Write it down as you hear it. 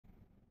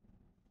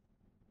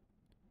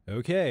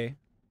Okay.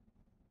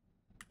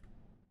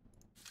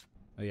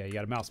 Oh yeah, you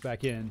gotta mouse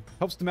back in.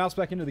 Helps to mouse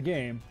back into the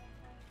game.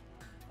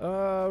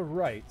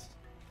 Right.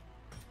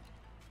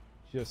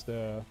 Just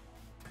a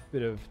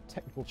bit of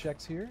technical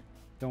checks here.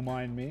 Don't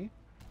mind me.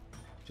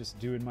 Just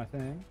doing my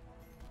thing.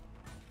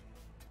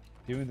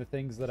 Doing the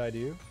things that I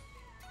do.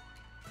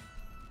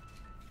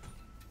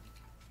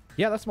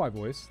 Yeah, that's my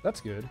voice. That's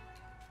good.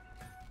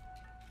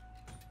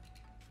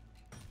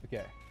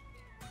 Okay.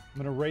 I'm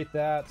gonna rate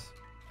that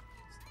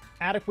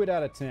adequate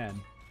out of 10.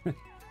 I'm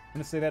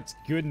gonna say that's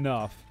good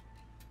enough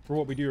for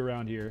what we do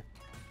around here.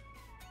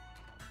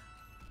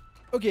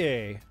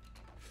 Okay.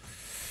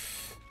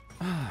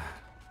 My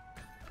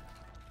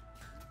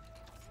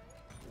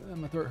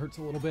throat hurts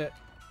a little bit.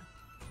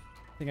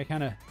 I think I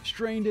kind of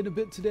strained it a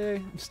bit today.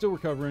 I'm still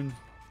recovering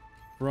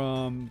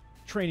from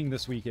training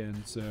this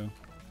weekend, so.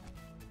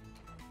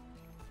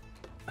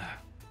 But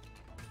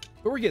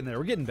we're getting there.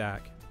 We're getting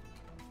back.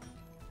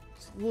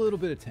 Just a little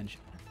bit of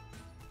tension.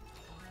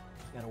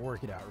 Gotta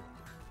work it out.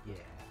 Yeah.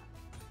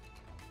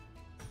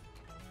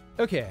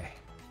 Okay.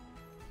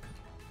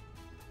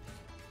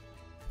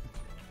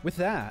 With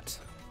that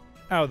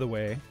out of the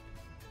way,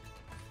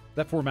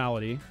 that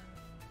formality,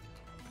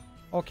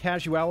 all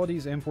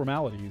casualities and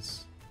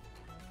formalities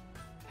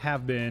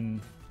have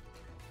been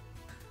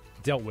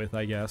dealt with,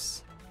 I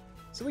guess.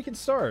 So we can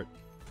start.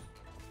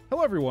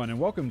 Hello, everyone, and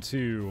welcome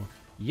to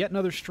yet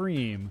another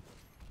stream.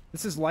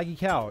 This is Laggy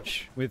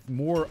Couch with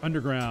more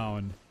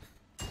underground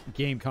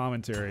game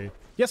commentary.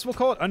 Yes, we'll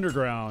call it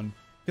underground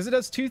because it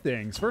does two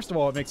things. First of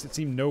all, it makes it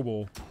seem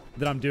noble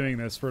that I'm doing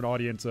this for an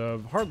audience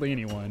of hardly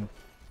anyone.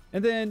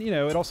 And then, you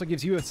know, it also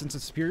gives you a sense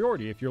of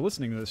superiority. If you're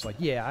listening to this, like,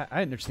 yeah,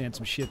 I understand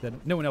some shit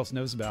that no one else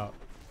knows about.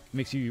 It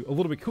makes you a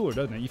little bit cooler,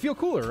 doesn't it? You feel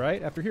cooler,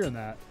 right? After hearing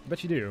that. I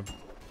bet you do.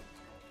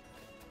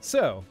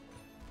 So,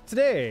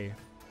 today,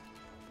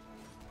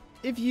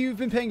 if you've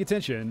been paying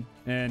attention,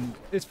 and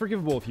it's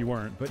forgivable if you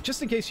weren't, but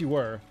just in case you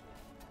were,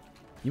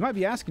 you might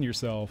be asking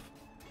yourself,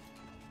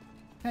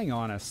 hang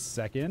on a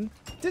second.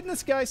 Didn't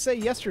this guy say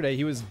yesterday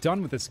he was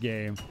done with this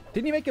game?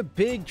 Didn't he make a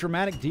big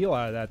dramatic deal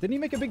out of that? Didn't he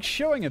make a big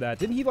showing of that?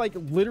 Didn't he, like,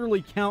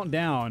 literally count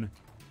down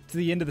to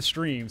the end of the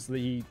stream so that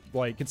he,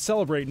 like, could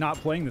celebrate not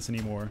playing this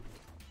anymore?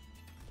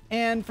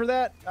 And for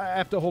that, I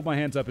have to hold my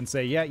hands up and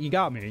say, yeah, you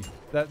got me.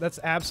 That's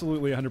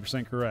absolutely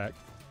 100% correct.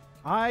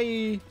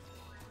 I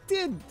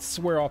did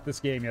swear off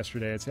this game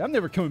yesterday. I'd say, I'm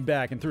never coming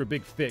back, and threw a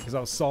big fit because I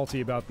was salty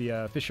about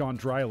the Fish on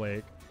Dry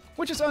Lake,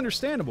 which is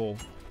understandable.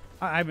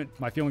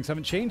 My feelings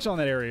haven't changed on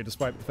that area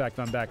despite the fact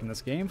that I'm back in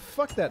this game.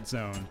 Fuck that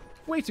zone.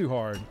 Way too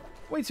hard.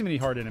 Way too many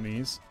hard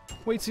enemies.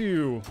 Way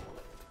too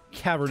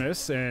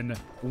cavernous and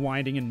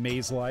winding and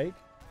maze-like.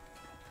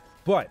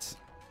 But,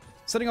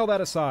 setting all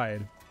that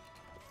aside,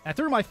 I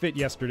threw my fit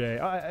yesterday.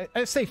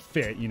 I say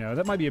fit, you know,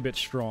 that might be a bit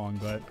strong,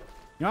 but,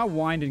 you know, I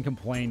whined and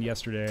complained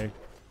yesterday.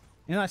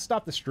 And I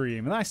stopped the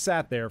stream, and I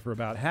sat there for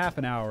about half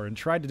an hour and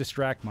tried to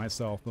distract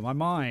myself, but my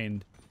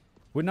mind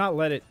would not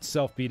let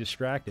itself be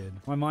distracted.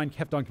 My mind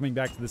kept on coming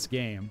back to this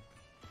game.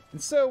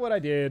 And so what I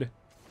did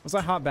was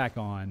I hopped back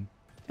on,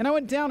 and I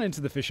went down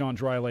into the Fish on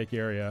Dry Lake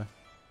area,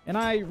 and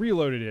I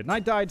reloaded it, and I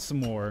died some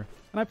more,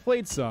 and I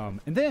played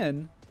some, and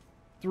then,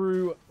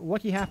 through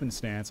lucky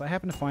happenstance, I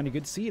happened to find a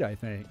good seed, I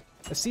think.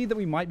 A seed that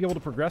we might be able to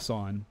progress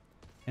on.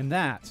 And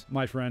that,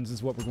 my friends,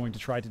 is what we're going to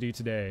try to do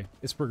today,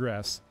 is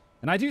progress.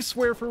 And I do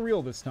swear for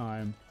real this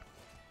time.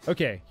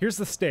 Okay, here's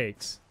the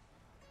stakes.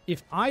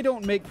 If I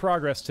don't make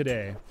progress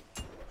today,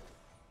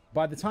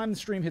 by the time the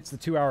stream hits the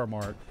 2-hour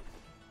mark,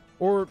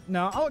 or,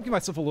 no, I'll give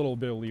myself a little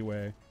bit of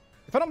leeway.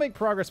 If I don't make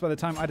progress by the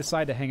time I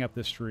decide to hang up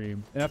this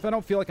stream, and if I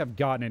don't feel like I've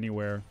gotten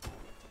anywhere,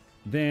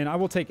 then I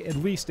will take at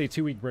least a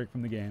 2-week break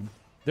from the game.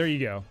 There you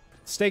go.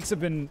 Stakes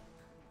have been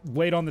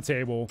laid on the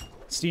table,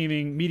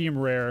 steaming, medium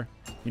rare,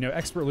 you know,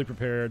 expertly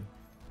prepared.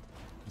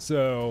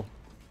 So,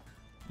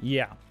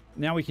 yeah.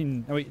 Now we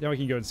can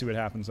go and see what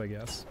happens, I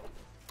guess.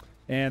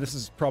 And this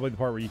is probably the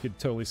part where you could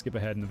totally skip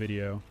ahead in the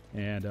video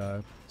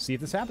and see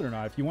if this happened or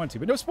not if you want to.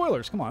 But no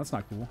spoilers. Come on, that's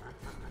not cool.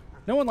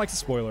 No one likes a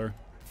spoiler.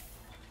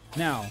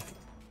 Now,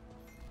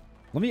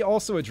 let me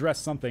also address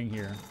something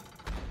here.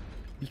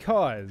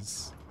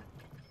 Because,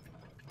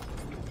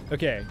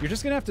 okay, you're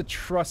just going to have to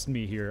trust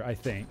me here, I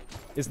think,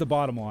 is the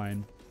bottom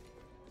line.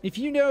 If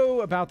you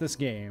know about this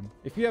game,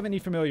 if you have any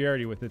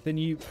familiarity with it, then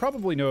you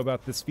probably know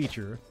about this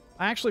feature.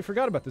 I actually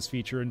forgot about this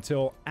feature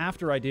until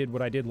after I did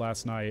what I did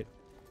last night.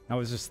 I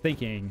was just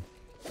thinking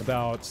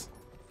about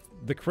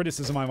the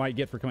criticism I might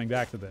get for coming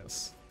back to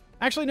this.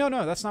 Actually, no,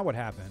 that's not what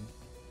happened.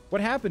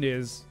 What happened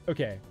is,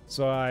 okay,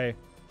 so I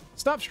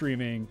stopped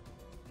streaming,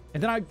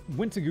 and then I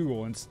went to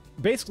Google, and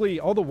basically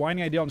all the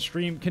whining I did on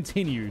stream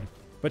continued,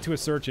 but to a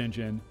search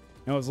engine.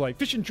 And I was like,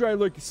 Fish and Dry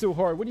Lake is so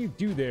hard, what do you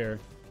do there?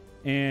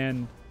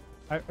 And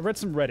I read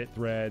some Reddit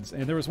threads,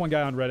 and there was one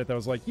guy on Reddit that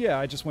was like, yeah,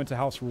 I just went to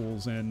House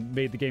Rules and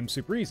made the game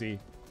super easy.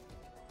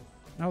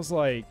 And I was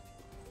like,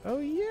 oh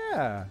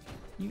yeah,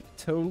 you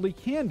totally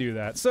can do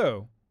that.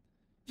 So,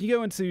 if you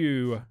go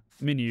into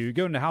menu,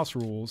 go into House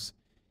Rules,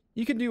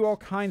 you can do all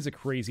kinds of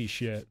crazy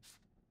shit.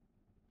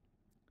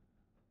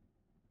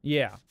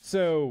 Yeah,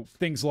 so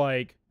things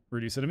like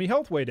reduce enemy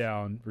health way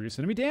down, reduce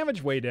enemy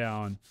damage way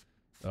down,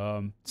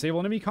 disable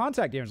enemy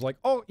contact damage. Like,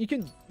 oh, you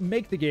can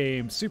make the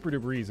game super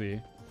duper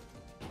easy.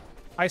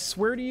 I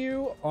swear to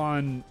you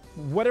on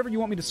whatever you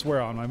want me to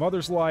swear on. My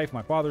mother's life,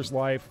 my father's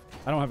life.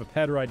 I don't have a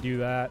pet or I'd do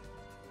that.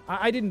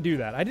 I didn't do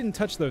that. I didn't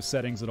touch those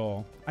settings at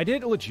all. I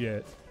did it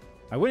legit.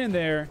 I went in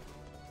there,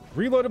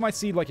 reloaded my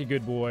seed like a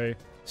good boy,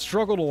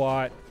 struggled a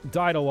lot,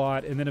 died a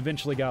lot, and then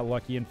eventually got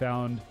lucky and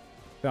found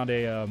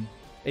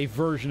a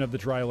version of the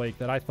Dry Lake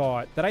that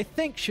I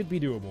think should be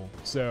doable.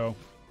 So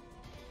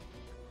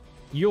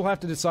you'll have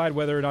to decide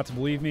whether or not to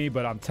believe me,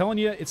 but I'm telling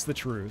you, it's the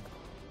truth.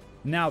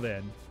 Now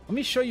then, let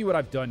me show you what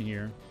I've done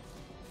here.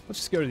 Let's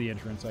just go to the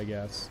entrance, I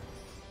guess.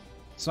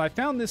 So I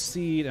found this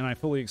seed and I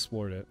fully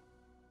explored it.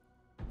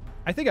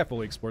 I think I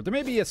fully explored. There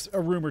may be a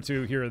room or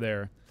two here or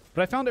there,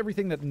 but I found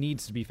everything that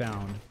needs to be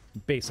found,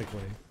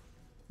 basically.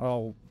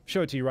 I'll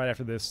show it to you right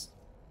after this.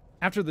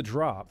 After the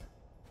drop.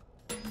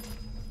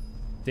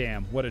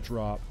 Damn, what a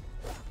drop.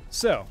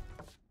 So,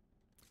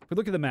 if we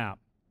look at the map,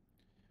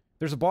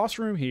 there's a boss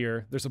room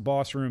here, there's a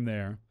boss room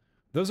there.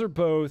 Those are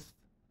both,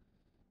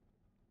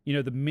 you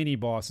know, the mini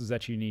bosses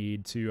that you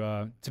need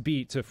to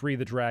free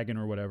the dragon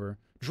or whatever.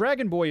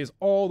 Dragon Boy is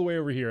all the way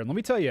over here. And let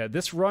me tell you,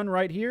 this run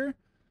right here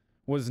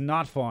was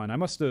not fun. I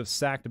must have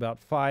sacked about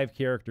 5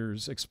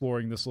 characters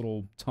exploring this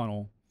little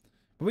tunnel.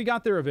 But we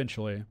got there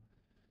eventually.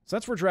 So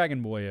that's where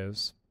Dragon Boy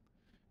is.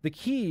 The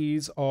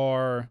keys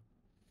are,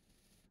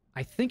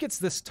 I think it's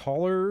this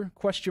taller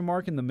question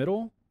mark in the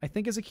middle, I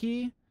think is a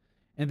key.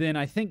 And then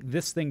I think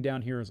this thing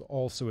down here is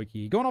also a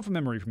key. Going off of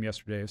memory from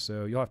yesterday,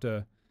 so you'll have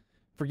to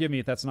forgive me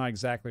if that's not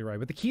exactly right.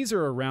 But the keys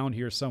are around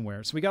here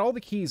somewhere. So we got all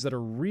the keys that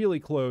are really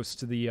close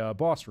to the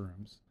boss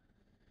rooms.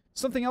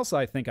 Something else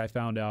I think I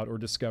found out or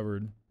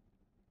discovered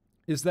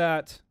is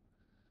that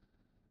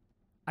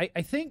I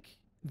think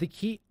the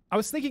key... I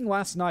was thinking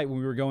last night when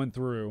we were going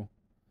through,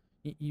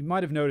 you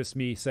might have noticed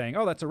me saying,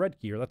 oh, that's a red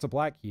key or that's a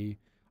black key.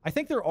 I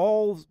think they're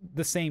all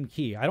the same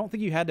key. I don't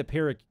think you had to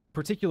pair a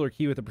particular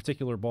key with a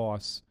particular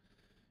boss.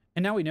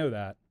 And now we know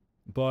that.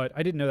 But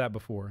I didn't know that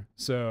before.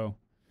 So,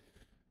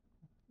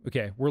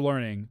 okay, we're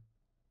learning.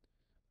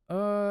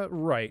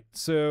 Right.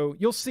 So,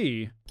 you'll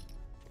see,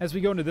 as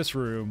we go into this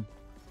room,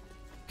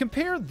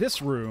 compare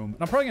this room,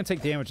 and I'm probably going to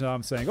take damage now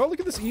I'm saying, oh, look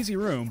at this easy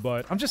room,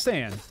 but I'm just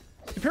saying,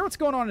 compare what's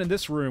going on in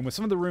this room with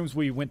some of the rooms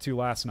we went to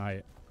last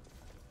night.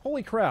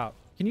 Holy crap.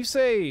 Can you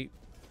say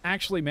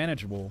actually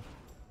manageable?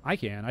 I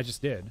can. I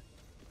just did.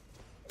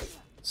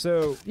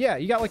 So, yeah,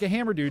 you got like a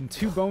hammer dude and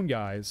 2 bone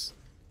guys,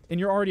 and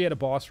you're already at a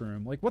boss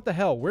room. Like, what the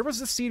hell? Where was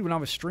this seed when I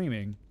was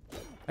streaming?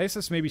 I guess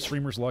that's maybe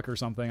streamer's luck or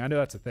something. I know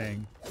that's a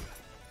thing.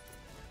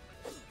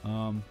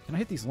 Can I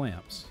hit these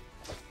lamps?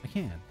 I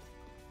can.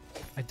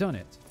 I done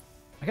it.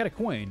 I got a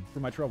coin for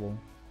my trouble.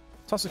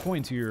 Toss a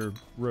coin to your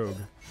rogue.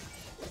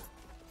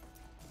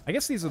 I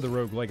guess these are the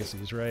rogue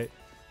legacies, right?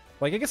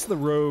 Like, I guess the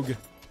rogue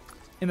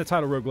in the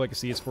title Rogue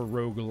Legacy is for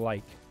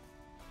rogue-like,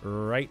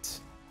 right?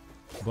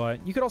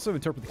 But you could also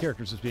interpret the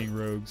characters as being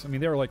rogues. I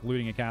mean, they were like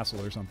looting a castle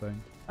or something.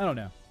 I don't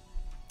know.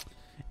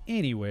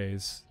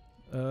 Anyways,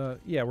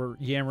 yeah, we're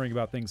yammering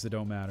about things that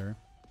don't matter.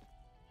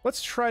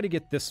 Let's try to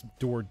get this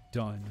door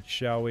done,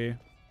 shall we?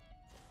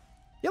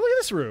 Yeah, look at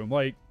this room.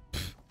 Like,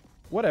 pff,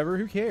 whatever,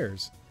 who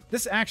cares?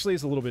 This actually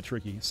is a little bit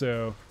tricky,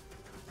 so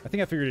I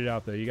think I figured it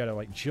out, though. You gotta,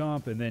 like,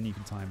 jump, and then you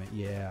can time it.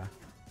 Yeah.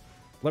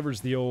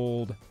 Leverage the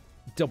old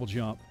double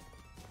jump.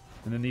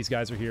 And then these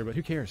guys are here, but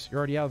who cares? You're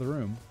already out of the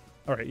room.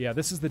 All right, yeah,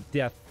 this is the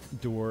death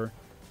door.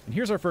 And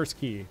here's our first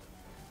key.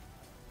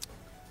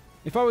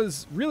 If I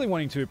was really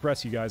wanting to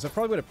impress you guys, I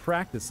probably would have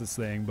practiced this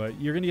thing, but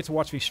you're going to get to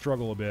watch me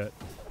struggle a bit.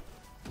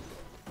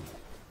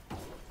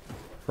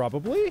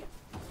 Probably?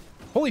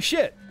 Holy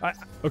shit!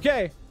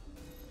 Okay.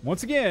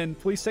 Once again,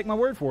 please take my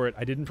word for it.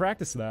 I didn't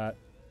practice that.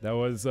 That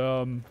was,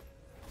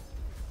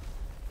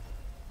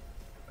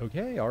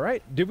 okay,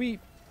 alright.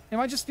 Am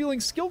I just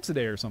feeling skilled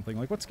today or something?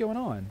 Like, what's going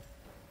on?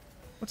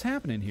 What's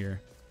happening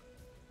here?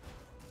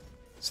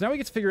 So now we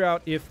get to figure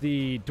out if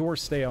the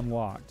doors stay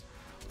unlocked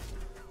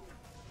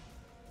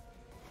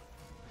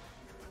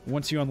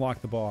once you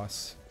unlock the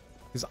boss.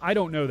 Because I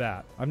don't know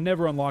that. I've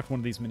never unlocked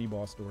one of these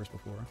mini-boss doors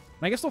before. And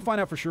I guess we'll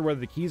find out for sure whether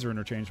the keys are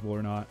interchangeable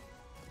or not.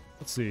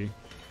 Let's see.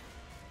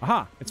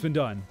 Aha! It's been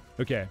done.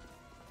 Okay.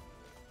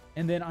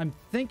 And then I'm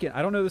thinking...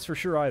 I don't know this for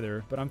sure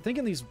either, but I'm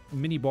thinking these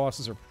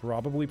mini-bosses are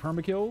probably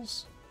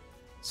permakills.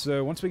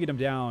 So once we get them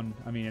down,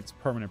 I mean, it's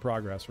permanent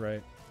progress,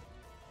 right?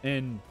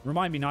 And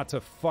remind me not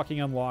to fucking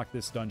unlock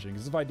this dungeon,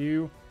 because if I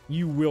do,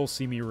 you will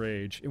see me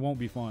rage. It won't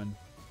be fun.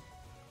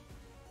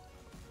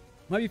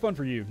 Might be fun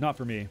for you, not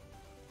for me.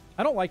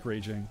 I don't like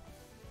raging,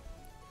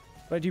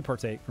 but I do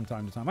partake from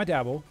time to time. I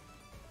dabble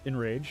in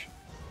rage.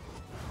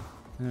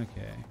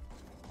 Okay.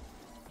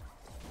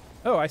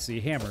 Oh, I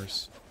see.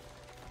 Hammers.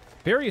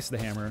 Barius the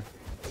hammer.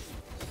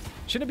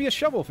 Shouldn't it be a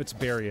shovel if it's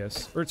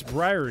Barius? Or it's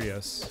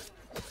Briarius.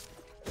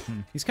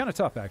 He's kind of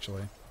tough,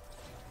 actually.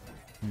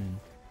 And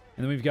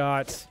then we've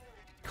got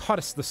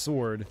Cottus the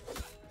sword.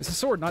 It's a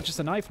sword, not just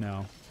a knife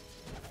now.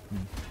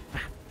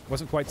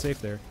 Wasn't quite safe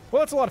there.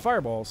 Well, that's a lot of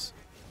fireballs.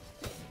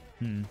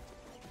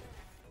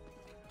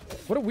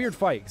 What a weird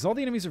fight, because all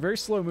the enemies are very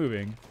slow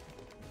moving.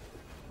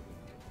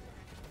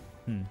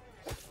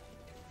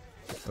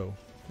 Oh.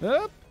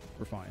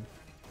 We're fine.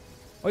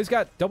 Oh, he's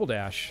got double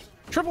dash.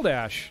 Triple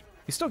dash.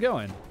 He's still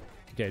going.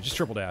 Okay, just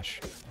triple dash.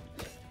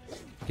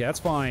 Okay, that's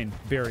fine.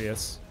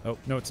 Various. Oh,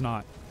 no, it's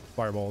not.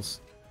 Fireballs.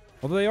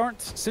 Although they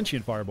aren't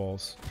sentient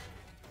fireballs.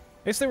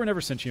 I guess they were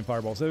never sentient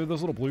fireballs. They were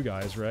those little blue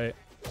guys, right?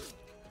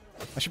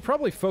 I should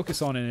probably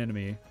focus on an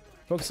enemy.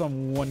 Focus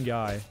on one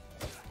guy.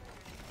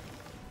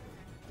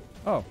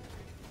 Oh.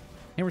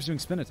 Hammer's doing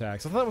spin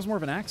attacks. I thought that was more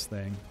of an axe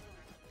thing.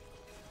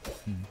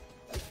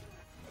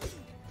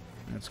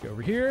 Let's go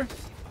over here.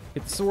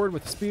 Hit the sword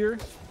with the spear.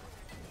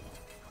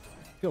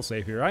 Feel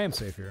safe here. I am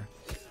safe here.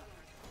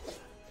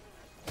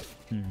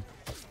 I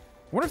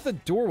wonder if the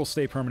door will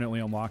stay permanently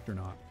unlocked or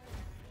not.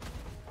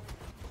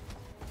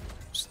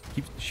 Just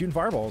keep shooting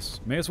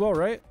fireballs. May as well,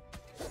 right?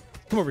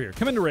 Come over here.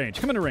 Come into range.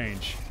 Come into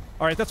range.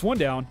 All right, that's one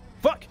down.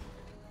 Fuck!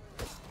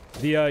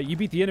 The, you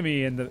beat the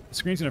enemy and the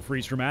screen's gonna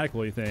freeze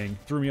dramatically thing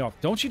threw me off.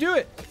 Don't you do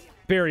it,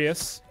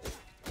 Barius.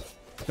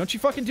 Don't you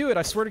fucking do it.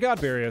 I swear to God,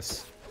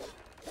 Barius.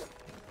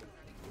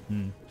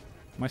 Am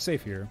I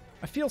safe here?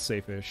 I feel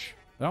safe-ish.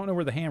 I don't know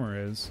where the hammer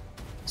is.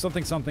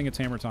 Something, something, it's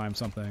hammer time,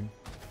 something.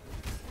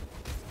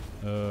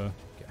 Okay.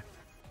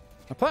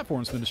 My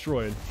platform's been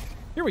destroyed.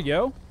 Here we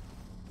go.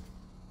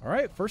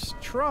 Alright, first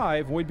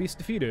try, Void Beast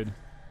defeated.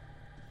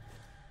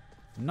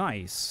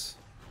 Nice.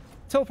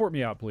 Teleport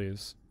me out,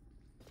 please.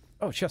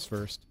 Oh, chest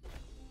first.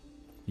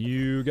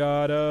 You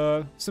got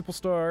a simple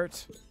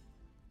start.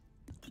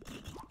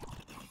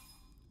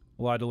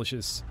 A lot of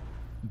delicious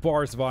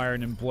bars of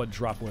iron and blood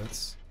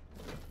droplets.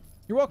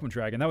 You're welcome,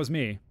 Dragon. That was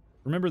me.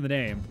 Remember the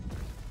name.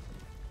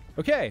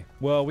 Okay,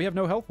 well, we have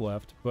no health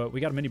left, but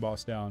we got a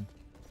mini-boss down.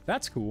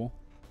 That's cool.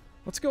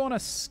 Let's go on a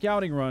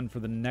scouting run for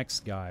the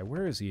next guy.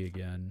 Where is he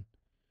again?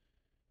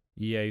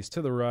 Yeah, he's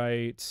to the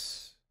right.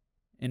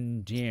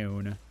 And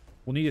down.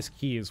 We'll need his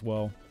key as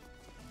well.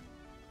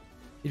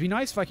 It'd be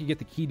nice if I could get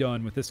the key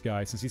done with this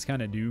guy, since he's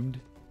kind of doomed.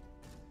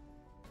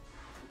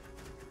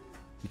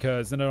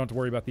 Because then I don't have to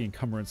worry about the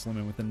encumbrance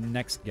limit with the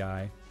next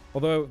guy.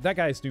 Although, that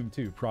guy is doomed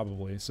too,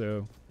 probably,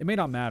 so it may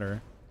not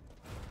matter.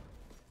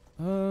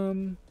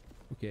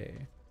 Okay.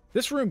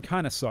 This room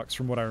kind of sucks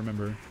from what I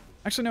remember.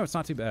 Actually, no, it's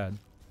not too bad.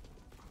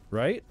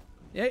 Right?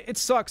 It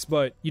sucks,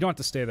 but you don't have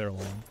to stay there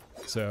long.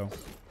 So,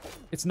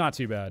 it's not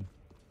too bad.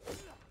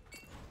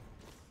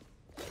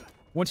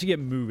 Once you get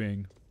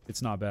moving,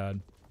 it's not bad.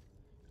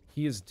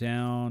 He is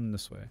down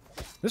this way.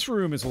 This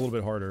room is a little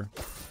bit harder.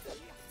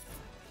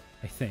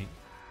 I think.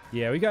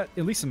 Yeah, we got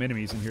at least some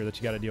enemies in here that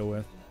you got to deal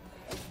with.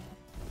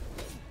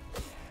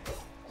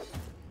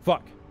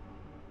 Fuck.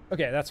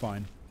 Okay, that's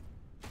fine.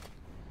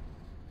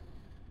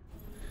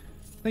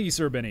 Thank you,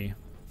 Sir Benny.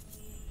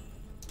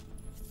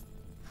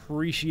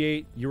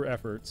 Appreciate your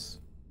efforts.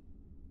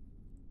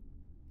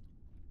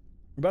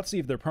 We're about to see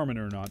if they're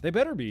permanent or not. They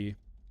better be.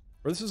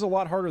 Or this is a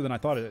lot harder than I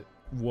thought it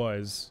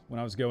was when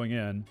I was going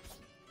in.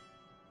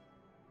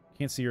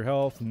 Can't see your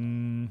health.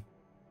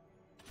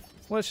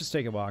 Let's just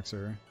take a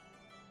boxer.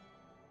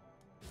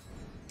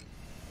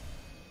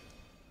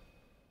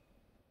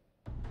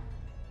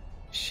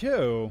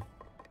 So,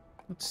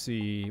 let's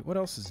see. What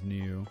else is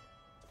new?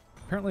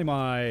 Apparently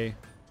my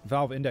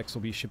Valve Index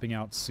will be shipping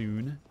out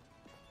soon.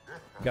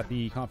 Got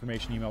the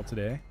confirmation email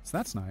today, so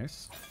that's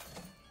nice.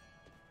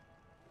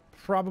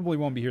 Probably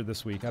won't be here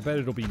this week. I bet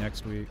it'll be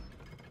next week.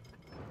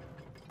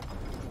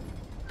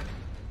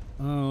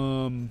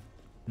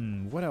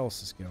 What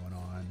else is going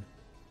on?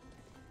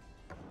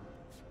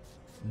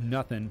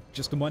 Nothing.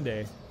 Just a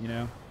Monday, you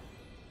know?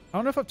 I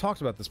don't know if I've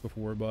talked about this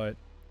before, but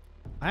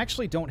I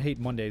actually don't hate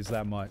Mondays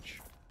that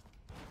much.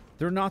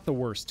 They're not the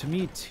worst. To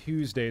me,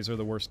 Tuesdays are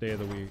the worst day of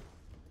the week.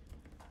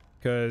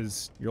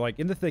 Because you're like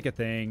in the thick of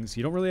things.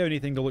 You don't really have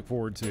anything to look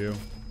forward to.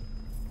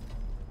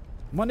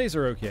 Mondays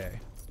are okay.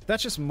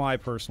 That's just my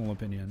personal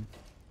opinion.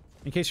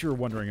 In case you were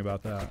wondering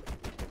about that.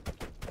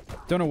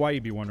 Don't know why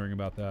you'd be wondering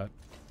about that.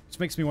 Just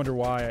makes me wonder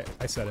why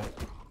I said it.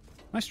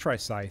 Nice try,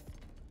 Scythe.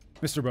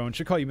 Mr. Bones.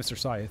 Should call you Mr.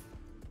 Scythe.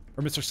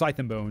 Or Mr. Scythe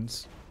and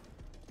Bones.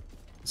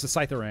 It's a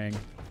Scytherang.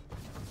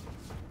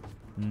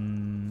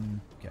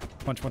 Okay.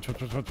 Punch, punch, punch,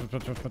 punch, punch,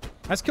 punch, punch, punch.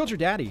 I just killed your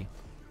daddy,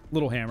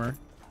 little hammer.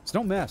 So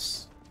don't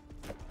mess.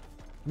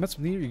 You mess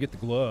with me or you get the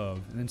glove.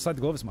 And inside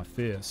the glove is my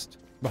fist.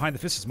 Behind the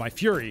fist is my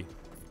fury.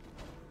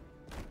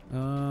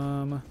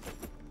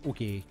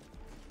 Okay.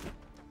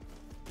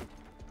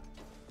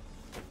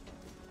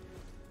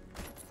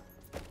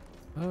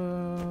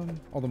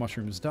 All the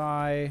mushrooms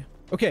die.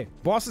 Okay,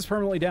 boss is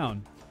permanently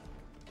down.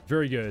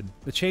 Very good.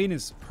 The chain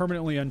is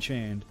permanently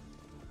unchained.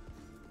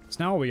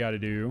 So now all we gotta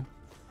do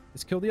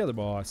is kill the other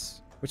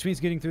boss. Which means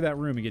getting through that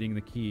room and getting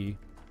the key.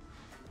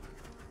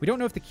 We don't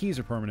know if the keys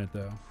are permanent,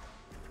 though.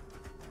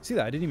 See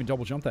that? I didn't even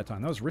double jump that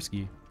time. That was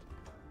risky.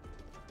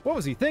 What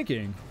was he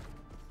thinking?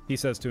 He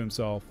says to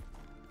himself.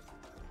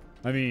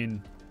 I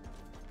mean,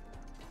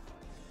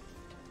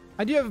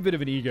 I do have a bit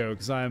of an ego,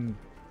 because I'm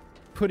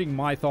putting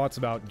my thoughts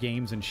about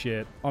games and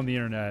shit on the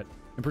internet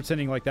and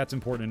pretending like that's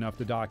important enough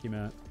to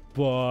document.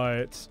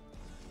 But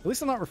at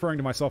least I'm not referring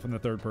to myself in the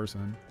third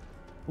person.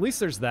 At least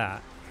there's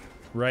that,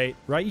 right?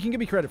 Right? You can give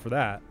me credit for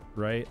that,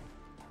 right?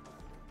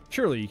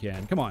 Surely you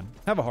can. Come on.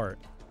 Have a heart.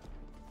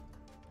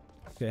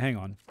 Okay, hang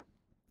on.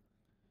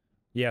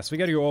 Yes, we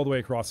gotta go all the way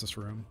across this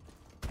room.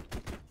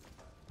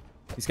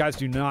 These guys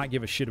do not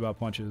give a shit about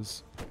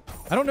punches.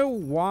 I don't know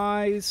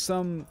why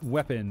some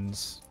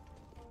weapons...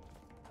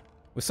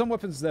 With some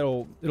weapons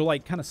it'll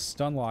like kind of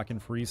stun lock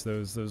and freeze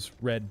those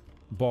red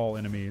ball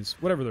enemies.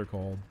 Whatever they're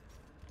called.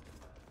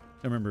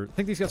 I remember. I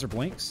think these guys are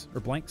blinks?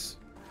 Or blanks?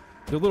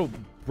 Their little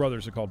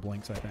brothers are called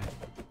blinks, I think.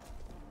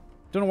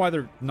 Don't know why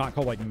they're not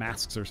called like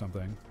masks or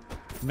something.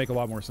 It'd make a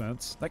lot more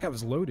sense. That guy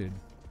was loaded.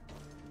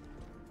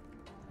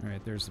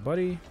 Alright, there's the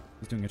buddy.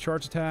 He's doing a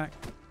charge attack.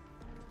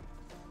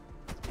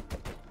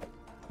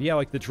 Yeah,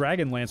 like the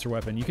Dragon Lancer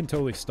weapon, you can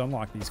totally stun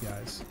lock these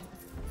guys.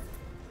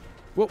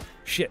 Whoa,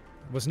 shit.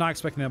 Was not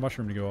expecting that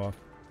mushroom to go off.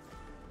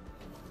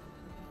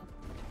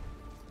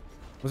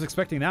 Was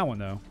expecting that one,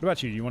 though. What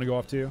about you? Do you want to go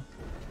off, too?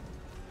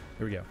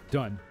 There we go.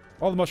 Done.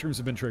 All the mushrooms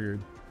have been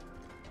triggered.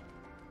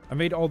 I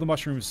made all the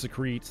mushrooms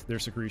secrete their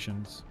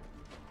secretions.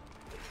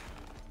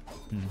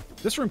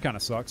 This room kind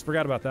of sucks.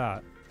 Forgot about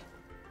that.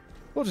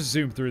 We'll just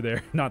zoom through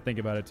there, not think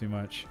about it too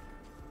much.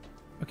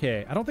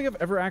 Okay, I don't think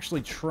I've ever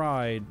actually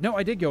tried... No,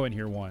 I did go in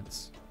here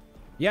once.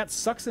 Yeah, it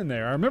sucks in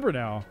there. I remember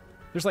now.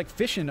 There's like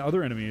fish and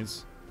other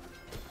enemies.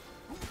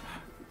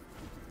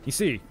 You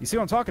see what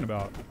I'm talking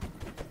about.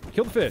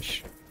 Kill the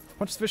fish.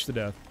 Punch the fish to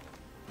death.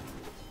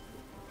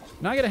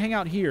 Now I gotta hang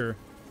out here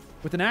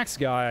with an axe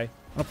guy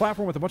on a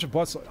platform with a bunch of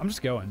butts. I'm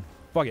just going.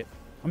 Fuck it.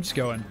 I'm just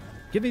going.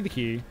 Give me the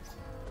key.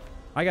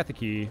 I got the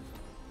key.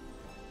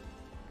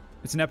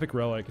 It's an epic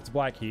relic. It's a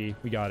black key.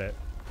 We got it.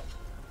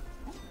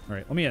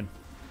 Alright, let me in.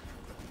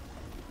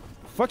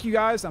 Fuck you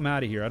guys. I'm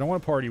out of here. I don't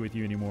want to party with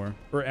you anymore.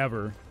 Or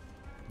ever.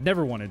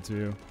 Never wanted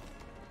to.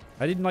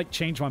 I didn't, like,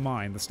 change my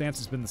mind. The stance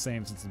has been the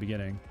same since the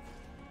beginning.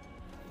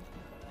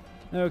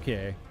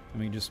 Okay. Let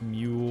me just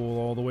mule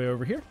all the way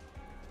over here.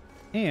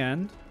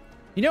 And,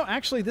 you know,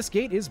 actually, this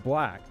gate is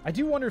black. I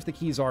do wonder if the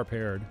keys are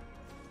paired.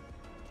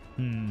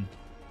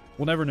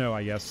 We'll never know,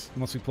 I guess,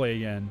 unless we play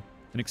again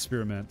and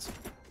experiment.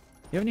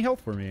 You have any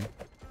health for me?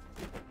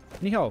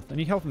 Any health?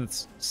 Any health in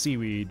this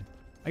seaweed?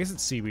 I guess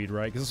it's seaweed,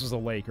 right? Because this was a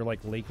lake, or like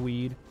lake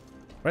weed.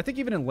 But I think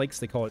even in lakes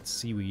they call it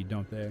seaweed,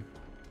 don't they?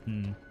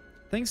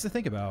 Things to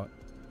think about.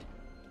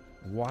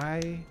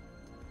 Why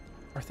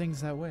are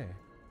things that way?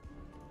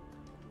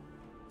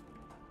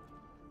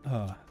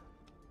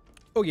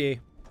 Okay.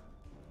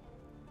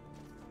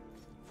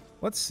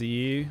 Let's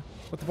see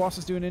what the boss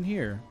is doing in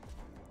here.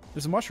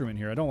 There's a mushroom in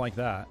here. I don't like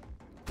that.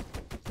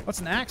 What's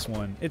an axe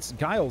one? It's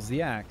Giles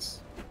the axe.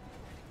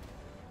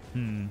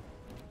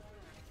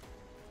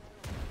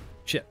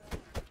 Shit.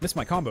 Missed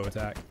my combo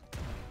attack.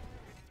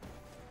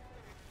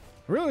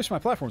 I really wish my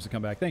platforms would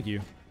come back. Thank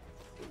you.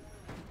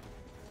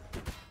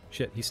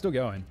 Shit, he's still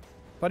going.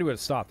 Thought he would have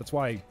stopped. That's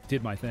why I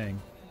did my thing.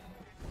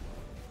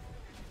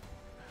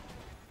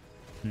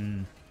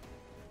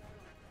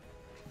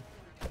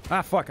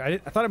 Ah, fuck. I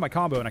thought I had my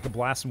combo and I could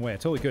blast him away. I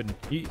totally couldn't.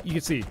 You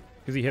can see,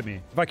 because he hit me.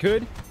 If I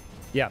could,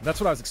 yeah,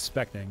 that's what I was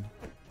expecting.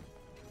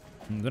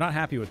 They're not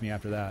happy with me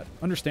after that.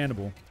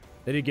 Understandable.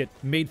 They did get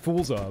made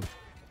fools of.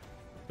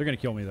 They're gonna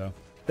kill me, though.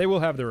 They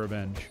will have their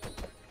revenge.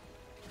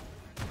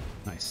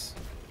 Nice.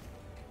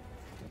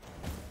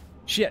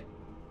 Shit.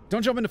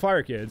 Don't jump into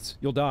fire, kids.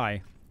 You'll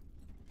die.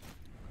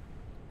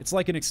 It's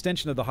like an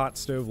extension of the hot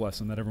stove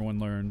lesson that everyone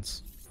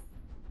learns.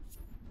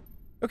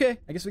 Okay,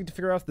 I guess we can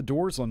figure out if the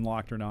door's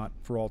unlocked or not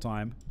for all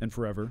time and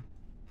forever.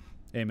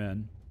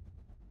 Amen.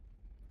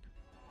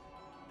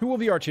 Who will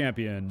be our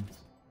champion?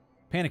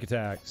 Panic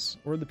attacks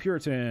or the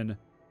Puritan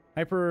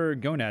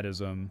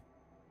hypergonadism?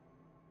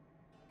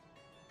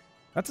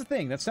 That's a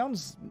thing. That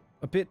sounds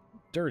a bit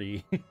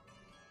dirty.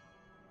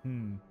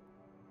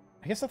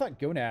 I guess I thought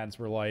gonads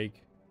were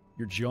like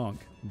your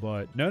junk,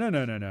 but no.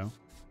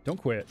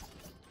 Don't quit.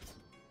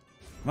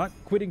 I'm not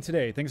quitting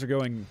today. Things are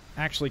going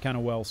actually kind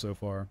of well so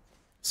far.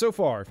 So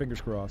far,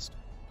 fingers crossed.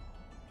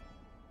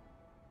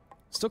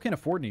 Still can't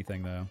afford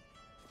anything, though.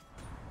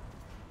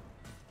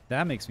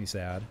 That makes me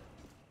sad.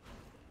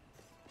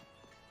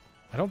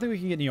 I don't think we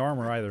can get any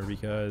armor either,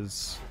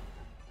 because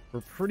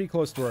we're pretty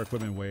close to our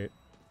equipment weight.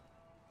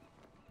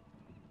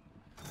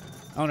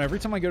 I don't know, every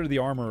time I go to the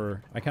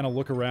armorer, I kind of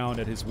look around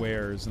at his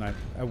wares, and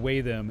I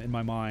weigh them in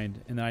my mind,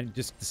 and then I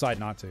just decide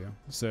not to.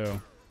 So,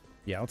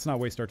 yeah, let's not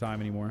waste our time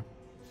anymore.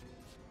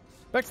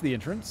 Back to the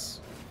entrance.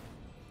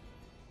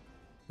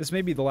 This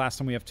may be the last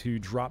time we have to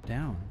drop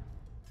down.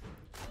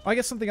 I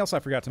guess something else I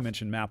forgot to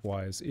mention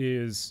map-wise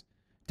is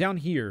down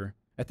here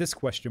at this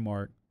question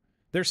mark,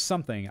 there's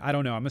something. I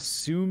don't know. I'm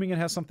assuming it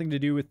has something to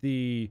do with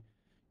the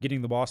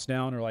getting the boss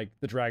down, or like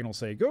the dragon will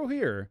say, go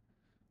here.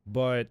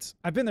 But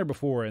I've been there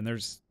before and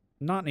there's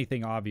not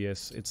anything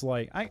obvious. It's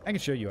like, I can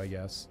show you, I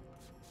guess.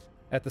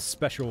 At the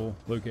special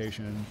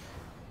location.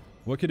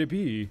 What could it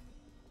be?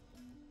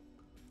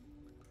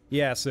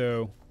 Yeah,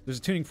 so there's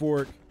a tuning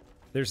fork.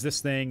 There's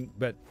this thing,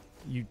 but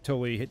you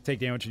totally take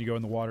damage when you go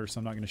in the water, so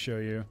I'm not going to show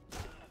you.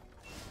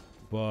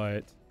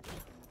 But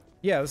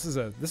yeah, this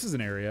is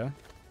an area.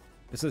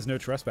 It says no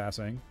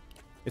trespassing.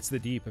 It's the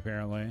deep,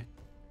 apparently.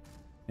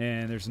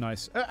 And there's a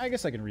nice... I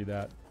guess I can read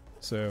that.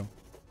 So,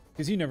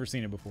 because you've never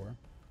seen it before. It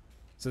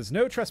says,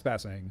 no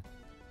trespassing.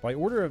 By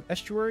order of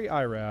Estuary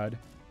Irad,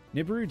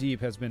 Nibiru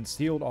Deep has been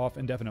sealed off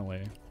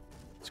indefinitely.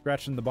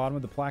 Scratched in the bottom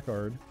of the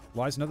placard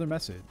lies another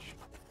message.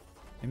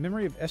 In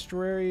memory of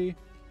Estuary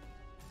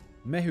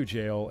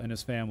Mehujail and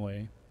his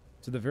family,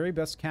 to the very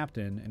best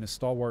captain and his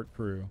stalwart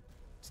crew.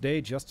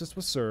 Today, justice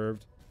was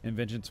served and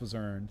vengeance was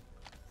earned.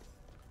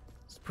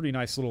 It's a pretty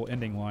nice little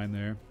ending line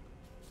there.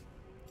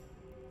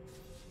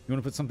 You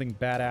want to put something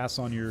badass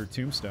on your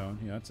tombstone.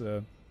 You know, it's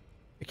a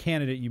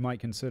candidate you might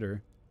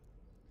consider.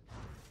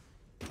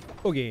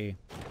 Okay.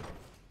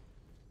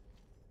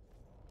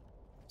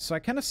 So I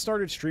kind of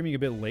started streaming a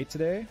bit late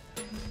today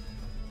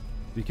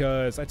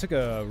because I took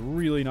a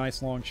really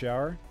nice long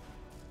shower.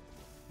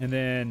 And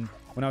then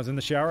when I was in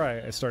the shower,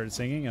 I started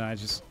singing, and I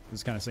just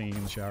was kind of singing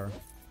in the shower.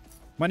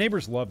 My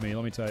neighbors love me,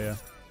 let me tell you.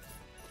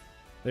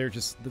 They're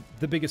just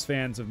the biggest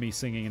fans of me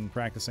singing and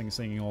practicing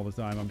singing all the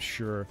time, I'm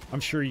sure. I'm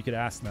sure you could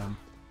ask them.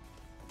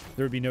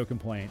 There would be no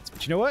complaints.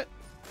 But you know what?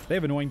 They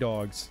have annoying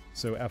dogs,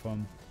 so F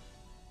them.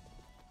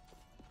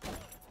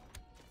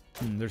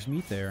 There's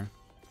meat there.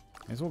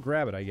 Might as well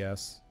grab it, I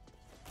guess.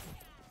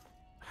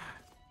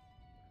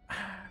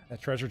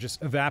 That treasure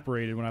just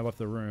evaporated when I left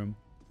the room.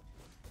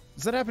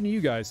 Does that happen to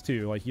you guys,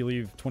 too? Like, you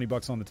leave 20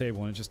 bucks on the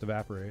table and it just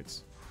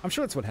evaporates? I'm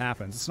sure that's what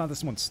happens. It's not that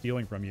someone's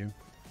stealing from you.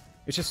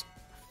 It's just...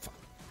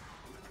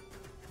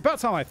 about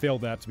time I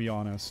failed that, to be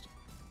honest.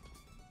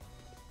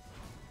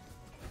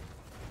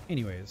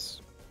 Anyways.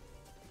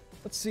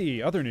 Let's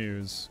see. Other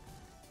news.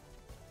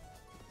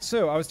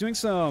 So, I was doing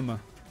some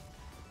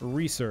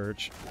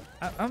research.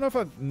 I don't know if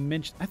I've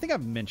mentioned... I think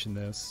I've mentioned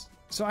this.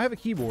 So, I have a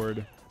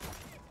keyboard.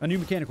 A new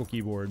mechanical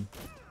keyboard.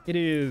 It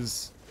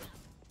is...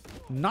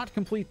 not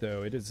complete,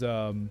 though. It is,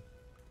 I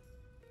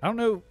don't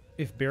know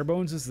if bare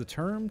bones is the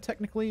term,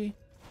 technically,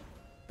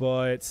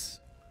 but,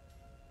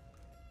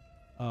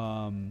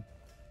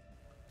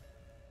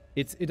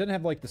 it doesn't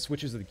have, like, the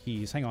switches of the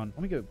keys. Hang on.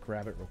 Let me go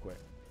grab it real quick.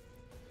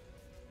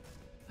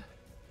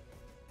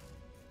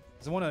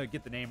 Because I want to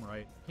get the name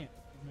right. I can't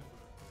remember.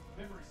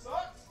 Memory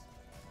sucks!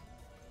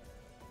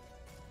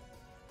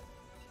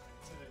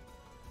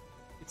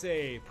 It's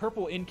a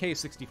purple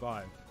NK65.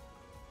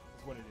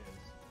 That's what it is.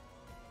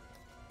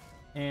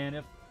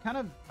 And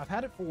I've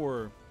had it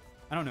for,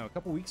 I don't know, a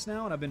couple weeks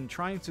now, and I've been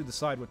trying to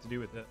decide what to do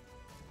with it.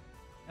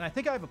 And I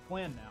think I have a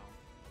plan now.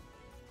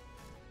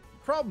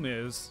 The problem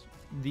is,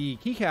 the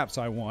keycaps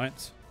I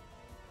want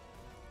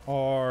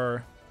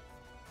are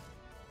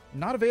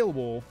not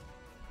available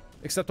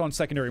except on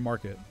secondary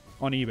market,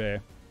 on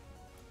eBay.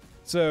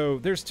 So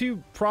there's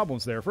two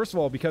problems there. First of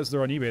all, because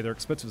they're on eBay, they're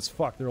expensive as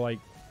fuck. They're like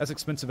as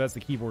expensive as the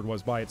keyboard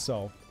was by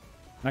itself.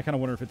 And I kind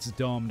of wonder if it's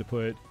dumb to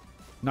put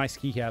nice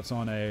keycaps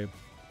on a...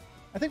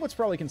 I think what's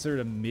probably considered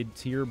a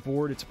mid-tier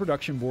board. It's a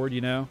production board,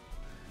 you know.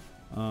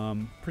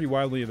 Pretty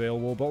widely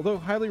available, but although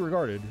highly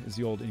regarded is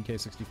the old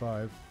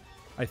NK65,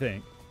 I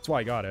think. That's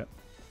why I got it.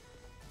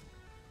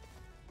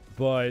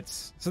 But,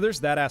 so there's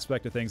that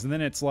aspect of things. And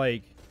then it's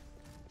like,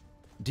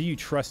 do you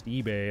trust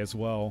eBay as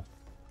well?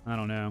 I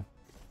don't know.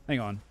 Hang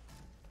on.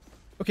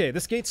 Okay,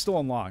 this gate's still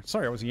unlocked.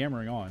 Sorry, I was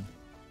yammering on.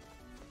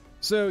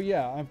 So,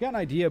 yeah, I've got an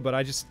idea, but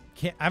I just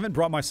can't... I haven't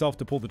brought myself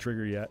to pull the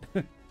trigger yet.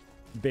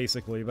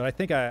 Basically, but I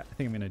think I'm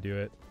gonna do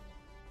it.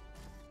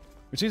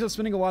 Which means I'm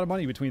spending a lot of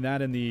money between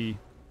that and the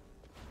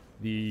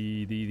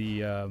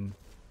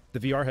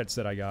VR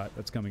headset I got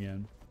that's coming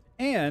in.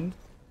 And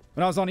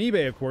when I was on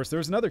eBay, of course, there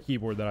was another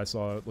keyboard that I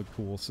saw that looked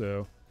cool.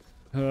 So,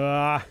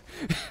 my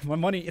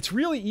money. It's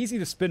really easy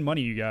to spend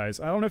money, you guys.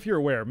 I don't know if you're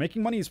aware.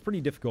 Making money is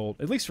pretty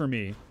difficult, at least for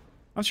me.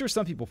 I'm sure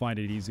some people find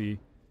it easy,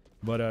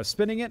 but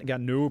spending it, I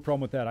got no problem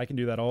with that. I can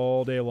do that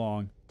all day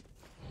long.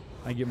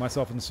 I can get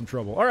myself into some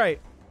trouble. All right.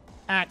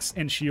 Axe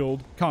and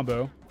shield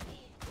combo.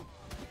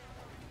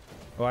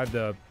 Oh, I have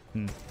the...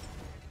 I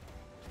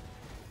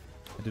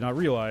did not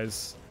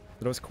realize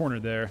that I was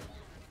cornered there.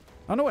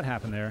 I don't know what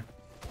happened there.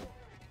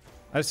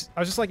 I was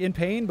just like in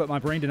pain, but my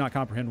brain did not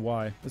comprehend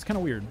why. It's kind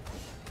of weird.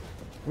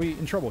 We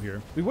in trouble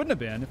here. We wouldn't have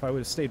been if I would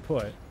have stayed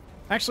put.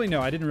 Actually,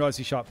 no, I didn't realize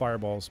he shot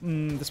fireballs.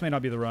 This may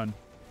not be the run.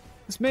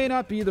 This may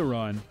not be the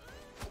run.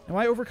 Am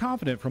I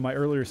overconfident from my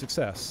earlier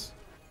success?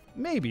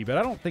 Maybe, but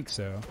I don't think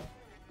so.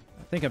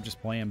 I think I'm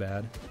just playing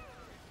bad.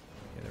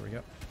 Okay, there we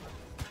go.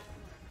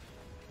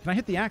 Can I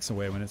hit the axe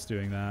away when it's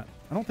doing that?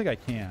 I don't think I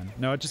can.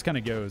 No, it just kind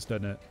of goes,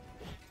 doesn't it?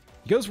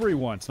 It goes where he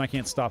wants, and I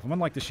can't stop him,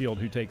 unlike the shield,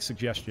 who takes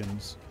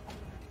suggestions.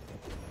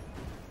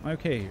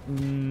 Okay,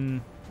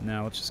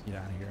 now let's just get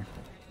out of here.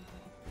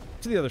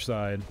 To the other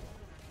side.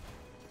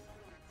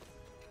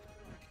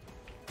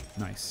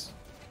 Nice.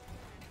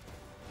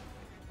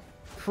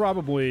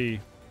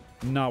 Probably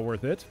not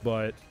worth it,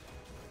 but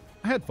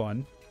I had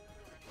fun.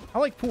 I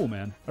like pool,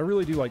 man. I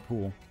really do like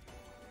pool.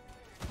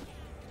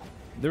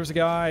 There's a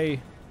guy...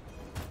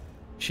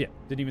 Shit,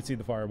 didn't even see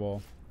the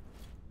fireball.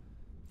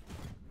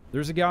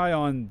 There's a guy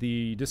on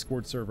the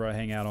Discord server I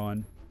hang out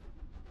on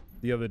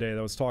the other day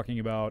that was talking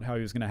about how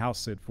he was going to house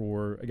sit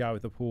for a guy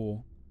with a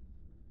pool.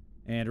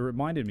 And it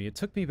reminded me, it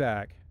took me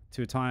back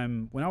to a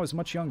time when I was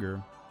much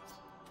younger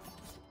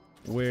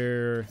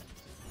where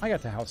I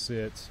got to house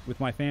sit with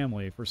my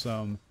family for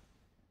some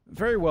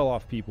very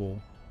well-off people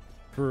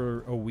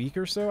for a week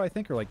or so, I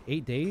think, or like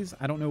 8 days.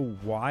 I don't know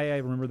why I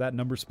remember that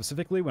number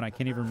specifically when I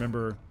can't even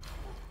remember,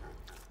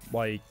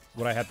 like,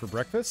 what I had for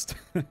breakfast.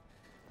 But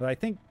I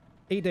think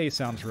 8 days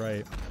sounds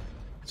right.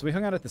 So we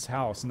hung out at this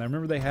house, and I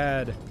remember they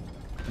had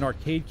an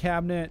arcade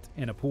cabinet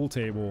and a pool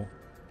table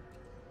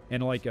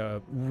and like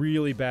a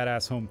really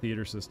badass home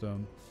theater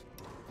system.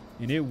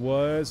 And it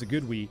was a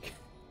good week.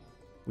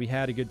 We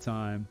had a good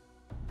time.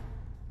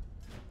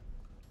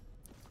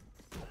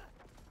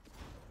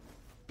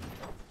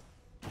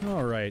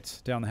 All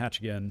right, down the hatch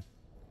again.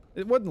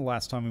 It wasn't the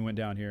last time we went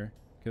down here,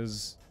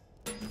 because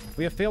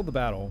we have failed the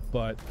battle,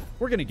 but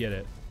we're going to get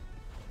it.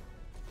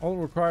 All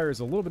it requires is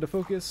a little bit of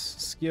focus,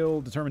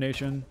 skill,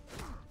 determination.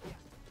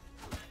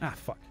 Ah,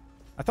 fuck.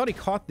 I thought he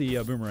caught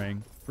the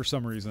boomerang for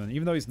some reason,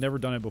 even though he's never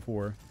done it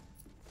before.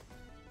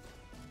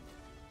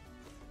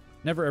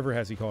 Never ever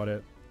has he caught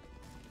it.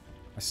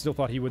 I still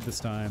thought he would this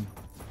time.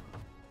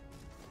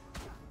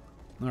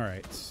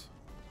 Alright.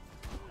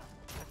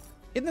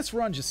 Isn't this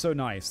run just so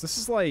nice? This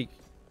is like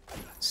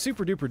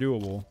super duper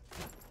doable.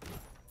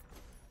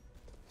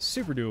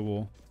 Super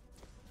doable.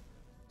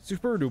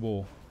 Super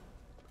doable.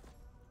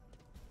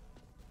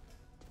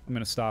 I'm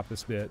going to stop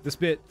this bit. This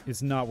bit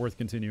is not worth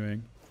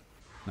continuing.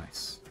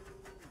 Nice.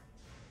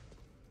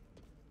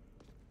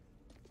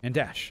 And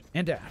dash.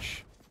 And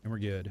dash. And we're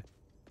good.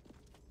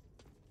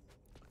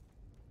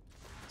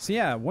 So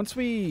yeah, once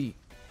we...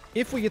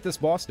 If we get this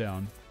boss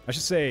down... I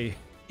should say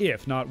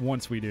if, not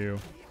once we do.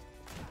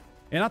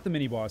 And not the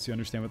mini-boss, you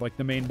understand, but like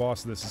the main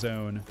boss of this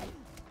zone.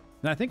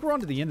 And I think we're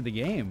on to the end of the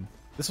game.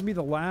 This will be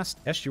the last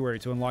estuary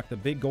to unlock the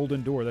big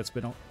golden door that's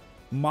been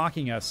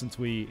mocking us since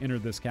we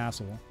entered this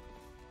castle.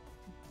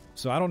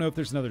 So I don't know if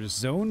there's another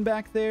zone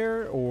back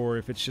there, or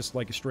if it's just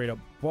like a straight-up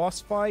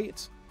boss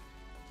fight.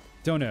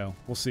 Don't know.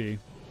 We'll see.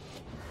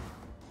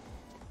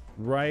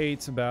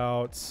 Right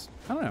about...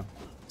 I don't know.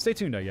 Stay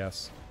tuned, I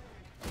guess.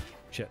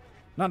 Shit.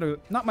 Not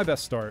my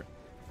best start.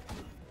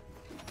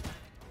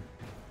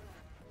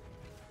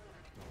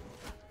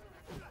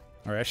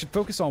 Alright, I should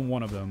focus on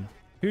one of them.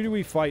 Who do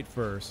we fight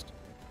first?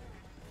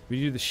 Do we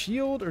do the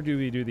shield, or do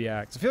we do the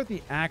axe? I feel like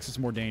the axe is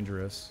more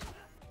dangerous.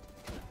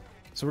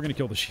 So we're going to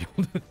kill the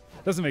shield.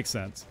 Doesn't make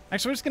sense.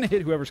 Actually, we're just going to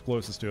hit whoever's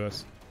closest to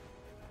us.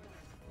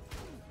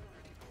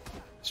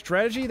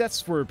 Strategy,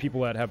 that's for people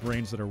that have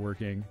range that are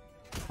working.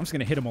 I'm just going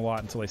to hit them a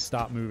lot until they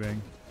stop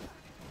moving.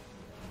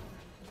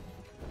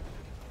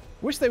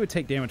 Wish they would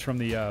take damage from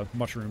the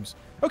mushrooms.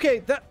 Okay,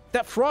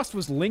 that frost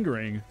was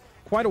lingering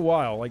quite a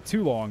while. Like,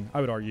 too long,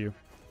 I would argue.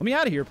 Let me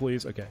out of here,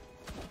 please. Okay.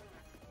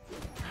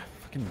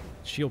 Fucking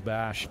shield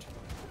bashed.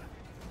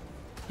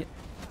 Get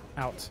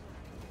out.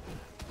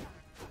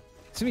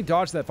 See me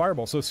dodge that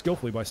fireball so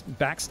skillfully by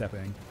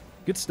backstepping.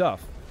 Good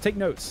stuff. Take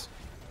notes.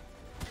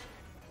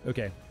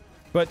 Okay.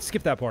 But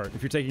skip that part.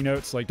 If you're taking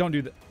notes, like, don't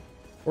do that.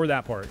 Or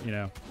that part, you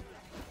know.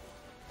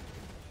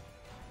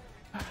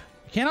 You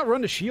cannot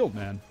run to shield,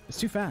 man. It's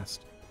too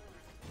fast.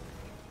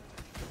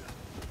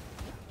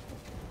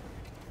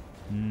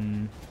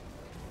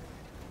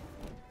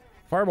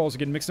 Fireballs are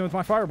getting mixed in with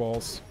my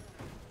fireballs.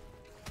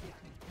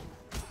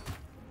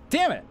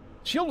 Damn it!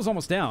 Shield was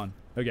almost down.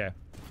 Okay.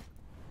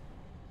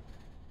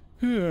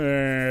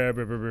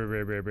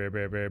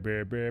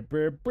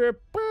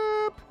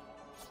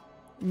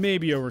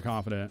 Maybe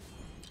overconfident.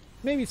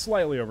 Maybe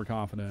slightly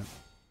overconfident.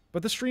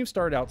 But the stream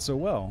started out so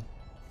well.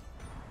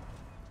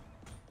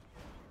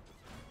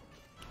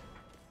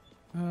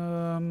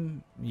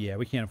 Yeah,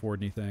 we can't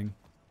afford anything.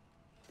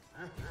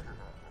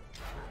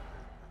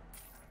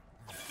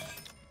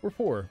 We're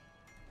poor.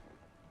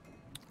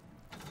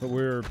 But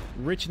we're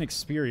rich in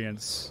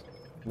experience.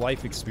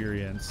 Life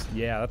experience.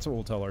 Yeah, that's what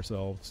we'll tell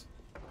ourselves.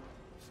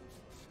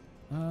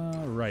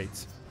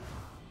 Right.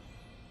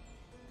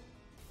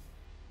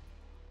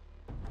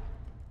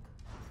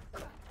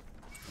 Let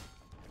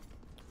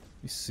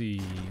me see.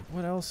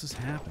 What else is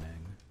happening?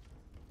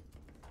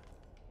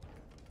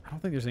 I don't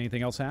think there's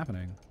anything else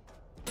happening.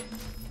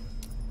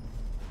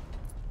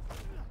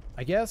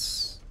 I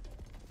guess...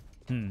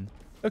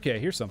 Okay,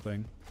 here's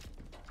something.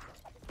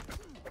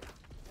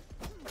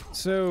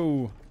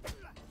 So...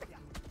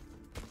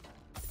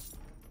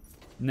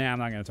 Nah, I'm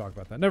not going to talk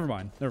about that. Never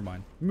mind. Never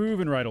mind.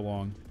 Moving right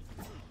along.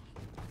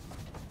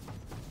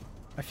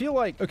 I feel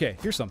like... Okay,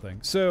 here's something.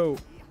 So...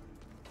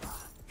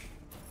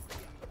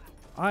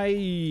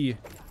 I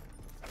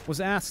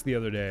was asked the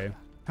other day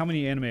how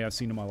many anime I've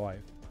seen in my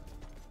life.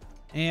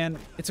 And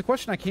it's a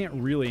question I can't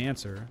really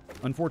answer,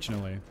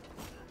 unfortunately.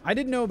 I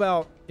didn't know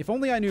about... If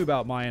only I knew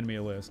about My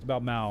Anime List,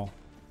 about Mao,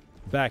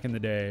 back in the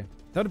day.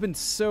 That would have been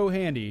so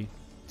handy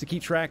to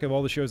keep track of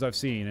all the shows I've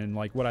seen and,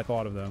 like, what I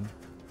thought of them.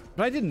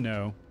 But I didn't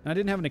know, and I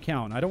didn't have an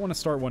account. I don't want to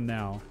start one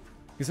now,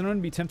 because I'm going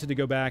to be tempted to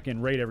go back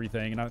and rate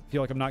everything, and I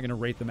feel like I'm not going to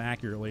rate them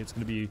accurately. It's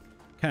going to be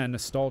kind of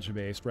nostalgia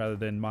based rather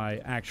than my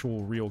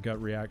actual real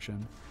gut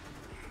reaction.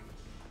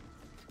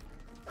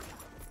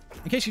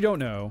 In case you don't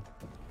know,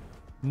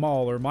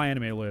 Mall, or My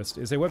Anime List,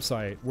 is a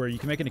website where you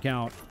can make an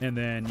account and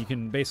then you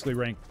can basically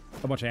rank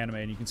a bunch of anime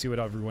and you can see what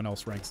everyone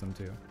else ranks them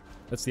to.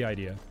 That's the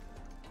idea.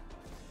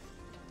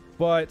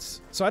 But,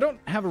 so I don't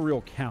have a real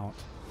count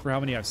for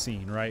how many I've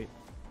seen, right?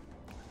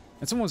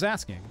 And someone was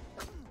asking.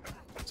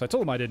 So I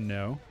told them I didn't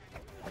know.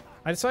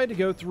 I decided to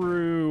go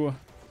through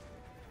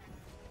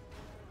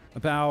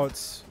about,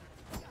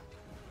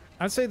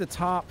 I'd say the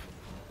top,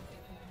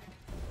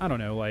 I don't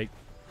know, like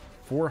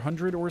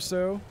 400 or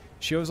so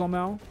shows on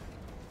Mal.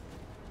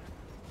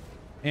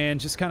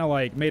 And just kind of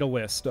like made a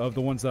list of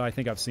the ones that I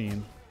think I've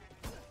seen.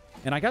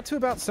 And I got to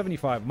about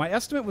 75. My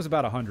estimate was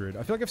about 100.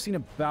 I feel like I've seen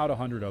about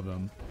 100 of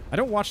them. I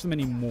don't watch them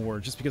anymore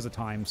just because of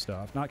time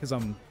stuff. Not because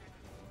I'm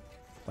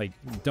like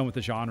done with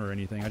the genre or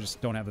anything. I just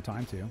don't have the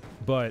time to.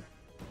 But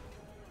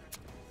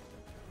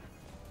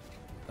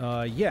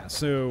yeah,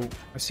 so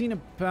I've seen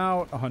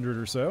about 100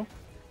 or so,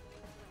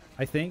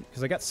 I think,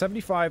 because I got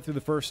 75 through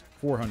the first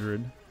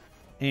 400.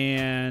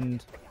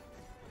 And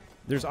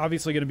there's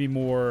obviously going to be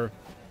more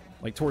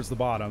like towards the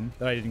bottom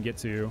that I didn't get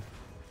to.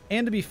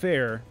 And to be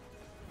fair,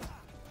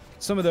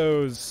 some of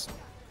those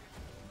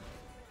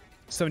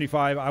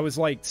 75, I was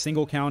like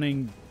single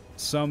counting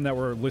some that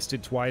were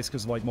listed twice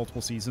because of like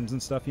multiple seasons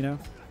and stuff, you know?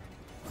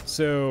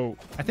 So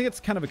I think it's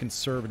kind of a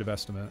conservative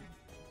estimate.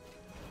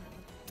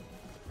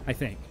 I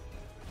think.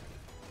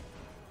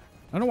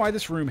 I don't know why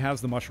this room has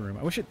the mushroom.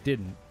 I wish it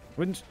didn't.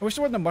 I wish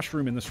there wasn't a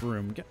mushroom in this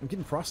room. I'm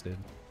getting frosted.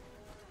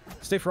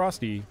 Stay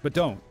frosty, but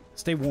don't.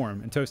 Stay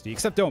warm and toasty.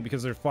 Except don't,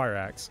 because there's fire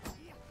axe.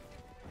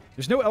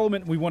 There's no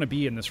element we want to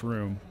be in this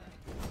room.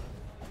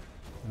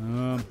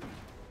 Okay,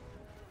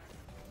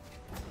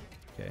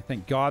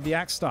 thank God the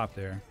axe stopped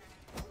there.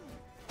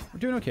 We're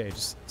doing okay.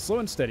 Just slow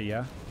and steady,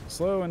 yeah?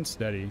 Slow and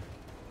steady.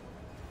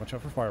 Watch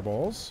out for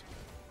fireballs.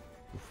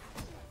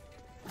 Oof.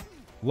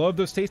 Love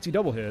those tasty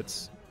double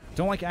hits.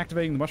 Don't like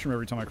activating the mushroom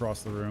every time I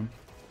cross the room.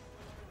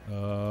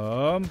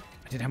 I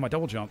didn't have my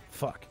double jump.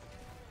 Fuck.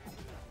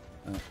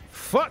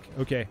 Fuck!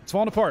 Okay, it's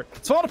falling apart.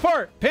 It's falling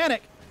apart!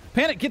 Panic!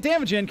 Panic! Get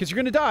damage in, because you're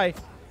gonna die.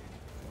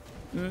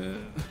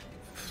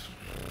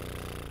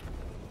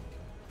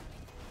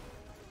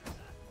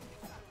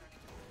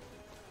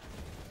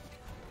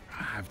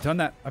 I've done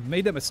that. I've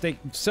made that mistake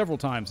several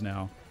times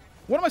now.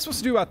 What am I supposed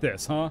to do about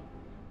this, huh?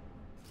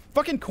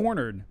 Fucking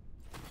cornered.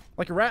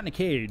 Like a rat in a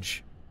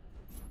cage.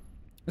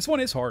 This one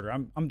is harder.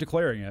 I'm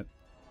declaring it.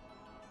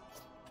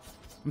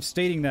 I'm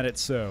stating that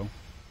it's so.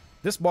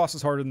 This boss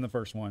is harder than the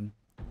first one.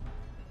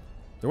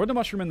 There wasn't a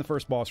mushroom in the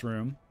first boss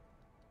room.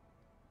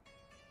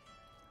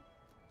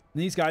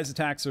 And these guys'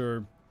 attacks are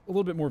a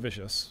little bit more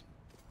vicious.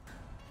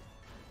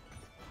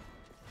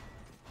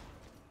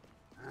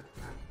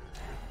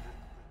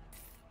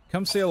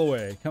 Come sail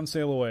away. Come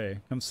sail away.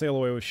 Come sail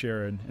away with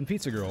Sharon and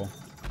Pizza Girl.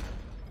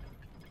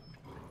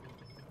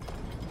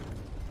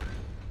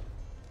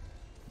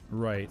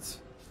 Right.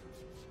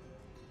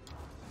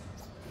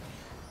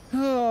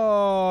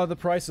 Oh, the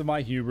price of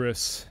my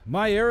hubris.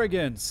 My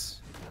arrogance.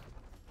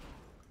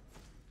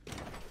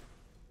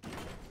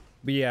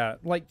 But yeah,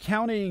 like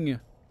counting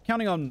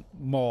on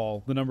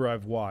Maul, the number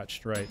I've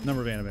watched, right?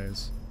 Number of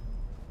animes.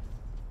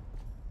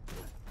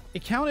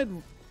 It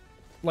counted,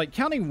 like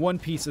counting One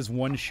Piece as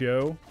one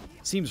show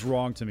seems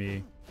wrong to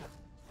me.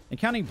 And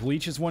counting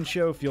Bleach as one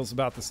show feels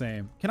about the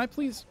same. Can I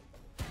please?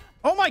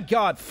 Oh my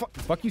God!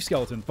 Fuck you,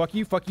 skeleton. Fuck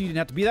you. You didn't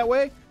have to be that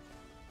way.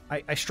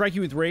 I strike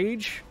you with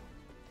rage.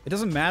 It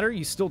doesn't matter.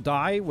 You still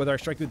die, whether I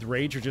strike you with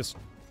rage or just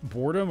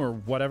boredom or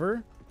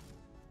whatever.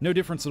 No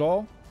difference at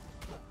all.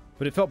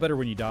 But it felt better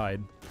when you died.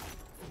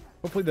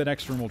 Hopefully the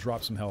next room will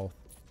drop some health.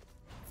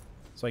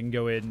 So I can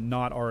go in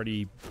not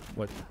already,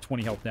 what,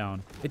 20 health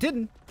down. It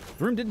didn't.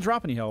 The room didn't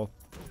drop any health.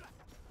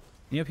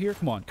 Any up here?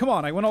 Come on. Come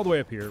on. I went all the way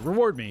up here.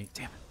 Reward me.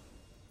 Damn it.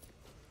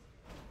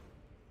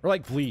 Or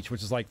like Bleach,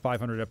 which is like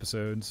 500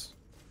 episodes.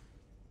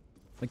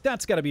 Like,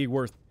 that's got to be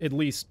worth at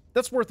least...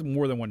 That's worth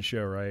more than one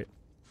show, right?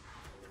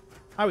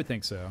 I would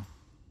think so.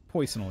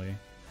 Poisonally.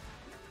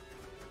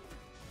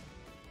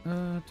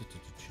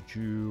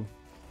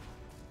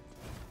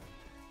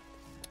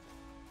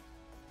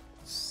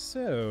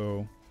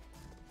 So...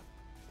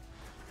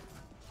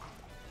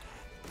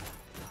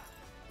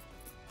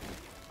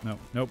 No,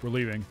 nope, we're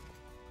leaving.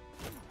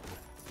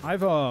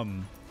 I've, let's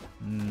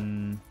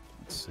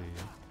see.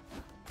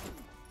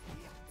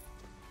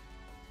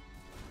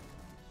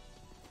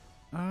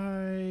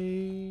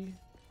 I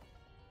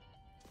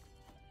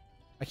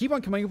keep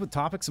on coming up with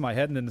topics in my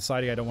head and then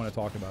deciding I don't want to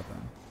talk about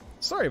them.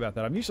 Sorry about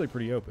that. I'm usually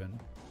pretty open.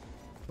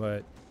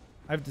 But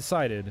I've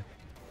decided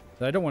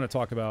that I don't want to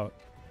talk about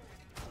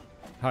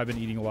how I've been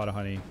eating a lot of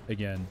honey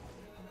again.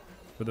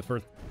 For the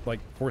first,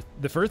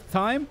 the first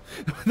time?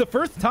 The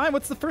first time?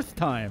 What's the first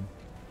time?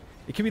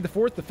 It can be the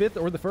fourth, the fifth,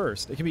 or the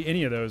first. It can be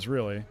any of those,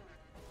 really.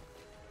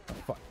 Oh,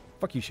 fuck.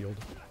 Fuck you, shield.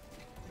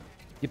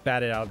 Get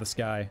batted out of the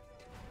sky.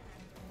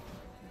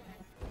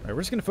 Alright,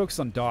 we're just going to focus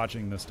on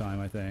dodging this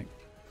time, I think.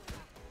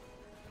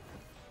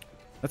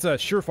 That's a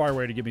surefire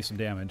way to give me some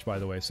damage, by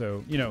the way.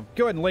 So, you know,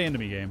 go ahead and lay into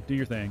me, game. Do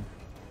your thing.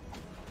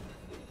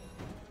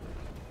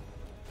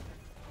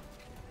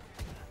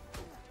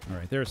 All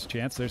right, there's a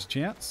chance. There's a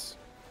chance.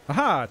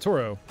 Aha,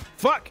 Toro.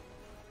 Fuck!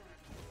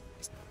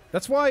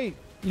 That's why,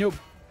 you know...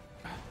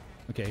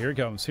 Okay, here it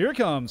comes. Here it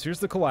comes. Here's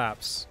the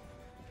collapse.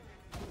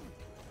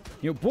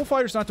 You know,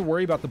 bullfighters don't have to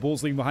worry about the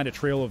bulls leaving behind a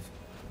trail of,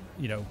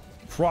 you know,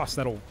 frost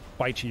that'll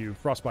bite you.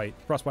 Frostbite.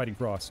 Frostbiting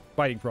frost.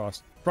 Biting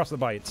frost. Frost that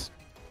bites.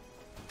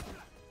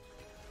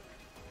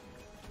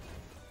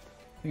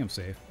 I think I'm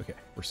safe. Okay,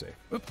 we're safe.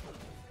 Oop.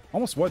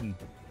 Almost wasn't.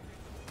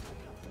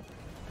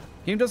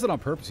 Game does it on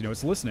purpose, you know.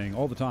 It's listening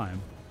all the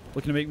time.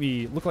 Looking to make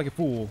me look like a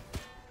fool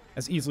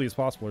as easily as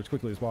possible, or as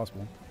quickly as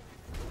possible.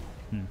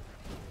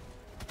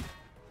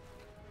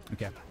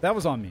 Okay, that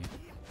was on me.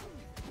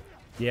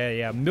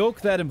 Yeah. Milk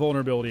that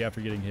invulnerability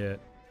after getting hit.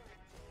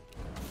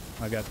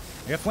 I got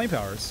flame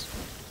powers.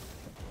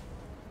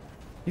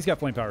 He's got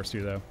flame powers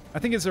too, though. I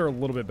think his are a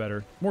little bit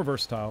better. More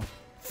versatile.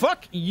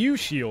 Fuck you,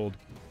 shield.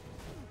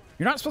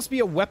 You're not supposed to be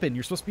a weapon.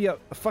 You're supposed to be a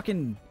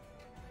fucking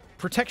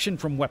protection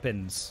from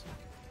weapons.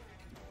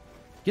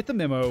 Get the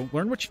memo.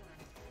 Learn what you...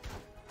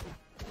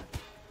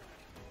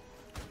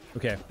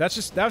 Okay, that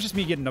was just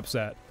me getting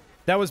upset.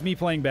 That was me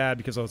playing bad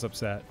because I was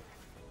upset.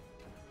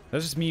 That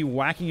was just me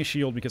whacking a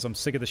shield because I'm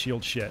sick of the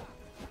shield shit.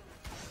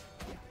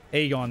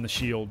 Aegon the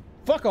shield.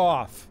 Fuck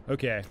off.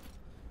 Okay.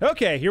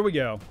 Okay, here we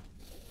go.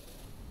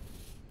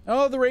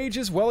 Oh, the rage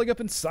is welling up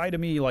inside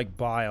of me like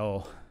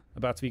bile.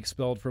 About to be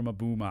expelled from a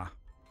booma.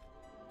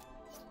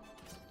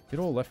 Good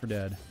old Left 4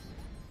 Dead.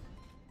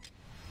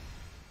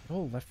 Good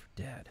old Left 4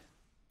 Dead.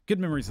 Good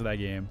memories of that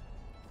game.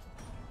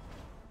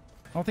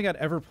 I don't think I'd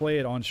ever play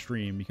it on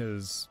stream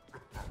because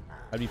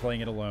I'd be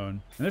playing it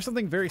alone. And there's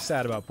something very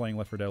sad about playing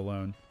Left 4 Dead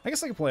alone. I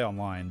guess I could play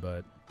online,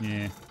 but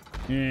I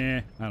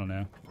don't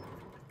know.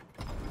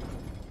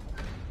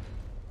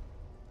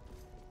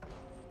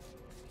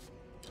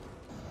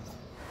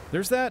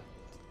 There's that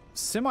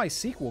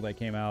semi-sequel that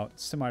came out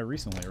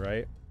semi-recently,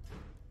 right?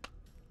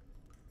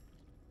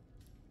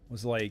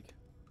 Was like...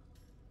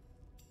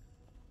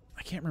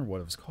 I can't remember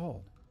what it was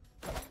called.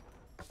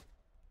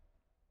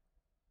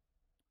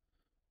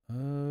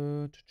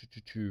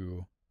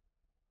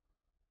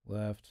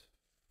 Left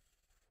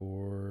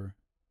 4...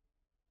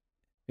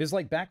 It's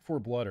like Back 4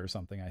 Blood or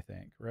something, I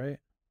think, right?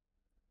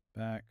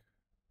 Back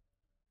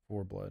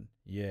 4 Blood.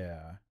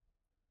 Yeah.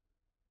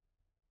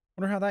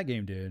 Wonder how that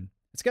game did.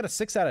 It's got a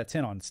 6 out of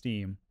 10 on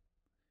Steam.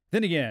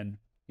 Then again,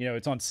 you know,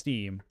 it's on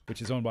Steam,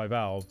 which is owned by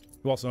Valve,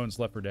 who also owns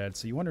Left 4 Dead,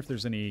 so you wonder if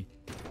there's any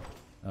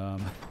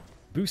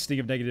boosting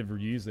of negative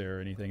reviews there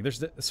or anything.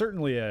 There's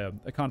certainly a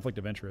conflict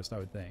of interest, I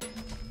would think.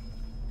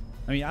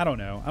 I mean, I don't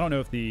know. I don't know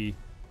if the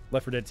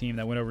Left 4 Dead team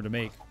that went over to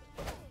make...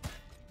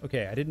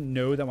 Okay, I didn't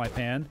know that my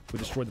pan would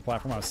destroy the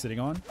platform I was sitting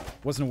on.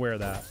 Wasn't aware of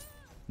that.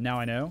 Now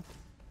I know.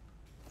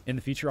 In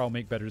the future, I'll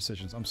make better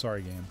decisions. I'm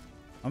sorry, game.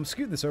 I'm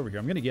scooting this over here.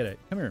 I'm going to get it.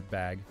 Come here,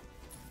 bag.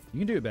 You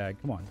can do it, bag.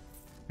 Come on.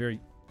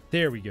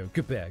 There we go.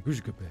 Good bag. Who's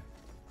your good bag?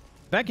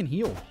 Bag can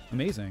heal.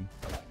 Amazing.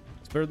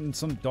 It's better than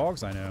some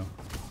dogs I know.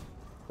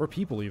 Or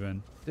people,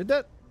 even. Did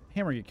that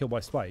hammer get killed by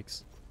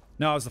spikes?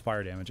 No, it was the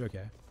fire damage.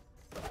 Okay.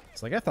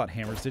 It's like, I thought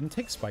hammers didn't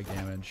take spike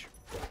damage.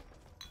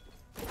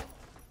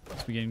 I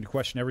was beginning to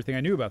question everything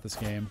I knew about this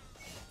game.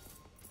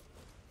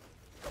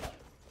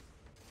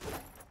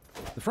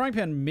 The frying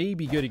pan may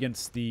be good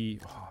against the...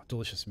 Oh,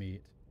 delicious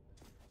meat.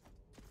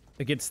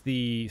 Against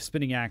the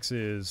spinning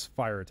axe's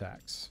fire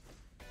attacks,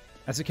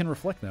 as it can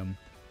reflect them.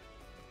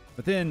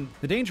 But then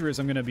the danger is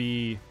I'm going to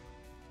be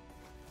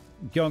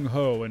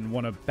gung-ho and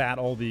want to bat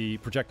all the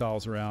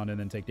projectiles around and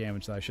then take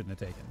damage that I shouldn't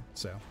have taken.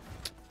 So,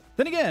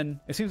 then again,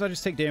 it seems I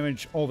just take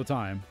damage all the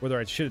time, whether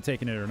I should have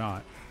taken it or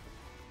not.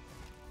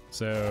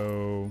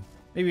 So,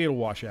 maybe it'll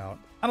wash out.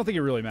 I don't think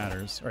it really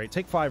matters. All right,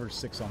 take 5 or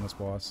 6 on this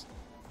boss.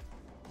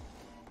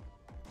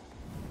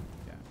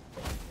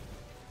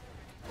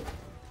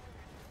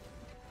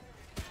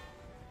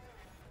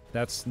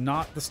 That's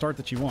not the start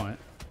that you want.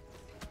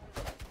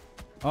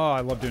 Oh, I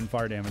love doing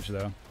fire damage,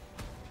 though.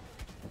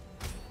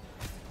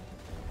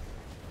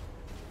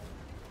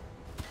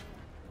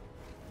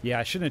 Yeah,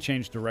 I shouldn't have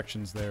changed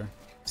directions there.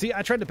 See,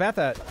 I tried to bat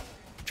that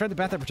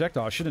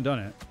projectile. I shouldn't have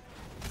done it.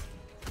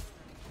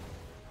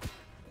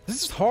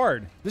 This is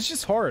hard. This is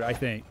just hard, I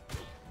think.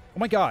 Oh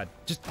my god.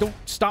 Just don't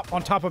stop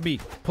on top of me.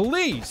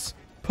 Please!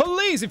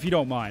 Please, if you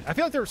don't mind. I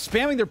feel like they're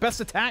spamming their best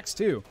attacks,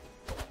 too.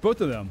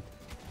 Both of them.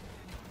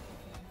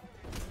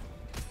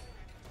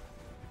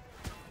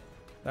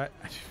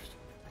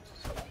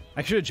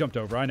 I should have jumped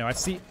over. I know. I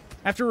see.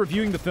 After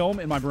reviewing the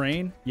film in my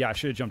brain, yeah, I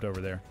should have jumped over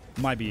there.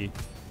 Might be.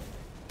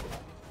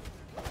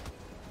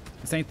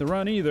 This ain't the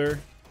run either.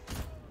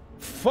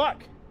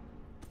 Fuck!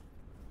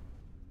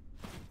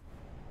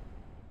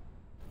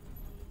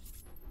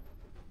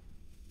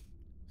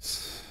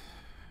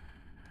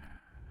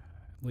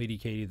 Lady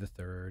Katie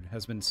III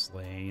has been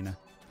slain.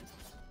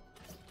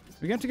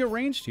 We have to go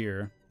ranged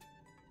here.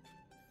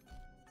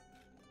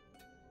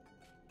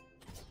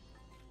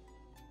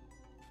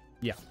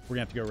 Yeah, we're gonna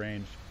have to go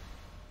ranged.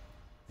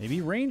 Maybe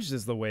ranged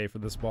is the way for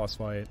this boss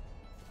fight.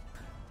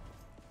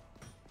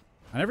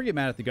 I never get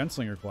mad at the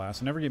Gunslinger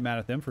class. I never get mad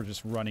at them for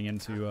just running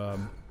into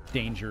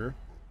danger,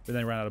 but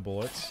then they run out of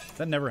bullets.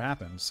 That never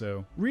happens,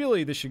 so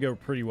really this should go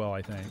pretty well,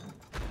 I think.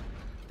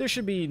 There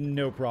should be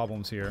no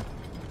problems here.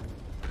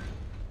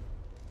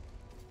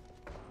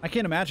 I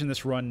can't imagine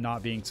this run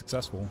not being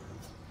successful.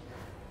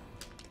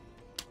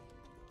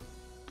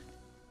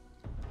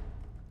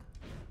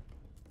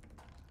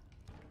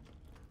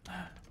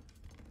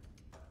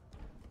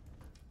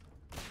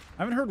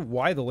 I haven't heard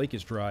why the lake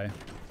is dry.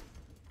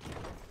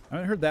 I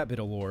haven't heard that bit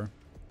of lore.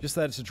 Just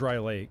that it's a dry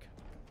lake.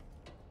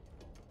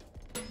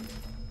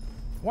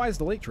 Why is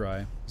the lake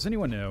dry? Does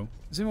anyone know?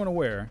 Is anyone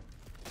aware?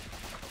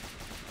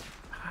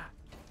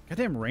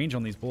 Goddamn range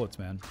on these bullets,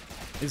 man.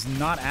 Is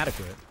not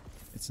adequate.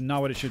 It's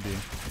not what it should be.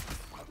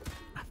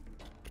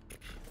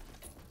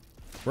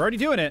 We're already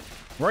doing it.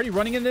 We're already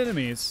running into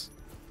enemies.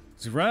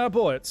 Because we run out of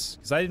bullets.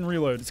 Because I didn't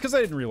reload. It's because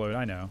I didn't reload,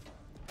 I know.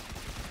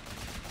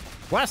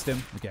 Blast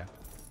him. Okay.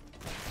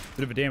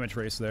 Bit of a damage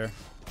race there.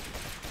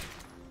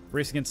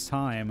 Race against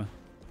time.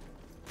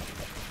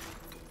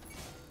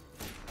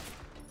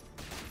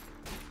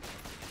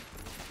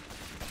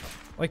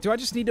 Like, do I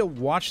just need to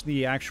watch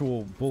the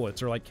actual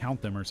bullets or, like,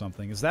 count them or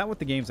something? Is that what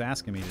the game's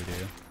asking me to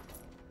do?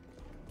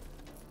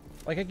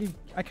 Like,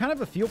 I kind of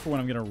have a feel for when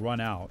I'm going to run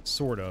out,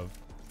 sort of.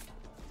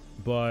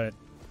 But,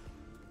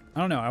 I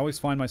don't know. I always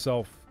find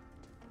myself,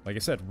 like I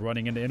said,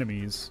 running into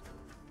enemies.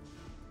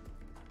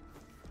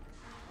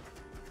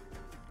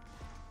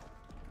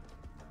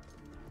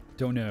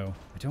 Don't know.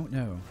 I don't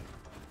know.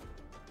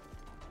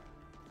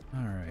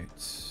 Alright.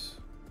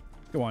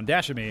 Go on,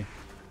 dash at me.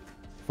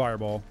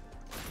 Fireball.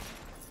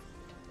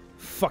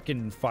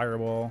 Fucking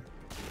fireball.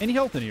 Any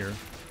health in here?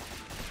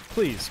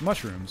 Please,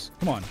 mushrooms.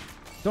 Come on.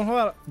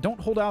 Don't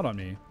hold out on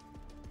me.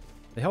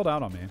 They held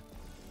out on me.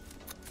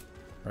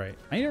 Alright.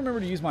 I need to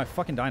remember to use my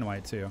fucking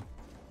dynamite, too.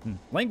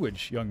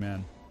 Language, young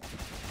man.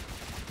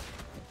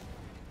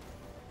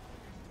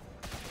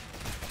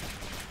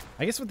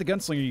 I guess with the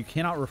gunslinger, you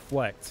cannot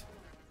reflect.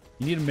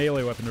 You need a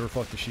melee weapon to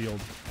reflect the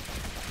shield.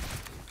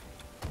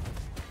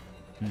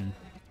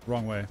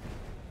 Wrong way.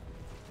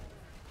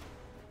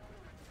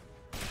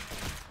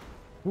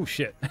 Ooh,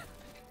 shit.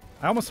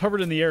 I almost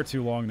hovered in the air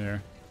too long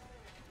there.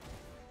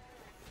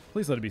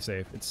 Please let it be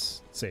safe.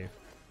 It's safe.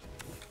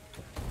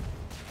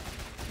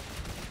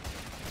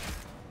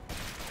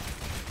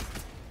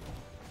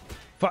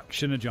 Fuck,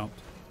 shouldn't have jumped.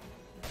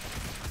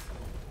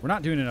 We're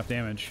not doing enough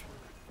damage.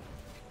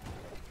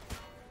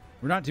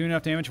 We're not doing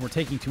enough damage and we're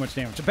taking too much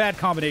damage. A bad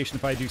combination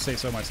if I do say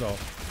so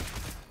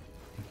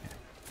myself. Okay.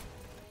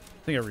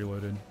 I think I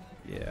reloaded.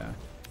 Yeah.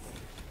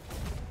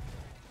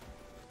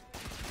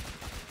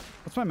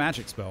 What's my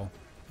magic spell?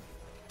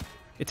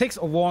 It takes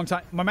a long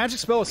time. My magic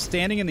spell is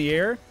standing in the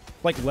air,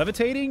 like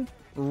levitating,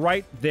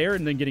 right there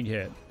and then getting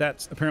hit.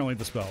 That's apparently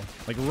the spell.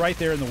 Like right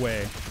there in the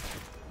way.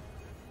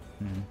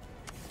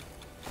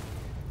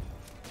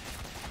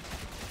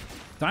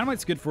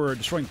 Dynamite's good for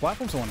destroying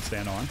platforms I want to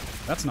stand on.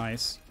 That's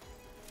nice.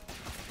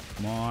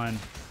 Come on.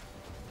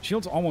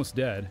 Shield's almost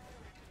dead.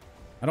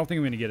 I don't think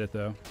I'm going to get it,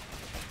 though.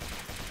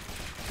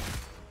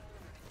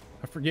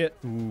 I forget.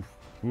 Oof.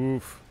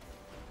 Oof.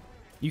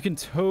 You can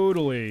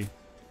totally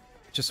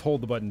just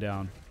hold the button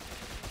down.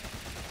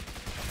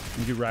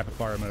 And do rapid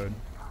fire mode.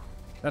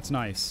 That's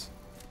nice.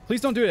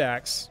 Please don't do it,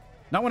 Axe.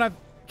 Not when I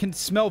can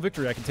smell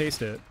victory. I can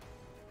taste it.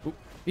 Ooh.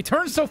 He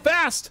turns so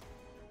fast!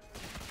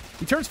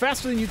 He turns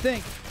faster than you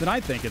think. Than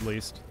I think, at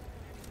least.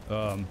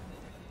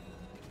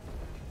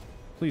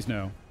 Please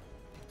no.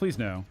 Please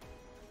no.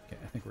 Okay,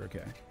 I think we're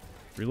okay.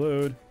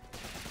 Reload.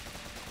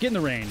 Get in the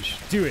range.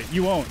 Do it.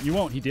 You won't. You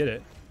won't. He did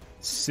it.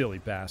 Silly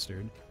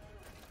bastard.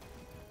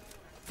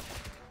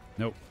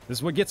 Nope. This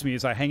is what gets me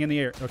is I hang in the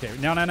air. Okay,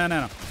 no.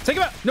 Take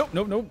him out! Nope,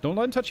 nope, nope. Don't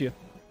let him touch you.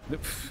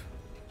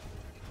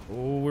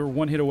 Oh, we're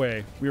one hit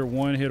away. We are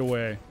one hit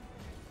away.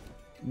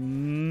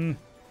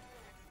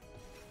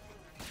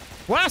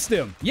 Blast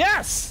him!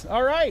 Yes!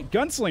 Alright,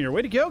 Gunslinger.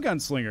 Way to go,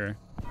 Gunslinger.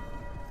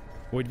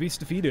 Void Beast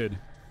defeated.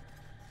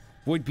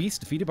 Void Beast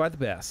defeated by the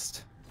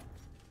best.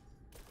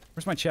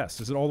 Where's my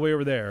chest? Is it all the way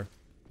over there?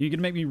 You can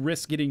make me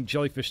risk getting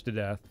jellyfish to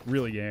death.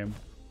 Really, game.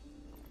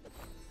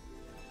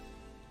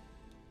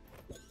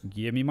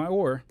 Give me my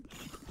ore.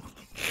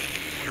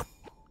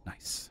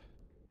 Nice.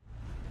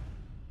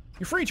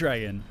 You're free,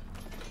 dragon.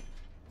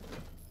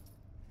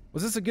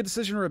 Was this a good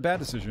decision or a bad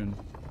decision?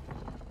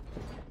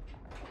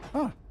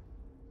 Huh.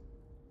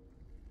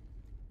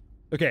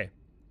 Okay.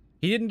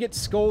 He didn't get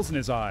skulls in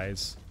his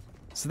eyes.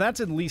 So that's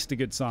at least a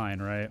good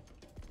sign, right?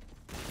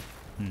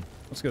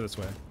 Let's go this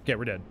way. Okay,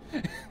 we're dead.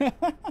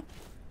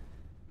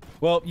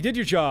 Well, you did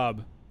your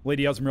job,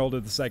 Lady Esmeralda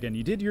II.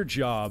 You did your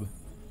job.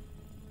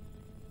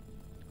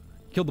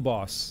 Killed the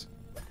boss.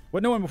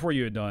 What no one before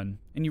you had done.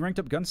 And you ranked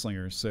up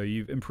Gunslingers, so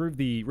you've improved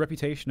the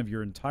reputation of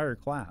your entire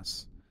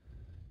class.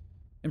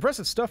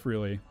 Impressive stuff,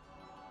 really.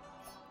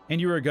 And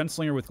you were a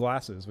gunslinger with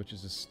glasses, which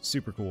is just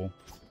super cool.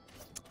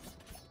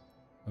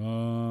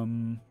 What?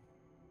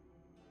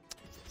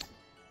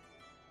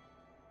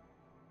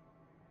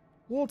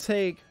 1 We'll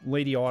take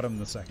Lady Autumn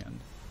the second.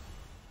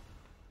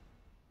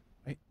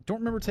 I don't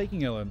remember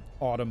taking an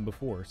Autumn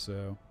before,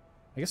 so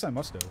I guess I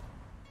must have.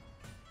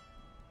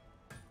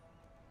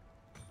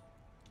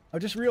 I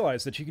just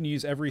realized that you can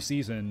use every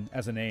season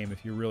as a name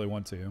if you really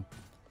want to.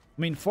 I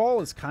mean,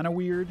 fall is kind of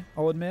weird,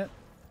 I'll admit.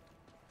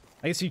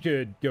 I guess you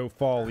could go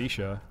Fall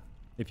Alicia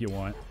if you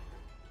want.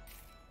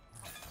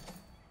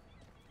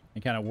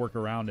 And kind of work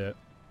around it.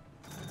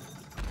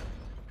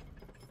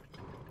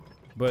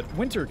 But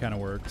winter kind of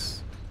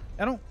works.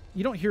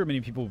 You don't hear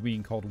many people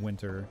being called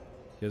winter,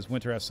 because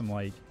winter has some,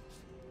 like,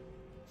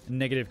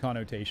 negative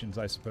connotations,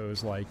 I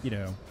suppose, like, you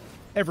know,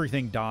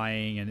 everything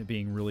dying and it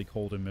being really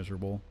cold and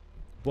miserable.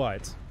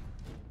 But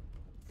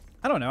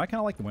I don't know, I kind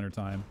of like the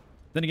wintertime.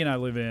 Then again, I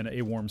live in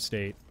a warm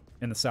state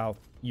in the South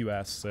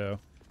US, so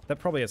that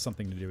probably has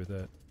something to do with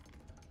it.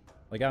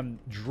 Like, I'm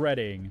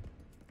dreading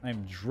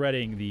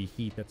the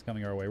heat that's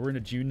coming our way. We're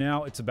into June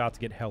now. It's about to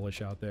get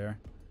hellish out there.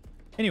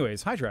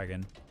 Anyways, hi,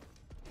 Dragon.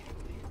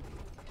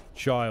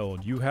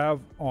 Child, you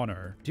have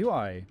honor. Do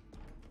I?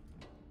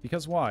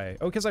 Because why?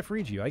 Oh, because I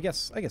freed you. I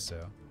guess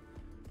so.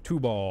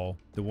 Tubal,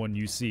 the one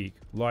you seek,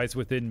 lies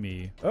within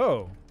me.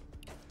 Oh.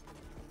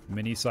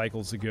 Many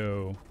cycles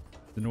ago,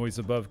 the noise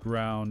above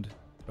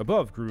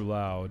grew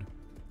loud.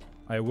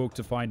 I awoke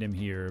to find him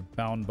here,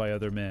 bound by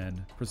other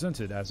men,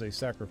 presented as a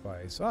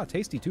sacrifice. Ah,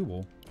 tasty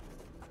Tubal.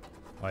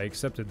 I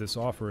accepted this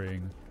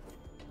offering,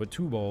 but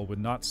Tubal would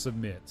not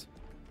submit.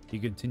 He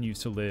continues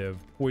to live,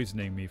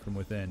 poisoning me from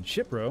within.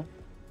 Shit, bro.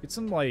 Get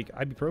some, like,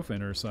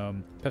 ibuprofen or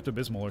some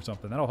Pepto-Bismol or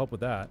something. That'll help with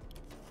that.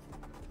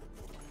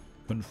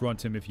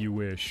 Confront him if you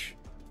wish.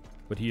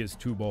 But he is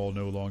Tubal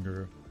no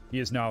longer. He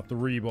is now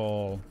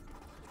 3-ball.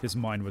 His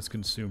mind was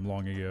consumed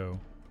long ago.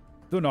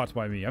 Though not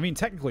by me. I mean,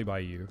 technically by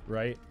you,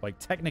 right? Like,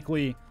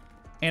 technically,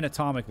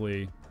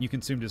 anatomically, you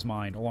consumed his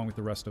mind along with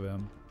the rest of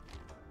him.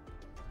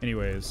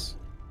 Anyways.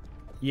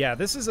 Yeah,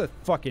 this is a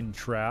fucking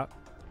trap.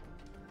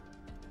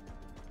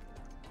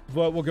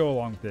 But we'll go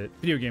along with it.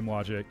 Video game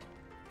logic.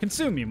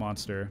 Consume me,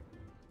 monster.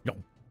 No.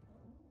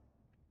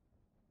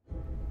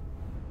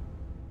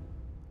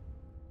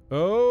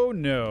 Oh,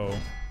 no.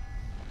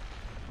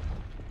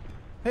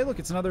 Hey, look,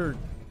 it's another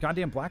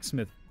goddamn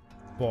blacksmith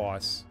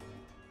boss.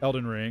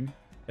 Elden Ring.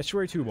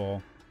 Estuary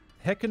Tubal.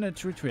 Hekina.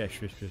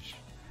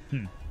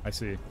 I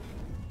see.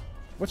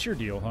 What's your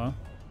deal, huh?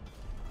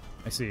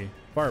 I see.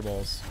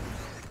 Fireballs.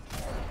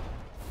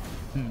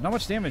 Not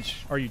much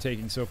damage are you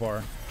taking so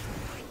far?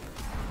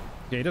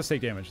 Okay, he does take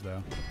damage,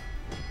 though.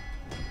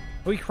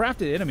 Oh, he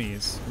crafted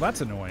enemies. Well,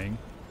 that's annoying.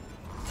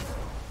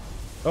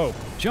 Oh,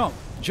 jump.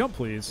 Jump,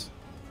 please.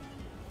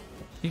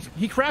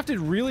 He crafted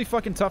really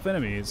fucking tough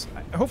enemies.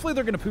 Hopefully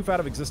they're going to poof out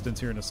of existence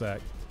here in a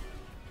sec.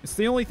 It's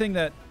the only thing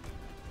that...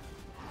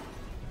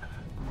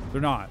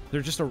 They're not.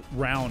 They're just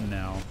around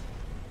now.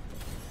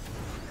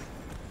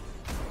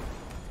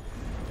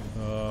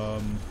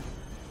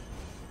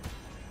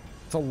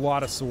 It's a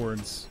lot of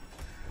swords.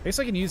 I guess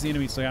I can use the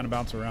enemies to kind of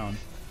bounce around.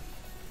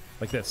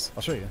 Like this.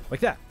 I'll show you. Like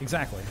that.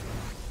 Exactly.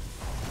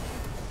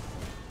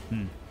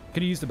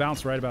 Could have used the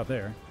bounce right about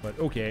there, but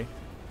okay.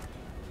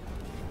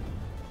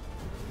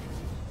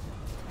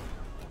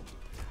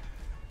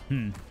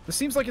 This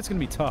seems like it's going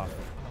to be tough.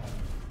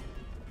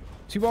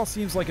 Tubal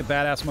seems like a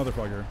badass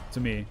motherfucker to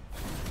me.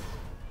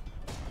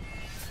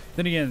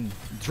 Then again,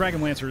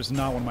 Dragon Lancer is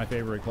not one of my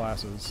favorite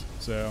classes,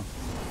 so...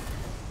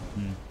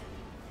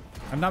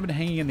 I've not been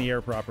hanging in the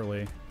air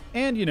properly.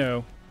 And, you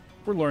know,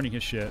 we're learning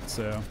his shit,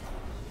 so...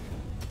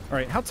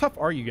 Alright, how tough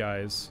are you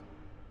guys?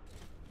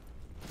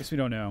 Guess we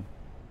don't know.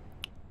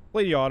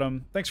 Lady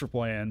Autumn, thanks for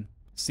playing.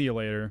 See you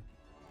later.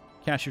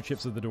 Cash your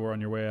chips at the door on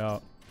your way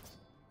out.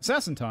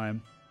 Assassin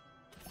time.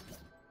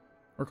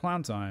 Or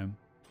clown time.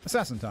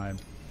 Assassin time.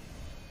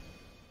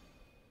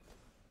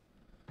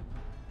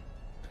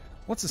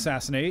 Let's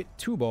assassinate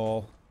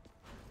Tubal.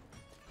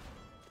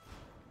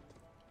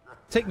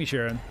 Take me,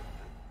 Sharon.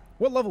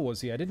 What level was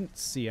he? I didn't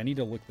see. I need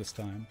to look this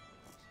time.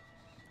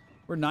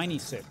 We're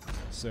 96,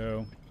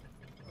 so...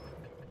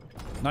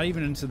 Not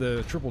even into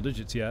the triple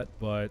digits yet,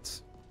 but...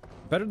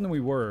 Better than we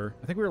were.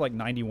 I think we were like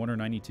 91 or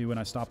 92 when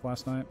I stopped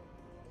last night.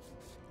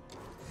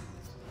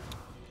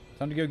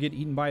 Time to go get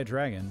eaten by a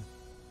dragon.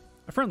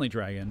 A friendly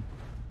dragon.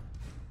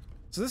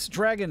 So this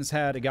dragon's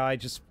had a guy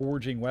just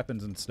forging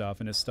weapons and stuff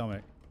in his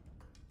stomach.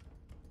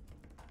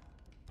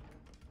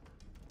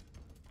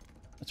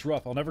 That's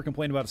rough. I'll never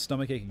complain about a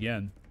stomachache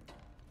again.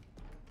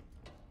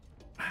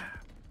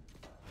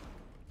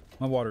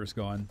 My water is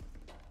gone.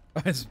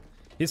 He has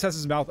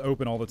his mouth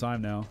open all the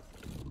time now.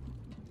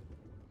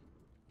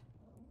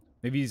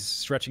 Maybe he's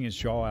stretching his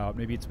jaw out.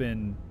 Maybe it's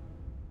been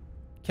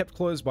kept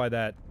closed by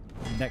that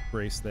neck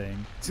brace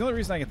thing. It's the only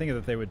reason I can think of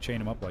that they would chain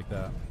him up like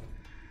that.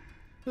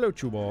 Hello,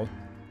 Tubal.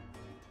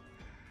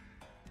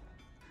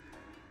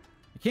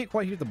 I can't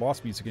quite hear the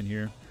boss music in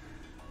here.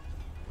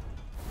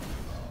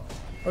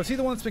 Oh, is he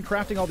the one that's been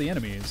crafting all the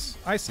enemies?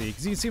 I see,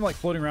 because you can see him like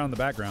floating around in the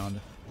background.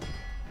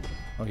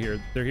 Oh,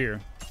 here. They're here.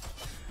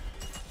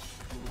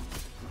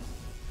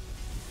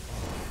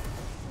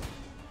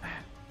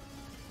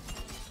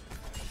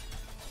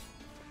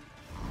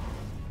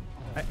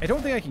 I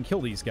don't think I can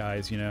kill these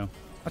guys, you know.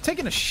 I've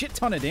taken a shit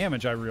ton of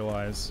damage, I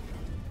realize.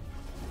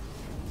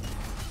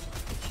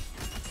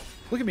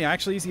 Look at me, I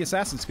actually used the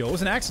assassin skill. It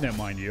was an accident,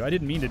 mind you. I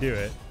didn't mean to do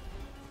it.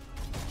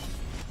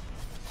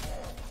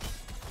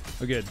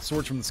 Oh, good.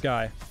 Swords from the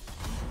sky.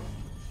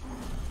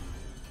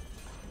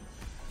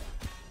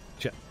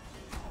 Shit.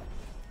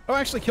 Oh, I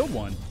actually killed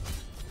one.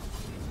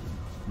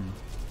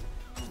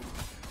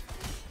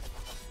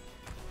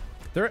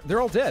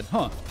 They're all dead,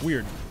 huh?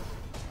 Weird.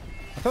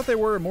 I thought they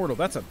were immortal.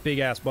 That's a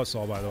big-ass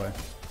buzzsaw, by the way.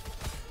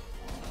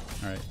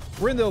 Alright.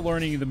 We're in the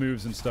learning the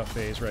moves and stuff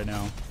phase right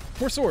now.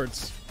 More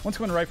swords. One's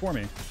going right for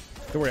me.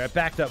 Don't worry, I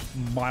backed up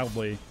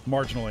mildly,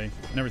 marginally,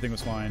 and everything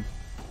was fine.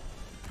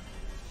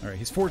 Alright,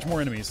 he's forged more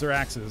enemies. They're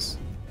axes.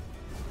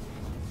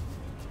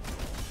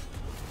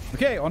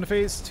 Okay, on to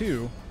phase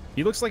 2.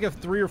 He looks like a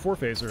 3 or 4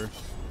 phaser.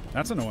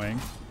 That's annoying.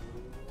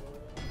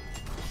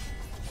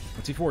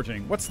 What's he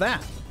forging? What's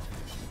that?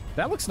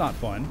 That looks not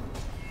fun.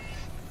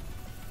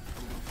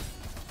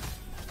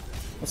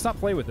 Let's not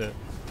play with it.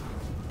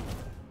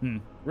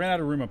 Ran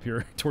out of room up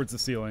here towards the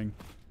ceiling.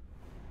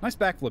 Nice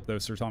backflip, though,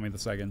 Sir Tommy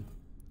II.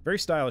 Very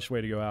stylish way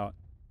to go out.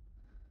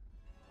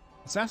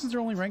 Assassins are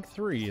only rank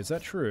 3. Is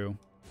that true?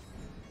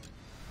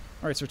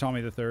 Alright, Sir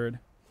Tommy III.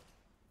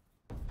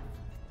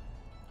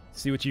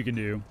 See what you can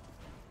do.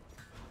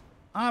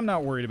 I'm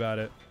not worried about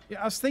it.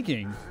 Yeah, I was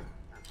thinking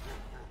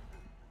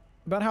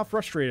about how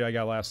frustrated I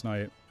got last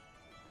night.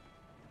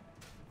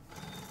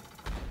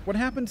 What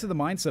happened to the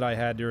mindset I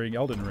had during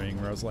Elden Ring,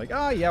 where I was like,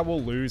 yeah,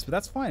 we'll lose, but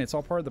that's fine. It's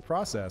all part of the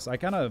process. I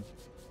kind of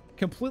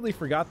completely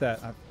forgot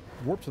that. I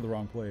warped to the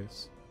wrong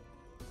place.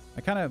 I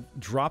kind of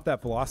dropped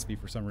that philosophy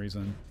for some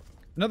reason.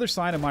 Another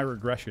sign of my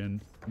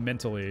regression,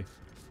 mentally.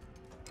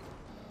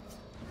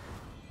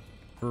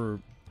 For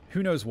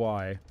who knows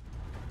why.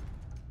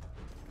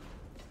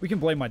 We can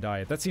blame my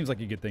diet. That seems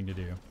like a good thing to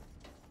do.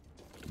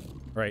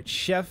 Alright,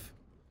 Chef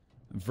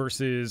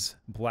versus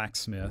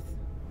Blacksmith.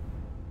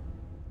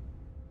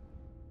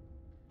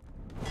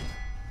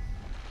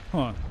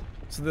 Huh.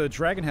 So the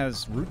dragon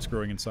has roots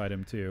growing inside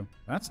him, too.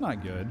 That's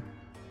not good.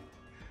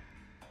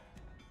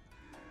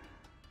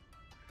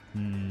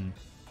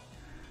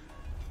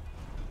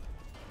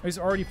 He's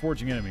already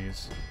forging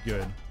enemies.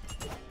 Good.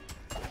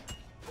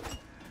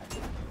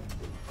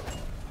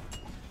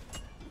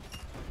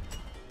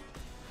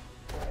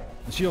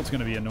 The shield's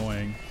gonna be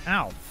annoying.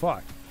 Ow,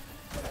 fuck.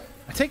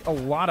 I take a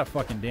lot of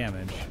fucking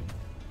damage.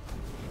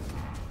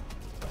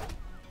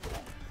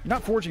 You're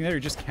not forging there, you're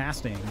just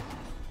casting.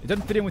 It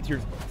doesn't fit in with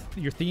your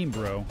theme,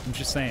 bro. I'm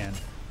just saying.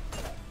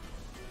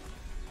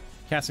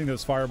 Casting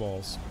those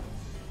fireballs.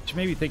 You should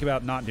maybe think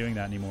about not doing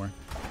that anymore.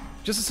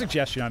 Just a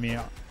suggestion. I mean,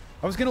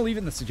 I was going to leave it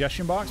in the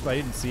suggestion box, but I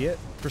didn't see it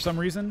for some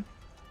reason.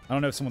 I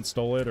don't know if someone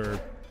stole it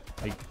or...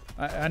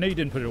 I know you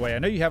didn't put it away. I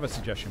know you have a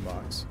suggestion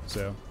box,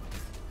 so...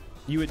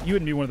 You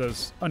wouldn't be one of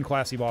those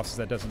unclassy bosses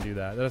that doesn't do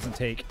that. That doesn't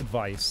take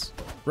advice.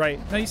 Right?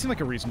 No, you seem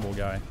like a reasonable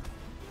guy.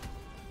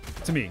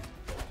 To me.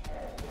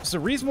 Just a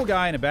reasonable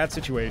guy in a bad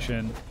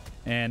situation...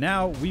 And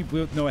now we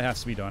know it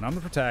has to be done. I'm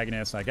the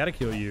protagonist. I gotta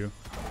kill you.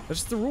 That's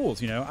just the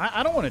rules, you know?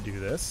 I don't want to do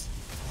this.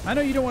 I know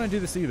you don't want to do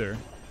this either.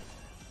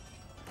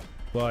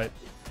 But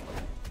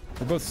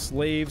we're both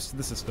slaves to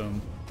the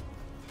system.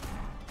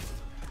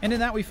 And in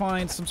that we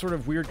find some sort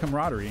of weird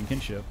camaraderie and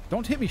kinship.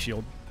 Don't hit me,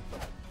 shield.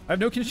 I have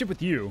no kinship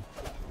with you.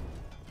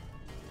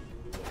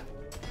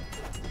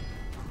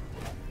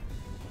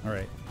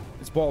 Alright.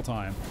 It's ball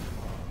time.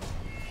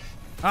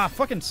 Ah,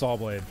 fucking saw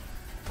blade.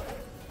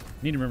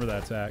 Need to remember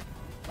that attack.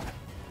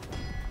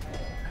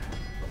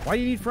 Why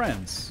do you need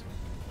friends?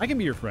 I can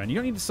be your friend. You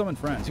don't need to summon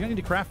friends. You don't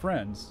need to craft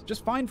friends.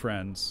 Just find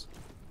friends.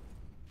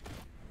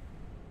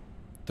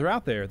 They're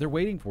out there. They're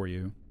waiting for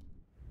you.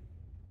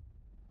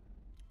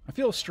 I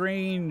feel a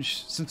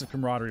strange sense of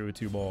camaraderie with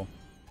 2-Ball.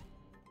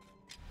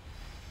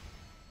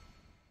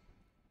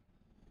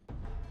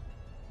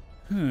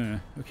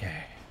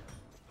 Okay.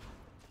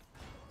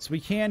 So we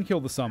can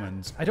kill the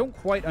summons. I don't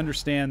quite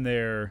understand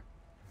their...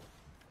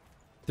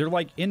 They're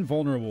like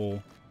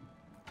invulnerable...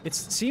 It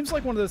seems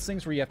like one of those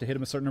things where you have to hit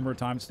them a certain number of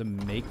times to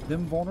make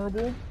them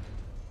vulnerable.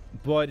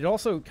 But it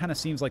also kind of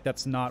seems like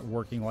that's not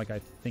working like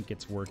I think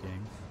it's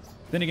working.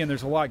 Then again,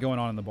 there's a lot going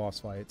on in the boss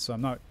fight, so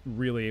I'm not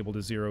really able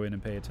to zero in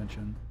and pay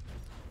attention.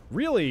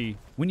 Really,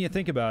 when you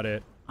think about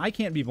it, I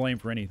can't be blamed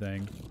for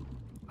anything.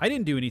 I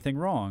didn't do anything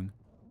wrong.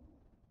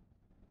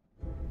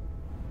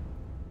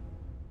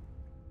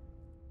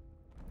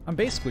 I'm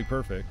basically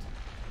perfect,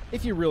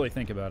 if you really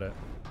think about it.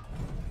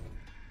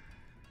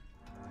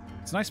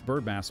 It's a nice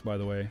bird mask, by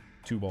the way.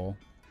 2-Ball.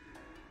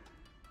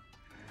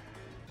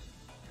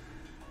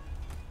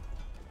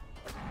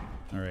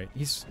 Alright,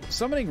 he's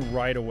summoning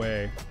right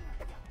away.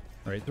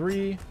 Alright,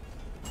 3,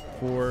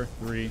 4,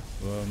 3.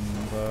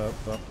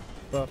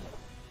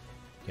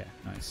 Okay,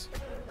 nice.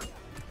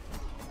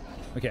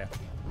 Okay.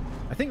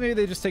 I think maybe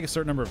they just take a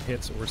certain number of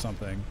hits or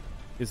something,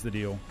 is the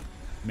deal.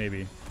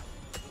 Maybe.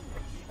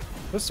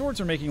 Those swords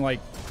are making, like,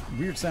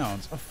 weird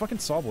sounds. Oh, fucking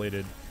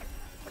saw-bladed.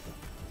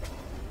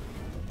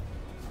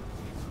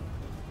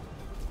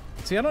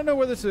 See, I don't know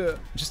whether to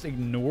just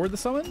ignore the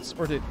summons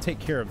or to take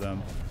care of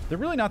them. They're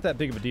really not that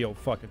big of a deal.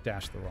 Fuck, I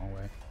dashed the wrong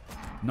way.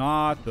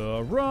 Not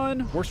the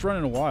run. Worst run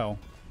in a while.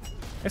 I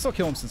guess I'll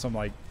kill him since I'm,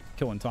 like,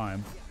 killing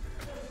time.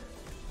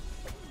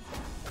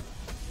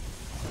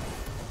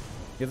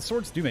 Yeah, the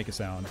swords do make a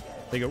sound.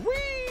 They go,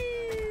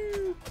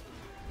 whee!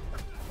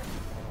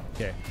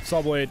 Okay,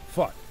 Saw Blade.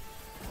 Fuck.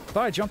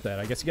 Thought I jumped that.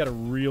 I guess you gotta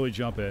really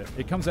jump it.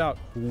 It comes out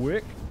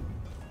quick.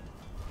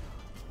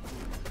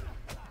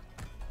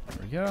 There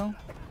we go.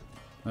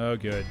 Oh,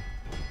 good.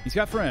 He's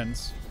got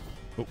friends.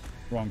 Oh,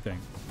 wrong thing.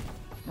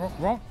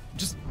 Wrong.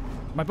 Just,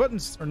 my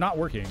buttons are not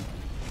working.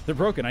 They're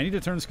broken. I need to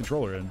turn this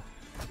controller in.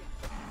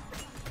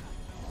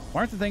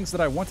 Why aren't the things that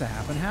I want to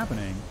happen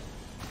happening?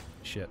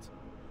 Shit.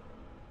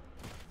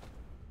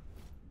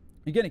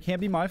 Again, it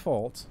can't be my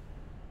fault.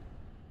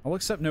 I'll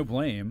accept no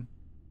blame.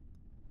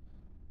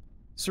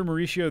 Sir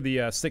Mauricio,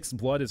 the Sixth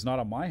Blood is not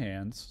on my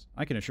hands.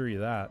 I can assure you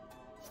that.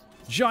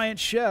 Giant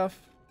Chef.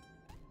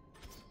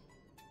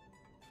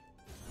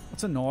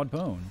 What's a gnawed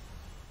bone?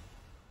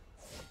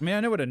 I mean, I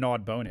know what a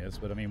gnawed bone is,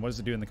 but I mean, what does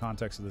it do in the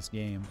context of this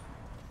game?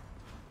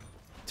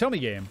 Tell me,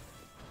 game.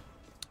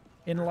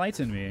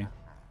 Enlighten me.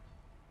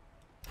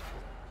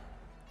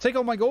 Take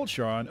all my gold,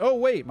 Sean. Oh,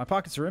 wait, my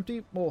pockets are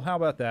empty? Well, how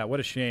about that?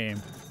 What a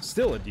shame.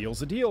 Still, a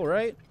deal's a deal,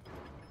 right?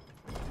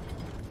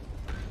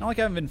 Not like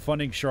I haven't been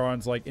funding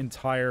Sean's, like,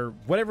 entire...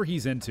 whatever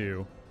he's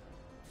into.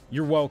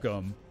 You're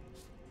welcome.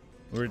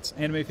 Whether it's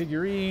anime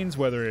figurines,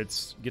 whether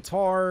it's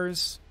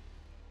guitars,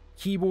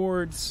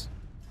 keyboards,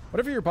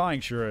 whatever you're buying,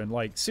 Sharon,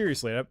 like,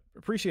 seriously, I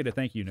appreciate a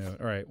thank you note.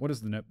 All right, what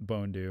does the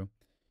bone do?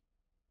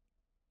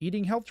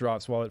 Eating health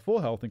drops while at full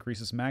health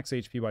increases max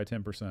HP by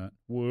 10%.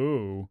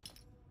 Whoa.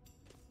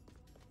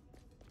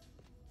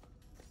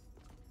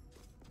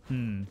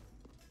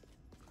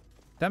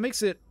 That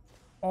makes it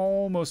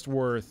almost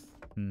worth...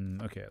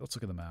 okay, let's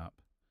look at the map.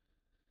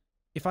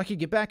 If I could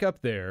get back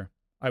up there,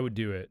 I would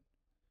do it.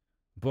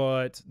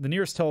 But the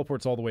nearest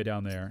teleport's all the way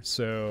down there,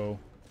 so...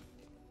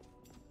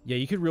 yeah,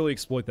 you could really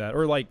exploit that.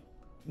 Or, like,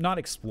 not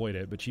exploit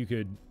it, but you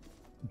could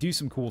do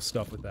some cool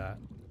stuff with that.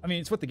 I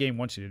mean, it's what the game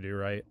wants you to do,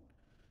 right?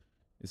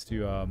 Is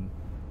to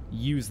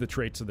use the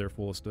traits to their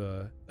fullest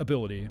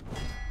ability.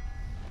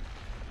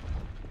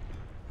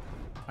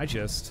 I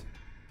just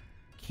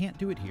can't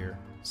do it here.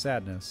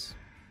 Sadness.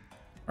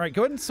 Alright,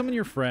 go ahead and summon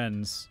your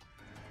friends.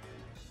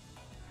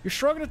 You're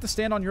strong enough to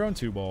stand on your own,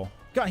 Two-Ball.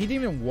 God, he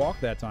didn't even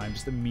walk that time,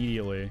 just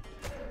immediately.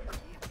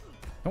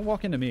 Don't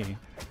walk into me.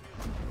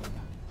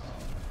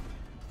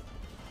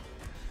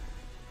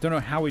 Don't know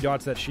how we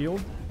dodged that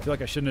shield. Feel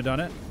like I shouldn't have done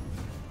it.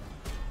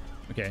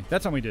 Okay,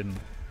 that time we didn't.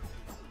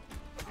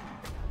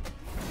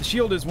 The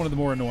shield is one of the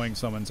more annoying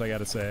summons, I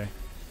gotta say.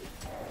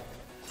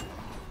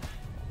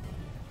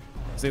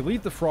 As they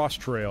leave the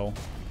Frost Trail.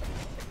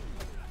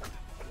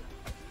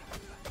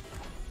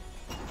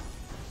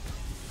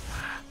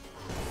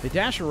 They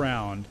dash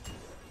around.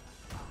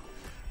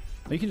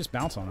 You can just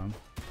bounce on them.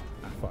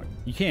 Ah, fuck.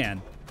 You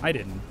can. I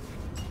didn't.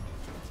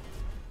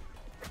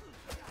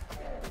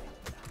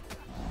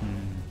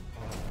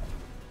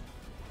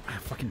 Ah,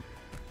 fucking...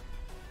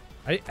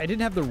 I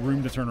didn't have the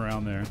room to turn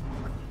around there.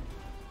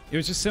 It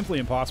was just simply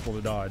impossible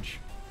to dodge.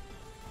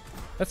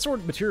 That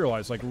sword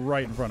materialized, like,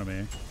 right in front of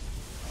me.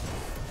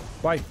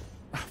 Why?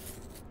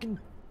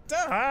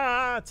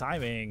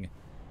 Timing.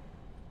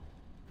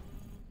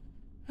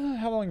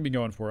 How long have we been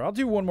going for? I'll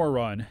do one more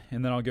run,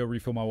 and then I'll go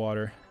refill my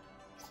water.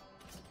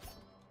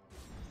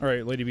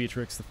 Alright, Lady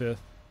Beatrix the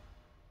Fifth.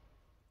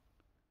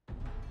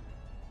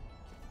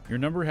 Your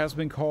number has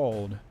been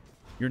called.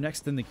 You're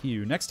next in the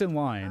queue. Next in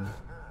line.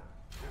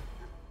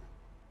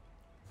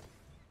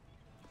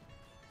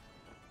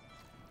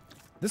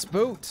 This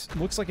boat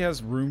looks like it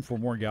has room for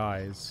more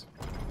guys.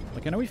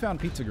 Like, I know we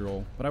found Pizza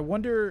Girl, but I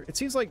wonder... it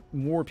seems like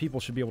more people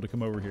should be able to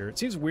come over here. It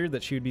seems weird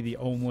that she would be the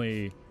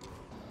only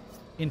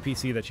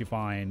NPC that you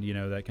find, you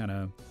know, that kind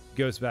of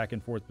goes back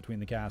and forth between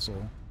the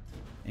castle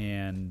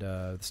and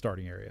the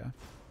starting area.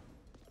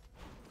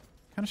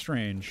 Kind of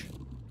strange.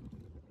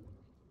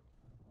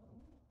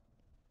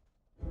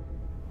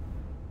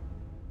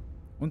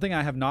 One thing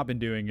I have not been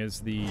doing is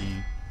the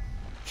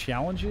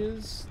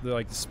challenges,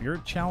 the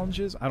spirit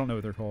challenges. I don't know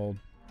what they're called.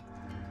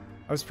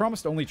 I was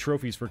promised only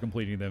trophies for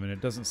completing them, and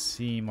it doesn't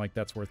seem like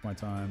that's worth my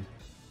time.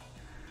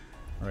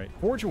 All right,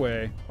 forge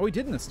away. Oh, he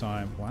didn't this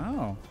time.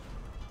 Wow.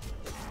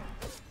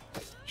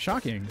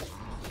 Shocking.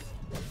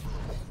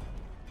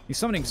 He's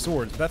summoning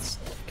swords. That's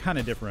kind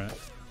of different.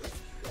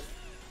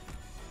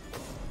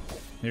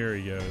 Here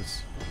he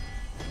goes.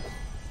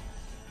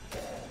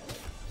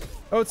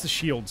 Oh, it's the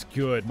shields.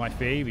 Good. My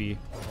favy.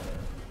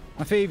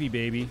 My favy,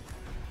 baby.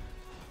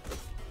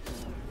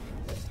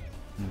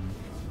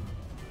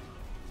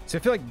 So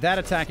I feel like that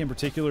attack in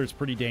particular is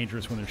pretty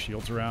dangerous when there's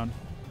shields around.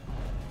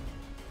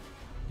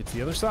 It's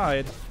the other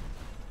side.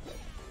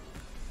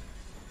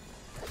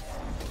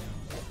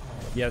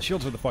 Yeah, the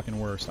shields are the fucking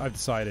worst. I've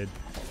decided.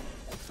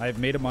 I have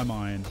made up my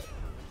mind.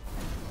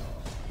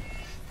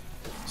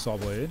 Saw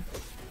blade.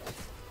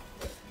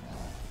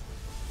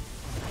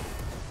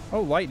 Oh,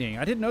 lightning.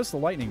 I didn't notice the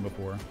lightning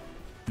before.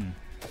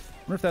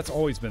 wonder if that's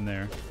always been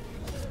there.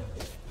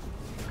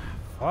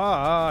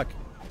 Fuck.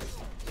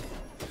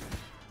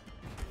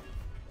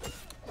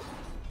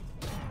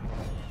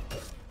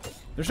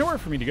 There's nowhere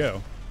for me to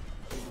go.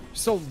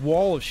 Just a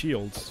wall of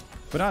shields,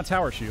 but not a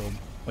tower shield.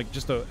 Like,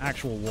 just an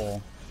actual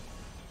wall.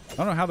 I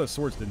don't know how those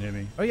swords didn't hit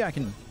me. Oh, yeah, I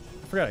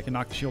forgot I can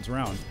knock the shields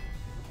around.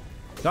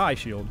 Die,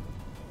 shield.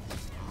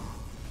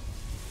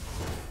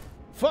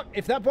 Fuck,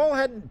 if that ball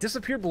hadn't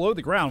disappeared below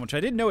the ground, which I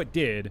didn't know it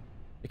did,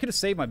 it could have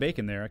saved my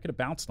bacon there. I could have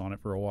bounced on it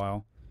for a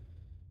while.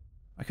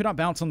 I could not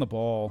bounce on the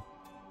ball.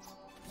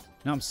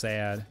 Now I'm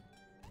sad.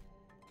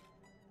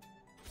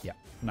 Yeah,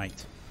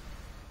 knight.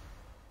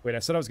 Wait, I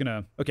said I was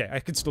gonna... Okay, I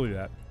can still do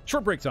that.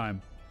 Short break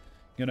time.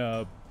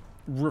 Gonna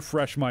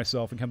refresh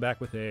myself and come back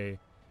with a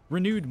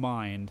renewed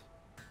mind.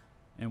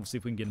 And we'll see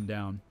if we can get him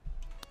down.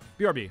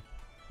 BRB.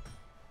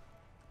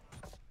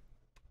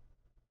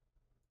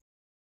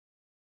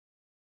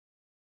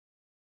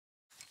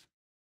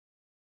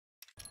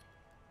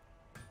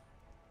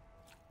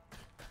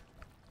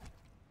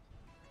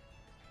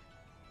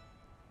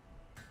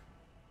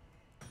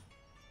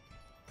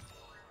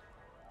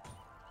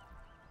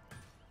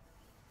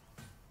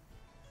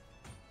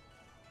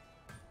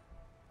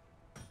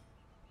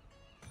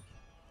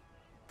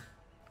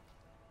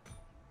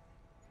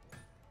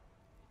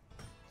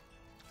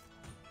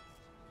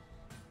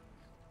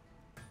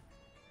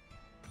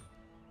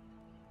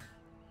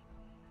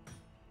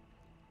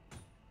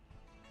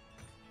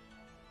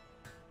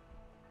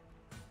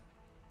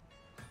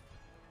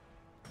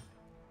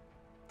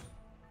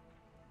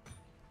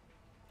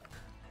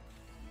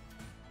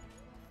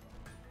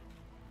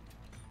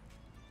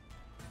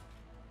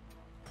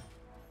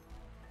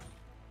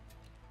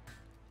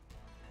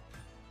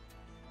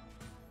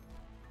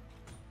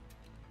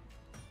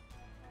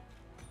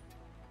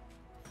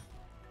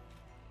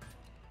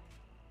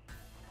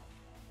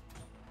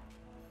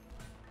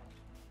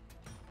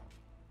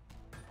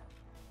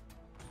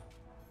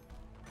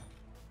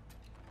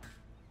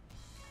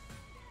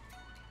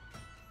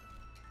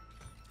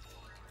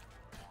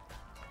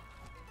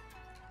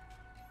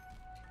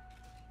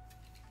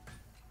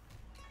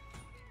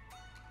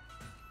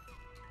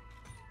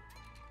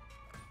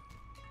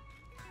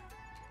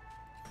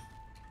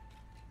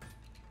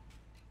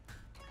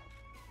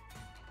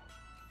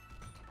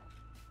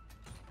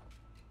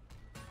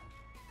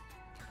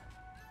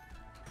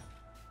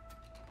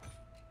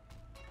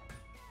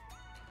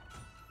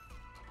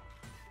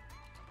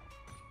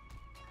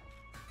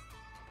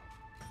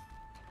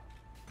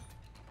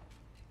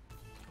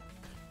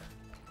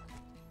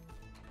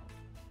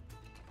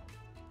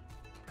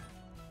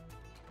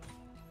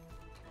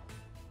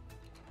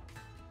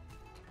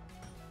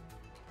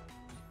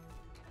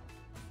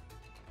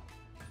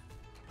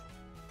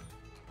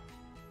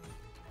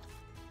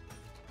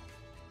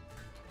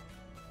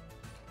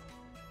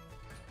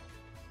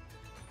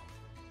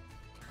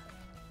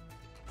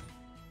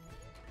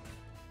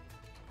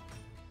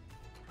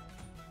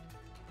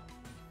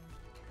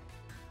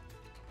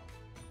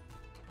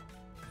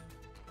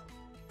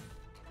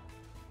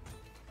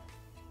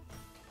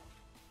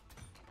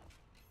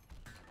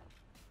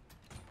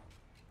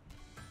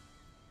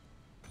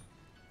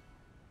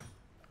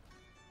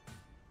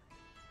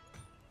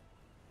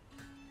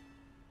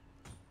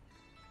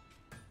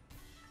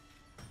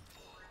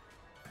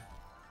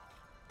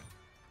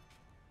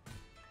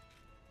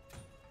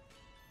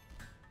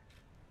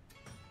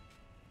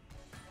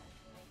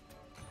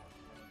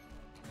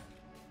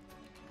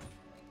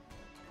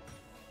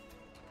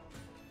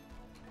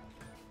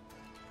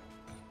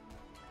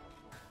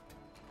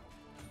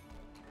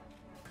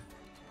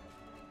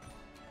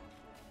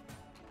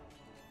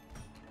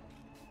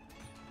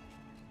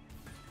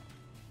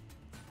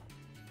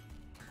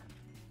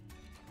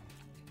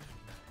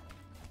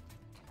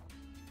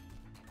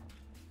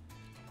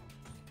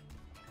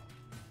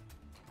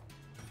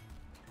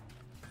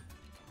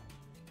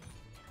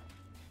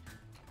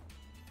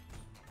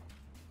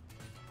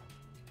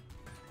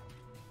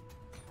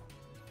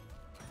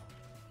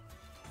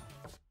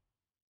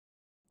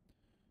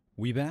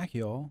 We back,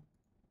 y'all.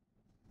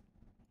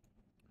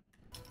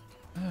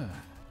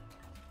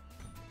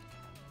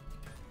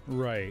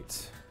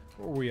 Right.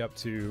 What were we up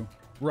to?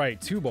 Right,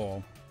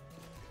 2-ball.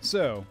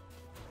 So,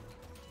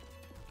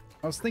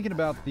 I was thinking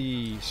about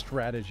the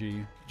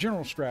strategy,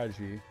 general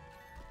strategy,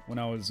 when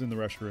I was in the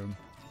restroom.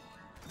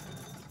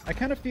 I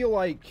kind of feel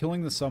like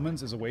killing the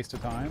summons is a waste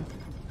of time,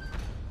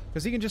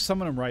 because he can just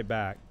summon them right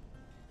back.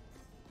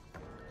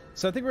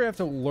 So I think we have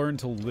to learn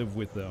to live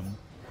with them.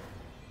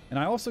 And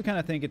I also kind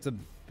of think it's a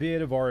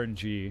bit of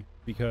RNG,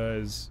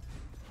 because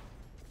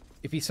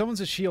if he summons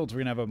the shields,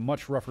 we're going to have a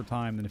much rougher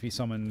time than if he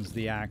summons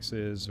the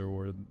axes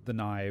or the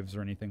knives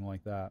or anything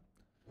like that.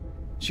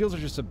 Shields are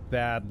just a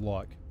bad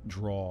luck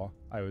draw,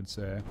 I would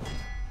say.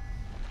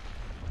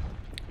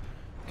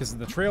 Because of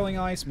the trailing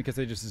ice, because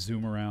they just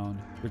zoom around.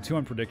 They're too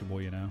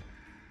unpredictable, you know?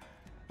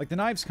 Like, the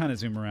knives kind of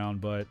zoom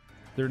around, but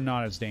they're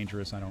not as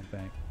dangerous, I don't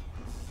think.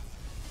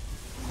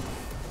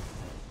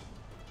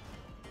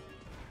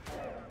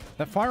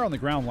 That fire on the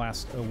ground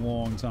lasts a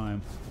long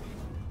time.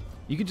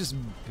 You could just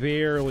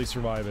barely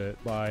survive it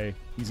by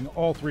using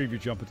all 3 of your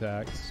jump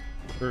attacks.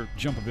 Or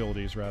jump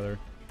abilities, rather.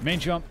 Your main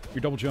jump,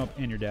 your double jump,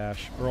 and your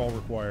dash are all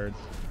required.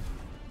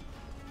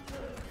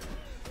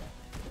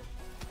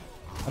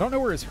 I don't know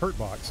where his hurt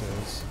box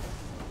is.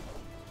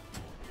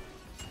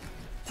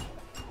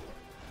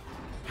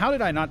 How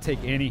did I not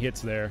take any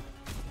hits there?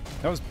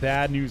 That was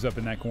bad news up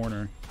in that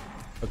corner.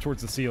 Up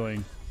towards the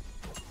ceiling.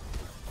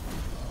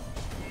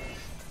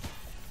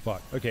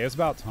 Fuck. Okay, it's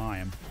about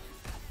time.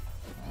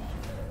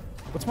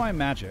 What's my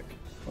magic?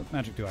 What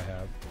magic do I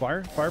have?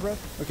 Fire? Fire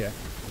breath? Okay.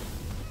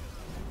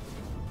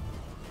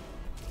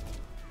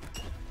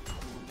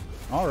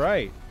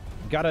 Alright.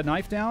 Got a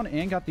knife down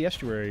and got the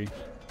estuary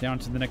down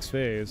to the next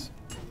phase.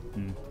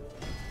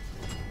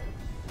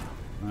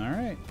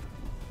 Alright.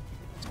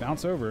 Let's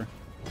bounce over.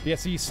 Yeah,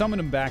 so you summon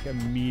him back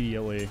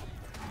immediately.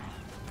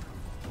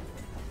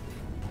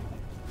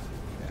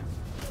 Yeah.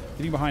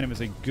 Getting behind him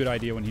is a good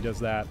idea when he does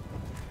that.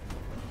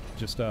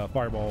 Just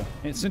fireball.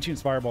 And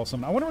Sentience fireball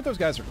summon. I wonder what those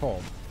guys are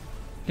called.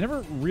 Can never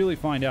really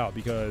find out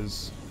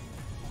because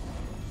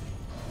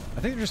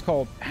I think they're just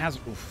called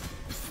hazard.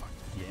 Oof.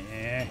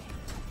 Yeah.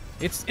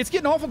 It's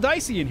getting awful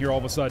dicey in here all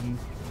of a sudden.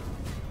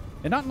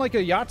 And not in like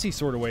a Yahtzee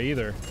sort of way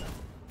either.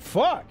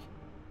 Fuck!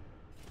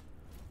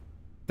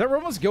 That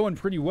run was going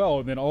pretty well,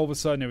 and then all of a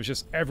sudden it was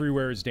just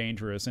everywhere is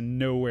dangerous and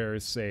nowhere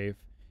is safe.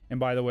 And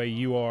by the way,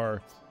 you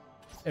are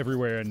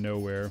everywhere and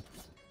nowhere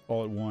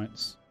all at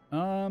once.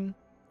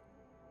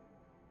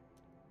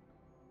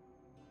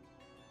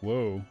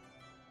 Whoa.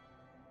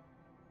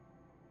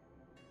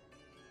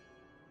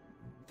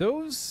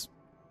 Those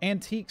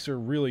antiques are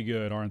really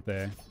good, aren't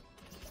they?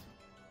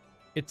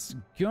 It's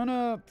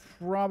gonna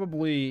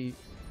probably...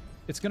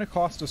 It's gonna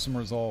cost us some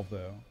resolve,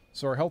 though.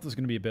 So our health is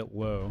gonna be a bit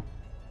low.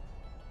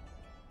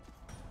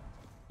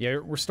 Yeah,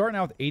 we're starting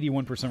out with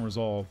 81%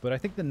 resolve, but I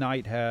think the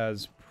knight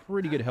has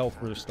pretty good health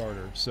for the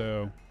starter,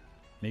 so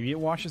maybe it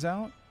washes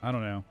out? I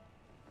don't know.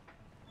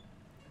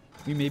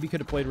 We maybe could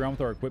have played around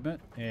with our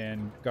equipment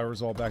and got our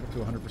resolve back up to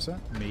 100%.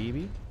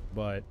 Maybe,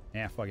 but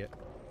fuck it.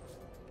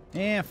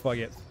 Fuck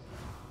it.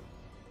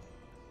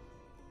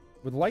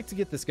 Would like to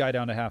get this guy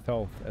down to half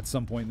health at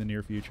some point in the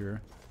near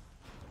future.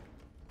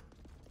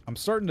 I'm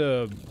starting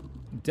to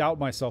doubt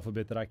myself a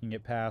bit that I can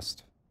get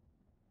past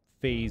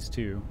phase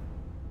 2.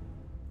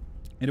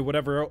 Into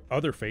whatever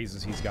other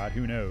phases he's got,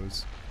 who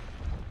knows.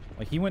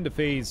 Like, he went to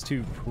phase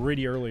 2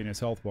 pretty early in his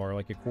health bar,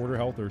 like a quarter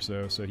health or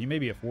so, so he may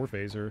be a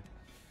 4-phaser.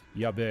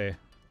 Yabe.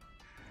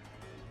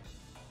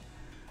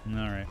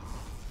 Alright.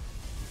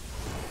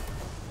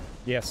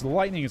 Yeah, so the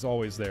lightning is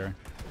always there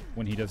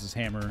when he does his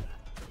hammer.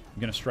 I'm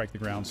gonna strike the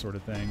ground sort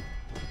of thing.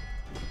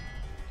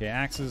 Okay,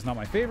 axe is not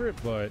my favorite,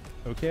 but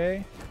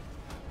okay.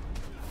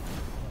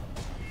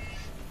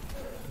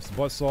 Just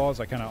the buzzsaws.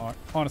 I kind of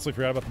honestly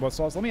forgot about the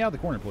buzzsaws. Let me out of the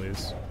corner,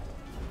 please.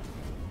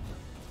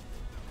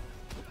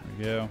 There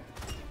we go.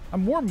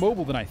 I'm more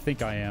mobile than I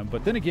think I am,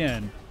 but then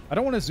again, I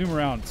don't want to zoom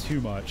around too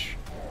much.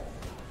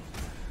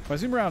 If I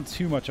zoom around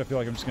too much, I feel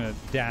like I'm just going to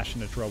dash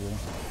into trouble.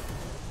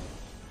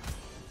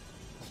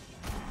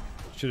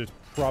 Should have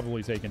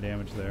probably taken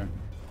damage there.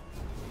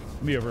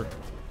 Let me over.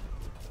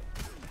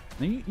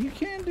 You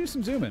can do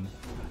some zooming.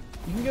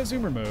 You can go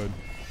zoomer mode.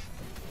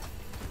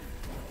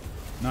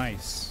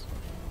 Nice.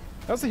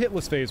 That was the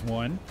hitless phase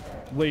 1,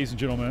 ladies and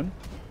gentlemen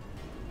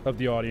of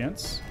the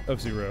audience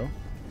of Zero.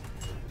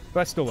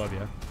 But I still love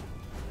you.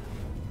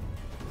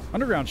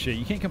 Underground shit,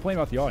 you can't complain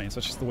about the audience.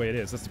 That's just the way it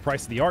is. That's the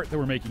price of the art that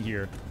we're making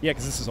here. Yeah,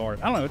 because this is art.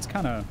 I don't know, it's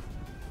kind of...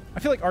 I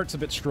feel like art's a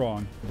bit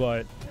strong,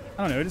 but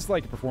I don't know, it is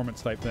like a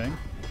performance type thing.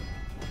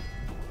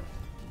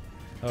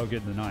 Oh,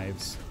 good, the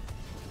knives.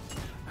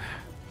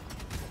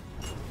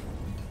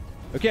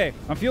 Okay,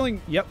 I'm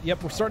feeling...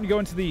 Yep, we're starting to go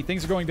into the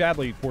things are going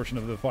badly portion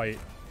of the fight.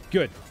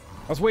 Good.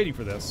 I was waiting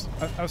for this.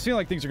 I was feeling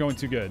like things are going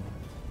too good.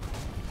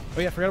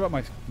 Oh yeah, I forgot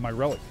about my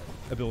relic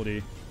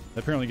ability.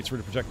 That apparently gets rid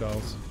of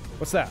projectiles.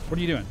 What's that? What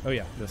are you doing? Oh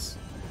yeah, this.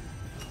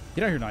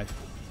 Get out of here, knife.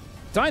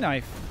 Die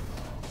knife.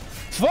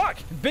 Fuck!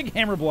 Big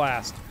hammer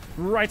blast.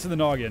 Right to the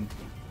noggin.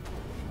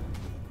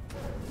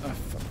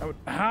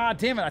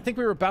 Damn it. I think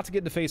we were about to get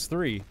into phase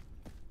 3.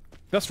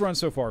 Best run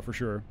so far, for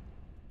sure.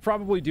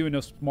 Probably due in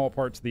no small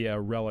part to the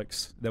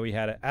relics that we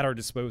had at our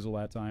disposal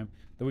that time,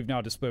 that we've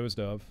now disposed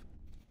of.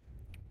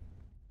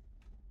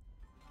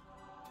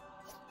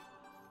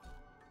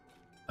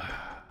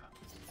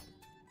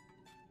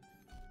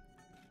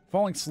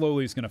 Falling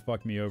slowly is going to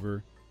fuck me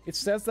over. It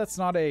says that's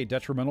not a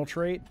detrimental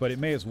trait, but it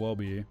may as well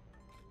be.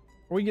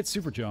 Or we can get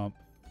super jump.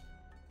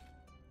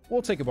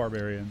 We'll take a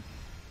barbarian.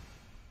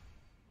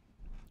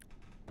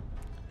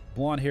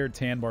 Blonde-haired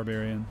tan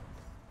barbarian.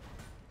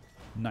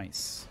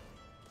 Nice.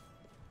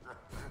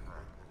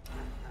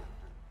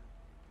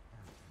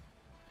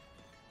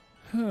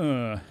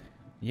 Huh.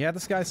 Yeah,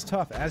 this guy's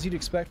tough, as you'd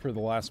expect for the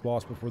last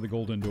boss before the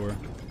Golden Door.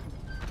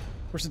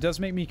 Of course, it does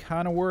make me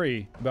kind of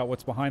worry about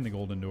what's behind the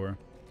Golden Door.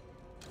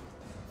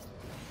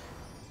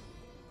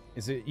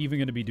 Is it even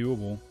going to be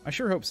doable? I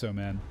sure hope so,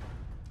 man.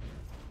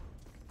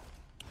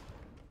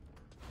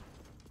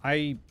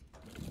 I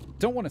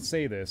don't want to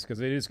say this because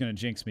it is going to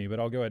jinx me, but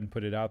I'll go ahead and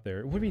put it out there.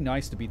 It would be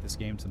nice to beat this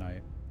game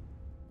tonight.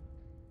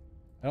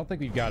 I don't think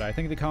we've got it. I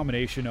think the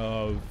combination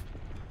of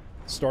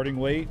starting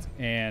late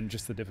and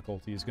just the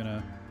difficulty is going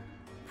to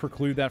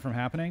preclude that from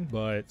happening,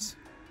 but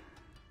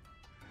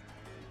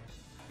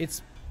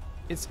it's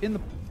in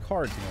the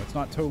cards, you know. It's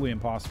not totally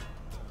impossible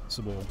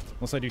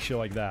unless I do shit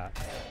like that.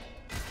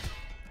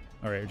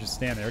 All right, just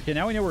stand there. Okay,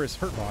 now we know where his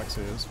hurt box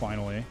is,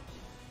 finally.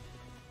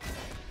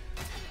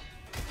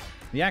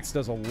 The axe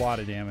does a lot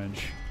of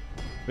damage,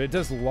 but it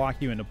does lock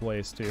you into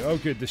place, too. Oh,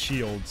 good, the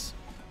shields.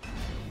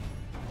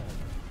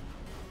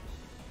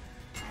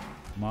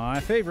 My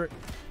favorite.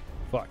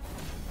 Fuck.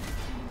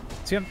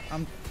 See,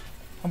 I'm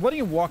letting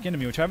him walk into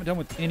me, which I haven't done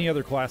with any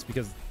other class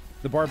because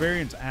the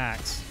Barbarian's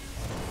axe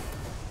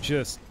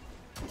just...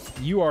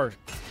 You are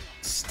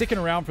sticking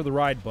around for the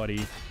ride,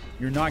 buddy.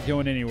 You're not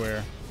going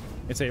anywhere.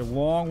 It's a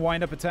long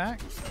wind-up attack.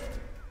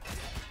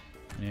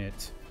 And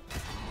it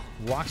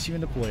locks you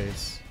into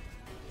place.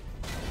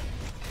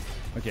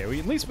 Okay,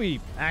 at least we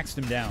axed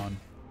him down.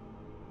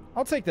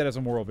 I'll take that as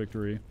a moral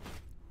victory.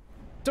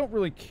 Don't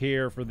really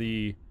care for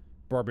the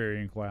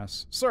Barbarian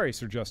class. Sorry,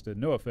 Sir Justin.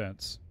 No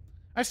offense.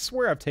 I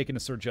swear I've taken a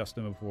Sir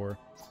Justin before.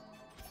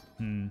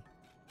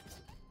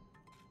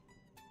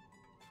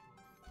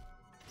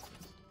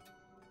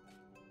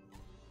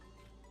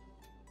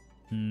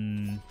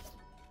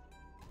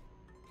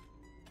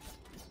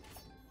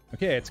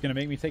 Okay, it's gonna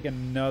make me take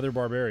another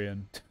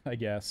Barbarian, I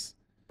guess.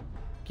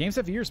 Games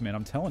have ears, man.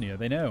 I'm telling you.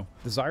 They know.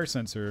 Desire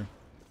sensor.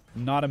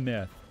 Not a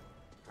myth.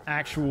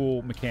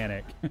 Actual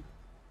mechanic.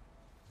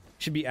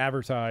 Should be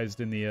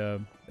advertised in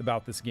the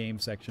about this game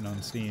section on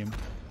Steam.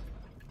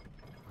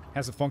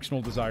 Has a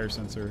functional desire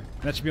sensor.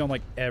 And that should be on,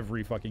 like,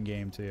 every fucking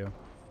game, too.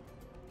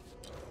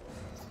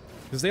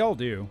 Because they all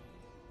do.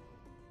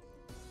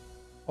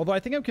 Although I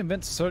think I'm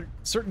convinced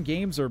certain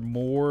games are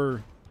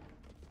more...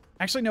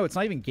 Actually, no, it's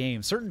not even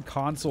games. Certain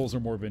consoles are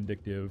more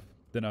vindictive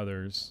than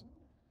others.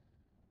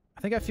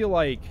 I feel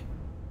like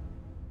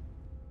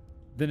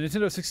the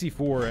Nintendo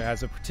 64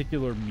 has a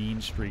particular mean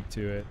streak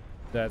to it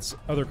that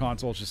other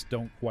consoles just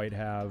don't quite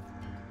have,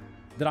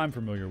 that I'm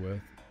familiar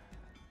with.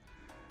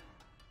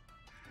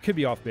 Could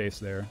be off base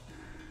there.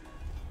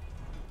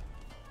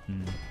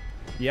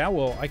 Yeah,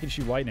 well, I can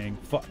shoot lightning.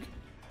 Fuck.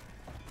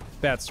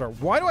 Bad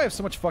start. Why do I have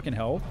so much fucking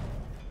health?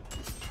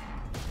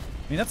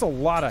 I mean, that's a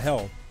lot of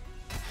health.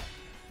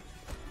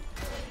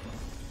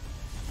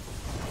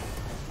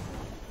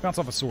 Bounce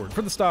off a sword.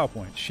 For the style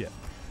point. Shit.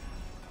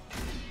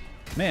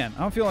 Man, I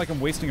don't feel like I'm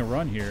wasting a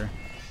run here.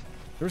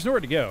 There's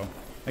nowhere to go.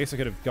 I guess I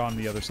could have gone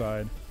the other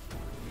side.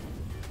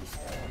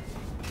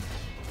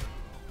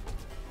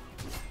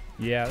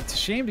 Yeah, it's a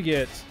shame to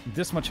get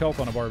this much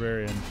health on a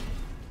Barbarian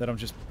that I'm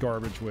just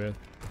garbage with.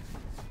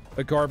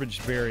 A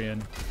garbage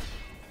Varian.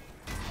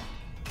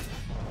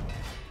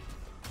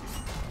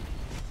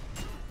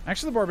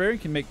 Actually, the Barbarian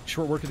can make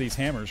short work of these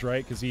hammers,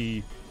 right? Because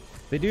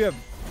they're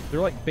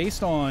like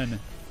based on...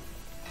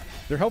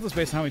 Their health is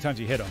based on how many times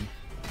you hit them.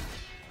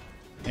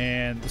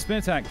 And the spin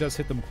attack does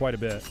hit them quite a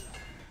bit.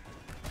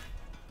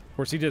 Of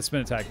course, he did a spin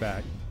attack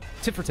back.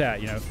 Tit for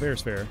tat, you know, fair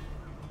is fair.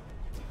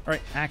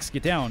 Alright, Axe,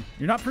 get down.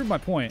 You're not proving my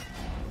point.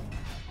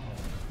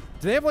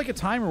 Do they have like a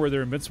timer where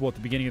they're invincible at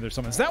the beginning of their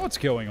summon? Is that what's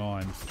going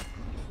on?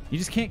 You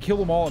just can't kill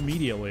them all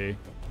immediately.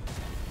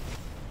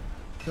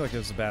 I feel like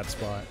this is a bad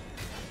spot.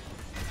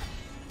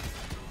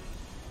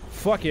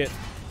 Fuck it.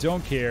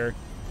 Don't care.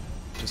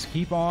 Just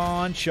keep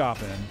on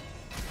chopping.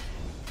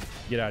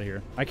 Get out of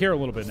here. I care a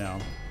little bit now.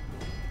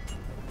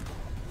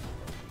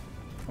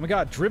 Oh my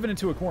god, driven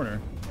into a corner.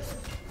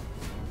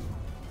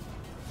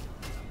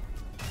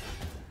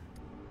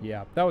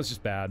 Yeah, that was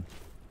just bad.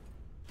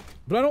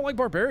 But I don't like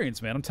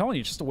Barbarians, man. I'm telling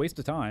you, it's just a waste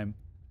of time.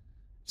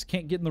 Just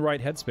can't get in the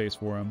right headspace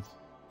for him.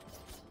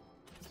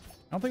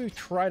 I don't think we've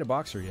tried a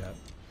boxer yet.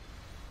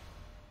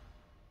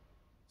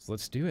 So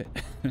let's do it.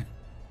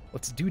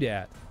 Let's do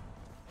that.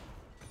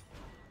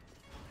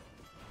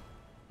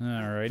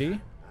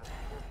 Alrighty.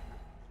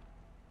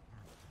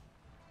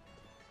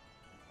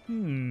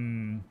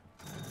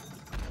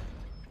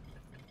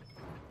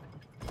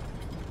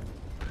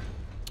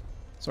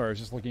 Sorry, I was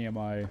just looking at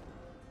my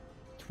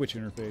Twitch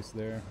interface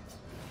there.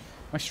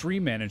 My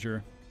stream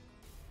manager.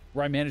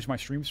 Where I manage my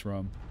streams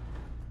from.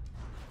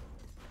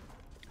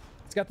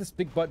 It's got this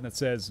big button that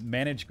says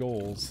Manage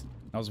Goals.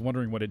 I was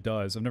wondering what it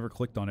does. I've never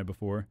clicked on it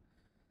before.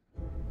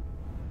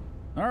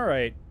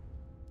 Alright.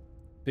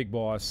 Big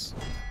boss.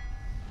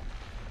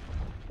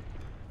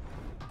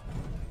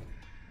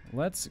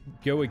 Let's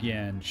go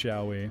again,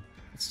 shall we?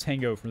 Let's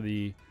tango for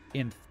the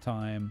nth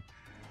time.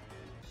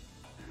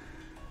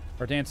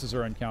 Our dances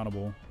are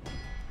uncountable.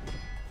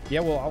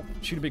 Yeah, well, I'll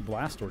shoot a big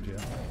blast towards you.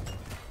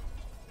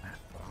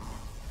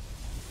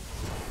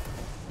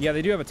 Yeah,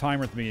 they do have a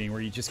timer at the beginning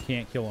where you just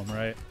can't kill them,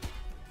 right?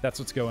 That's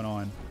what's going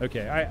on.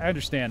 Okay, I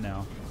understand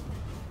now.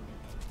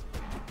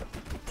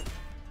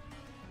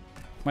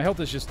 My health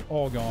is just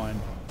all gone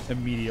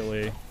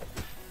immediately.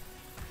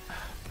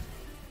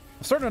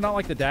 I'm starting to not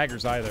like the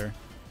daggers either.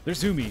 They're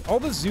zoomy. All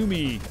the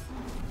zoomy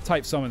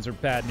type summons are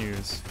bad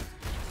news.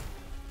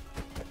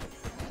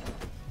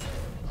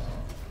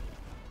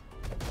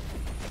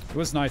 It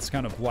was nice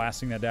kind of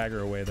blasting that dagger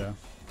away, though.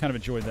 Kind of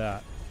enjoyed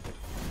that.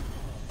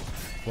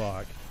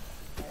 Fuck.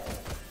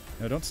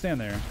 No, don't stand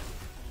there.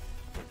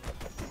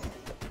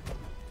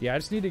 Yeah, I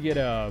just need to get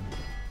a...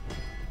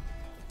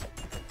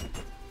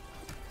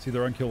 See,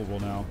 they're unkillable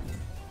now.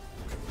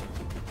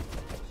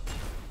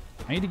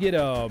 I need to get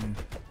a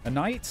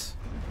knight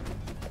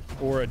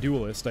or a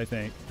duelist, I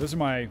think. Those are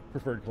my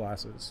preferred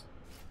classes.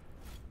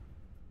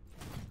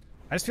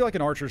 I just feel like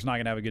an archer's not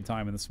going to have a good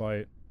time in this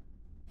fight.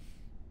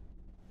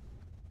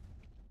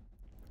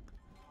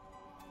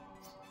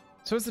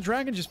 So has the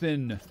dragon just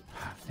been...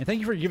 And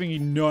thank you for giving me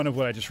none of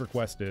what I just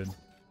requested.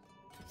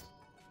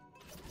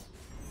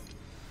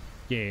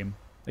 Game.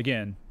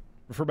 Again,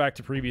 refer back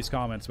to previous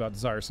comments about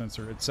desire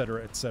sensor,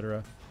 etc.,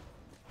 etc.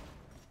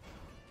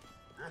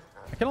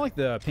 I kind of like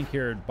the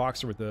pink-haired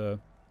boxer with the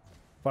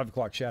 5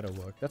 o'clock shadow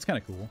look. That's kind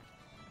of cool.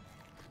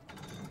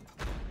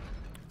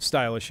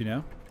 Stylish, you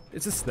know?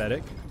 It's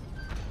aesthetic.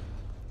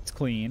 It's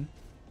clean.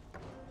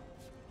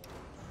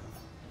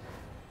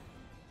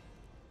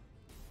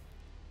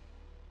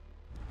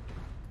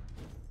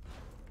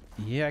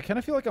 Yeah, I kind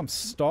of feel like I'm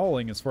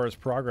stalling as far as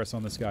progress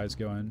on this guy's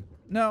going.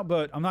 No,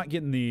 but I'm not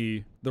getting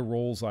the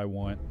rolls I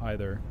want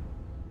either.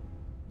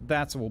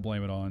 That's what we'll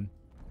blame it on.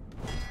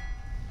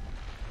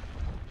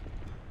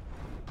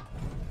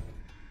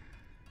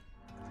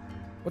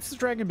 What's the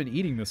dragon been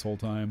eating this whole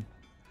time?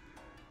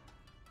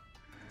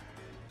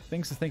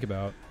 Things to think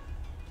about.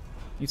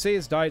 You'd say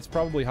his diet's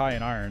probably high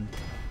in iron.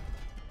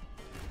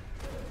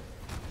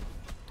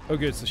 Oh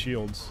good, it's the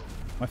shields.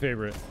 My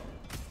favorite.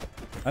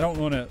 I don't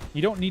want to...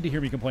 You don't need to hear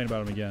me complain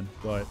about him again,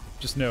 but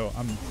just know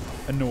I'm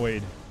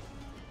annoyed.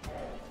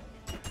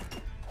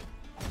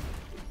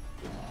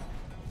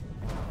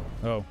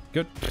 Oh,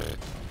 good.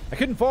 I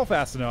couldn't fall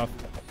fast enough.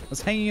 I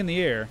was hanging in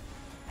the air.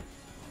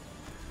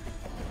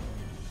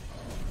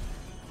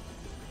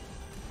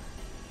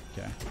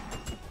 Okay.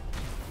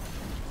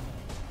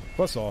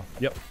 Plus all.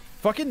 Yep.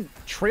 Fucking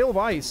Trail of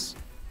Ice.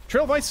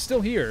 Trail of Ice is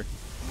still here.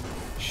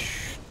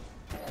 Shh.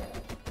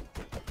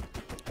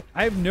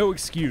 I have no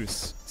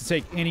excuse to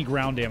take any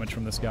ground damage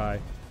from this guy.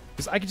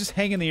 Because I could just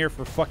hang in the air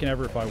for fucking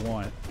ever if I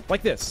want.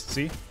 Like this,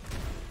 see?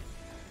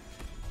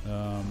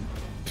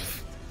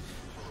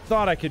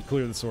 Thought I could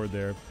clear the sword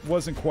there.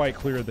 Wasn't quite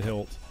clear of the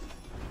hilt.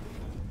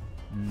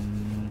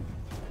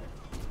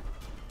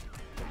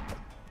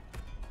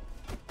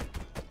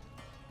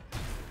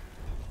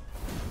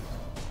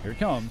 Here it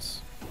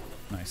comes.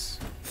 Nice.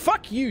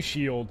 Fuck you,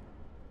 shield!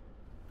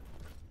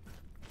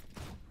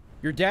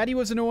 Your daddy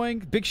was annoying,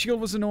 Big Shield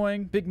was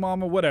annoying, Big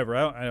Mama, whatever.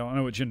 I don't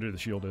know what gender the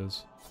shield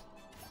is.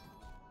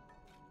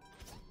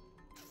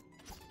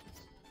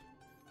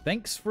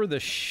 Thanks for the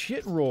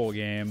shit roll,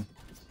 game.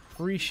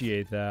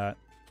 Appreciate that.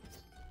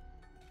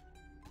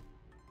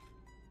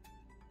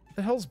 What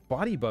the hell's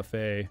Body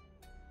Buffet?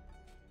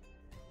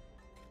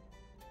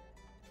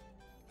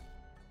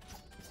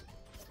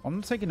 I'm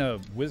not taking a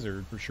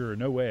wizard for sure.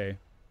 No way.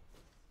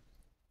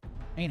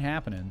 Ain't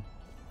happening,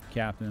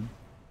 Captain.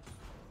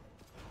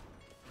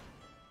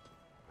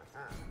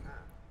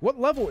 What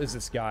level is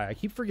this guy? I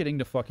keep forgetting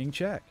to fucking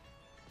check.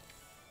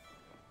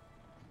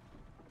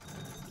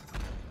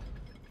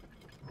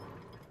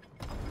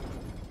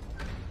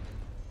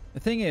 The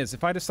thing is,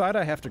 if I decide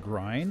I have to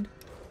grind,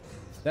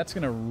 that's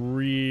gonna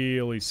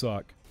really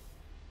suck.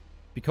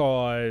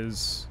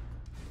 Because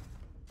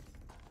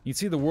you can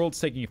see the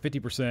world's taking a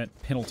 50%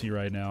 penalty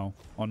right now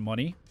on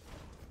money.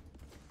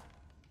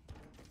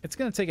 It's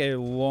gonna take a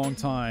long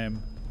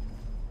time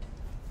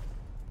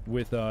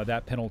with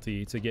that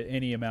penalty to get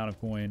any amount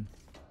of coin.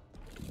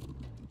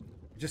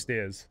 It just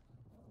is.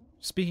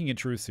 Speaking in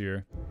truth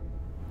here.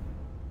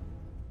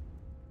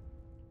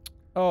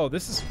 Oh,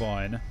 this is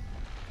fun.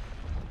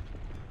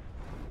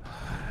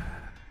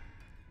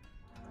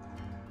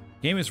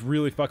 Game is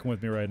really fucking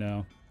with me right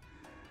now.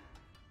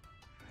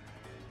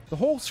 The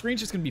whole screen's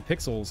just gonna be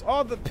pixels.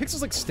 Oh, the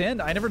pixels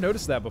extend? I never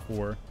noticed that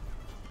before.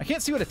 I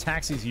can't see what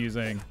attacks he's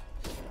using.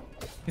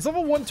 He's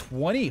level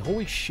 120.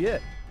 Holy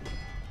shit.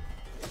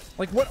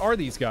 Like, what are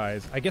these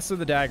guys? I guess they're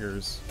the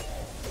daggers.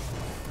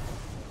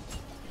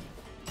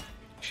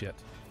 Shit.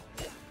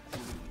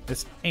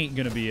 This ain't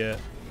gonna be it.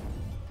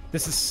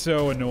 This is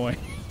so annoying.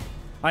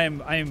 I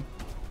am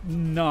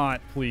not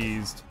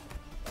pleased.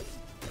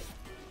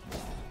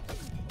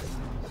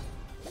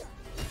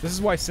 This is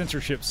why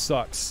censorship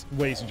sucks,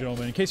 ladies and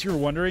gentlemen. In case you were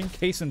wondering,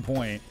 case in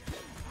point.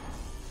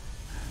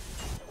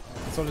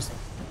 So I'll just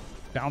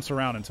bounce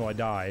around until I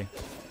die.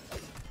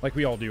 Like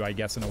we all do, I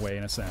guess, in a way,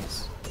 in a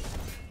sense.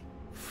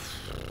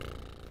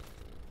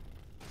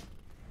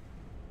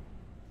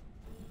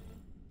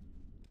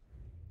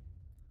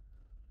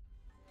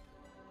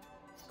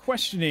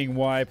 Questioning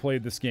why I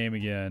played this game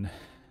again.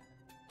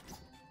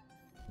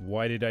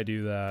 Why did I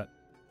do that?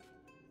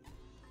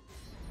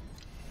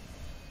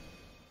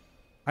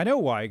 I know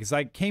why, because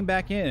I came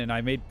back in and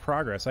I made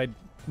progress. I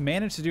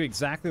managed to do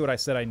exactly what I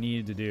said I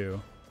needed to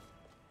do.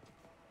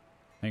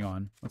 Hang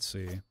on, let's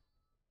see.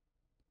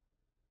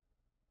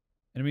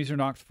 Enemies are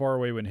knocked far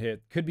away when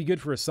hit. Could be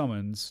good for a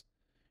summons.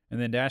 And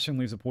then dashing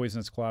leaves a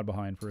poisonous cloud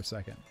behind for a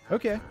second.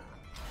 Okay.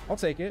 I'll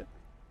take it.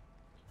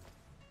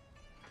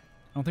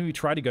 I don't think we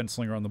tried a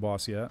gunslinger on the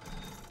boss yet.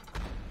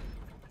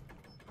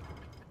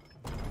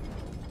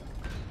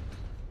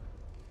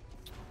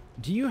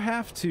 Do you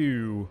have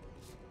to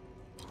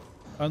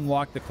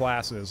unlock the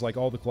classes, like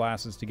all the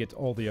classes, to get to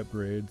all the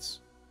upgrades?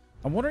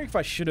 I'm wondering if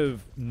I should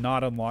have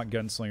not unlocked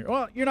gunslinger.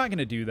 Well, you're not going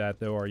to do that,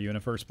 though, are you, in a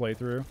first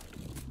playthrough?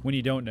 When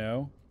you don't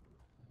know?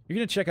 You're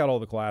going to check out all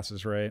the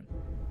classes, right?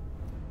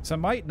 So I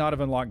might not have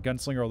unlocked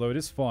gunslinger, although it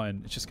is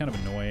fun. It's just kind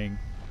of annoying.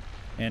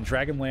 And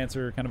Dragon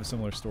Lancer, kind of a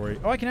similar story.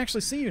 Oh, I can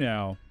actually see you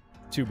now,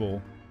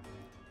 Tubal.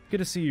 Good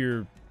to see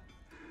your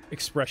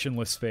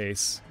expressionless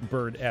face,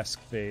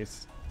 bird-esque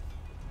face.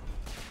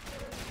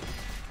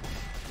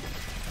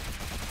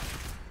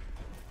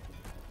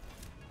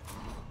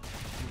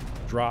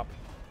 Drop.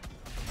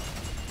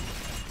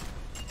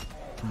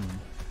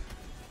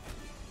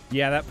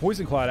 Yeah, that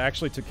poison cloud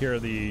actually took care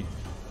of the...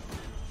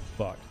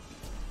 Fuck.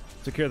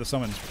 Took care of the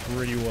summons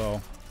pretty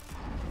well.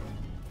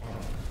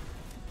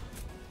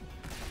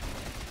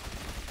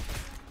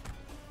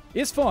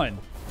 It's fun.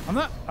 I'm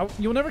not...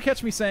 you'll never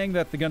catch me saying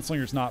that the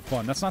gunslinger's not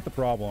fun. That's not the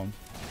problem.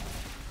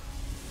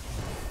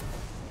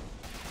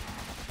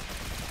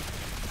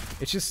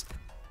 It's just...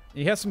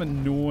 he has some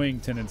annoying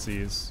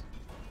tendencies.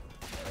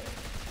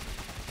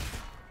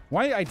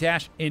 Why did I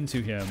dash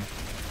into him?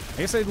 I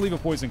guess I'd leave a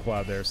poison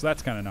cloud there, so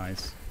that's kind of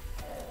nice.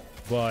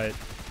 But,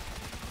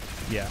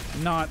 yeah,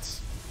 not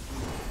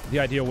the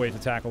ideal way to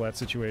tackle that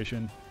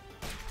situation.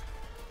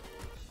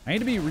 I need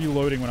to be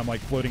reloading when I'm,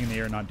 like, floating in the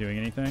air and not doing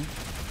anything.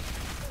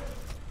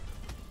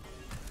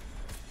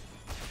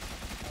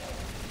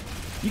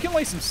 You can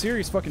lay some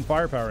serious fucking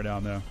firepower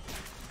down, though.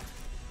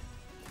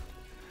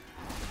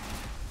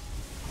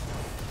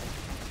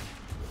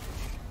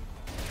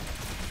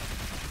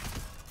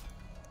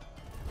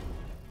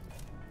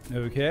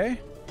 Okay.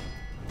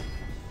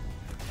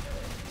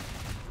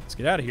 Let's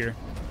get out of here.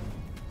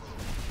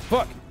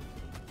 Fuck!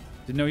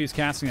 Didn't know he was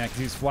casting that because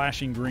he was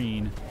flashing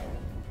green.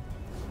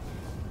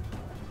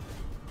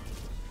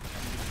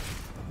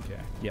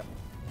 Okay, yep.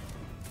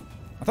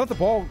 I thought the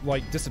ball,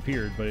 like,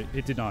 disappeared, but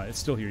it did not. It's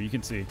still here. You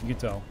can see. You can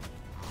tell.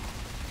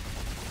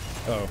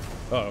 Uh-oh.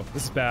 Uh-oh.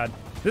 This is bad.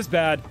 This is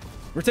bad.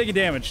 We're taking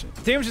damage.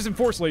 Damage is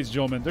enforced, ladies and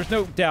gentlemen. There's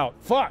no doubt.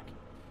 Fuck!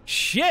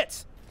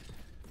 Shit!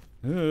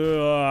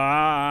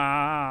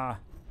 That...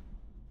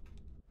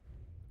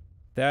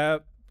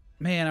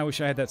 man, I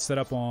wish I had that set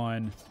up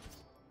on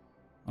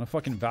a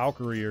fucking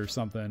Valkyrie or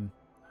something.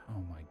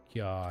 Oh my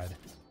god.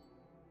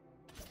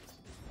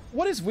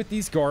 What is with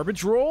these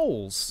garbage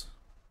rolls?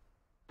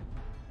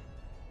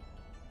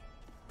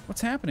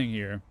 What's happening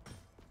here?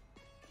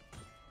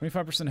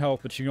 25%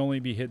 health, but you can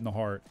only be hit in the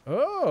heart.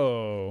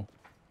 Oh!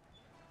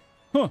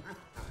 Huh.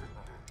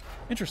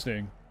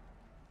 Interesting.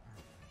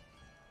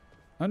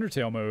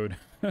 Undertale mode.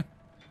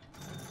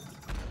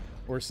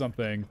 Or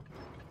something.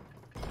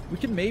 We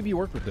can maybe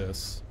work with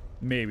this.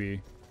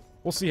 Maybe.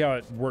 We'll see how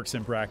it works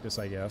in practice,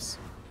 I guess.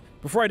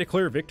 Before I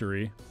declare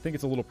victory. I think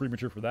it's a little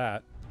premature for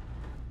that.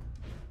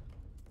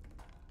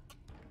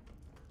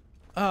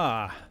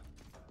 Ah.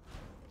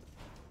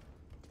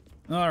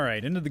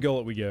 Alright, into the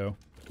gullet we go.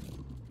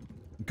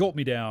 Gulp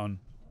me down.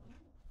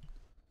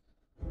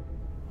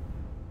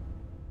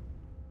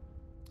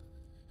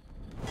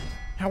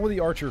 How will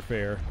the archer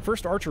fare?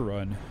 First archer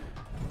run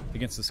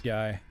against this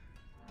guy.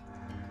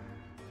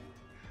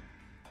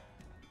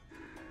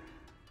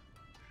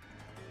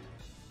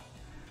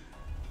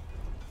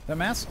 That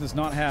mask does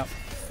not have...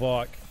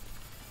 fuck.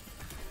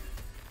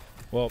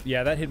 Well,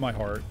 yeah, that hit my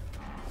heart.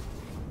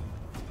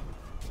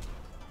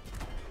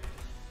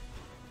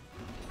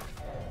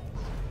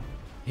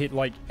 Hit,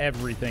 like,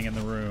 everything in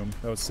the room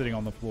that was sitting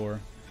on the floor.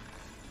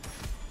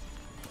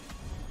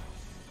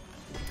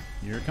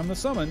 Here come the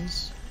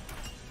summons.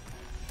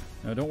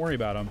 No, don't worry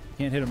about them.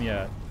 Can't hit them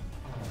yet.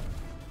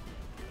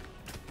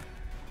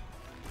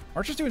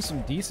 Archer's doing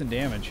some decent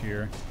damage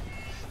here.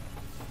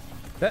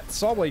 That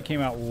saw blade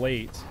came out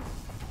late.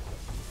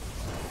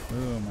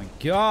 Oh my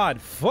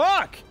god,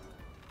 fuck!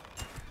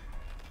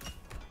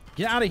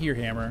 Get out of here,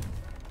 Hammer.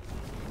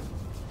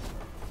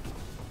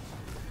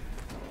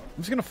 I'm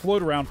just gonna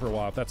float around for a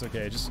while if that's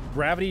okay. Just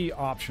gravity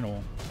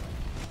optional.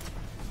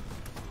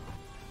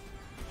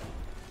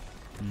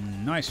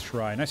 Nice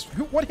try. Nice.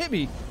 What hit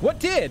me? What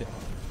did?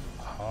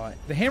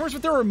 The hammers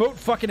with their remote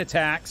fucking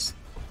attacks.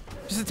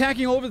 Just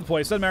attacking all over the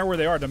place. Doesn't matter where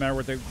they are. Doesn't matter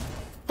where they...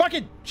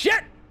 fucking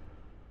shit!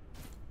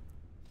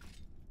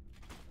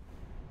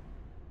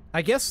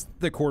 I guess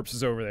the corpse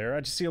is over there.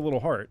 I just see a little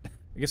heart.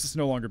 I guess it's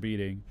no longer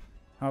beating.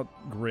 How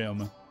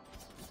grim.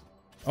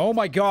 Oh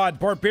my god.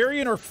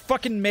 Barbarian or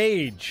fucking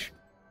mage?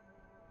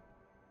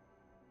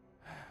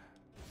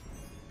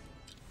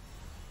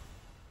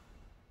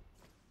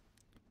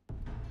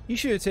 You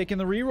should have taken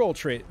the reroll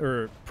trait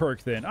or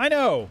perk then. I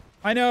know.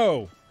 I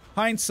know.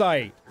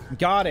 Hindsight.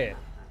 Got it.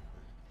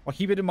 I'll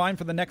keep it in mind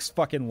for the next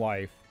fucking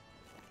life.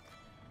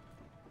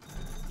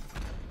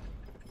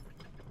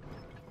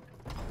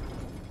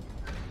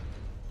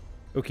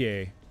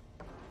 Okay.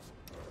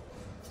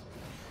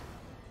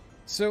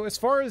 So as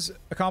far as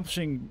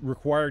accomplishing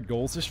required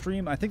goals this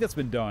stream, I think that's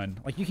been done.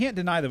 Like, you can't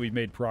deny that we've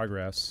made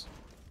progress.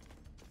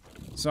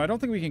 So I don't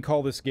think we can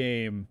call this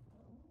game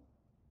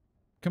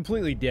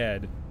completely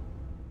dead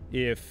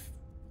if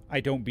I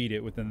don't beat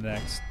it within the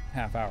next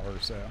half hour or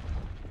so.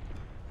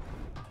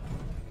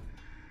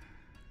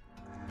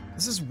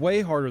 This is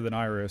way harder than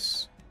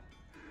Iris.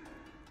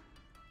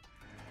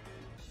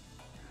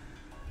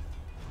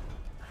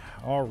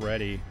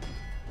 Already.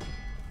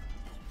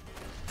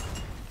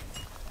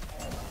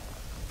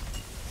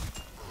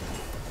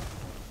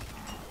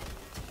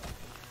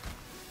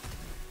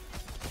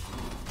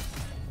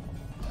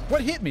 What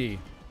hit me?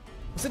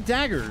 Was it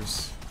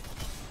daggers?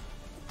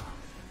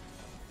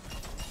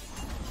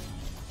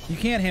 You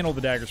can handle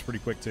the daggers pretty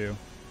quick too.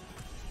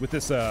 With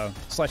this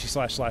slashy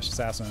slash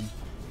assassin.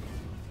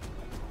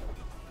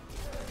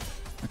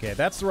 Okay,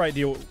 that's the right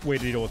way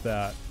to deal with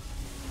that.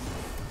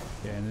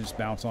 Okay, and then just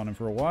bounce on him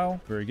for a while.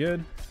 Very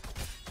good.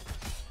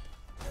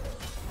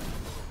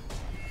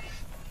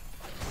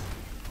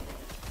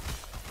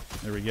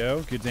 There we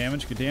go. Good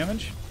damage, good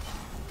damage.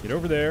 Get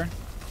over there.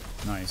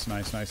 Nice,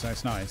 nice, nice,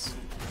 nice, nice.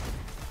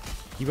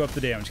 Keep up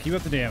the damage. Keep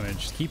up the damage.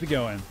 Just keep it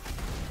going.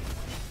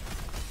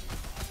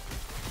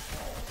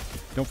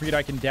 Don't forget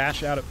I can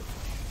dash out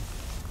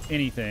of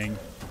anything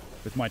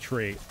with my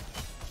trait.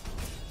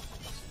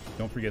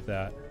 Don't forget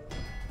that.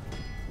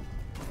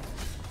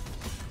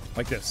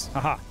 Like this.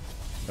 Haha.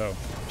 Oh,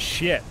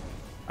 shit.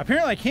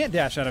 Apparently I can't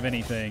dash out of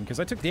anything because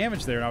I took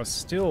damage there and I was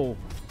still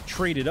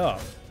traded up.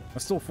 I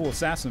was still full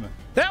assassin.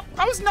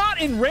 I was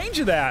not in range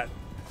of that.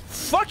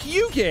 Fuck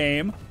you,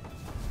 game.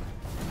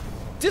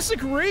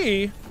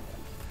 Disagree.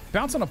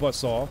 Bounce on a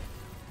buzzsaw.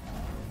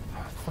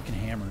 Oh, fucking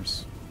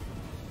hammers.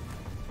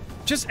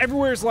 Just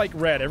everywhere's like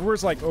red.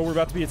 Everywhere's like, oh, we're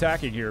about to be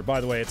attacking here.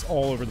 By the way, it's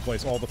all over the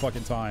place all the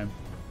fucking time.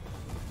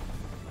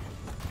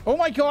 Oh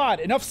my god,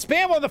 enough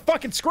spam on the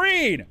fucking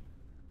screen!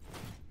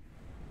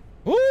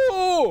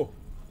 Ooh!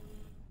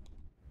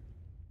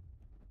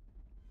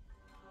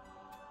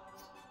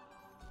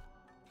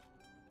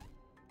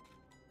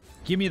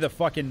 Give me the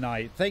fucking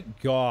knight.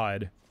 Thank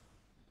God.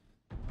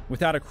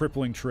 Without a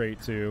crippling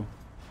trait, too.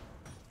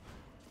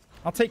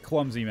 I'll take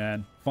clumsy,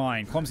 man.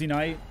 Fine. Clumsy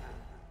knight.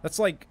 That's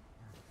like...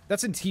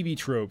 That's in TV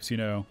tropes, you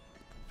know.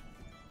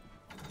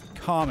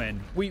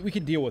 Common. We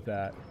can deal with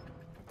that.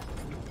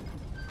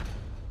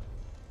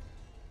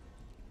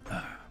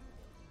 I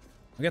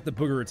got the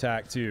booger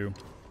attack, too.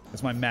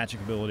 That's my magic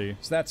ability.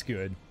 So that's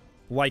good.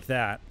 Like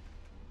that.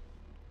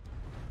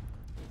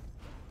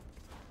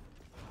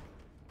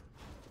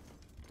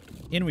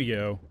 In we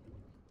go.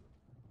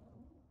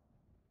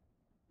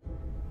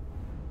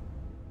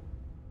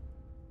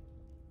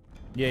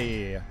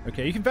 Yeah.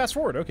 Okay, you can fast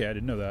forward. Okay, I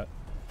didn't know that.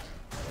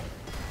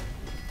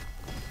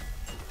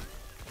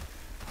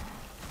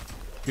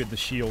 Good, the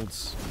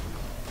shields.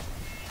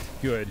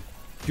 Good.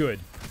 I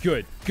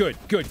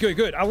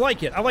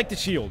like it. I like the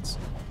shields.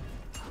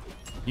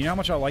 You know how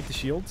much I like the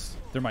shields?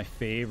 They're my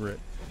favorite.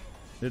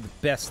 They're the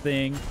best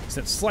thing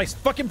since sliced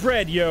fucking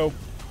bread, yo.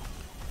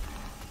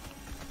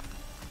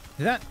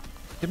 Did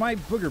my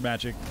booger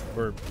magic,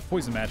 or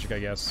poison magic, I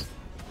guess.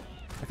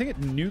 I think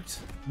it nuked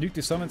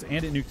the summons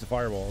and it nuked the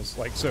fireballs.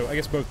 Like, so I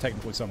guess both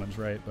technically summons,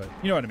 right? But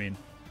you know what I mean.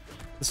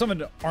 The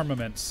summoned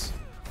armaments.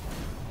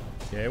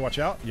 Okay, watch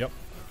out. Yep.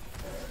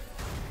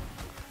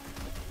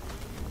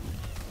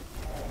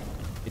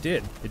 It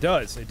did. It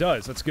does. It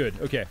does. That's good.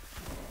 Okay.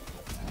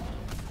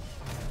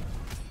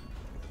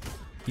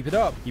 Keep it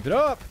up. Keep it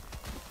up.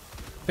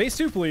 Phase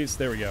 2, please.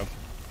 There we go.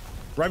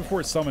 Right before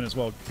it's summoned as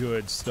well.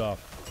 Good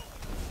stuff.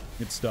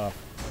 Good stuff.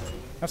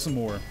 Have some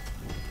more.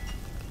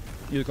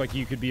 You look like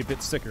you could be a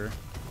bit sicker.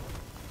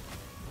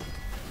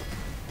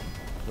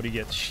 What do you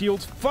get?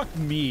 Shields? Fuck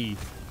me.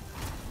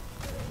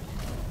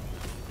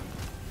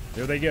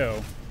 There they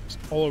go. Just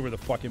all over the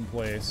fucking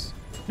place.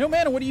 No,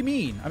 man, what do you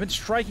mean? I've been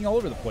striking all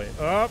over the place.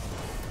 Up.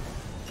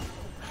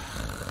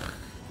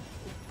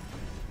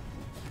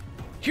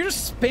 You're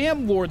just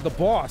spam lord the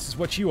boss is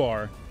what you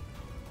are.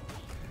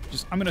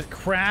 Just, I'm gonna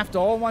craft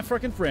all my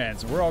fucking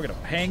friends. And we're all gonna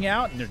hang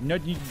out and there's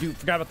nothing you can do.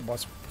 Forgot about the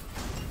boss.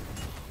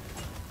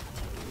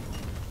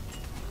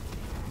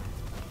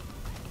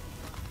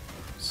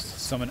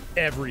 Summon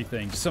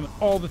everything. Summon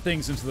all the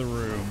things into the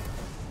room.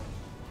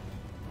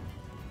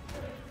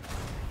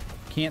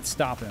 Can't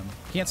stop him.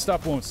 Can't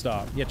stop, won't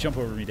stop. Yeah, jump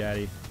over me,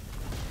 daddy.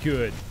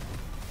 Good.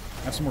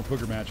 Have some more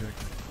booger magic.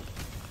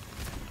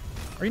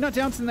 Are you not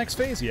down to the next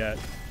phase yet?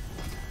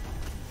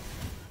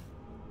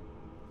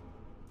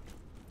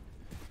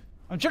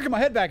 I'm jerking my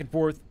head back and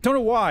forth. Don't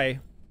know why.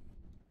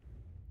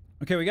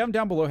 Okay, we got him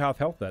down below half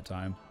health that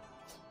time.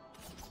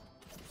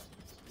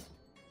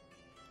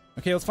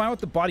 Okay, let's find out what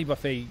the body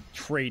buffet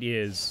trait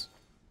is.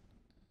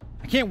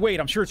 I can't wait.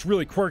 I'm sure it's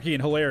really quirky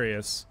and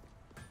hilarious.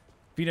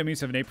 Feed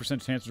enemies have an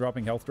 8% chance of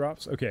dropping health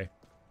drops. Okay.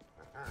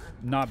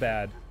 Not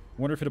bad.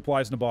 Wonder if it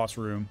applies in the boss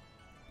room.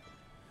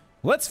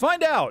 Let's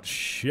find out,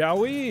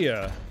 shall we?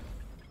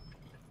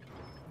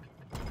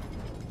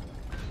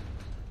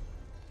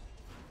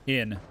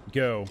 In.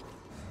 Go.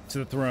 To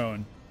the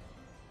throne.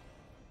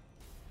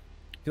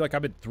 I feel like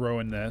I've been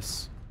throwing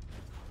this.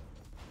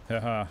 Ha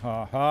ha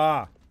ha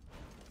ha.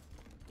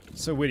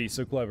 So witty,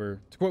 so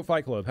clever. To quote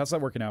Fight Club, how's that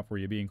working out for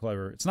you, being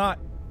clever? It's not.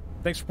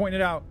 Thanks for pointing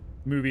it out,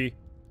 movie.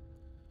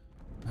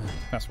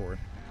 Fast forward.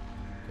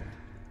 Okay.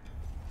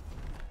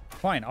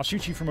 Fine, I'll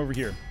shoot you from over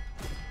here.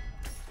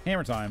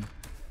 Hammer time.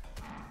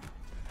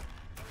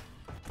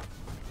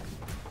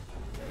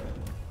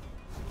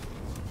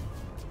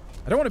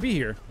 I don't want to be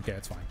here. Okay,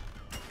 that's fine.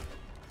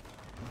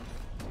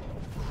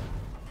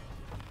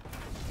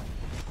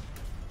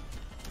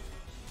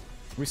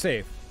 We're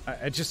safe.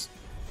 I just...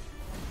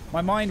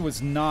 My mind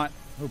was not...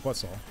 Oh,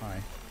 Buzzsaw.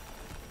 Hi.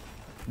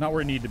 Not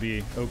where it needed to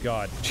be. Oh,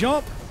 God.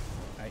 Jump!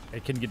 I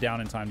couldn't get down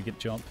in time to get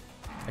jump.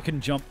 I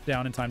couldn't jump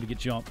down in time to get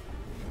jump.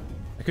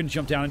 I couldn't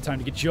jump down in time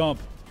to get jump.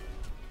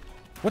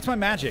 What's my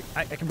magic?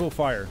 I can blow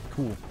fire.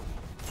 Cool.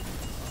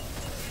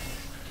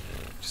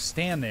 Just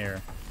stand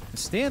there.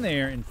 Just stand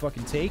there and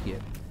fucking take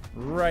it.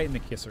 Right in the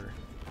kisser.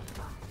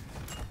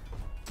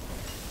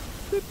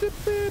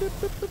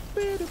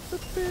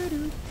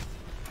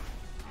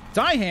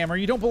 Die, Hammer,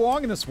 you don't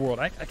belong in this world.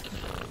 I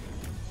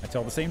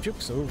tell the same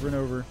jokes over and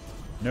over.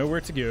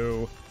 Nowhere to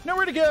go.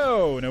 Nowhere to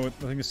go! No,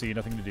 nothing to see,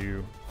 nothing to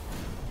do.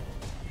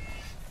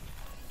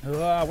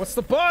 What's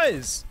the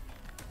buzz?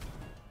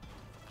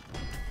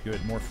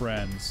 Good, more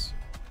friends.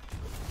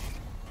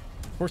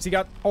 Of course, he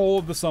got all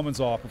of the summons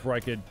off before I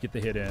could get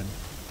the hit in.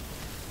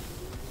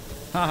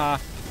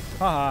 Haha.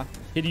 Haha.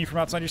 Hitting you from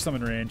outside your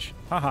summon range.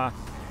 Haha.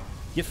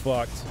 Get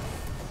fucked.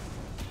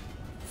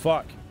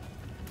 Fuck.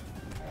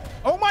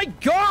 Oh my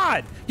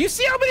god! Do you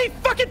see how many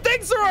fucking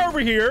things there are over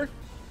here?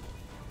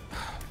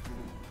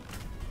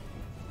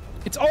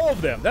 It's all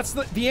of them. That's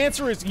the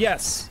answer is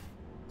yes.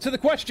 To the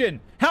question,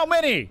 how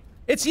many?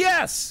 It's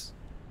yes!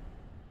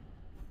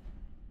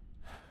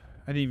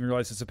 I didn't even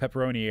realize it's a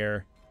pepperoni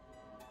error.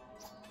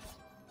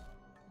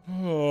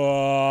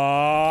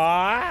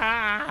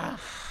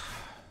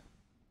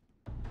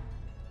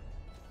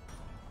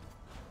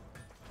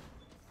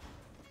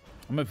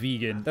 I'm a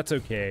vegan. That's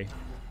okay.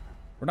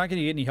 We're not going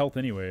to get any health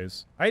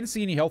anyways. I didn't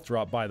see any health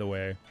drop, by the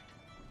way.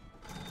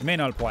 It may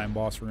not apply in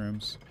boss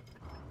rooms.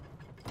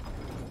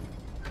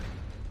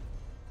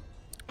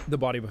 The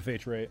body buffet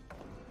trait.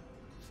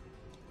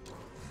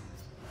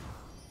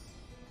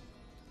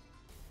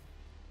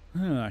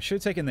 I should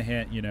have taken the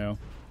hint, you know.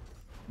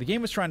 The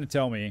game was trying to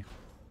tell me,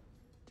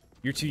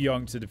 you're too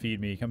young to defeat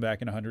me. Come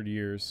back in 100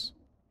 years.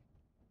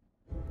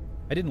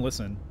 I didn't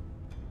listen.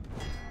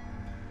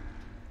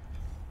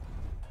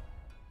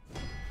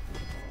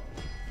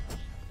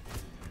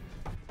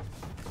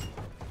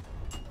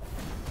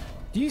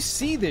 Do you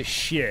see this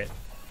shit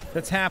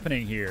that's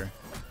happening here?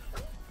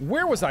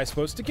 Where was I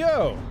supposed to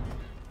go?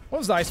 What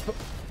was I supposed...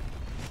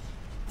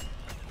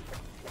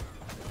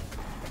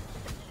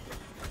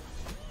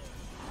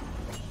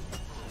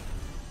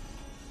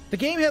 The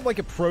game had like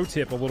a pro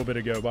tip a little bit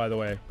ago, by the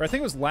way. Or I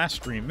think it was last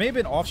stream. It may have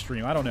been off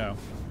stream. I don't know.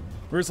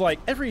 Where it's like,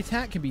 every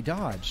attack can be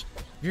dodged.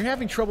 If you're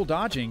having trouble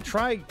dodging,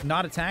 try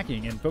not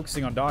attacking and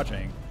focusing on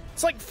dodging.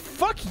 It's like,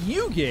 fuck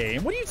you,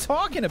 game. What are you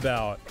talking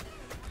about?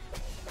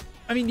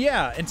 I mean,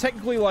 yeah, and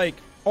technically, like,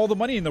 all the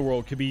money in the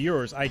world could be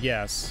yours, I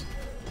guess.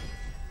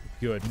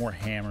 Good, more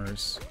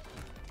hammers.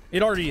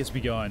 It already has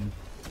begun.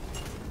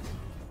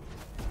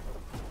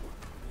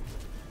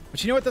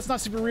 But you know what? That's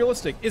not super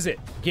realistic, is it?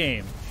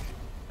 Game.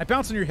 I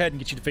bounce on your head and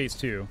get you to phase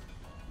 2.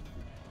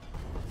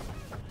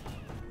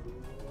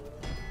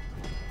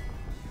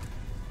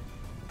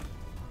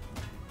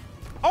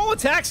 All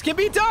attacks can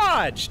be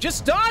dodged!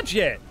 Just dodge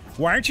it!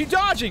 Why aren't you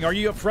dodging? Are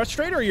you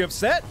frustrated? Are you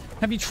upset?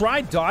 Have you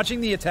tried dodging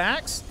the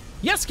attacks?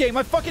 Yes, game,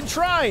 I fucking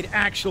tried,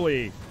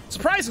 actually.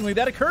 Surprisingly,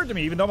 that occurred to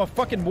me, even though I'm a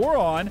fucking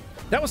moron.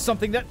 That was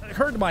something that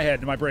occurred to my head,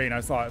 in my brain.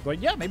 I thought,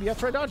 like, yeah, maybe I'll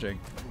try dodging.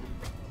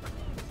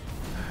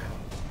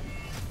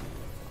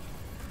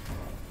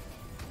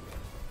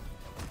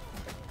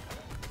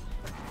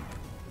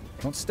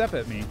 Don't step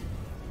at me.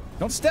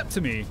 Don't step to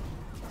me.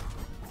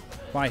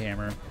 Bye,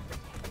 hammer.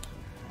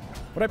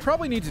 What I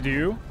probably need to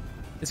do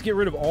is get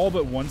rid of all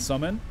but one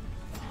summon.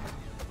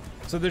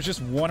 So there's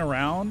just one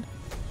around.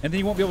 And then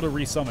you won't be able to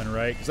resummon,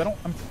 right? Because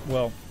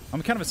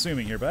I'm kind of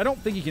assuming here, but I don't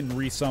think you can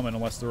resummon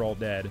unless they're all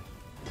dead.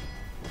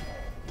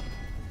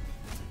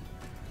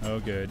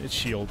 Oh, good. It's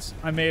shields.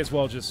 I may as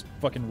well just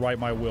fucking write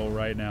my will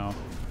right now.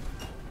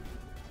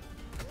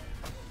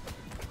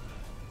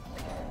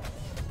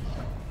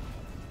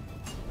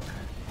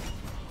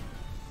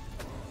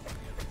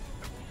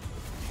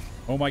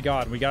 Oh my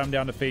god, we got him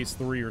down to phase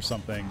 3 or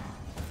something.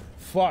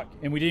 Fuck,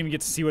 and we didn't even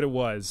get to see what it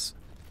was.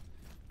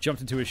 Jumped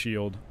into a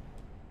shield.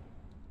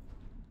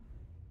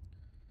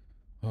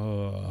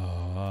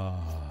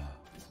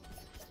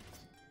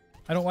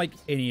 I don't like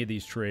any of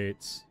these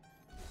traits.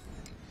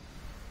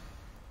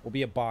 We'll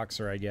be a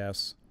boxer, I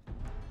guess.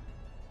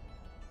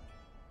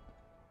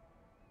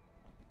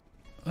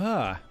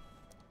 Well,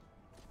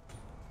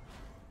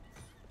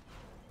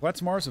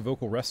 tomorrow's a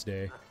vocal rest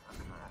day.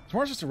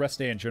 Tomorrow's just a rest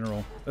day in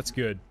general. That's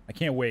good. I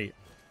can't wait.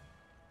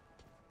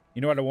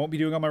 You know what I won't be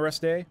doing on my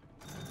rest day?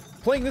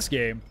 Playing this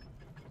game.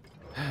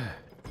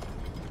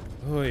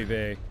 Oy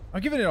vey.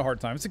 I'm giving it a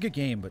hard time. It's a good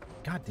game, but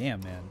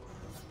goddamn, man.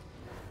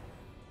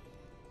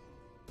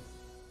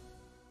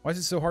 Why is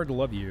it so hard to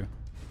love you?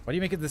 Why do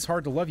you make it this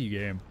hard to love you,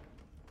 game?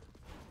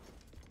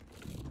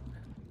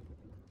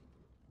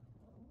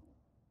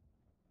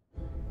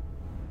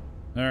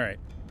 Alright.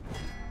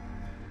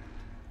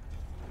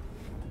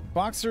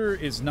 Boxer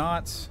is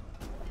not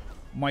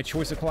my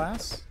choice of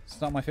class. It's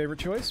not my favorite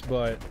choice,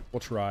 but we'll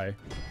try.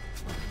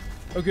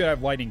 Oh, good. I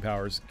have lightning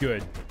powers.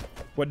 Good.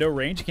 What, no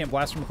range? You can't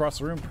blast from across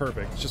the room?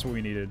 Perfect. It's just what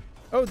we needed.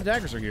 Oh, the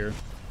daggers are here.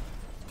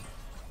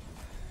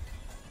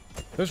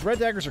 Those red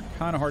daggers are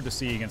kind of hard to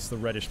see against the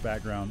reddish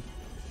background.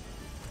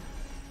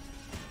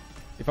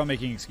 If I'm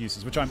making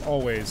excuses, which I'm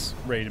always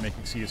ready to make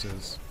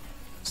excuses.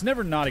 It's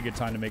never not a good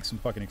time to make some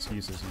fucking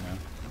excuses, you know?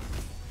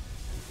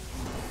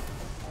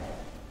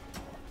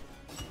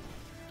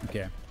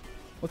 Okay.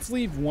 Let's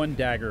leave one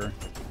dagger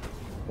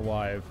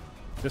alive.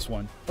 This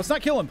one. Let's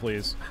not kill him,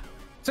 please.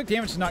 Took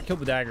damage to not kill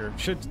the dagger.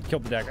 Should kill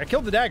the dagger. I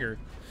killed the dagger.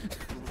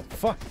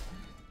 Fuck.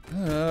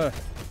 Okay.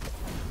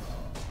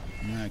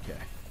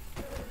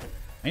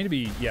 I need to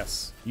be,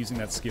 yes, using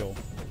that skill.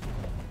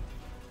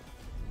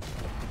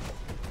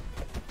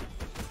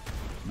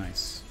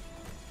 Nice.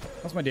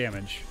 How's my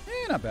damage?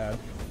 Not bad.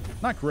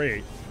 Not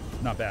great.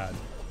 Not bad.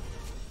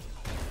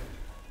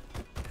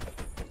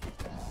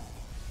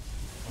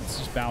 Let's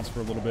just bounce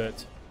for a little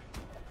bit.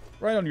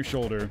 Right on your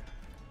shoulder.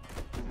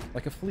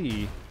 Like a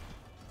flea.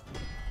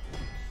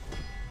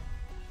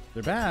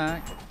 They're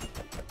back.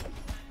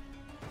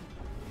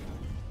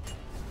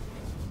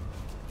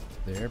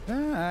 They're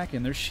back,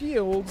 and their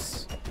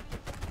shields.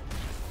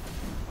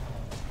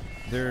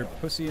 They're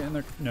pussy and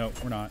they're... No,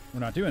 we're not. We're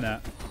not doing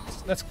that.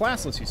 That's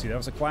classless, you see. That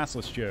was a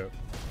classless joke.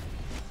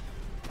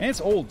 And it's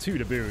old, too,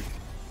 to boot.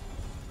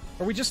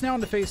 Are we just now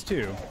into phase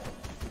 2?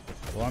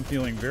 Well, I'm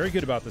feeling very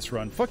good about this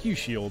run. Fuck you,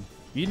 shield.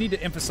 You need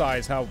to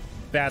emphasize how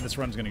bad this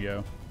run's going to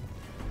go.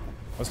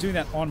 I was doing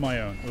that on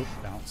my own. Oh,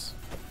 bounce.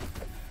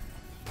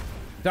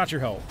 Without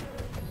your help.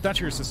 Without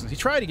your assistance. He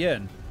tried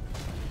again.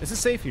 Is it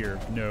safe here?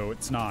 No,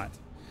 it's not.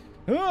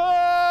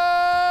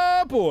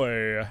 Oh,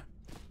 boy.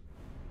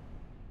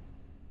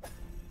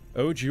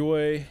 Oh,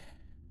 joy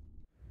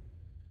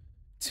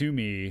to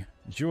me.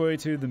 Joy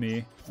to the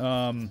me.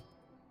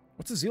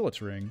 What's a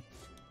zealot's ring?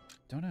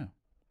 Don't know.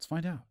 Let's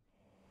find out.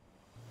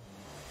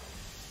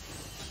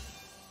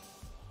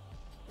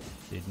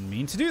 Didn't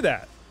mean to do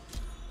that.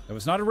 That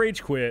was not a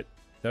rage quit.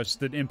 That was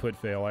just an input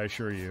fail, I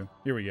assure you.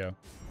 Here we go.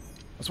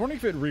 I was wondering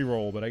if it'd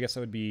re-roll, but I guess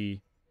that would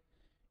be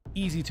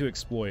easy to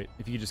exploit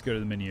if you could just go to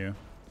the menu.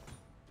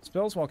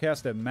 Spells while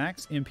cast at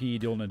max MP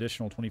deal an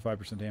additional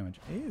 25% damage.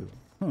 Ew.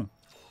 Huh.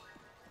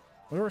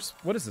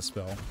 What is this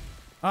spell?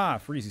 Ah,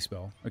 freezy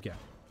spell. Okay.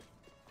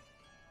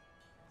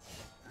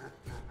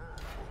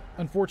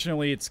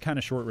 Unfortunately, it's kind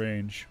of short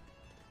range.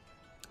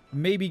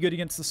 Maybe good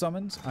against the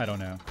summons? I don't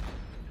know.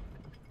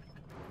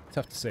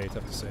 Tough to say,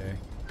 tough to say.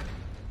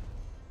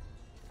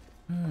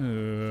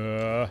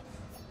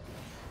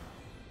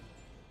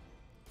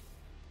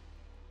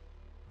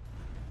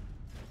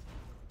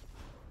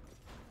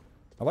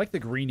 I like the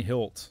green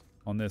hilt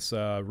on this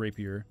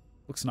rapier.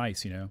 Looks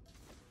nice, you know.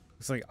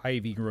 Looks like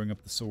ivy growing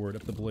up the sword,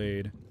 up the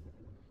blade.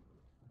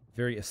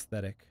 Very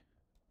aesthetic.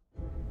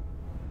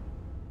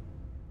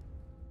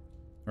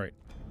 Alright.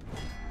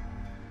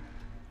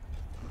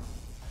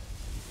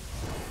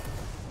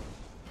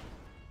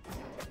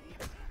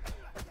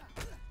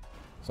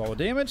 Solid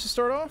damage to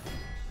start off.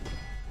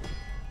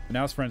 And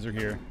now his friends are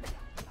here.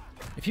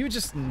 If he would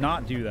just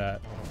not do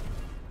that.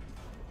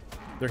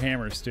 They're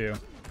hammers, too.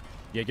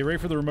 Yeah, get ready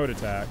for the remote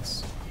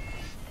attacks.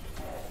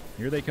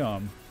 Here they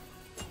come.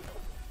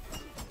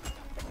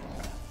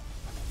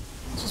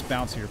 Let's just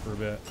bounce here for a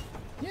bit.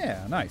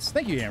 Yeah, nice.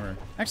 Thank you, Hammer.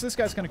 Actually, this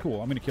guy's kind of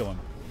cool. I'm going to kill him.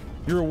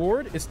 Your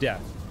reward is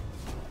death.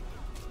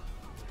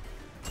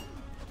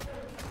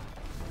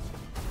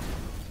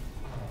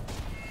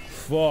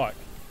 Fuck.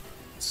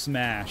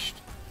 Smashed.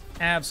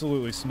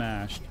 Absolutely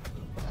smashed.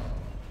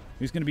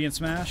 Who's going to be in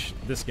Smash?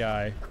 This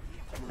guy.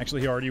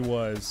 Actually, he already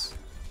was.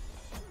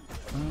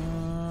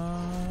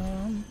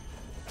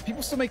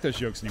 People still make those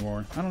jokes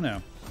anymore. I don't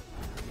know.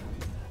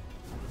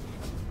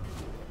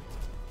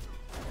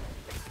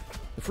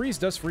 The freeze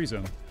does freeze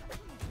him.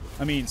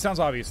 I mean, sounds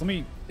obvious. Let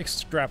me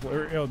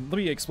extrapolate. Let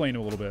me explain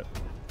a little bit.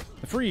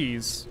 The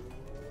freeze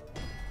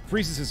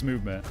freezes his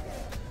movement.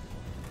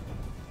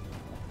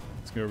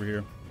 Let's go over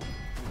here.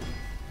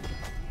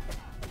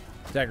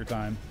 Dagger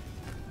time.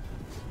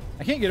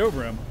 I can't get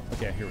over him.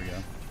 Okay, here we go.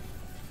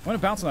 I want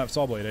to bounce on that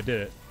saw blade. I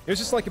did it. It was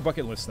just like a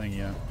bucket list thing,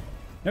 yeah.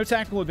 No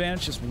tactical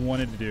advantage, just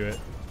wanted to do it.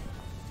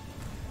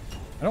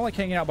 I don't like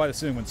hanging out by the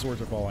ceiling when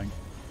swords are falling.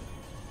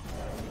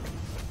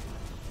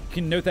 You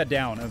can note that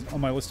down on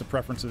my list of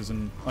preferences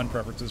and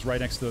unpreferences right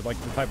next to like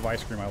the type of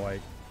ice cream I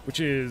like, which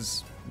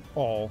is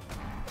all.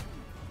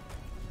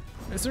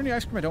 Is there any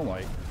ice cream I don't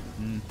like?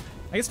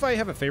 I guess if I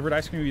have a favorite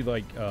ice cream, it would be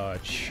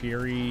like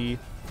cherry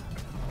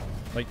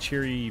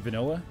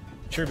vanilla.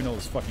 Cherry vanilla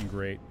is fucking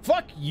great.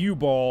 Fuck you,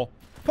 ball.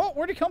 Paul,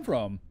 where'd it come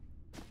from?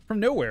 From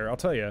nowhere, I'll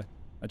tell you.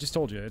 I just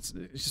told you. It's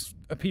just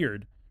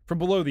appeared From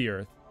below the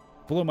earth.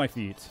 Below my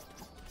feet.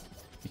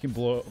 You can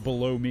blow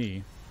below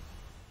me.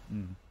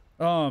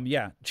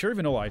 Yeah. Cherry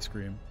vanilla ice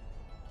cream.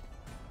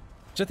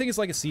 Which I think is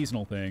like a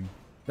seasonal thing.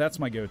 That's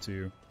my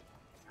go-to.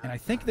 And I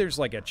think there's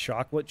like a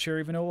chocolate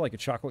cherry vanilla, like a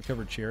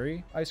chocolate-covered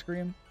cherry ice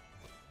cream.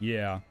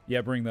 Yeah.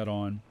 Yeah, bring that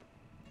on.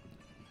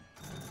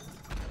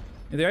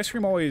 And the ice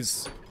cream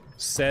always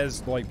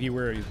says, like,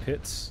 beware of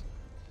pits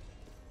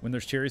when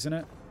there's cherries in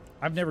it.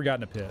 I've never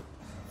gotten a pit.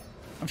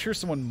 I'm sure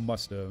someone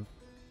must have.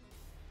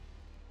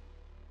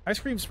 Ice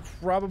cream's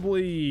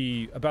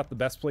probably about the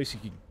best place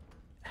you could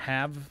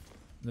have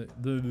let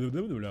me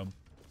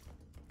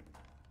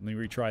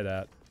retry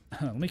that.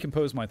 Let me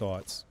compose my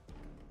thoughts.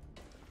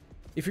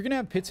 If you're gonna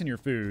have pits in your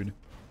food, you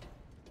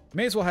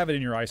may as well have it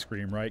in your ice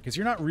cream, right? Because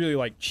you're not really,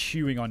 like,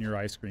 chewing on your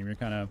ice cream. You're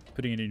kind of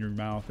putting it in your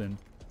mouth and...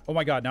 Oh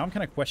my god, now I'm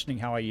kind of questioning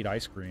how I eat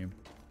ice cream.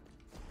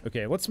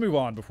 Okay, let's move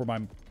on before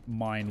my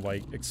mind,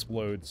 like,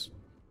 explodes,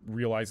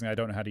 realizing I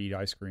don't know how to eat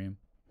ice cream.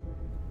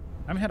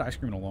 I haven't had ice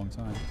cream in a long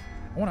time.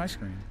 I want ice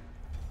cream.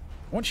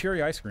 I want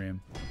cherry ice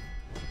cream.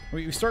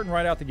 We're starting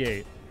right out the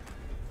gate.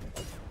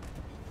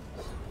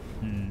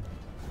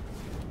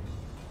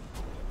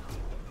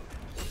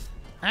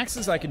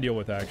 Axes I can deal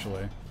with,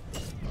 actually.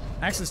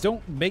 Axes,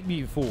 don't make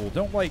me a fool.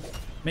 Don't, like,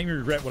 make me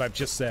regret what I've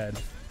just said.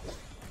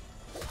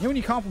 You know when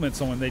you compliment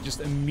someone, they just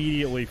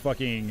immediately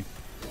fucking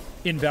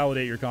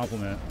invalidate your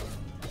compliment.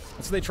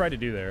 That's what they tried to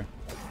do there.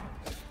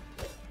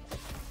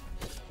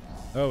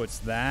 Oh, it's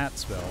that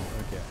spell.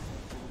 Okay.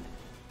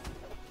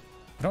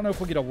 I don't know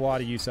if we'll get a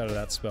lot of use out of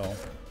that spell.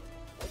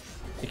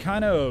 It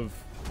kind of...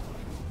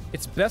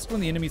 It's best when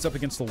the enemy's up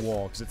against the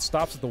wall, because it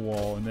stops at the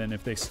wall, and then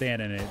if they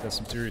stand in it, it does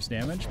some serious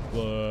damage,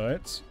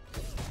 but...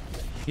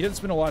 He doesn't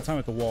spend a lot of time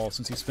at the wall,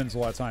 since he spends a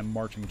lot of time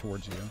marching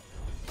towards you.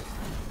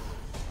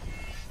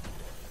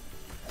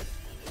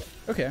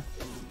 Okay.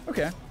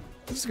 Okay.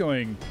 This is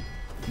going...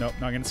 Nope,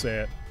 not gonna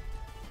say it.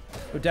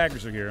 The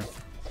daggers are here.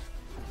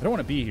 I don't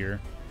want to be here.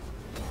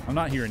 I'm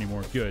not here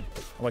anymore. Good.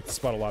 I like the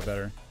spot a lot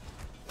better.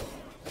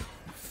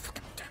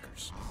 Fucking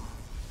daggers.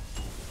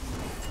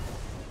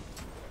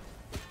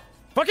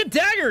 Fucking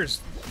daggers!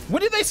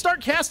 When did they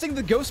start casting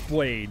the ghost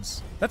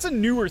blades? That's a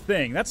newer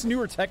thing. That's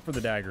newer tech for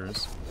the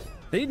daggers.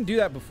 They didn't do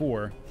that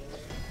before.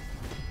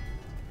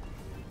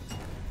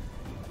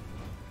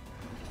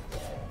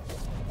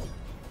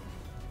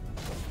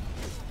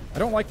 I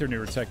don't like their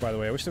newer tech, by the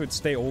way. I wish they would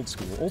stay old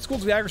school. Old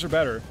school's daggers are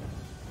better.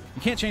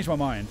 You can't change my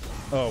mind.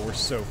 Oh, we're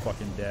so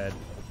fucking dead.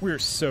 We're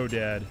so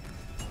dead.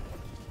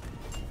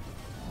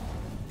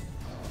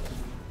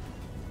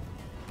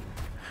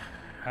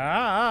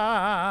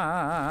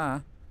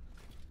 Ah!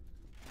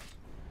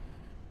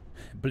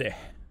 Bleh.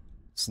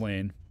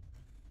 Slain.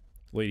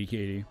 Lady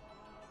Katie.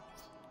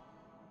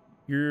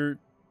 Your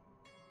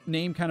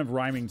name kind of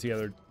rhyming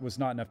together was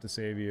not enough to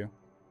save you.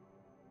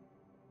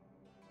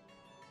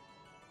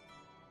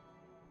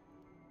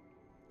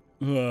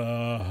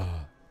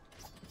 No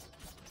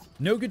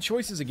good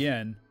choices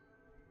again.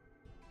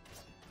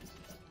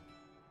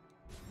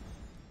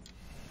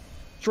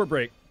 Short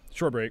break.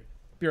 Short break.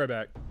 Be right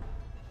back.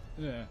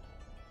 Yeah.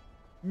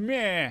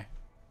 Meh.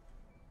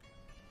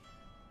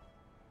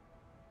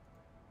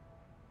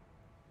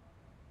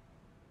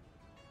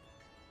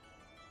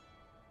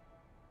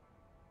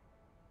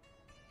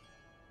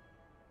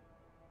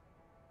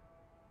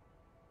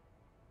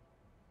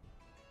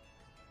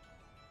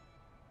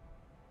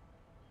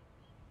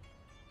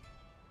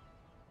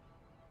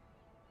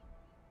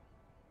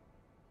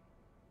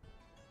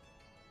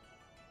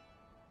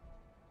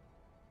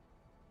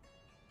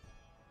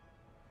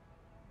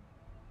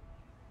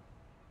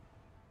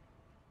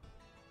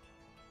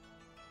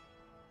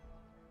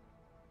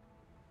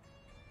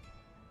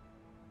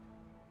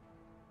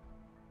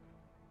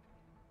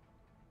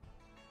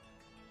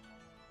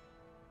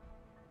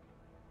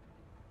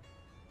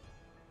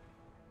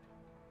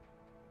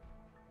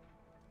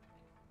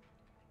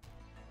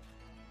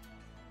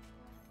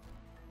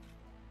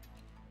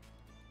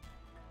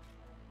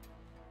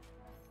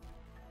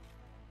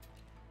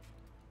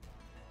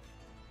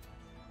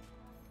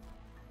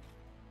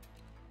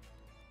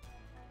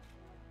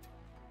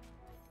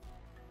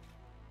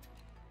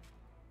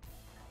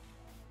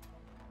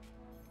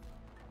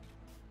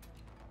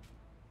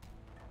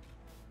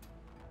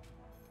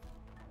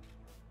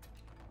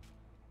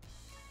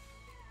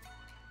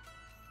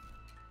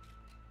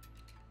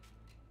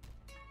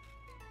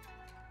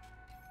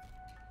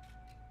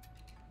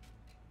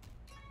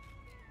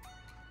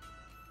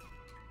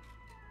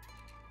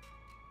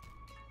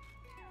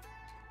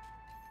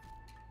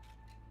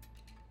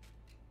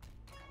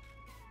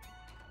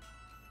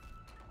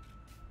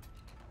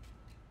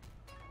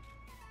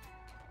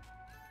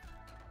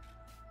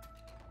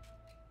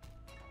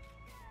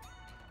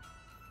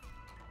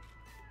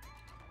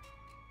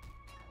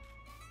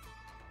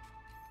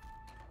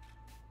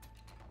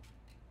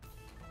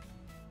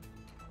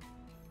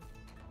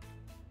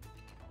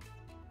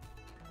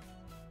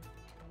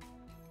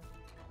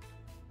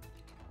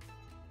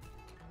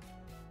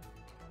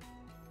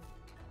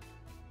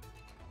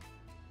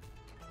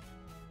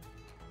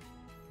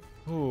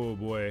 Oh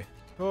boy.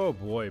 Oh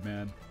boy,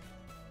 man.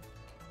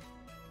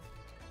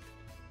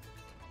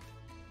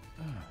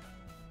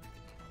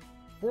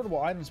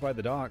 Affordable items by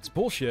the docks.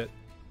 Bullshit.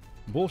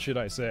 Bullshit,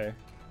 I say.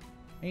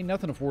 Ain't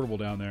nothing affordable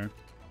down there.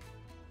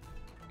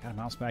 Got a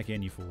mouse back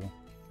in, you fool.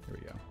 There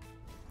we go.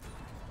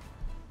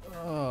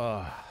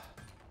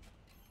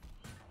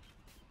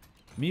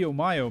 Me oh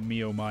my oh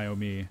me oh my oh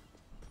me.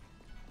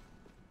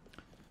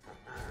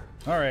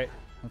 Alright,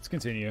 let's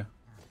continue.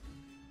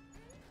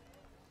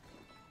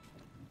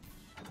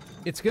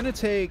 It's gonna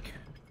take,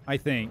 I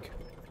think,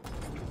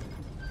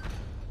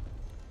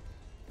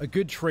 a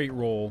good trait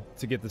roll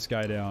to get this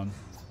guy down.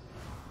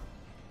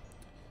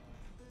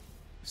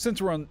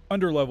 Since we're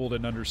underleveled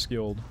and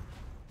underskilled,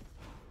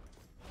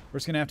 we're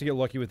just gonna have to get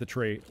lucky with the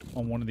trait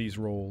on one of these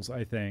rolls,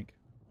 I think.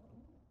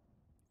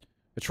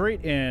 A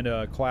trait and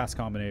a class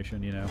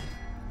combination, you know.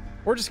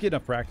 Or just get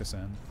enough practice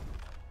in.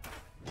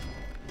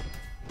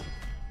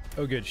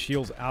 Oh good,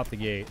 shields out the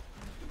gate.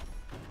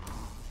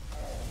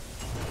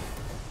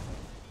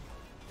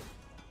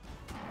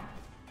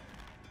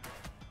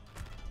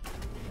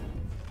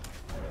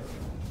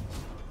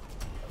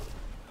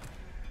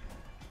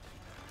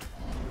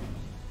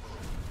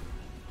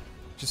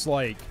 Just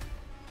like,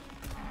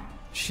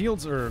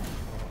 shields are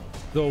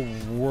the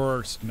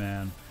worst,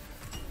 man.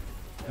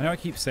 I know I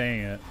keep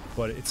saying it,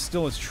 but it's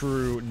still as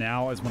true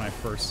now as when I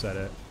first said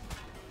it.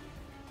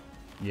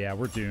 Yeah,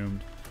 we're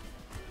doomed.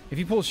 If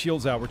you pull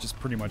shields out, we're just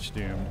pretty much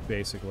doomed,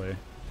 basically.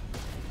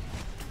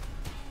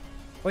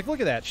 Like,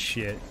 look at that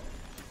shit.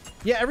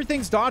 Yeah,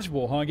 everything's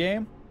dodgeable, huh,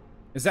 game?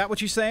 Is that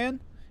what you saying?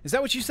 Is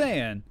that what you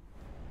saying?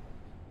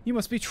 You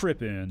must be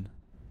tripping.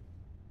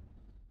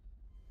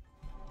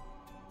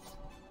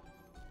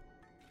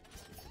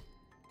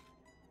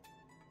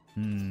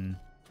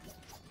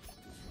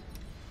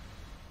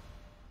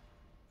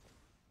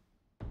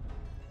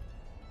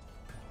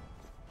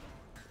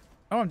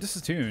 Oh, I'm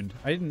disattuned.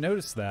 I didn't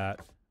notice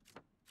that.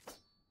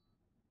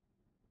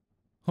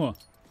 Huh.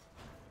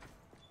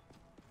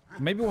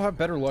 Maybe we'll have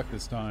better luck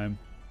this time.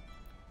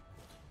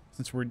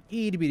 Since we're an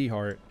itty-bitty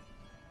heart.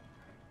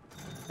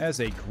 That's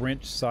a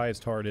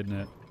Grinch-sized heart, isn't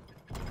it?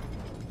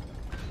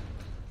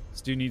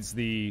 This dude needs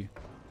the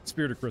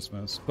Spirit of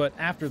Christmas. But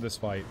after this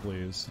fight,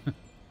 please. I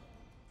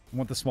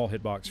want the small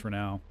hitbox for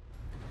now.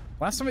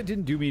 Last time it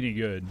didn't do me any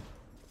good.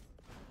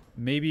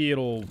 Maybe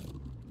it'll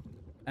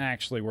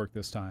actually work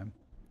this time.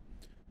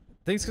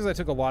 I think it's because I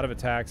took a lot of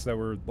attacks that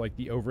were like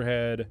the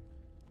overhead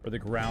or the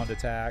ground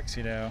attacks,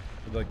 you know,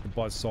 with like the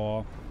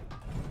buzzsaw.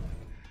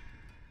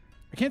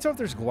 I can't tell if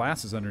there's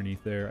glasses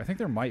underneath there. I think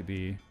there might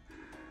be.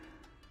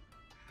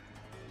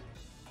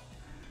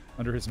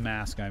 Under his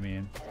mask, I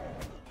mean.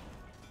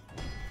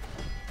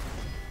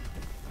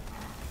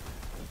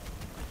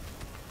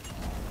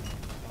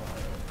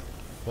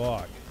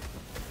 Fuck.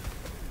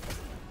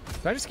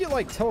 Did I just get,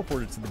 like,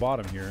 teleported to the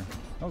bottom here?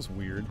 That was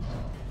weird.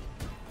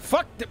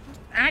 Fuck! The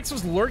axe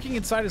was lurking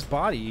inside his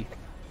body.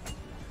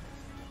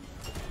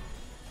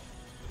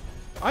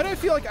 I don't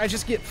feel like I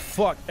just get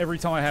fucked every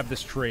time I have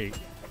this trait.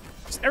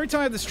 Just every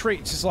time I have this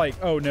trait, it's just like,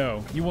 oh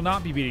no, you will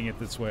not be beating it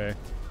this way.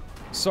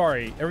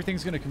 Sorry,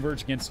 everything's gonna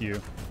converge against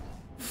you.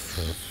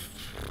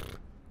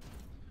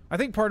 I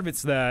think part of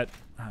it's that...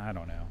 I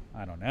don't know.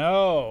 I don't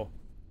know.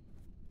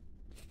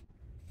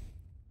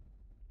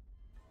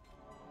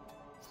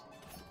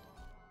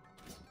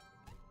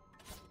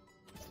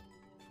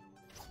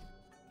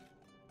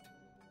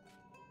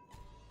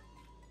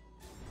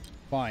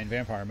 Fine,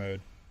 vampire mode.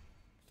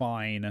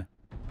 Fine.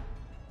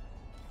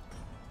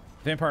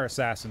 Vampire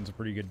Assassin's a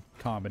pretty good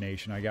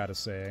combination, I gotta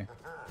say.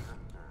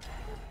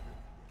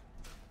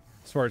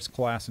 As far as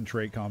class and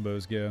trait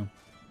combos go.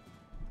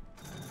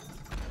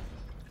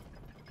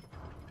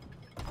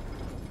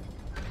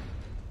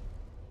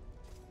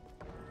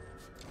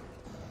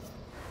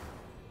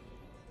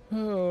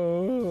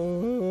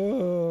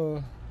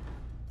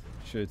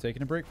 Should have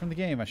taken a break from the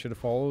game. I should have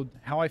followed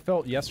how I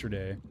felt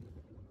yesterday.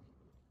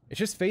 It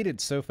just faded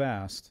so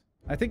fast.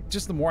 I think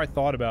just the more I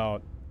thought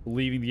about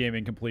leaving the game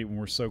incomplete when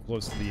we're so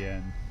close to the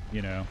end,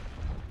 you know,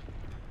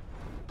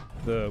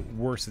 the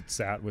worse it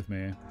sat with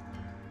me.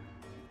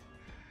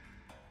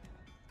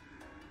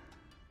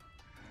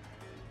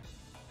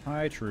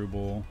 Hi,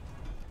 Truebull.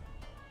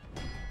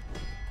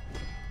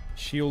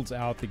 Shields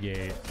out the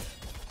gate.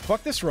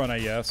 Fuck this run, I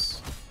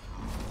guess.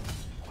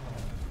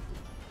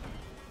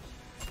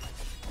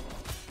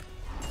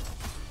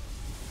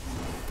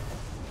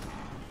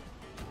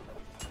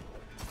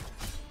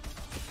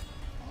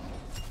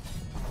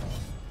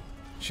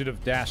 Should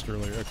have dashed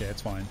earlier. Okay,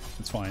 it's fine.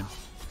 It's fine.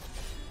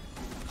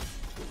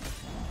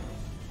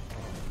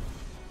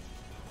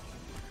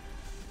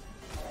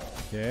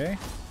 Okay.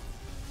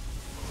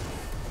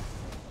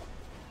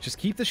 Just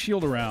keep the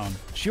shield around.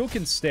 Shield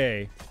can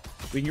stay.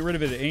 We can get rid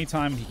of it at any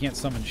time. He can't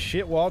summon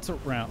shit while it's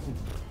around.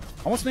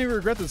 Almost made me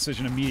regret the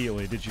decision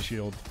immediately, did you,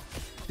 Shield?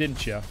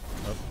 Didn't you?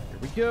 Oh, here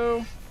we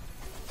go.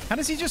 How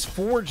does he just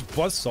forge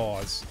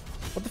buzzsaws?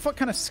 What the fuck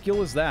kind of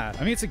skill is that?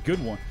 I mean, it's a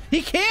good one.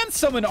 He can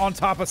summon on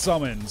top of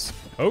summons!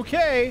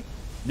 Okay!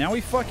 Now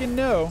we fucking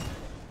know.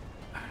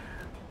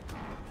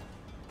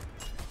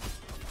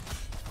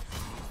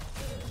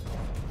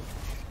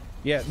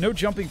 Yeah, no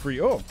jumping for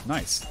you. Oh,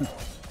 nice. I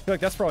feel like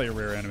that's probably a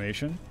rare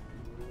animation.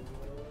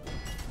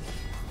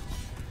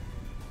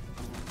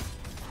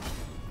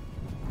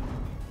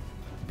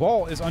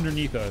 Ball is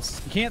underneath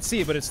us. You can't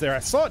see it, but it's there. I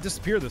saw it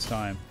disappear this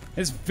time.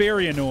 It's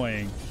very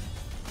annoying.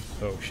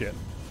 Oh, shit.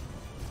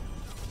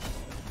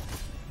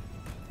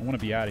 I want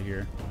to be out of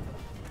here.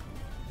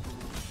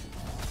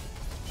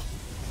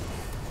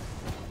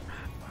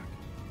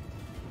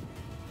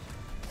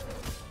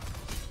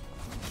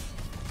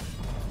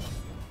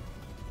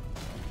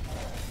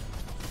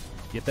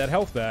 Get that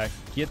health back.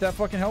 Get that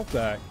fucking health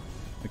back.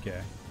 Okay.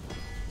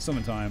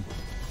 Summon time.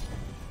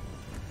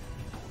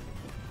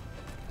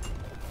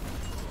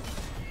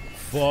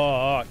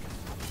 Fuck.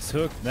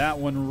 Took that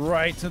one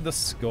right to the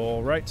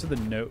skull. Right to the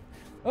note.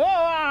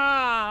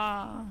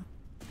 Ah!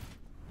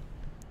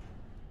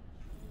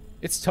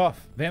 It's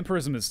tough.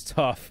 Vampirism is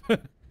tough.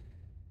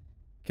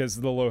 Because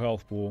of the low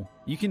health pool.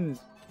 You can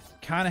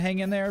kind of hang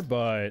in there,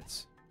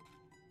 but...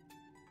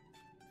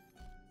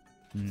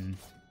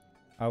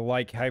 I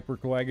like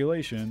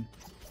hypercoagulation.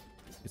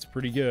 It's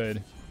pretty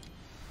good.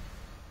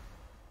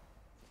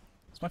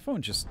 Is my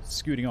phone just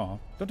scooting off?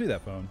 Don't do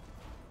that, phone.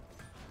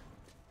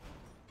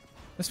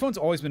 This phone's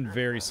always been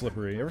very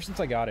slippery. Ever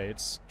since I got it,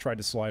 it's tried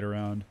to slide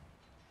around.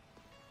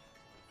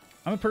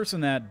 I'm a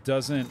person that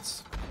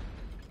doesn't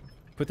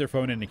put their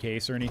phone in a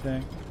case or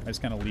anything. I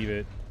just kind of leave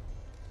it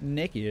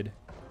naked,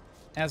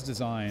 as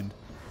designed.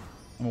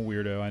 I'm a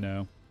weirdo, I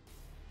know.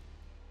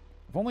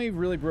 I've only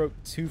really broke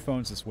 2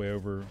 phones this way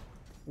over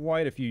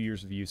quite a few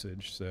years of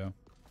usage, so...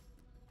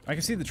 I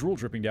can see the drool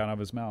dripping down out of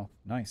his mouth.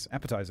 Nice.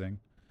 Appetizing.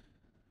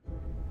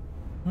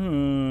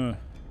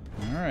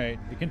 Alright,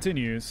 it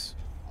continues.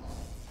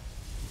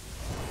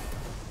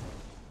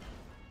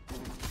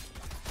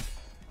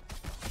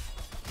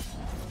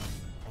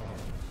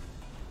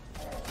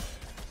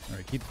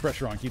 Alright, keep the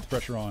pressure on, keep the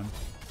pressure on.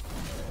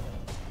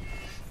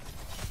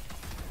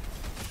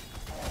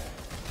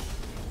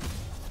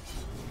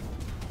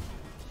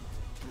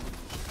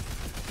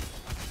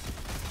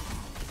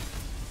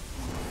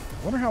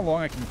 I wonder how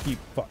long I can keep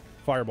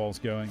fireballs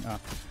going.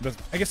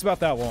 I guess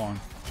about that long.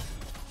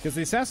 Because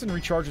the assassin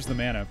recharges the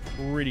mana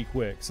pretty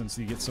quick since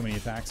you get so many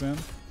attacks in.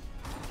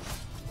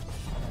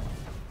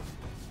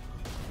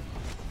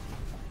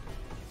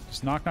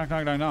 Just knock, knock,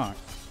 knock, knock, knock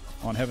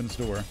on heaven's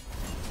door.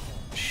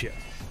 Shit.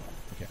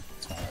 Okay,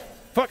 it's fine.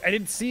 Fuck, I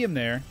didn't see him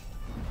there.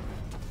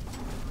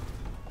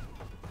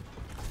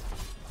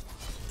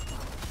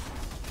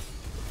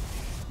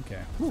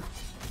 Okay. Whew.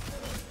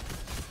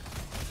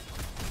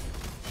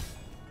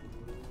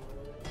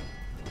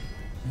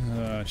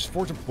 Just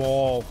forge a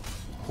ball to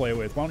play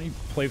with. Why don't you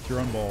play with your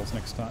own balls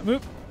next time?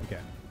 Oop. Okay.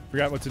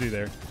 Forgot what to do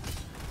there.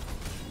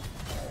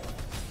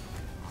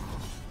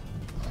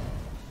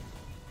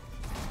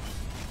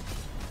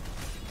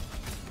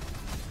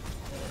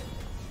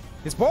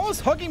 His ball is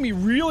hugging me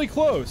really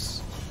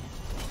close.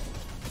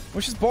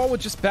 Wish his ball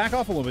would just back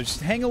off a little bit. Just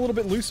hang a little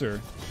bit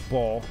looser.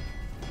 Ball.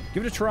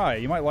 Give it a try.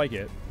 You might like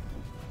it.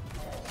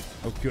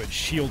 Oh, good.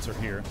 Shields are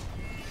here.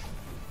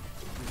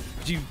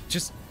 Could you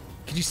just...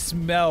 Could you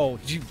smell?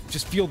 Could you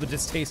just feel the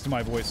distaste in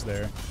my voice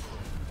there?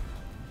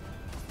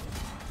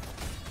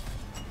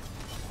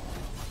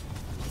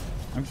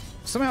 I'm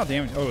somehow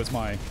damaged. Oh, it's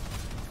my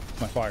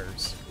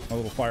fires. My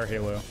little fire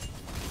halo.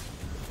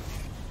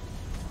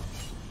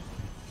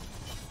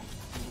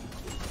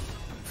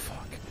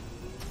 Fuck.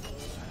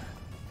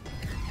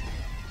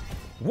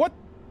 What?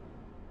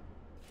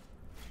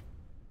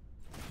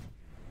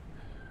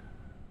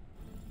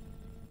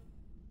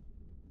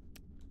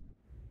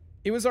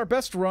 It was our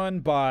best run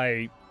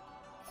by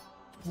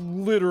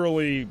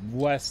literally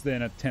less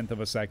than 1/10 of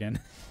a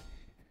second.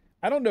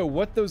 I don't know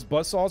what those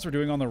buzzsaws are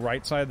doing on the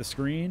right side of the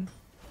screen,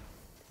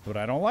 but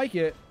I don't like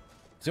it.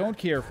 Don't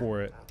care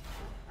for it.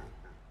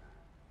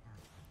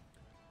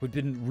 Would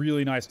have been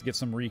really nice to get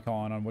some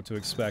recon on what to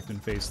expect in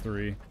Phase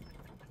 3.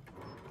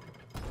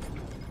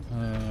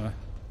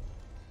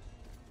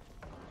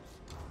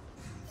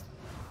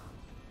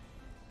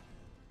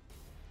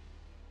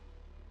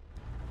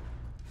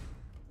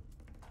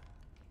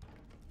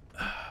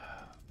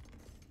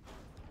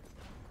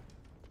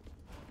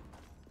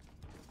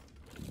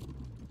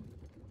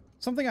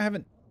 Something I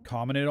haven't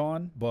commented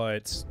on,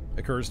 but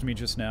occurs to me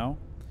just now.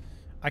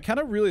 I kind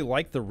of really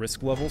like the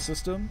risk level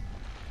system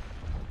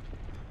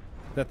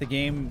that the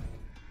game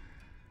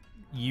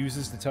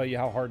uses to tell you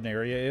how hard an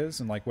area is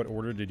and like what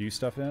order to do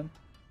stuff in.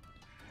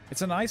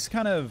 It's a nice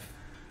kind of...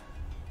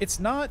 It's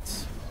not...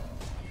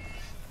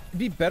 It'd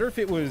be better if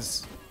it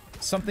was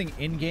something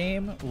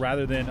in-game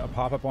rather than a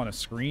pop-up on a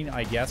screen,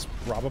 I guess,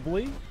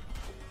 probably.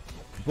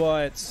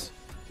 But...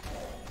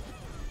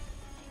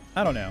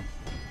 I don't know.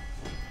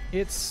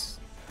 It's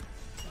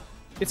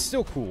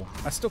still cool.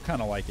 I still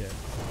kind of like it.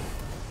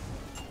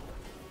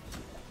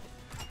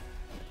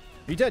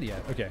 Are you dead yet?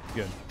 Okay,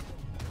 good.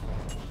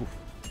 Oof.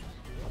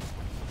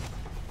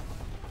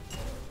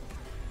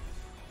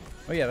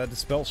 Oh yeah, that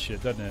dispels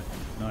shit, doesn't it?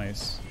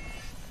 Nice.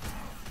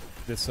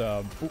 This,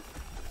 Okay.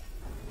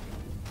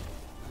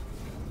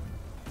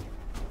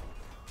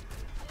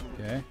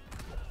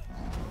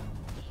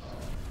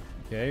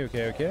 Okay,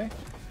 okay, okay.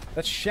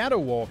 That shadow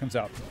wall comes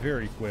out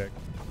very quick.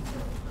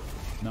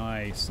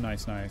 Nice,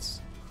 nice,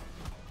 nice.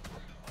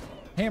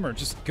 Hammer,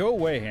 just go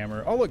away,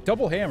 Hammer. Oh, look,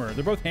 double hammer.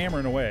 They're both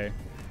hammering away.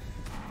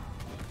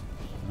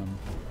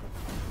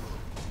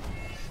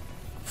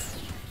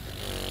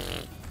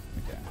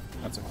 Okay,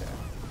 that's okay.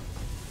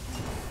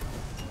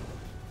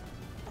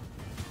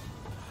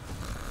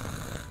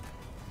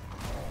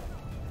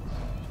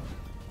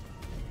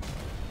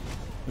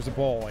 There's a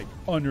ball, like,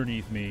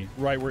 underneath me,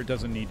 right where it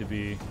doesn't need to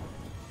be.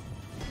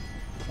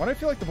 Why do I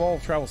feel like the ball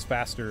travels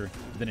faster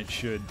than it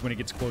should when it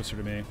gets closer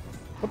to me?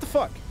 What the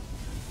fuck?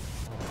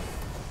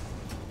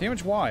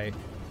 Damage Y.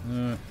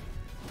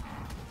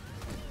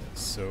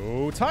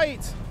 So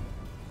tight.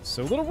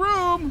 So little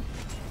room.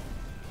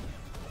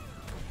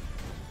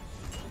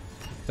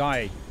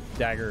 Die,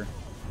 dagger.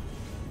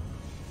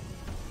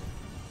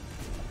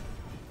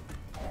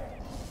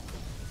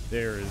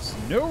 There is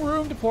no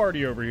room to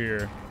party over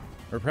here.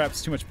 Or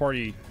perhaps too much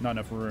party, not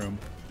enough room.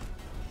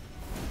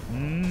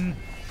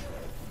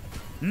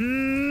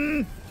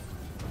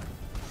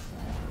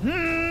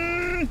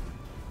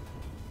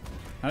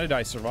 How did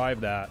I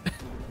survive that?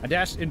 I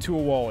dashed into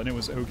a wall and it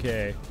was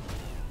okay.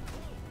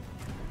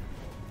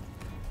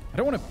 I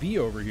don't want to be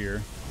over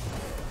here.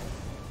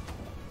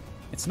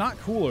 It's not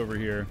cool over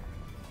here.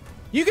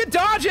 You can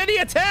dodge any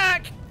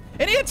attack!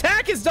 Any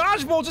attack is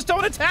dodgeable, just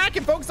don't attack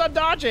and focus on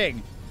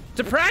dodging!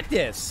 To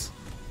practice!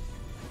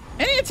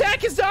 Any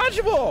attack is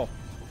dodgeable!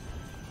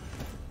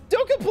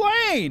 Don't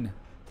complain!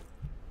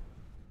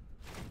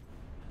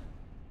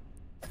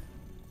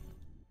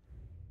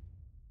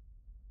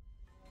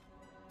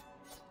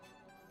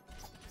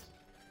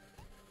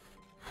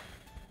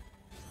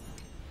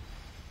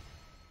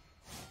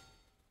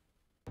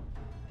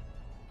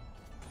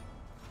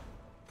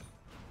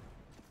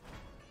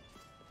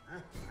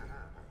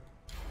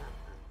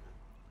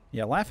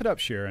 Yeah, laugh it up,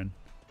 Sharon.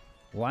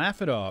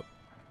 Laugh it up.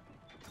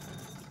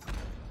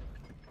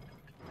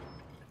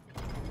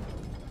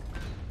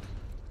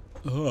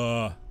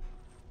 At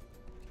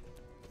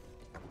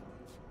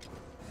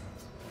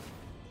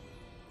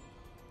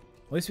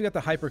least we got the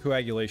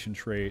hypercoagulation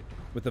trait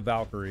with the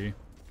Valkyrie.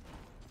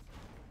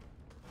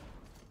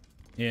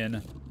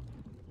 In.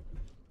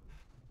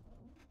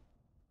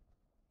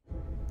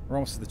 We're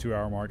almost at the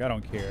 2-hour mark. I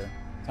don't care.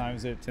 Time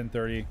is it?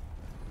 10:30.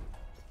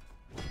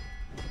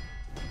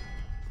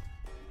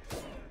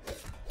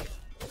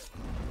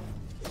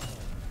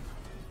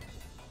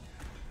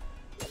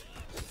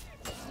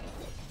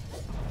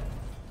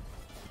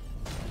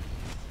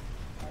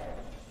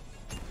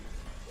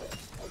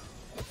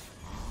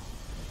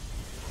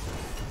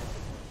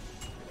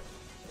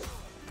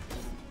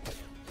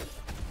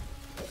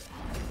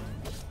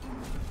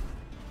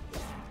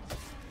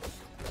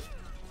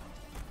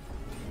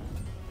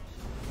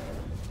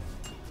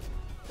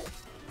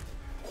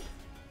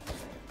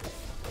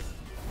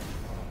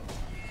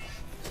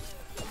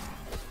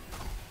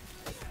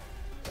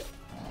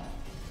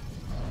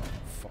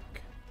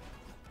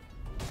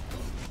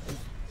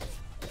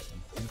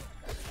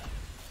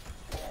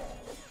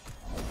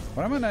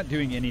 Why am I not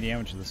doing any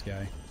damage to this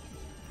guy?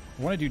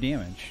 I want to do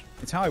damage.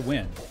 It's how I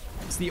win.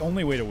 It's the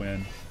only way to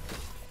win.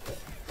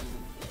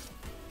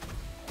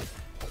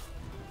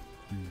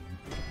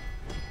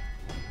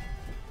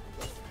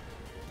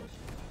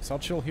 So I'll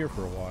chill here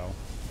for a while.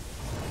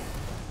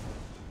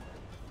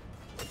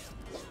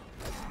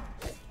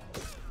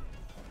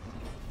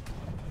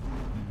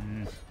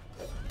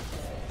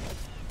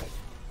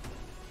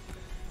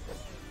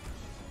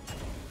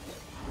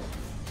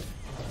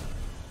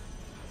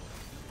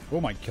 Oh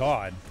my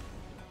god.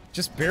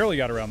 Just barely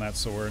got around that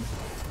sword.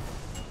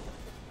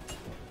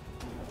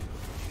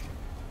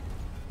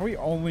 Are we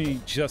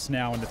only just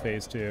now into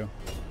phase 2?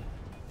 I feel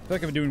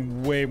like I've been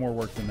doing way more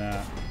work than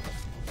that.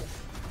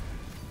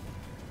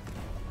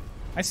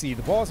 I see.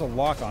 The ball has a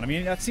lock on. I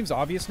mean, that seems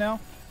obvious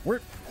now.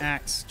 Where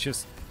axe?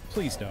 Just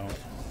please don't.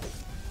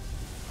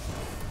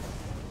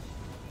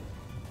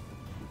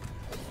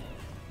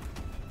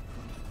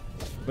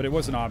 But it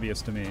wasn't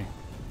obvious to me.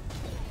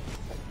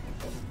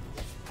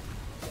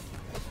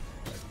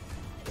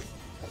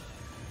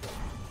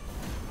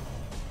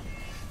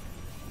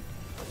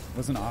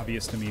 Wasn't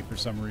obvious to me for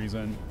some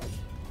reason.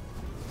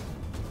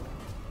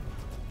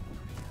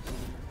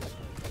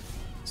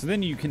 So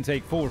then you can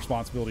take full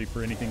responsibility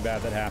for anything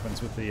bad that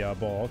happens with the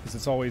ball, because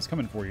it's always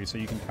coming for you, so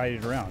you can kite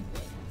it around.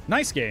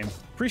 Nice game.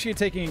 Appreciate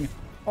taking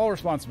all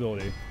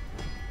responsibility.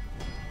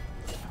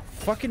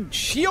 Fucking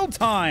shield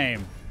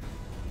time!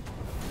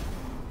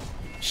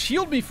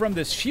 Shield me from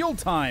this shield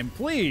time,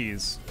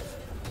 please!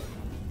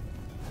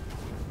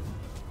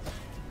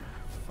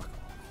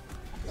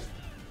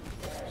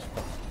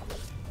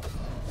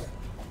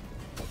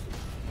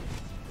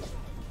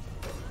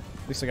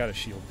 At least I got a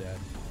shield dead.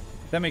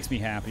 That makes me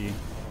happy.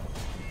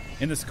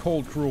 In this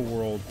cold, cruel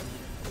world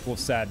full of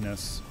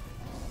sadness.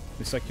 At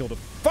least I killed a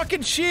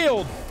fucking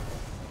shield!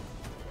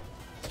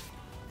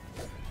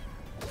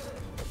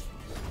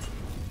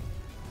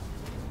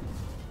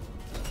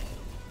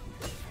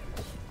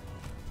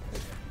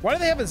 Why do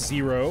they have a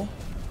 0?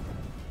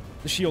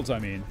 The shields, I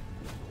mean.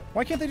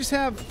 Why can't they just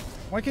have...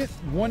 Why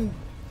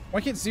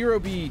can't 0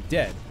 be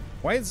dead?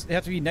 Why does it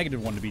have to be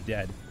 -1 to be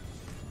dead?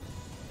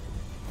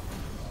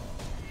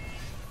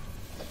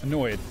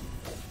 Annoyed.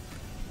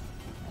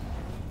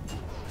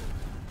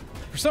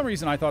 For some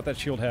reason, I thought that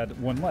shield had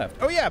 1 left.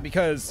 Oh yeah,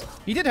 because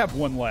he did have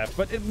 1 left,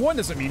 but 1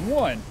 doesn't mean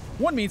 1.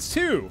 1 means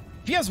 2.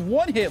 If he has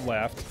 1 hit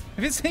left,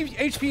 if his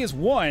HP is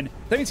 1,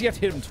 that means you have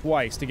to hit him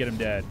twice to get him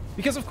dead.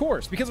 Because of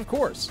course.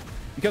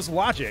 Because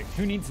logic.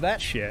 Who needs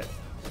that shit?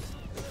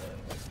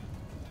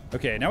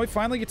 Okay, now we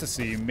finally get to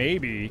see,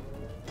 maybe,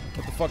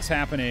 what the fuck's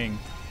happening.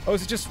 Oh,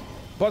 is it just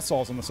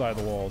buzzsaws on the side of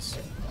the walls?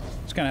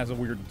 Just kind of has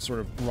a weird sort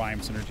of rhyme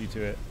synergy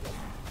to it.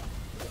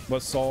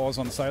 Buzzsaws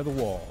on the side of the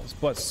walls.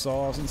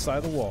 Buzzsaws on the side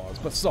of the walls.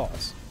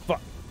 Buzzsaws. Fuck.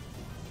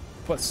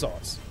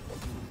 Buzzsaws.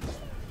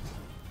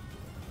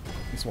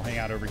 I guess we'll hang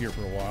out over here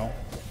for a while.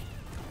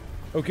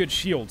 Oh, good.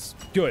 Shields.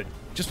 Good.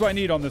 Just what I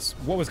need on this,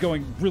 what was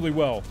going really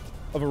well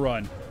of a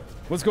run.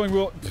 What's going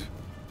real...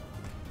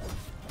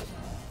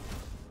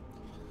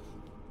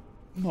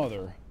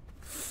 Mother.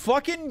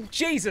 Fucking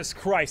Jesus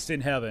Christ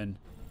in heaven.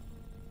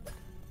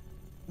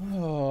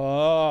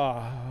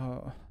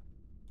 Oh.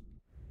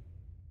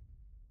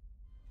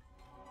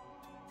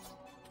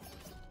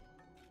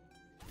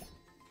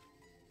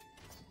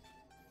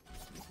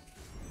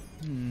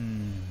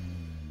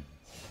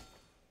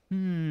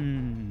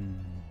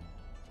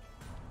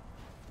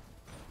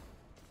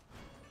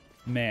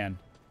 Man.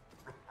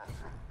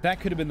 That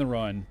could have been the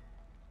run.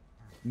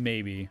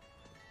 Maybe.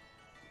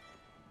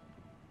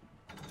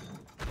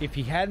 If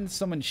he hadn't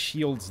summoned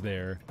shields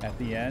there at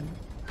the end,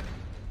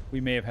 we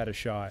may have had a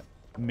shot.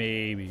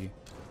 Maybe.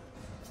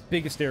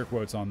 Biggest air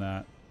quotes on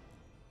that.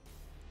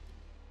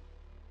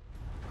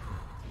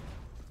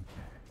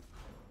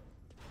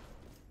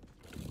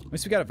 At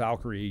least we got a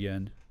Valkyrie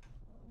again.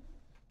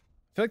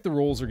 I feel like the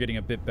rolls are getting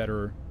a bit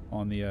better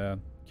on the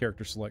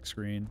character select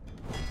screen.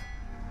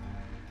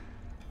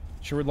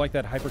 Sure would like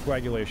that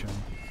hypercoagulation.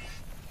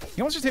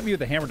 He almost just hit me with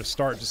the hammer to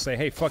start. Just say,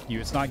 hey, fuck you.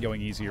 It's not going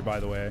easier, by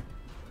the way.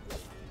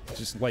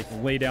 Just, like,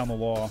 lay down the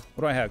law.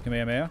 What do I have?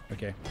 Kamehameha?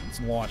 Okay,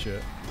 let's launch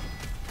it.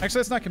 Actually,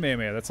 that's not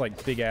Kamehameha. That's,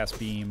 like, big-ass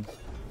beam.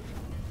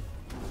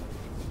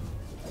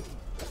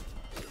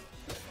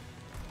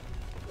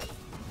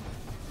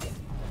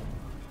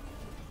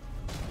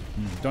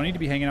 Don't need to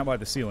be hanging out by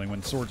the ceiling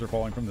when swords are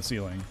falling from the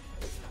ceiling.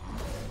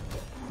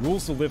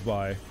 Rules to live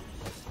by.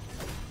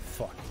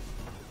 Fuck.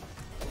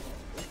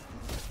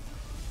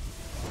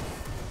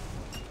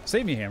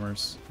 Save me,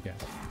 hammers. Okay.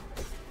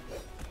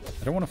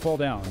 I don't want to fall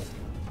down.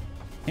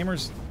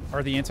 Hammers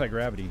are the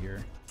anti-gravity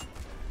here.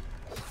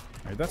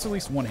 Alright, that's at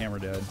least 1 hammer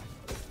dead.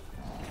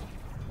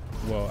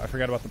 Whoa, I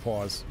forgot about the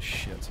pause.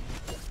 Shit.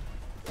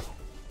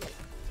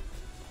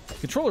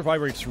 Controller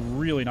vibrates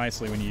really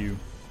nicely when you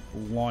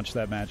launch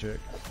that magic.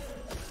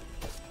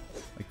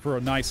 Like, for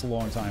a nice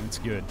long time. It's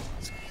good.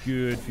 It's a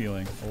good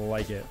feeling. I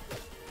like it.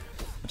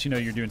 But you know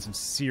you're doing some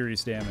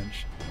serious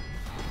damage.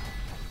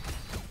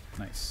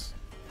 Nice.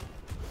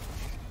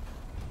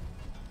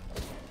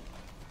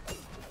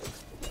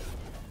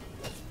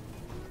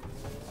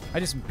 I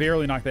just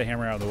barely knocked that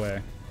hammer out of the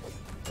way.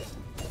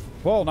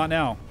 Ball, not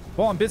now.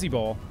 Ball, I'm busy,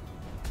 Ball.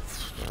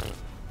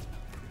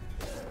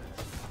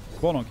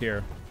 Ball don't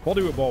care. Ball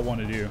do what Ball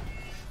want to do.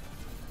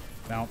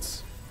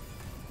 Bounce.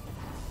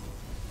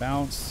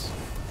 Bounce.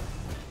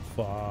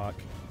 Fuck.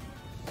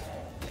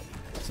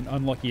 It's an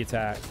unlucky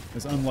attack.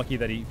 It's unlucky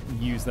that he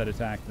used that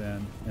attack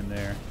then and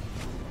there.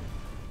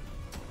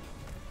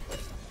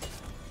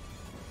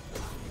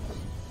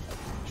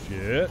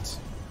 Shit.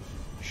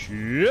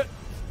 Shit.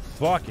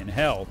 Fucking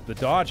hell. The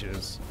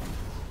dodges.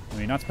 I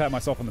mean, not to pat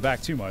myself on the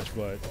back too much,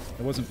 but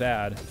it wasn't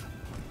bad.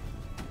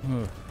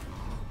 Ugh.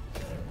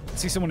 I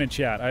see someone in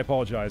chat. I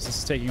apologize. This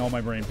is taking all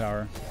my brain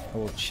power. I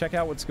will check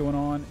out what's going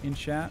on in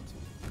chat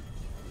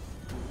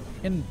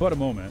in but a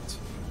moment.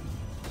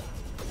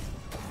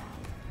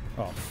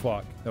 Oh,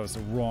 fuck. That was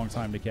the wrong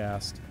time to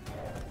cast.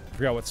 I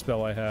forgot what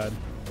spell I had.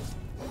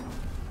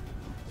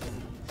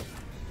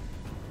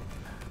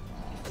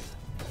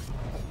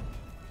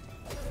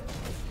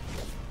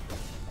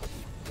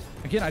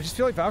 Again, I just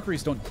feel like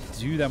Valkyries don't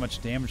do that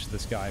much damage to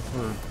this guy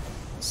for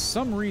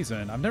some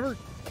reason. I've never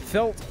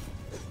felt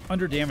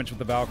under damage with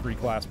the Valkyrie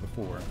class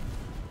before.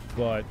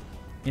 But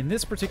in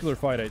this particular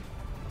fight, I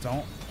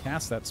don't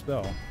cast that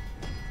spell.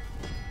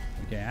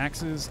 Okay,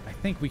 axes. I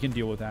think we can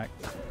deal with that.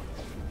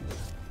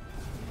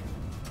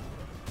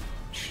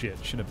 Shit,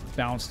 should have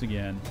bounced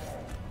again.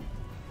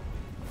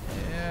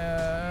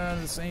 Yeah,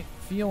 this ain't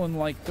feeling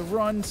like the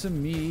run to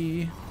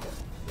me.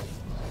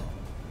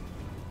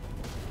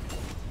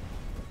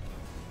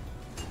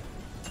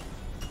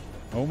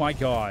 Oh my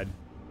god.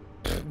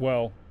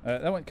 Well,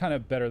 that went kind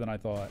of better than I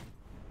thought.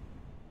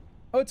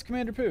 Oh, it's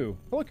Commander Pooh.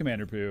 Hello,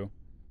 Commander Pooh.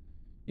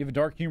 You have a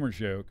dark humor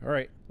joke.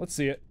 Alright, let's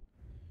see it.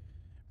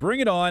 Bring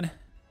it on.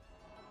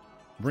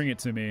 Bring it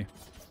to me.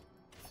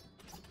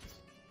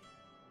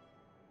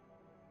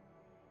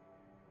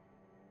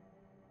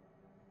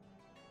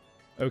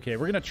 Okay,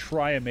 we're gonna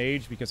try a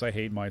mage because I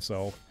hate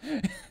myself.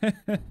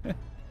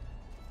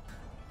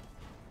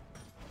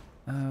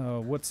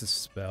 What's his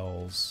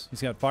spells?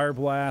 He's got Fire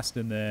Blast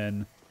and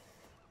then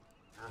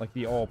like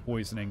the all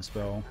poisoning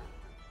spell.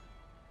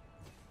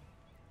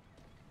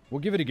 We'll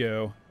give it a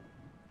go.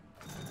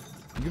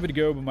 We'll give it a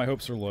go, but my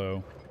hopes are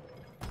low.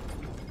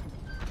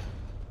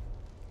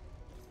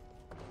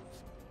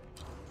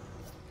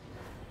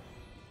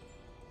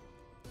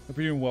 Hope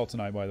you're doing well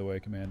tonight, by the way,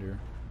 Commander.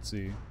 Let's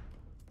see.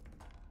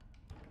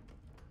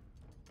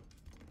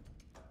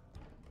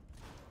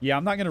 Yeah,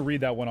 I'm not gonna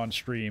read that one on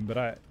stream,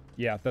 but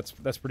yeah, that's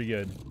pretty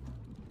good.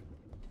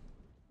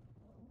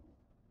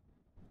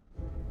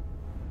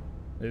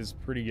 It is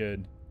pretty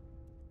good.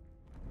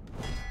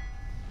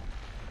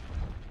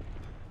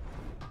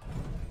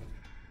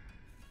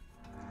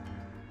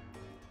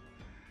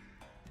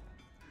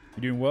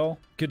 You doing well?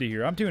 Good to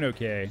hear. I'm doing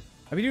okay.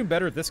 I'd be doing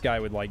better if this guy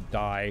would, like,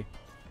 die.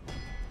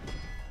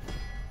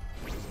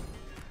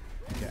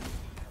 Okay.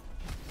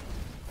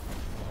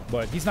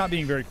 But he's not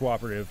being very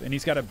cooperative, and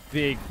he's got a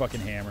big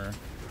fucking hammer.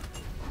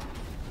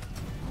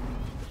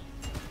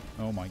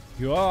 Oh my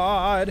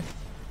god!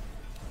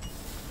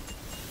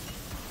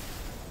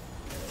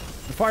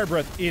 The Fire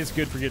Breath is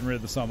good for getting rid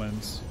of the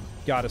summons.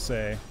 Gotta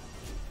say.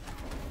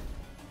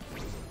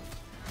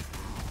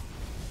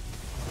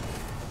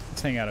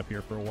 Let's hang out up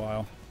here for a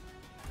while.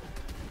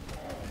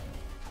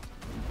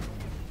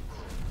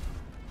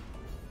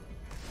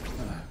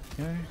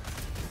 Okay.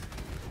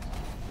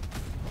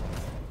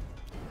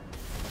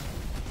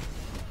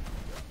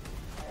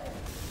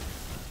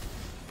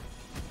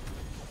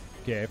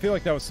 Okay, I feel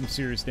like that was some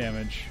serious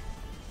damage.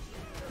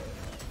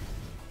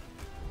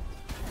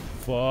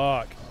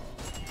 Fuck.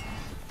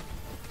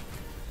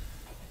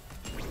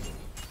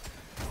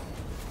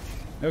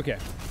 Okay,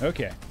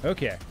 okay,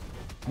 okay.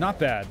 Not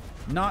bad.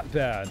 Not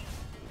bad.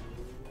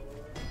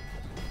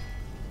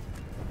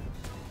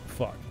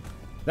 Fuck.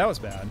 That was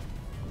bad.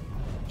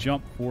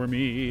 Jump for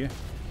me.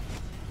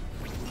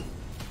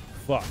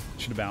 Fuck.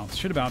 Should have bounced.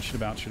 Should have bounced. Should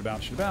have bounced. Should have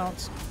bounced. Should have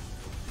bounced.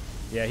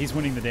 Yeah, he's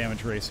winning the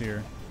damage race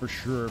here. For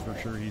sure, for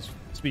sure. He's,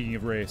 speaking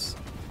of race,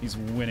 he's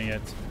winning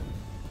it.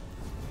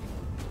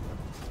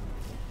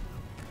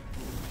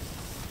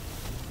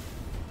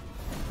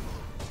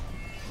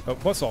 Oh,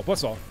 Buzzsaw,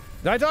 Buzzsaw.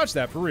 Did I dodge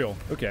that for real?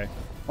 Okay.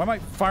 Why am I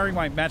firing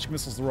my magic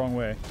missiles the wrong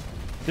way?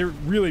 They're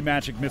really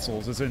magic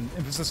missiles, as in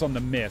emphasis on the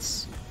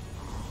miss.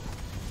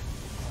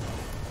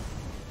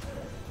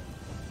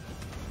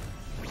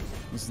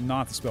 This is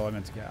not the spell I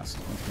meant to cast.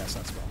 I meant to cast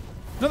that spell.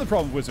 Another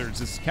problem with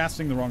wizards is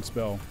casting the wrong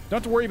spell. Don't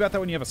have to worry about that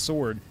when you have a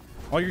sword.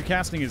 All you're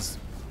casting is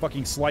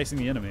fucking slicing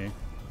the enemy.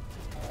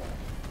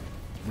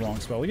 Wrong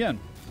spell again.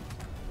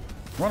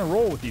 We're on a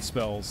roll with these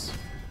spells.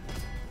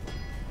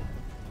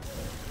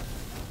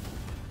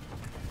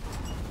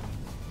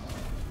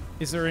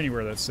 Is there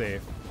anywhere that's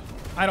safe?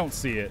 I don't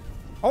see it.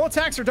 All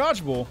attacks are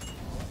dodgeable,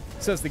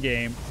 says the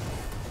game,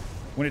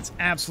 when it's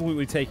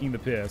absolutely taking the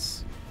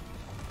piss.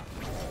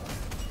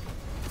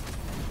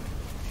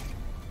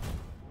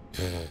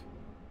 Thank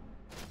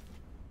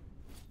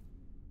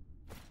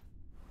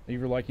you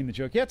for liking the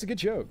joke. Yeah, it's a good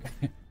joke.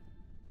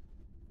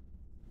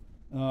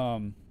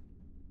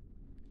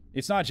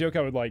 It's not a joke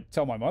I would, like,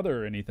 tell my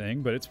mother or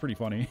anything, but it's pretty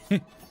funny.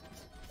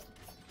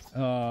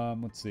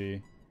 Let's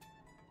see.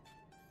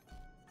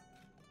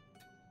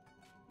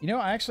 You know,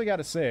 I actually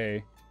gotta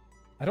say,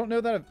 I don't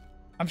know that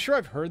I'm sure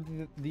I've heard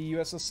the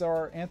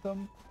USSR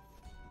anthem,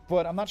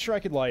 but I'm not sure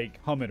I could,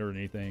 like, hum it or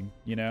anything,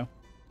 you know?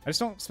 I just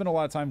don't spend a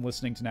lot of time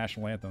listening to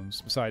national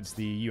anthems, besides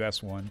the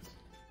US one.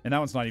 And that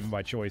one's not even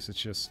by choice, it's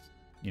just,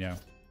 you know,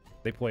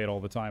 they play it all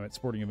the time at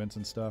sporting events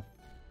and stuff.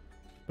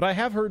 But I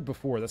have heard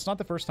before, that's not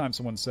the first time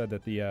someone said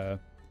that the,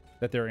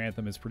 that their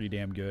anthem is pretty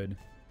damn good.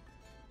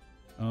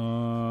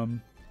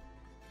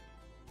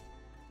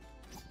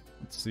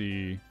 Let's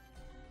see.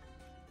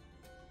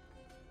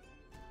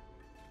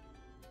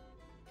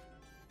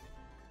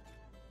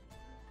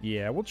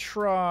 Yeah, we'll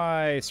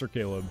try Sir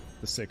Caleb,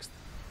 the 6th.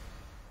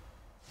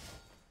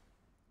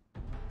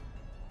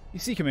 You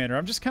see, Commander,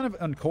 I'm just kind of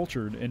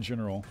uncultured in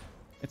general.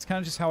 It's kind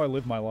of just how I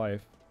live my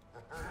life.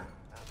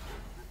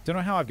 Don't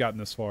know how I've gotten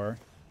this far.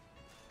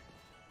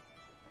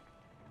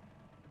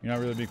 You're not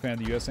really a big fan of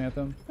the US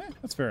anthem?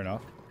 That's fair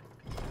enough.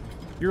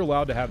 You're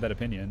allowed to have that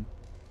opinion.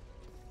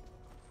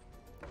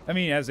 I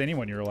mean, as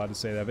anyone, you're allowed to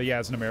say that. But yeah,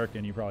 as an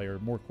American, you probably are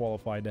more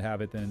qualified to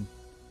have it than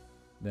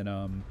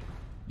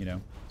you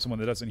know, someone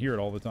that doesn't hear it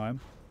all the time.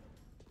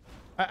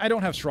 I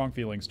don't have strong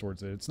feelings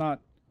towards it. It's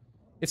not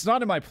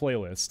in my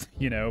playlist,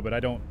 you know, but I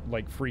don't,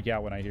 like, freak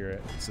out when I hear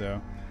it.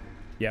 So,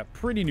 yeah,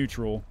 pretty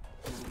neutral.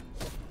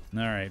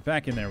 All right,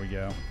 back in there we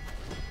go.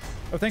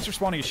 Oh, thanks for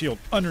spawning a shield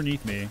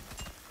underneath me.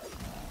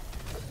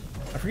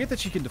 I forget that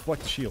she can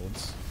deflect the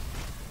shields.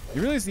 It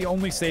really is the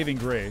only saving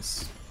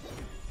grace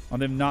on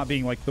them not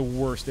being, like, the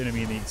worst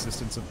enemy in the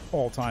existence of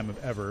all time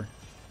of ever.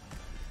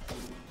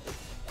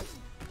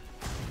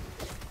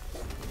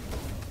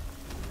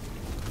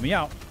 Let me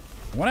out.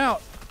 One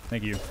out.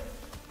 Thank you.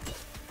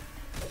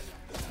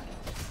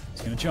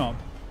 He's gonna jump.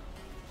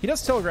 He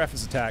does telegraph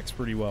his attacks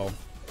pretty well.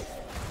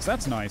 So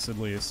that's nice, at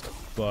least.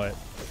 But...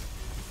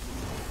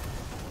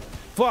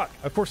 fuck!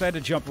 Of course I had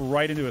to jump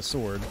right into a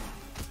sword.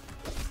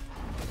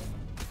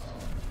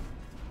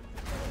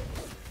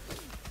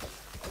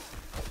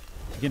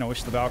 Again, I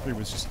wish the Valkyrie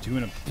was just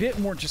doing a bit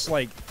more, just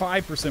like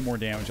 5% more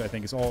damage, I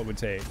think is all it would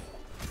take.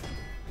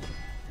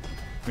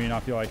 I mean, I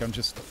feel like I'm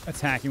just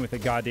attacking with a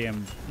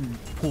goddamn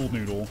pool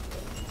noodle.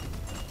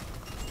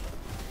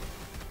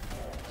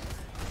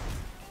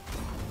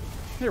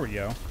 There we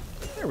go.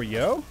 There we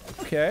go.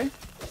 Okay.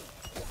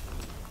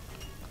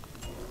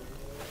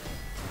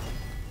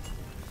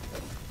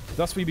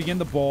 Thus we begin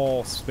the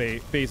ball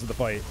phase of the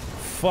fight.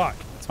 Fuck.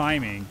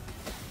 Timing.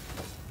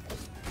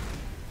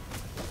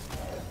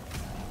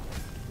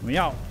 Let me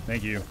out.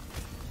 Thank you.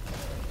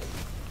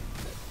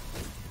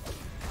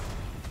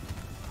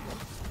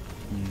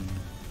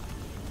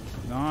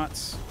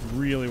 Not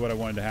really what I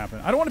wanted to happen.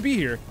 I don't want to be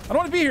here. I don't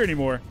want to be here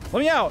anymore. Let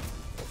me out.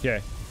 Okay.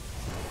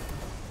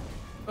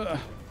 I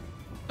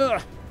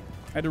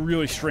had to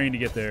really strain to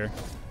get there.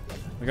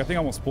 Like, I think I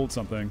almost pulled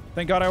something.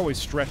 Thank God I always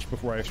stretch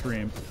before I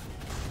stream.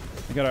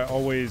 Thank God I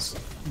always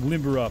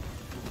limber up.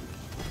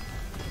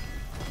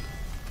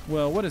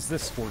 Well, what is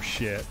this for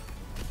shit?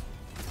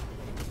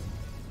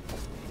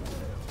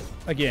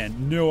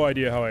 Again, no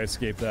idea how I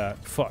escaped that.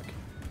 Fuck.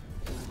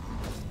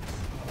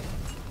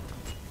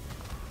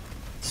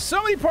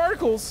 So many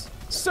particles!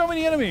 So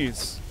many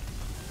enemies!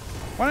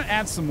 Why not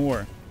add some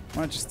more?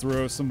 Why not just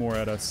throw some more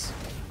at us?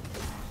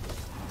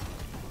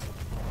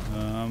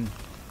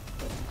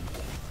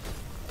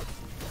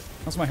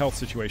 How's my health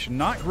situation?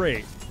 Not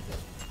great.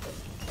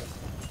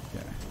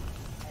 Okay.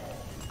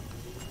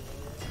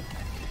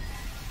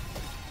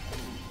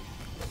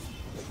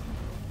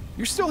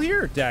 You're still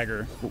here,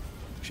 Dagger. Oh,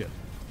 shit.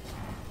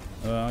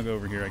 I'll go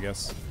over here, I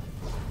guess.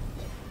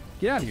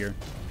 Get out of here.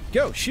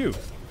 Go, shoot.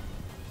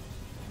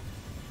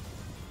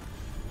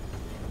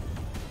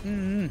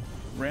 Ran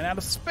out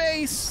of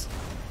space.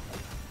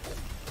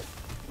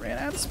 Ran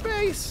out of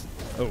space.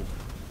 Oh.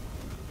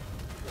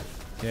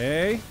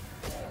 Okay.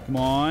 Come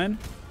on.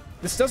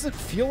 This doesn't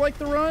feel like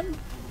the run,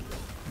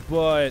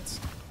 but...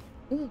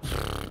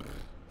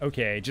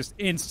 Okay, just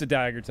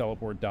insta-dagger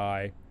teleport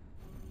die.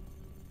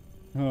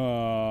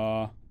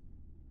 I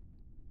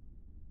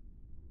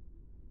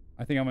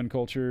think I'm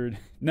uncultured.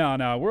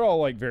 No, we're all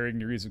like varying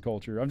degrees of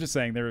culture. I'm just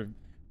saying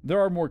there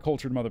are more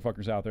cultured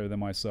motherfuckers out there than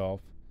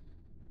myself.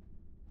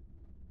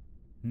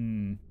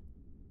 Oh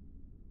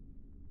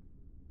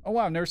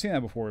wow, I've never seen that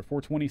before.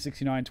 420,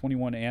 69,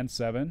 21, and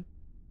 7.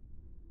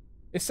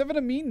 Is 7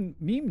 a meme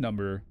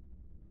number?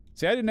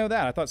 See, I didn't know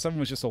that. I thought 7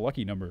 was just a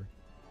lucky number.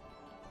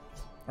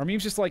 Our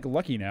meme's just like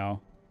lucky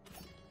now.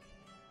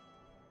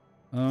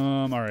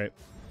 Alright.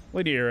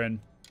 Lady Aaron,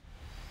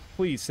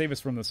 please save us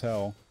from this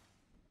hell.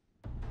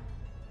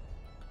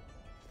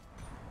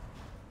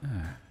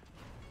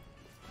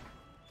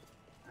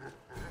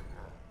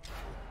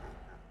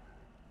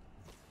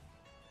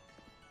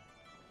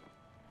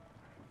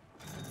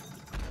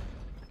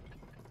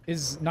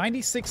 Is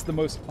 96 the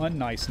most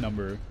unnice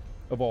number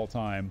of all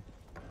time?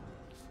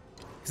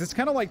 Because it's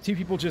kind of like two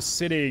people just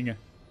sitting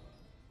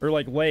or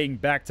like laying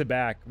back to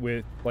back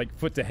with like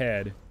foot to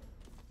head.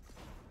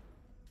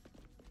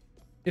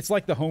 It's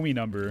like the homie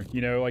number, you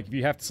know, like if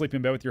you have to sleep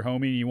in bed with your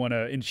homie, you want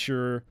to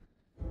ensure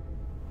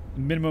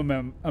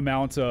minimum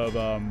amount of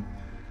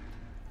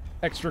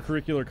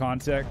extracurricular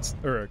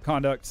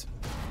conduct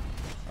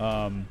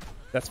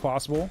that's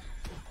possible,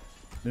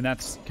 then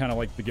that's kind of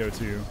like the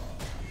go-to.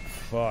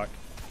 Fuck.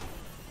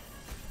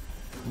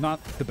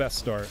 Not the best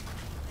start.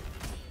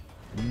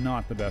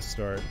 Not the best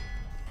start.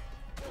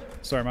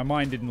 Sorry, my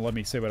mind didn't let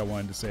me say what I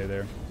wanted to say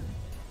there.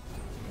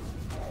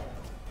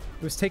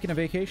 It was taking a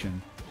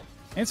vacation.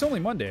 And it's only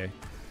Monday.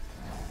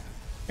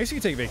 I guess you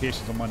can take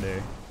vacations on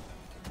Monday.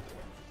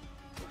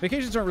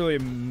 Vacations aren't really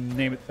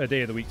a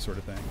day of the week sort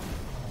of thing.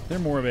 They're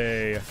more of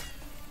a...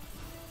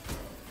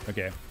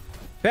 Okay.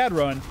 Bad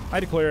run. I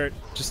declare it.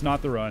 Just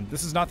not the run.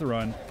 This is not the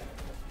run.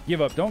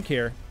 Give up. Don't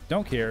care.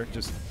 Don't care.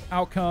 Just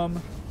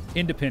outcome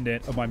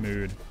independent of my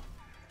mood.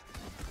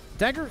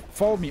 Dagger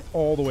followed me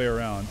all the way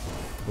around.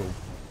 Oh.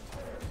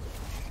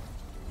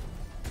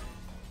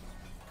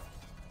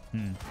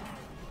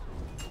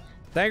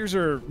 Daggers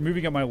are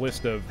moving up my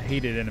list of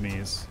hated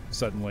enemies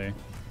suddenly.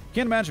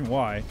 Can't imagine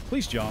why.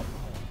 Please jump.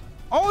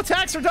 All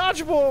attacks are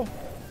dodgeable!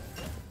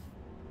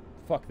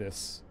 Fuck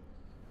this.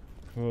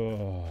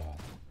 Oh.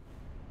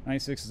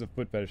 96 is a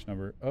foot fetish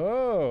number.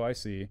 Oh, I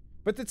see.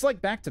 But it's like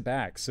back to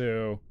back,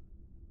 so...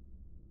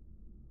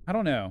 I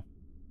don't know.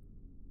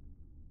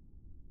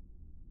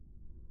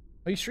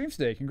 Oh, you streamed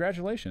today.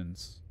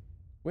 Congratulations.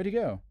 Way to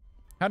go.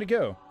 How'd it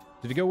go?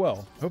 Did it go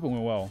well? I hope it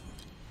went well.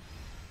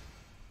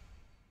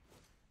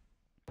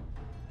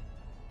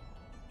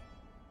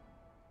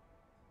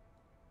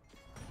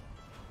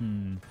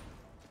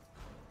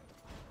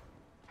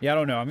 Yeah, I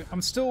don't know.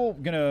 I'm still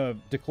gonna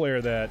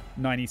declare that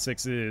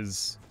 96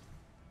 is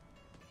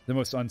the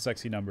most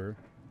unsexy number.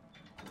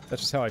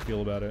 That's just how I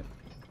feel about it.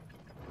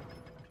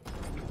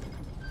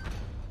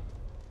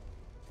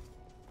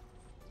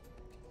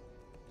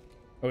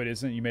 Oh, it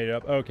isn't? You made it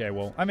up? Okay,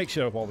 well, I make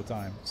shit up all the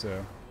time,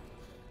 so...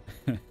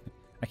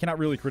 I cannot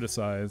really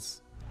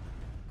criticize.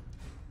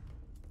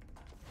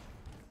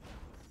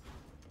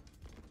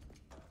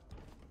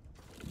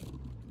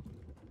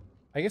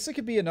 I guess it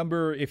could be a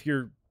number if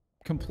you're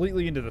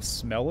completely into the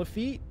smell of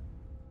feet,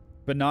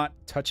 but not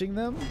touching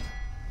them.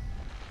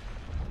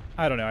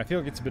 I don't know. I feel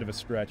like it's a bit of a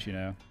stretch, you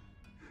know.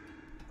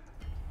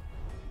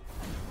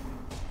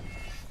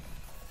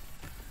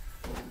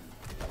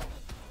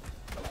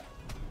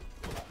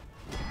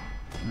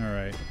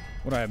 Alright.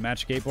 What do I have?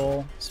 Magic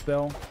 8-Ball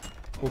spell?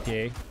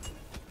 Okay.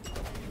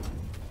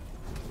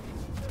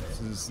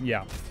 This is,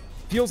 yeah.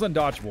 Feels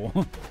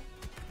undodgeable.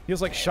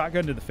 Feels like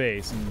shotgun to the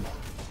face and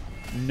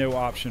no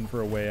option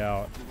for a way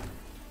out.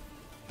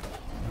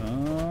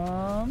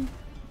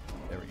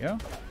 There we go.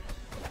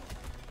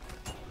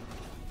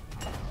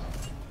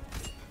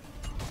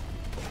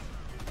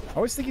 I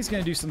always think he's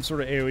going to do some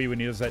sort of AoE when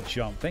he does that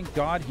jump. Thank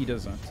God he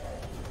doesn't.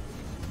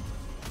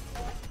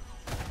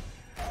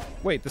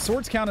 Wait, the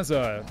swords count as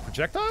a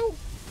projectile?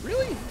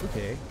 Really?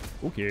 Okay.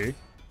 Okay.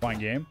 Fine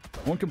game.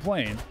 Won't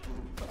complain.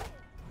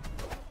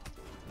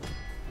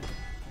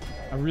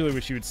 I really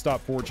wish you would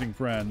stop forging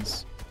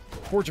friends.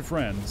 Forge of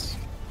friends.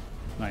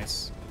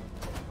 Nice.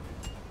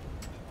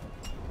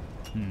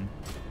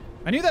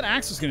 I knew that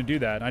axe was going to do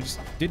that, and I just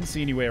didn't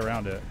see any way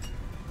around it.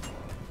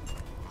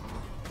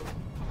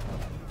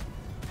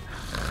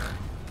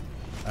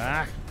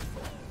 Ah.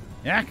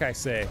 Yak, I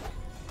say.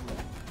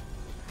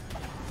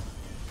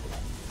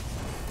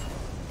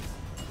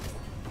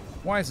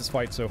 Why is this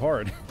fight so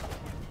hard?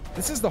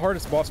 This is the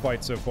hardest boss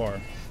fight so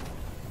far.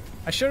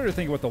 I shudder to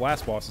think what the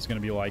last boss is going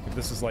to be like, if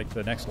this is like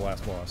the next to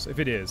last boss. If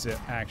it is,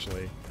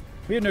 actually.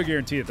 We have no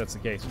guarantee that that's the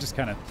case. It just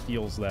kind of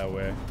feels that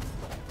way.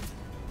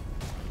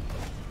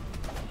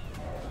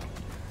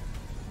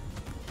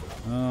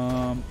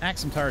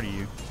 Axe, I'm tired of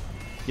you.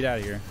 Get out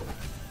of here.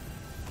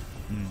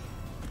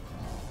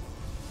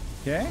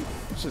 Okay,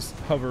 let's just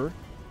hover.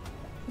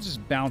 Let's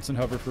just bounce and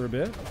hover for a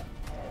bit.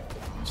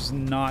 Just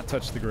not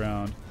touch the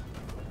ground.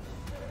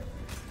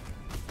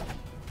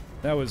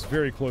 That was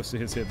very close to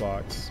his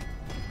hitbox.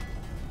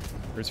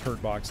 Or his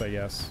hurt box, I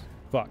guess.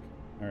 Fuck.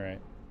 Alright.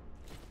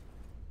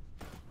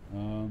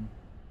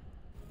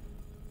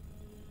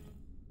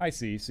 I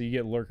see. So you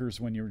get lurkers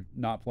when you're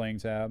not playing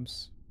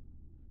tabs.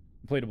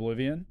 You played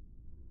Oblivion?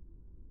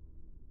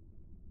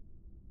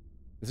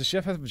 Does the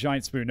chef have a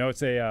giant spoon? No,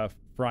 it's a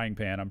frying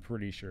pan, I'm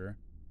pretty sure.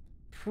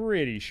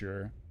 Pretty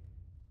sure.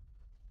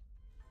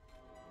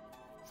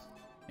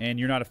 And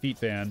you're not a feet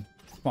fan.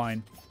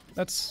 Fine.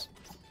 That's,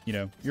 you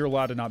know, you're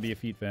allowed to not be a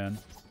feet fan.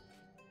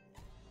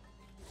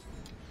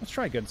 Let's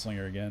try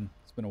Gunslinger again.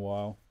 It's been a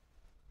while.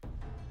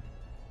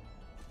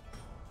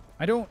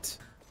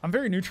 I'm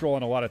very neutral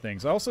on a lot of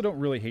things. I also don't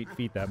really hate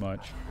feet that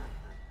much.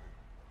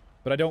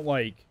 But I don't,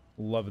 like,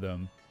 love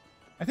them.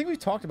 I think we've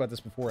talked about this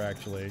before,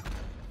 actually.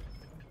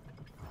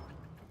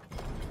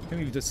 I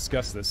think we've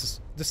discussed this.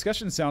 This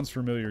discussion sounds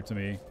familiar to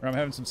me. Or I'm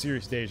having some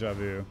serious deja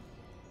vu.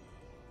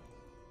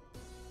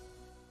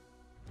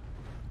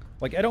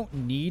 Like, I don't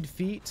need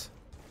feet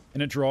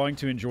in a drawing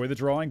to enjoy the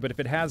drawing, but if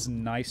it has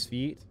nice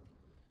feet,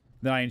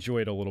 then I enjoy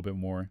it a little bit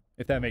more.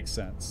 If that makes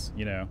sense,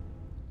 you know?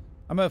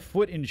 I'm a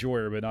foot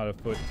enjoyer, but not a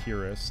foot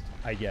purist,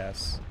 I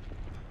guess.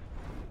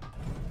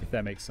 If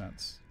that makes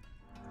sense.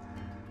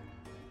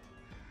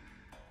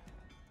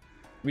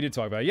 We did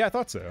talk about it. Yeah, I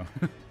thought so.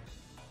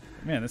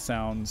 Man, this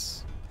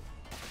sounds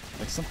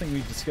like something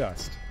we've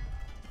discussed.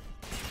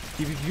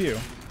 PvP.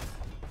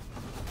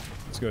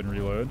 Let's go ahead and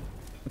reload.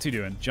 What's he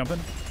doing? Jumping?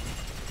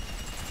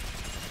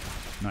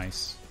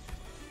 Nice.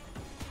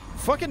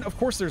 Fucking, of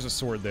course there's a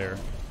sword there.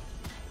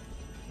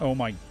 Oh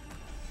my.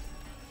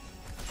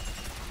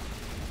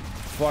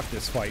 Fuck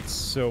this fight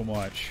so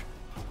much.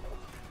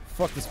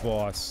 Fuck this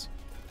boss.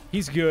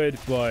 He's good,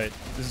 but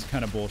this is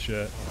kind of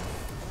bullshit.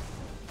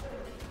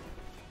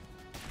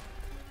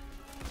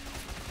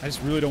 I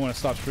just really don't want to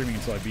stop streaming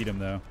until I beat him,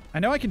 though. I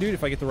know I can do it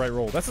if I get the right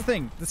roll. That's the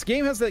thing. This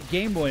game has that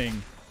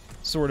gambling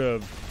sort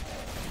of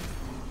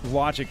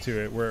logic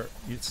to it, where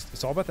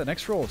it's all about that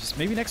next roll. Just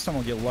maybe next time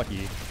I'll get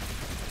lucky.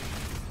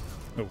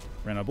 Oh,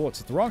 ran out of bullets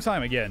at the wrong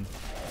time again.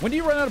 When do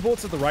you run out of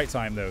bullets at the right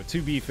time, though,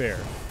 to be fair?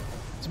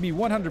 To be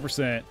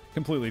 100%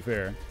 completely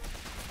fair.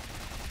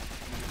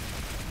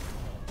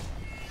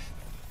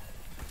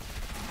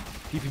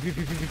 Pew, pew, pew,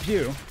 pew, pew, pew,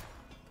 pew.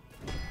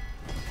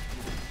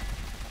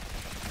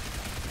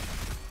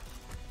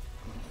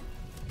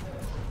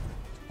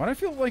 Why do I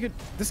feel like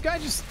this guy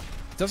just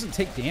doesn't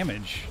take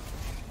damage?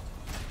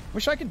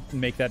 Wish I could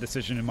make that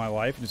decision in my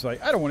life and just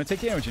like, I don't want to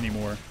take damage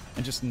anymore.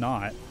 And just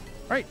not.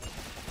 Alright.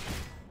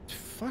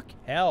 Fuck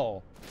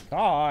hell.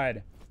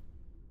 God.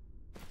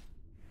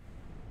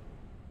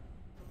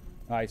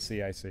 I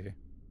see, I see.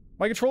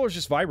 My controller's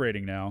just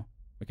vibrating now.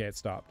 Okay, it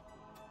stopped.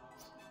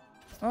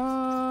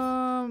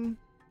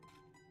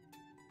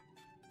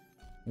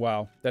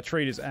 Wow. That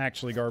trade is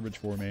actually garbage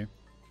for me.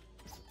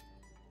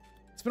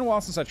 It's been a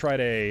while since I tried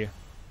a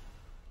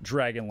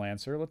Dragon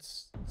Lancer.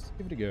 Let's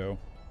give it a go.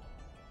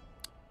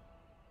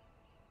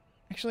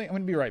 Actually, I'm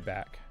going to be right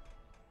back.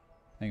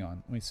 Hang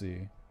on. Let me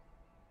see.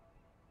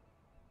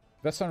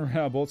 Best time to run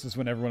out of bullets is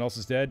when everyone else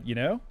is dead, you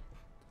know?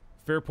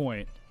 Fair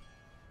point.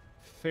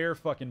 Fair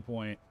fucking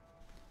point.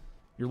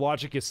 Your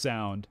logic is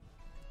sound.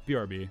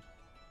 BRB.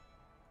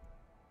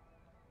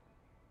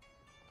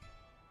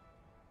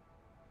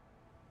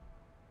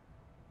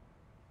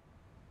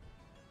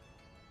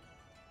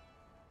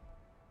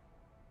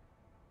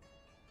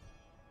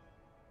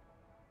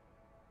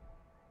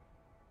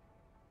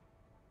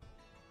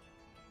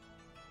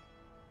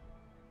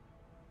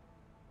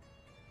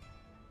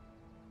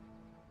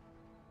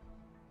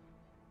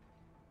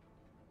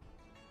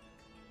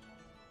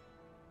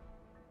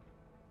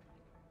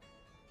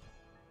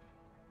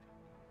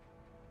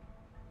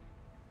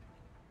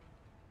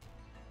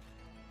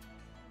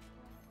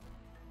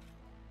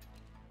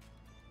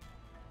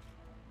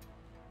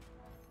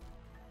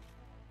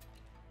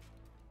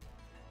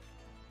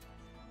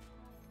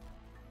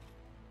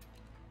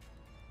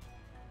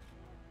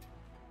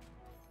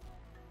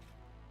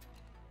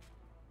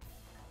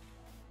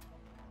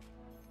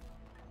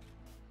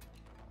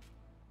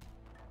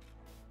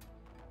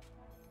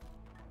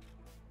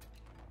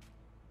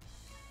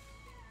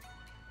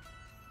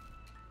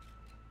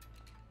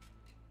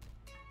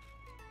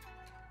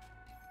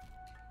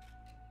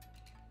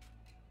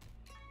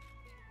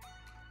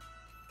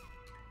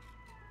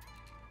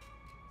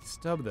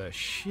 Stub the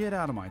shit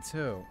out of my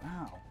toe.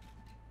 Ow.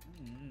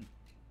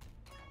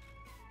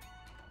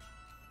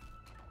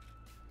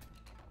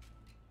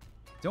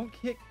 Don't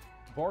kick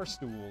bar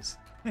stools.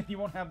 You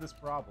won't have this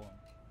problem.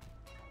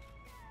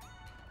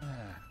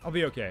 I'll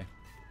be okay.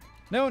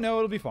 No,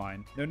 it'll be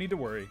fine. No need to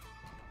worry.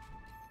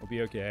 I'll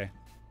be okay.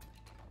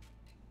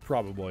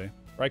 Probably.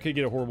 Or I could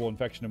get a horrible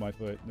infection in my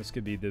foot. This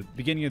could be the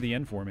beginning of the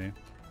end for me.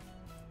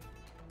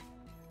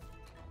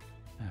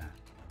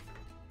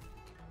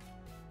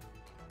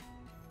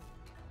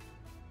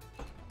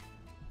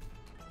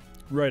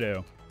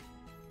 Righto.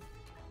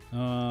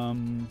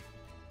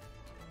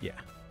 Yeah.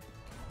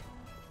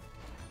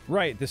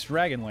 Right, this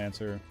Dragon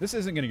Lancer. This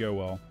isn't going to go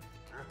well.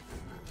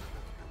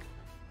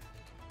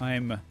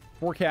 I'm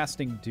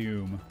forecasting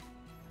doom,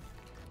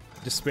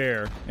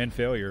 despair, and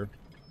failure.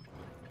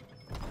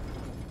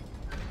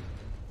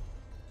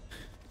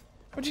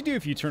 What'd you do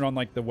if you turn on,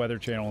 like, the weather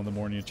channel in the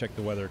morning and check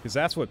the weather? Because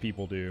that's what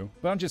people do.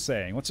 But I'm just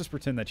saying, let's just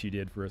pretend that you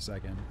did for a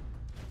second.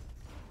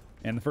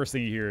 And the first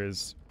thing you hear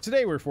is,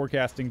 today we're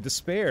forecasting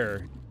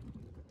despair,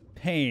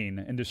 pain,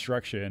 and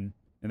destruction.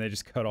 And they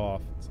just cut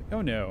off. It's like,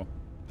 oh no.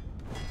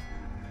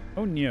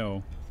 Oh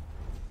no.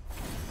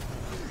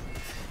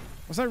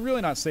 Was I really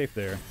not safe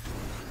there?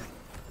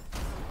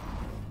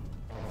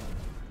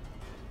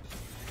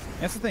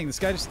 That's the thing, this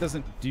guy just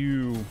doesn't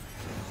do...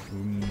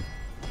 There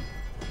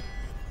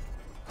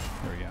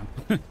we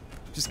go.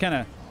 Just kind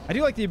of... I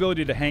do like the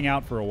ability to hang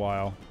out for a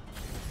while.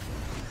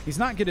 He's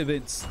not good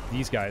against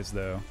these guys,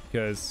 though,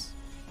 because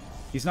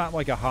he's not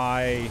like a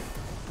high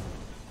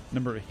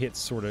number of hits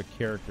sort of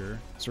character,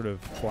 sort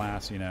of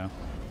class, you know.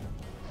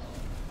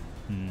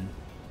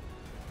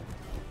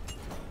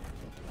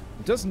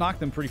 It does knock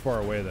them pretty far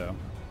away, though.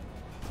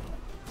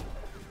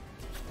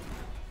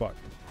 Fuck.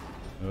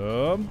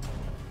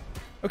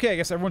 Okay, I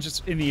guess everyone's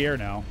just in the air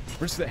now.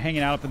 We're just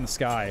hanging out up in the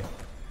sky.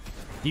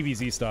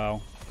 DBZ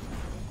style.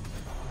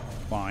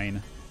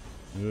 Fine.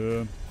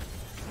 I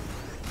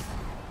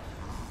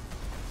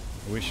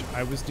wish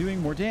I was doing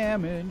more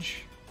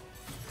damage.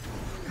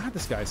 God,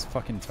 this guy's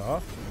fucking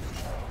tough.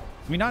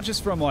 I mean, not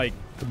just from, like,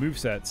 the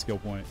moveset skill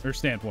point, or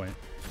standpoint.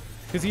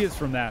 Because he is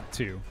from that,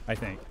 too, I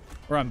think.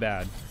 Or I'm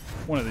bad.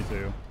 One of the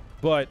two.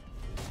 But,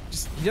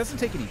 just, he doesn't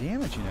take any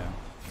damage, you know.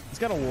 He's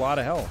got a lot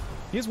of health.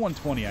 He is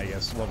 120, I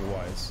guess,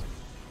 level-wise.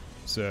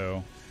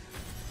 So,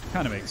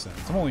 kind of makes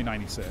sense. I'm only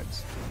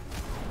 96.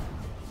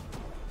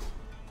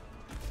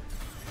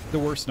 The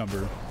worst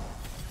number.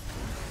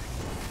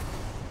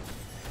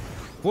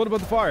 Float above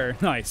the fire.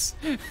 Nice.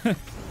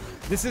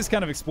 This is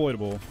kind of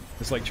exploitable.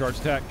 This, like, charge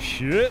attack.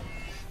 Shit.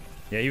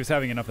 Yeah, he was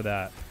having enough of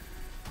that.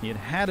 He had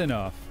had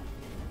enough.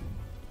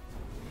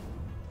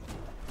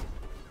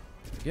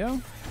 There we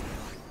go.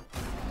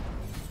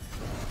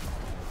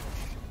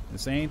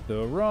 This ain't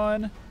the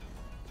run.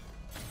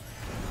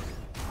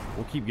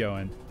 We'll keep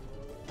going.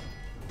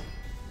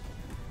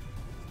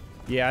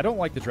 Yeah, I don't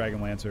like the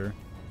Dragon Lancer.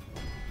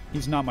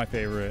 He's not my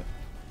favorite.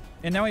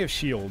 And now we have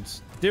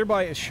shields,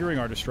 thereby assuring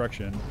our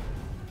destruction.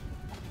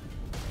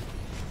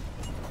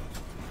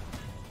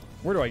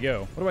 Where do I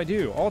go? What do I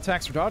do? All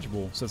attacks are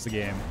dodgeable, says the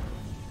game.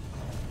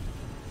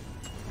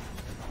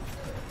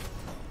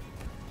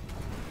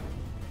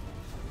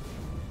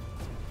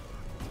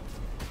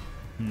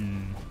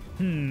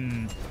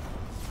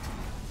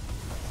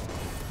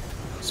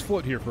 Just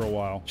float here for a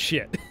while.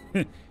 Shit.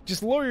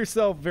 Just lower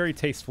yourself very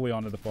tastefully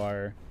onto the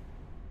fire.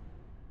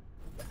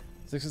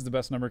 6 is the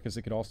best number because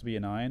it could also be a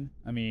 9.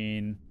 I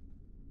mean,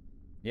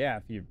 yeah,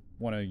 if you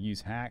want to use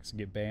hacks and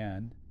get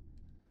banned.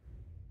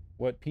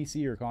 What,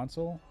 PC or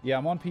console? Yeah,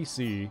 I'm on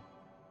PC.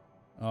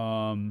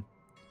 I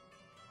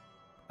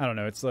don't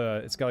know. It's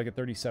got like a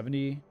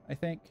 3070, I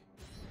think.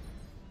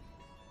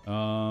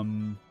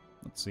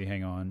 Let's see.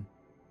 Hang on.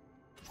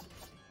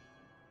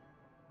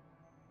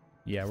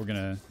 Yeah, we're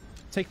gonna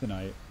take the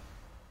night.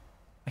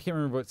 I can't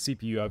remember what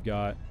CPU I've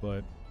got,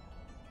 but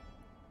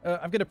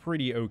I've got a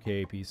pretty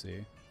okay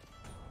PC.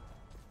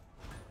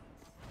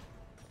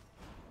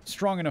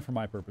 Strong enough for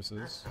my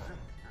purposes.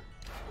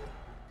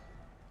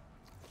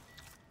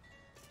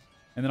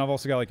 And then I've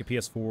also got like a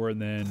PS4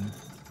 and then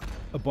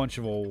a bunch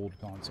of old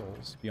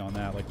consoles beyond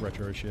that, like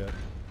retro shit.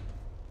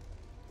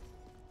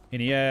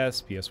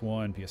 NES,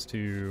 PS1,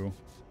 PS2,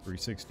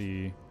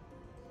 360,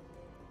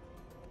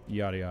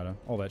 yada yada,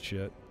 all that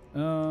shit.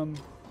 So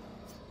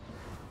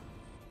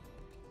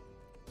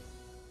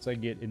I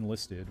get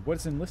enlisted.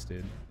 What's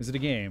enlisted? Is it a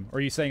game? Or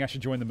are you saying I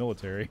should join the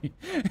military?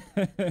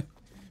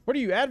 What are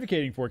you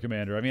advocating for,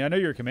 Commander? I mean, I know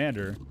you're a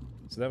commander,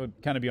 so that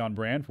would kind of be on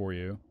brand for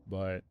you,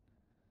 but...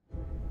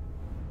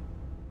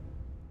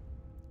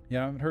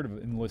 Yeah, I haven't heard of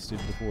enlisted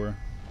before.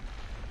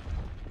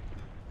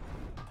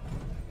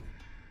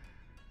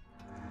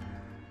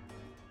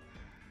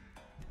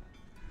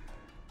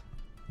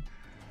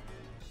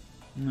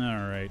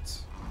 Alright.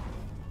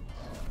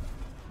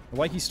 I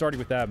like you starting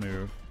with that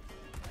move.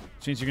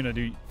 Which means you're gonna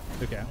do...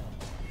 Okay.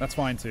 That's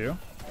fine, too.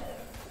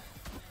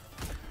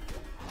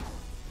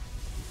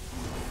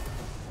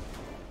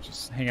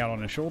 Just hang out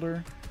on his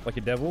shoulder. Like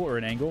a devil or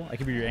an angle. I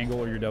could be your angle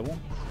or your devil.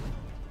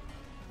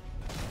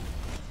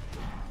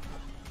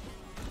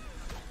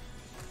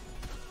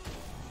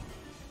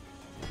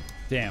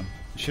 Damn.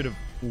 Should have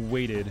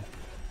waited.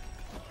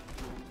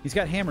 He's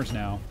got hammers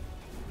now.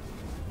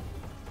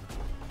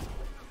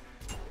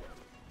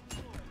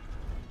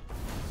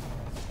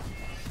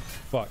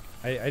 Fuck.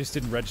 I just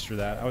didn't register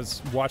that. I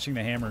was watching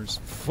the hammers.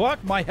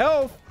 Fuck, my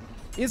health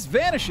is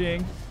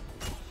vanishing.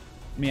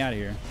 Get me out of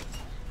here.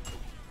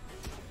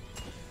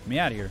 Get me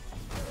out of here.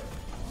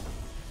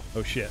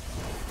 Oh, shit.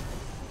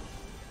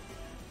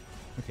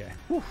 Okay.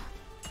 Whew.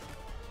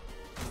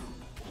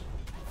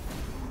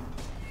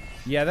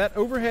 Yeah, that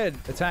overhead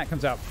attack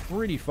comes out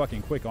pretty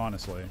fucking quick,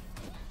 honestly.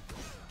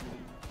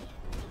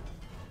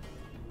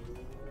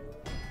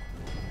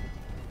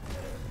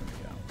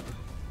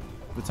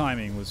 The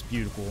timing was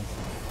beautiful.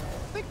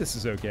 I think this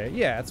is okay.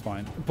 Yeah, it's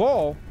fine.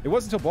 Ball, it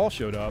wasn't until Ball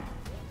showed up.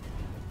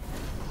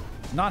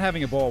 Not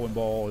having a ball when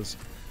Ball has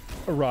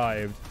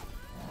arrived.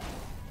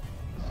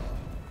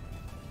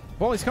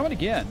 Ball, he's coming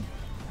again.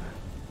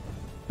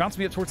 Bounce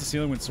me up towards the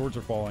ceiling when swords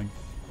are falling.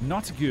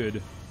 Not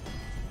good.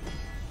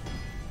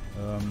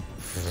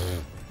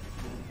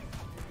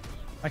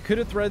 I could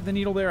have threaded the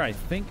needle there, I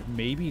think,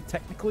 maybe,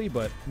 technically,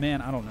 but,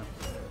 man, I don't know.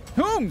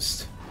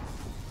 Whomst!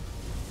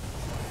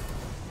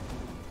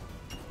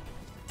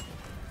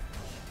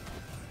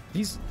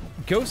 These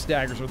ghost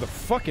daggers are the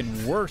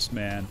fucking worst,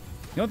 man.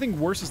 The only thing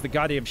worse is the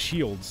goddamn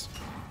shields.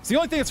 It's the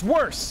only thing that's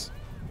worse!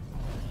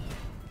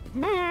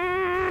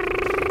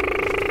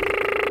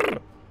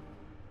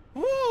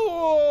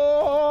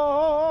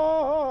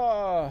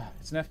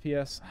 It's an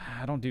FPS.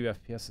 I don't do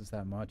FPSs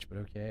that much, but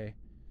okay.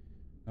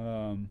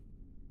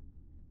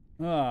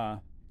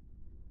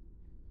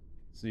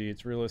 See,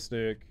 it's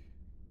realistic.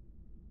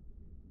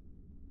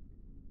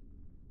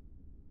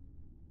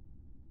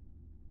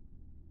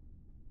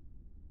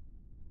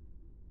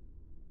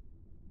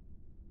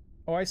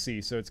 Oh, I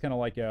see. So it's kind of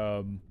like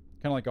a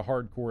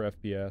hardcore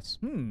FPS.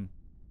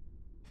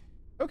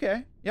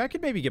 Okay. Yeah, I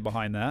could maybe get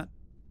behind that.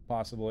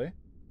 Possibly.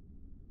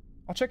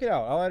 I'll check it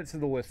out. I'll add it to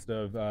the list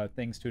of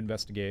things to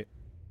investigate.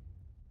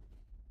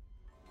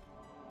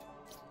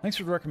 Thanks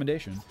for the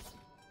recommendation.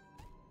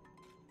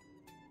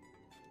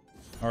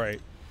 Alright.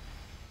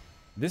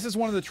 This is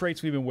one of the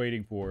traits we've been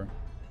waiting for.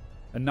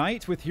 A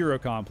knight with hero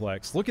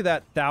complex. Look at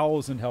that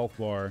 1,000 health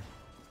bar.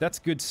 That's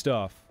good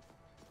stuff.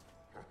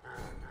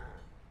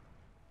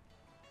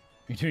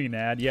 You're doing an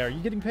ad? Yeah, are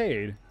you getting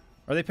paid?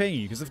 Are they paying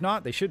you? Because if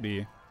not, they should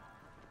be.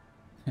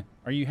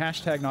 Are you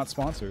hashtag not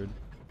sponsored?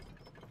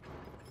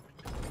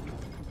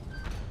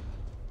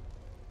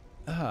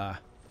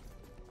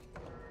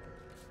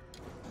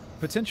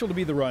 Potential to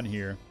be the run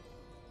here.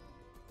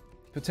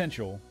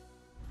 Potential.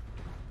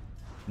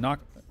 Knock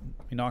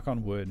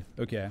on wood.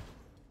 Okay.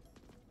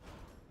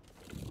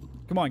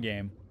 Come on,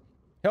 game.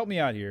 Help me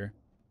out here.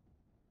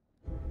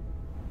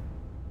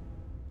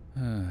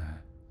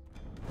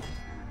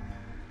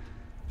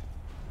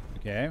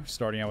 Okay,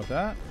 starting out with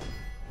that.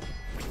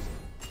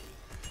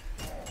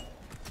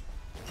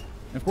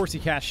 And of course he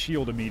casts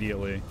shield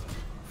immediately.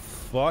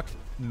 Fuck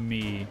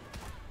me.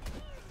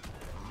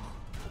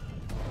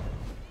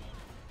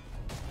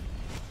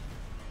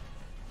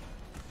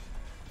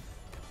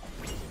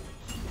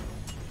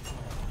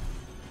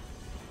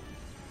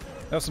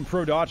 That was some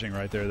pro dodging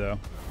right there, though.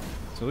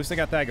 So at least I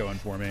got that going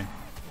for me.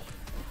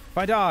 If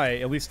I die,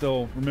 at least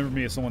they'll remember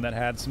me as someone that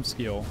had some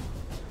skill.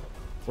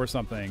 Or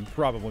something.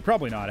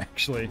 Probably not,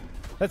 actually.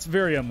 That's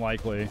very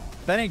unlikely.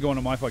 That ain't going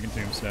on my fucking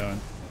tombstone.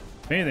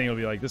 If anything, it'll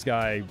be like, this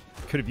guy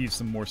could have used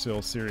some more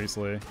skill,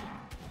 seriously.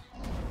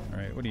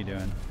 Alright, what are you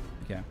doing?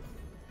 Okay.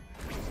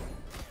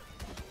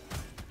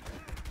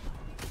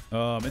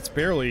 It's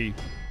barely...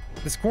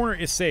 This corner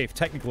is safe,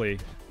 technically.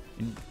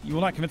 And you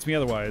will not convince me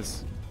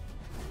otherwise.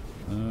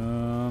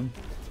 Oh,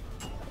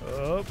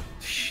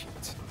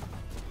 shit.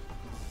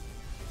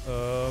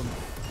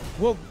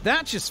 Well,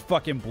 that just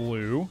fucking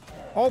blew.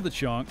 All the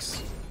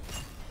chunks.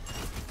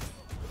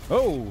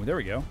 Oh, there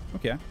we go.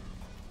 Okay.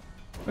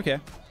 Okay.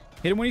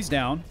 Hit him when he's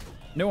down.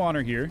 No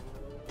honor here.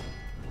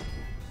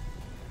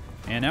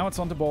 And now it's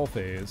on to ball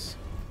phase.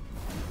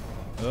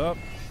 Up.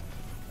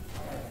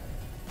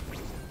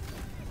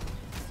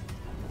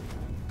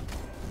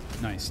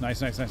 Nice,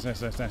 nice, nice, nice,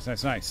 nice, nice, nice,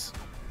 nice, nice.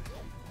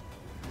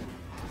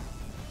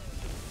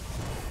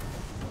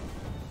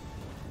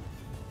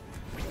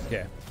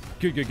 Okay.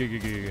 Good, good, good,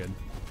 good, good, good.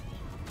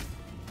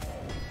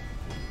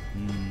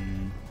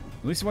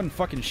 At least it wasn't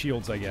fucking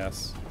shields, I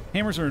guess.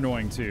 Hammers are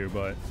annoying too,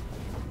 but...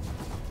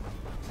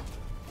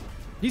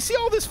 You see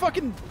all this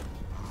fucking...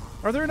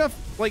 Are there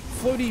enough, like,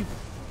 floaty,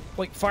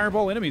 like,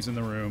 fireball enemies in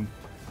the room?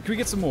 Can we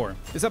get some more?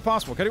 Is that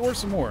possible? Can I order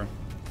some more?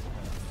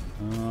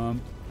 Let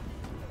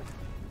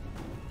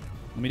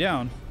me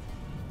down.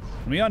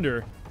 Let me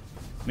under.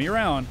 Let me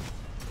around.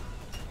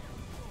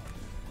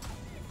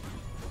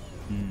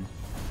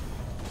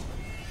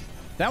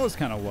 That was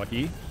kind of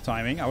lucky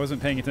timing. I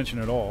wasn't paying attention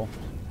at all.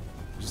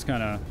 Just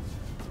kind of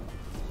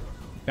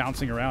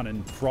bouncing around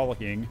and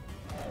frolicking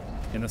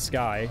in the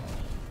sky.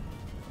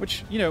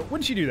 Which, you know,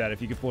 wouldn't you do that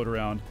if you could float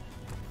around?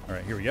 All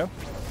right, here we go.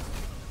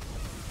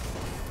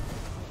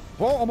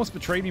 Ball almost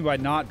betrayed me by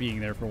not being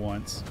there for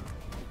once.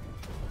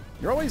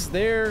 You're always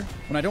there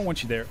when I don't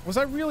want you there. Was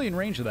I really in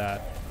range of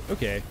that?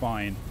 Okay,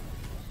 fine.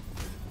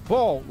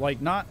 Ball,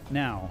 like, not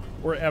now.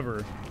 Or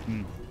ever.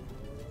 Alright,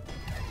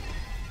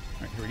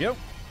 here we go.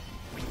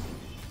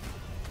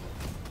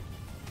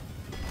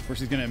 Of course,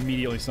 he's going to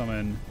immediately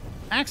summon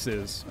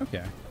axes.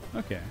 Okay,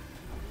 okay.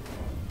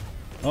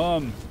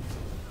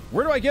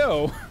 Where do I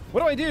go?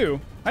 What do I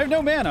do? I have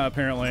no mana,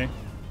 apparently.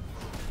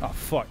 Oh,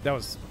 fuck. That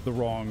was the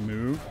wrong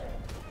move.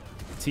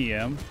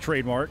 TM.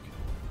 Trademark.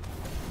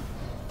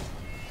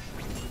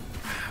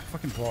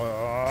 Fucking...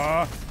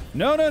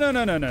 No, no, no,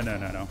 no, no, no, no,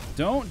 no, no.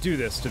 Don't do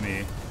this to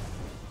me.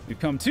 We've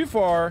come too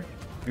far.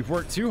 We've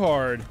worked too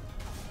hard.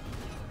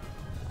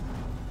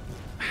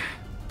 Okay.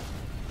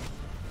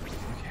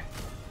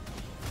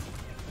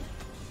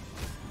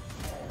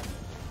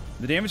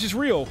 The damage is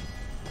real.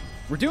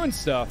 We're doing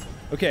stuff.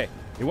 Okay,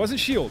 it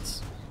wasn't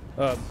shields.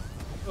 I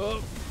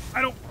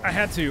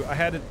had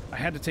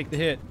to take the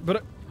hit.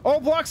 But all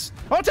blocks,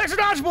 all attacks are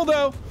dodgeable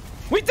though.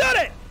 We done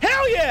it!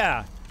 Hell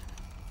yeah!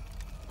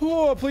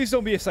 Oh, please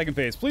don't be a second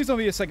phase. Please don't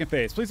be a second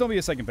phase. Please don't be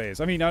a second phase.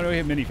 I mean, I know we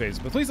have mini phases,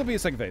 but please don't be a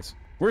second phase.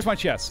 Where's my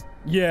chest?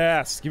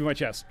 Yes, give me my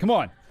chest. Come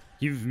on,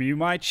 give me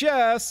my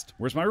chest.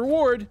 Where's my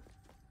reward?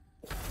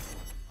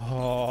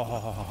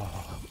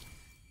 Oh.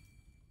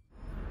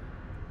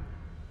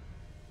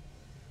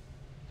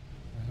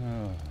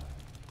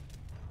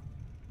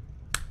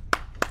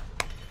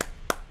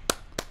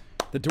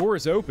 The door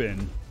is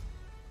open.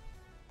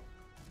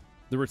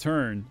 The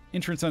return.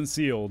 Entrance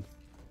unsealed.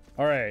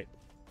 All right.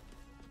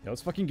 Yeah,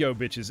 let's fucking go,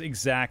 bitches.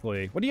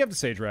 Exactly. What do you have to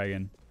say,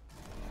 Dragon?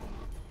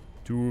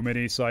 Too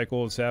many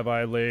cycles have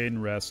I lain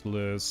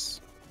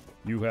restless.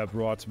 You have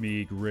brought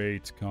me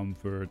great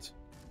comfort.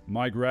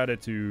 My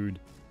gratitude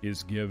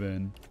is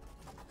given.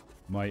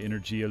 My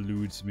energy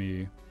eludes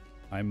me.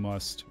 I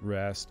must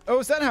rest. Oh,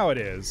 is that how it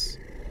is?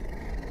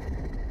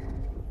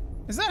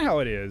 Is that how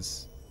it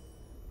is?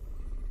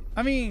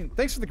 I mean,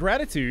 thanks for the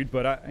gratitude,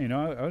 but I would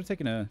have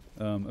taken a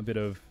bit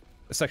of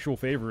a sexual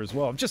favor as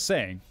well. I'm just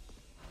saying.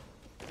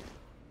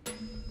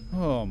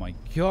 Oh my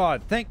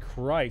god, thank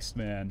Christ,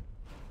 man.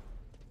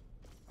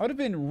 I would have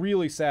been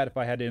really sad if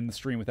I had to end the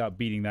stream without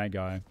beating that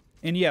guy.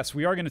 And yes,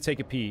 we are going to take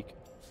a peek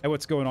at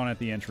what's going on at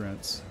the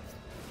entrance.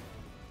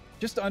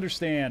 Just to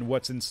understand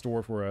what's in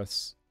store for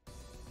us.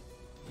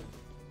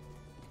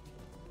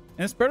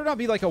 And it's better not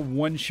be like a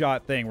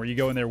one-shot thing where you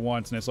go in there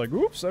once and it's like,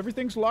 oops,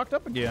 everything's locked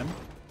up again.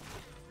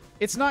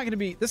 It's not going to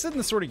be... This isn't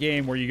the sort of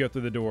game where you go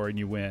through the door and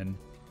you win.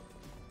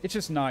 It's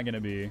just not going to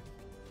be.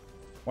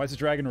 Why is the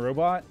dragon a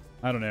robot?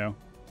 I don't know.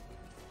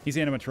 He's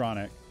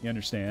animatronic. You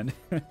understand?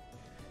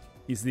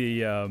 He's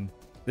the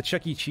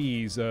Chuck E.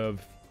 Cheese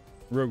of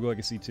Rogue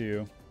Legacy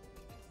 2.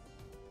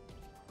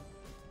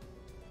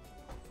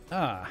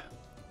 Ah.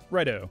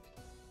 Righto.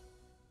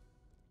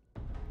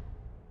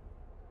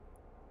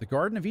 The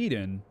Garden of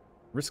Eden.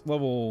 Risk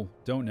level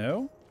don't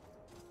know?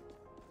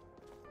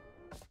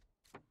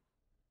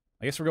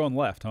 I guess we're going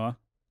left, huh?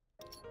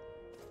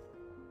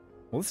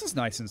 Well, this is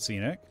nice and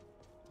scenic.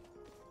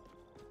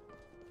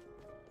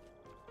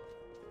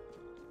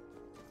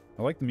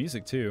 I like the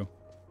music, too.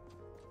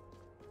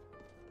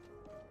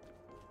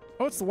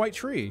 Oh, it's the White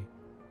Tree.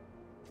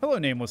 Hello,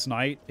 Nameless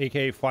Knight,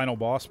 aka Final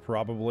Boss,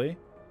 probably.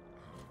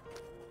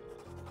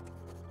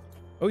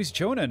 Oh, he's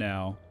Jonah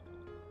now.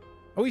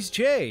 Oh, he's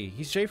Jay.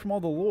 He's Jay from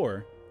all the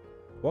lore.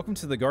 Welcome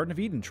to the Garden of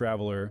Eden,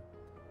 traveler.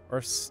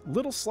 Our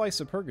little slice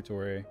of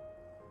purgatory.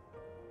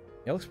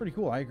 Yeah, it looks pretty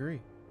cool. I agree.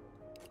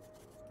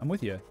 I'm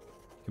with you,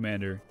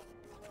 Commander.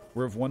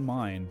 We're of one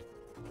mind.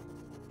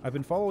 I've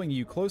been following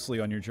you closely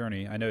on your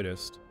journey, I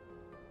noticed.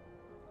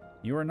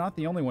 You are not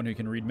the only one who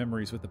can read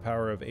memories with the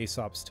power of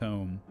Aesop's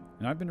tome,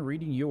 and I've been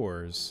reading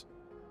yours.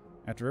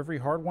 After every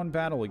hard-won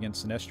battle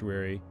against an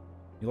estuary,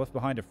 you left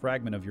behind a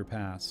fragment of your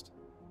past.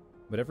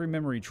 But every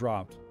memory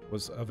dropped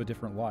was of a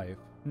different life.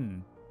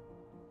 You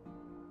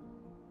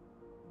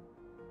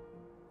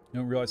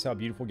don't realize how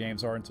beautiful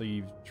games are until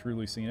you've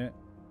truly seen it?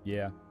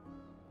 Yeah.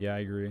 Yeah, I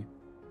agree.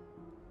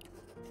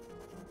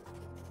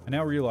 I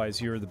now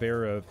realize you are the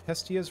bearer of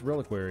Hestia's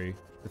Reliquary,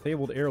 the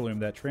fabled heirloom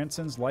that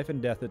transcends life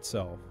and death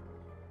itself.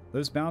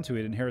 Those bound to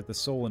it inherit the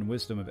soul and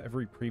wisdom of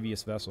every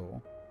previous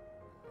vessel.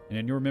 And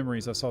in your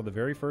memories, I saw the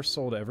very first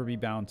soul to ever be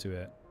bound to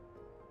it.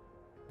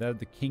 That of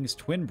the king's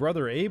twin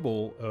brother,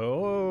 Abel.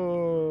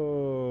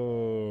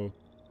 Oh.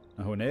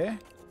 Ahone?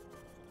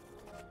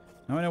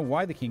 Now I know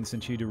why the king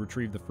sent you to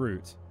retrieve the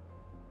fruit.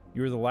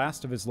 You are the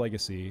last of his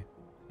legacy,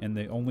 and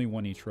the only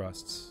one he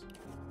trusts.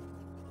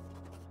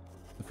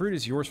 The fruit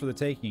is yours for the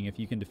taking if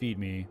you can defeat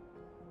me,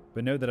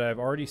 but know that I have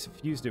already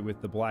suffused it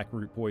with the black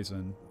root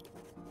poison.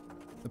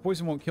 The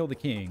poison won't kill the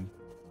king,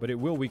 but it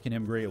will weaken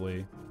him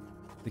greatly.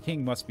 The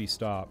king must be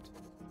stopped.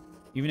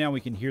 Even now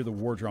we can hear the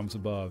war drums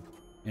above,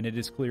 and it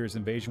is clear his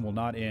invasion will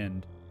not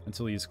end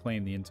until he has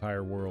claimed the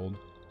entire world.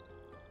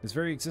 His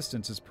very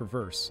existence is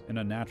perverse and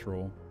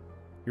unnatural.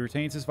 He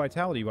retains his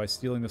vitality by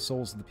stealing the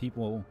souls of the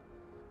people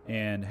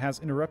and has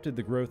interrupted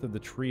the growth of the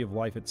tree of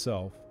life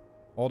itself,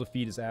 all to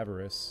feed his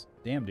avarice.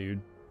 Damn,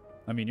 dude.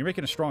 I mean, you're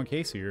making a strong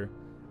case here.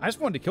 I just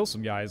wanted to kill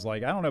some guys.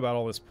 Like, I don't know about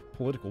all this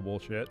political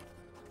bullshit.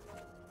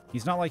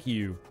 He's not like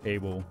you,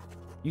 Abel.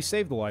 You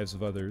save the lives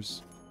of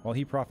others, while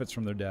he profits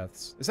from their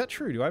deaths. Is that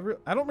true?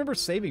 I don't remember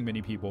saving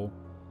many people.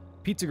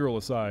 Pizza Girl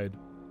aside.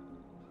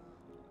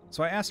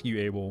 So I ask you,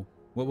 Abel,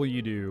 what will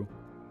you do?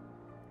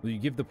 Will you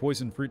give the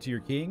poisoned fruit to your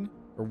king,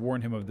 or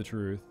warn him of the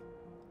truth?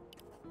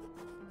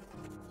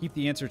 Keep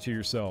the answer to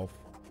yourself.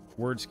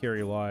 Words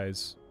carry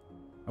lies.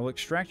 I will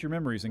extract your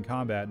memories in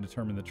combat and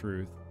determine the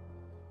truth.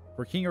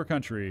 For king or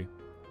country,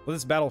 let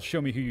this battle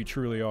show me who you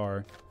truly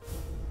are.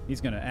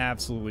 He's gonna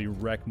absolutely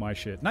wreck my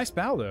shit. Nice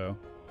bow, though.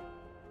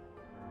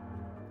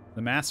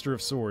 The Master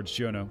of Swords,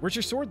 Jonah. Where's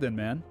your sword, then,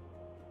 man?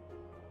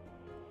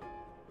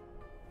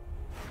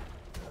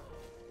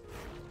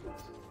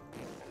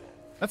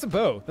 That's a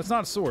bow. That's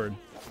not a sword.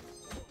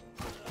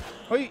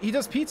 Oh, he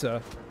does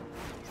pizza.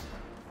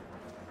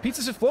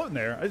 Pizza's just floating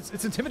there.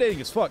 It's intimidating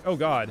as fuck. Oh,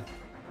 God.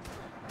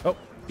 Oh,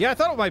 yeah, I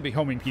thought it might be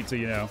homing pizza,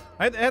 you know.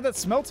 I had that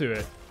smell to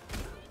it.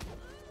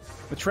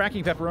 The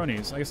tracking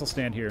pepperonis. I guess I'll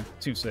stand here.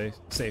 Seems safe.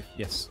 Safe,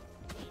 yes.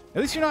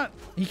 At least you're not...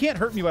 He can't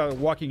hurt me while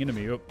walking into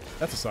me. Oh,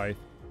 that's a scythe.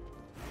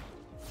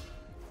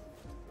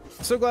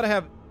 I'm so glad I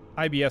have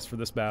IBS for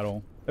this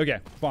battle. Okay,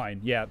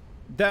 fine. Yeah,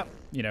 that...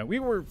 You know, we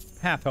were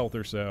half health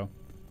or so.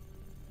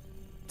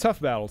 Tough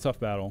battle, tough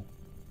battle.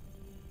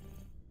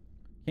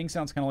 King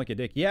sounds kind of like a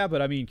dick. Yeah,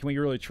 but I mean, can we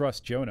really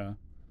trust Jonah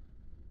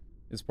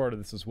as part of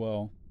this as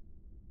well?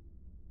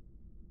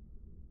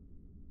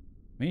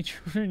 Many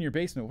children in your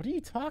basement. What are you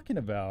talking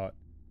about?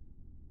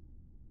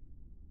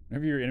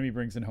 Whenever your enemy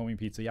brings in homing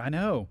pizza. Yeah, I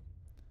know.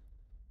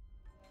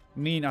 I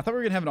mean, I thought we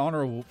were going to have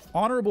an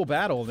honorable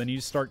battle, then you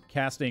just start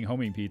casting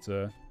homing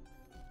pizza.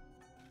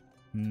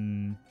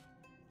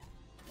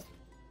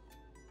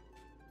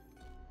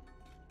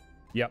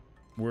 Yep.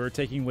 We're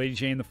taking Lady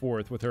Jane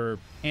IV with her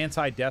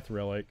anti-death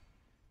relic.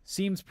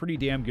 Seems pretty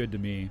damn good to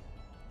me.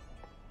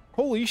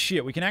 Holy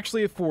shit, we can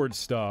actually afford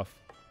stuff.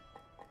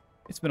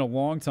 It's been a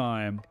long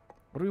time.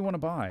 What do we want to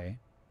buy?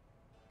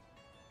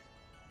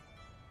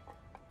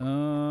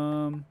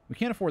 We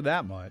can't afford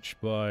that much,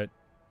 but...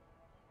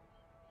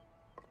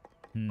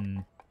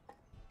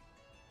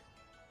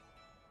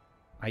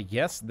 I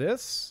guess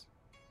this?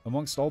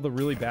 Amongst all the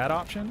really bad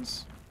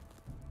options?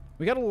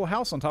 We got a little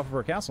house on top of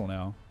our castle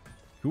now.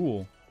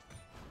 Cool.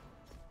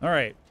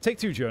 Alright, take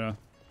two, Jonah.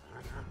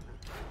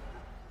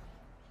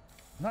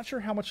 I'm not sure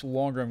how much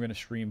longer I'm going to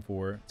stream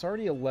for. It's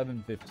already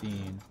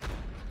 11:15.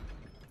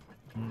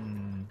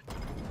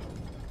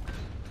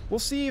 We'll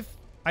see if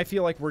I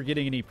feel like we're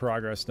getting any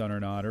progress done or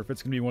not, or if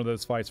it's going to be one of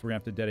those fights we're going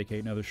to have to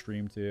dedicate another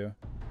stream to.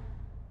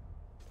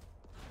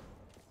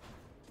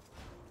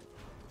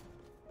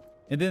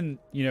 And then,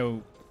 you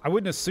know, I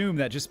wouldn't assume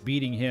that just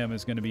beating him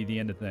is going to be the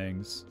end of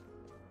things.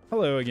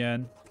 Hello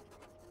again.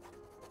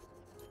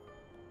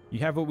 You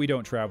have what we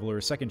don't, Traveler.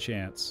 A second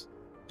chance.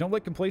 Don't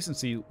let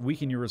complacency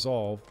weaken your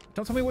resolve.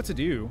 Don't tell me what to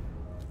do,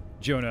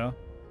 Jonah,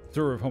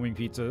 thrower of homing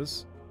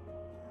pizzas.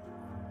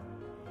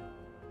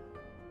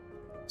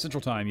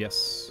 Central Time,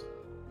 yes.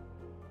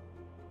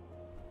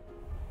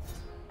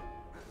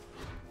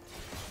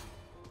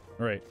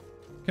 Alright.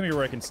 Come here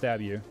where I can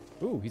stab you.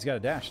 Ooh, he's got a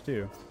dash,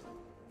 too.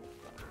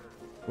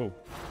 Whoa.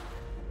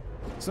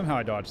 Somehow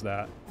I dodged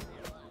that.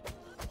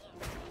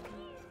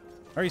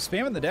 Are you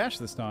spamming the dash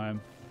this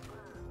time?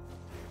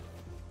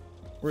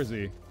 Where is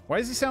he? Why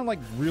does he sound like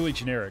really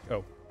generic?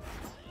 Oh.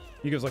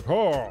 He goes like,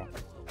 oh.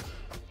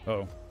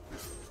 Oh.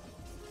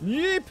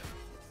 Yeep!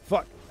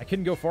 Fuck. I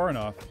couldn't go far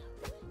enough.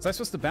 Was I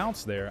supposed to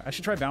bounce there? I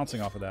should try bouncing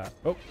off of that.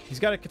 Oh, he's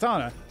got a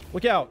katana.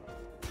 Look out.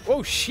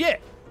 Oh,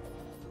 shit!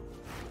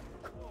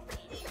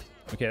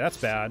 Okay, that's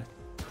bad.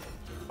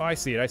 Oh, I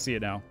see it. I see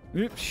it now.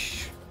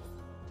 Oops.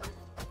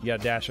 You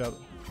gotta dash up.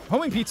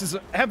 Homing pizzas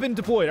have been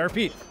deployed. I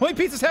repeat. Homing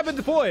pizzas have been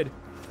deployed!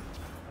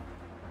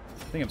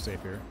 I think I'm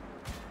safe here.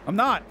 I'm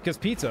not, because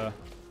pizza.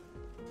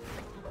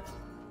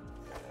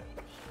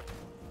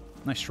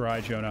 Nice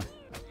try, Jonah.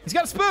 He's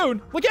got a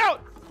spoon! Look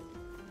out!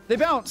 They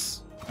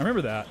bounce! I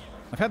remember that.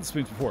 I've had the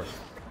spoons before.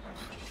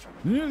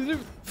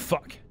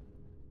 Fuck.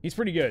 He's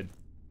pretty good.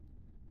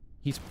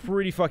 He's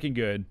pretty fucking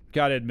good.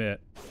 Gotta admit.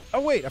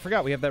 Oh, wait. I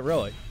forgot we have that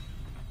relic.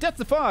 Death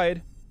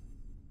defied!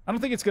 I don't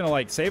think it's gonna,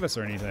 like, save us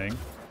or anything.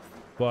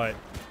 But,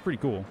 pretty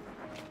cool.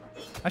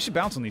 I should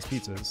bounce on these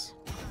pizzas.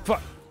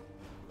 Fuck.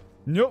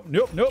 Nope,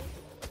 nope, nope.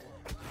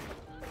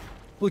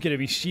 Look at him.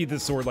 He sheathed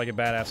his sword like a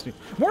badass dude.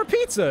 More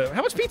pizza!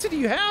 How much pizza do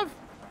you have?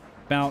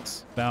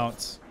 Bounce,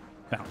 bounce,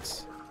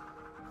 bounce.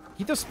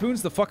 Keep those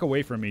spoons the fuck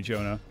away from me,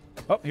 Jonah.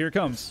 Oh, here it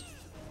comes.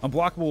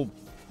 Unblockable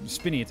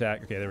spinny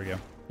attack. Okay, there we go.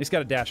 He's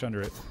got a dash under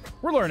it.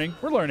 We're learning.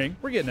 We're learning.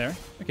 We're getting there.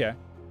 Okay.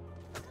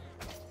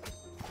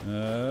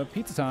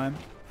 Pizza time.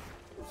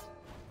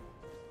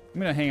 I'm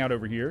gonna hang out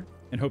over here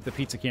and hope the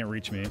pizza can't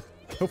reach me.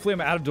 Hopefully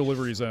I'm out of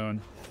delivery zone.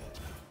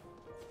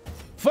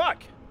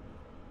 Fuck!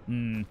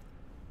 I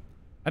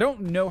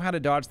don't know how to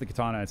dodge the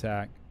katana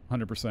attack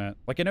 100%.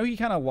 Like, I know he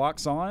kind of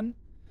locks on,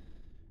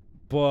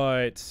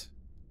 but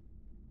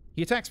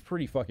he attacks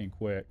pretty fucking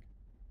quick.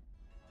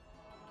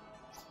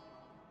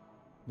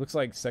 Looks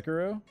like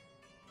Sekiro.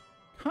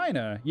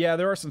 Kinda. Yeah,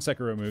 there are some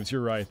Sekiro moves.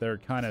 You're right. They're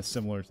kind of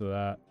similar to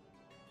that.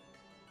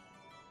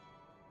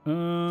 I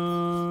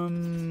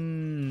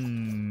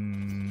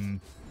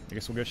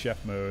guess we'll go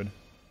chef mode.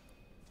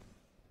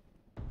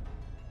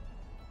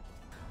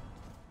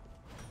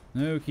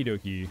 Okie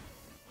dokie.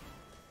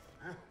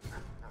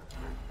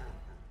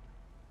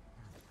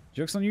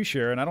 Joke's on you,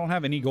 Sharon. I don't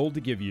have any gold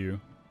to give you.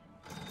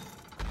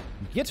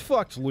 Get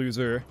fucked,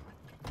 loser.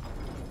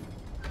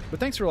 But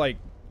thanks for, like,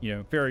 you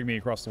know, ferrying me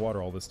across the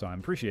water all this time.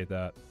 Appreciate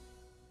that.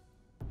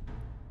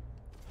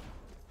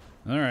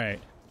 Alright.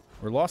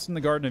 We're lost in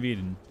the Garden of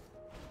Eden.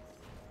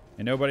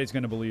 And nobody's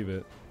gonna believe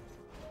it.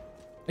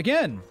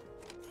 Again!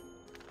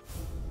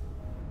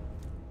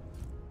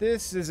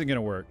 This isn't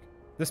gonna work.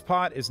 This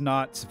pot is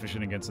not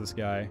sufficient against this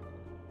guy.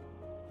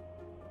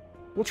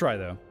 We'll try,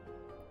 though.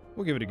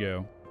 We'll give it a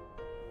go.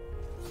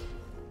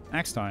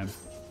 Axe time.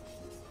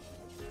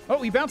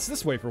 Oh, he bounced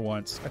this way for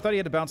once. I thought he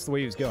had to bounce the way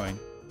he was going.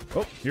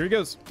 Oh, here he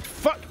goes.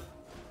 Fuck!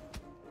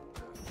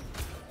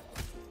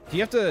 Do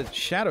you have to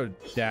shadow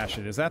dash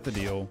it? Is that the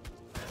deal?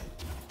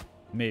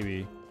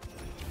 Maybe.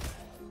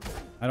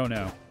 I don't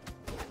know.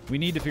 We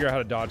need to figure out how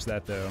to dodge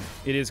that, though.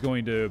 It is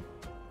going to...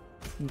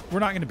 We're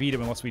not going to beat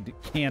him unless we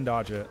can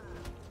dodge it.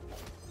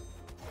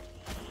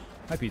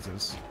 Hi,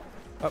 pizzas.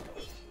 Up.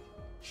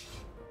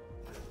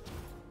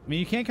 I mean,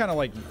 you can kind of,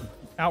 like,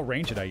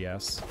 outrange it, I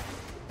guess.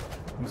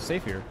 I'm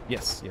safe here.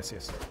 Yes, yes,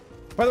 yes.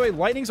 By the way,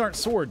 lightnings aren't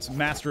swords,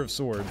 master of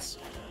swords.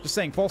 Just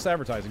saying, false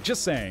advertising.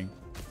 Just saying.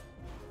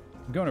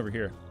 I'm going over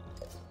here.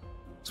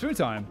 Spoon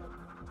time.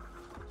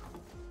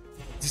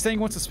 He's saying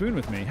he wants a spoon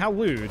with me. How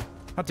lewd.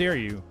 How dare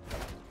you.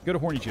 Go to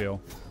horny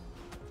jail.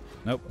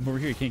 Nope, I'm over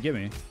here. You can't get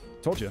me.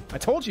 Told you. I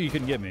told you you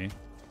couldn't get me.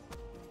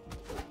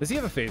 Does he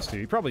have a phase 2?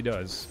 He probably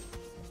does.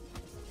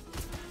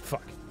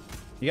 Fuck.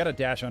 You gotta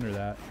dash under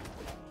that.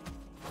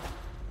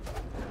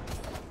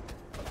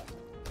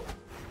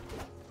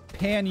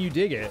 Can you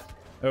dig it?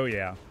 Oh,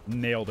 yeah.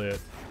 Nailed it.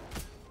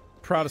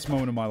 Proudest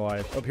moment of my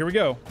life. Oh, here we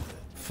go.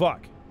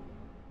 Fuck.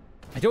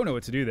 I don't know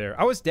what to do there.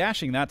 I was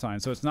dashing that time,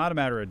 so it's not a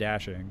matter of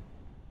dashing.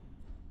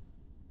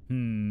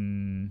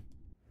 I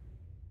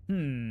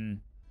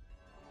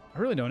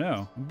really don't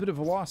know. I'm a bit of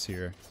a loss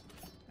here.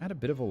 At a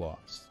bit of a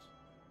loss.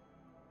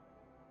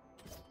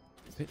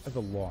 Bit of a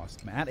loss.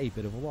 I'm at a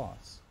bit of a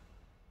loss.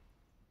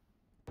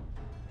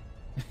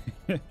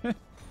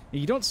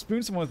 You don't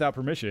spoon someone without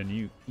permission.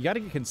 You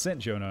gotta get consent,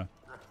 Jonah.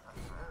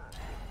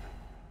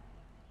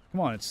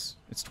 Come on, it's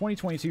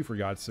 2022 for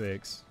God's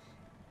sakes.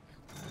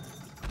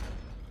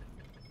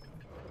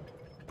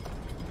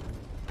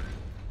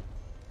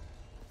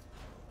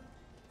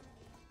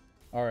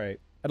 Alright.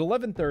 At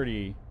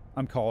 11:30,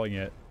 I'm calling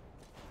it.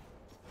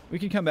 We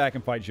can come back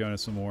and fight Jonah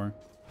some more.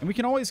 And we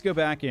can always go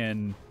back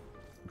and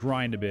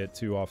grind a bit,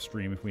 too,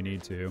 off-stream if we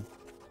need to.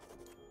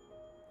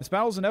 This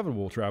battle's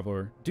inevitable,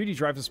 Traveler. Duty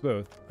drives us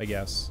both, I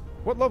guess.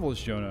 What level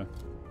is Jonah?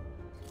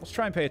 Let's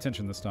try and pay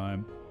attention this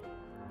time.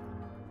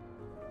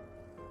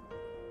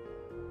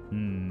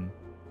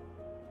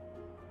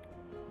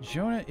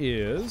 Jonah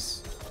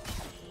is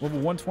level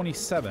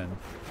 127.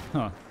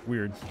 Huh,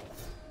 weird.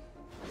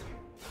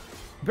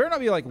 Better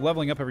not be, like,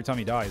 leveling up every time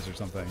he dies or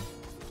something.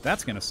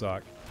 That's gonna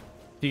suck.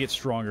 If he gets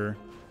stronger.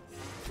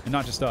 And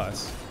not just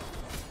us.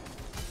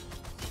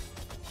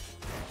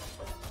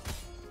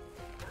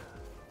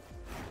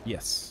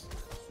 Yes.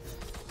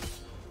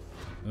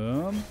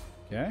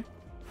 Okay.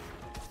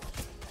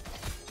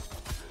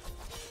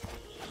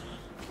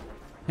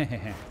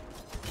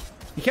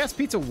 He cast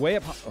pizza way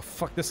up. Oh,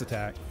 fuck this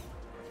attack.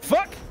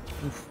 Fuck!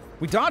 Oof.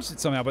 We dodged it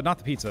somehow, but not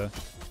the pizza.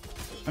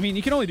 I mean,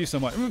 you can only do so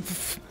much.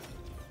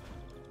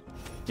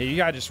 Yeah, you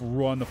gotta just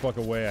run the fuck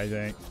away, I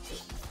think.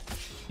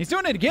 He's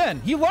doing it again.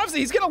 He loves it.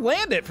 He's gonna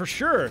land it for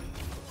sure.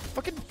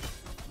 Fucking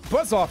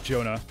buzz off,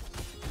 Jonah.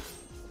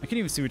 I can't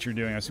even see what you're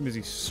doing. I assume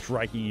he's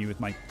striking you with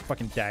my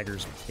fucking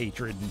daggers of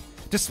hatred and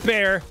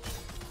despair.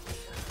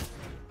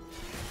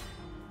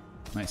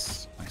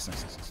 Nice. Nice,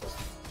 nice, nice, nice.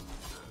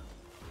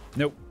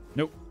 Nope.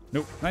 Nope.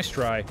 Nope. Nice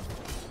try.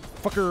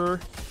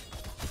 Fucker.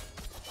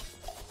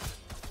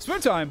 Spoon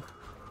time.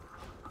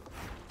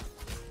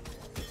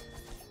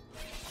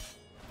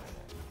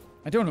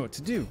 I don't know what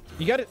to do.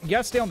 You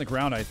gotta stay on the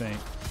ground, I think.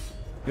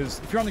 Because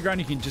if you're on the ground,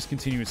 you can just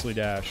continuously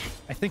dash.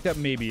 I think that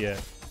may be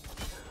it.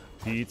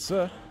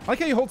 Pizza. I like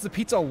how he holds the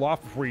pizza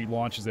aloft before he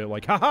launches it.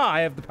 Like, haha,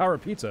 I have the power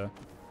of pizza.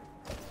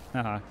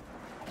 Haha.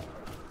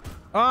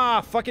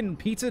 Ah, fucking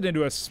pizzaed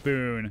into a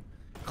spoon.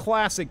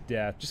 Classic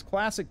death. Just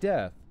classic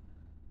death.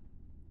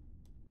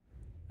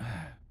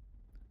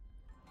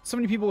 So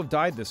many people have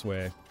died this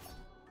way.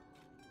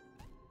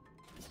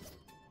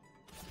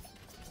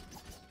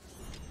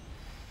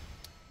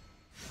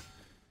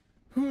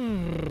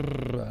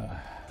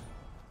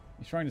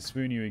 He's trying to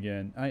spoon you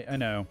again. I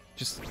know.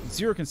 Just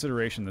zero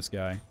consideration, this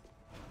guy.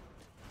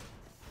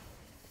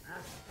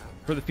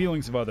 For the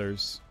feelings of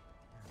others.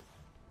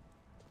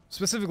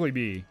 Specifically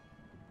me.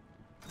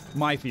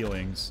 My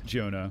feelings,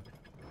 Jonah.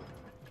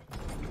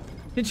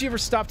 Didn't you ever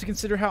stop to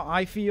consider how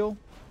I feel?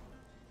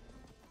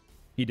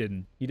 He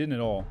didn't. He didn't at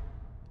all.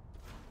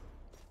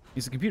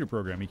 He's a computer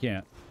program. He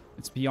can't.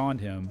 It's beyond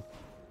him.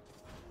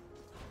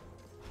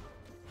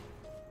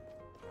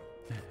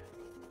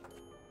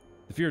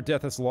 The fear of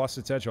death has lost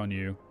its edge on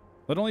you.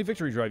 Let only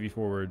victory drive you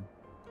forward.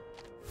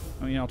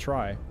 I mean, I'll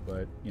try,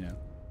 but, you know.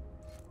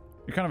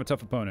 You're kind of a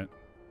tough opponent,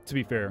 to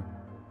be fair.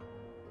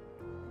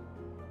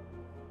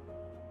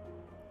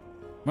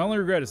 My only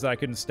regret is that I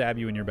couldn't stab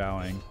you in your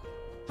bowing.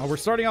 Oh, we're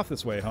starting off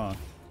this way, huh?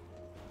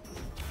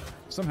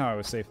 Somehow I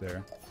was safe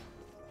there.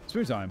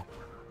 Spoon time.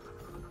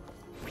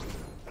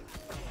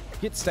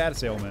 Get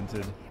status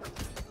ailmented.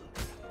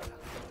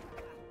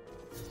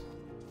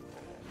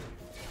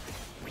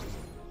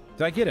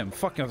 Did I get him?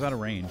 Fuck, I was out of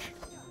range.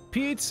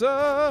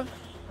 Pizza!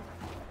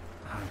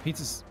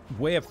 Pizza's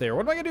way up there.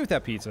 What am I gonna do with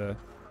that pizza?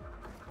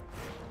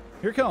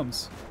 Here it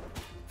comes.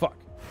 Fuck.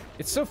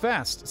 It's so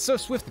fast. It's so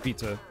swift, the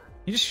pizza.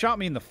 He just shot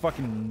me in the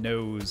fucking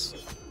nose.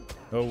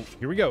 Oh,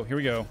 here we go. Here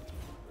we go.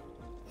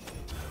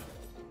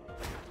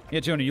 Yeah,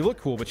 Jonah, you look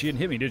cool, but you didn't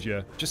hit me, did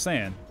you? Just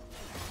saying.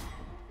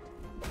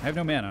 I have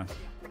no mana.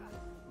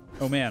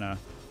 Oh, mana.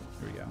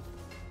 Here we go.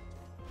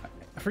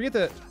 I forget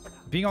that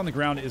being on the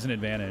ground is an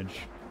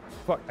advantage.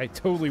 Fuck, I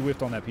totally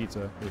whiffed on that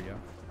pizza. Here we go.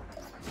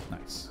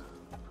 Nice.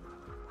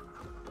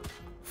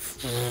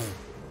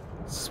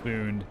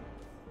 Spooned.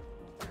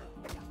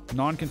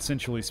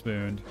 Non-consensually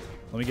spooned.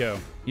 Let me go.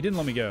 He didn't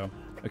let me go.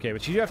 Okay,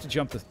 but you have to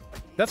jump the...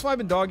 That's why I've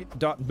been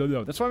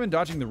that's why I've been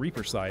dodging the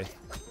Reaper scythe.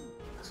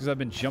 It's because I've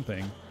been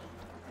jumping.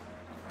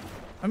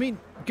 I mean,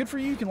 good for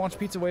you. You can launch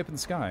pizza way up in the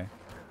sky.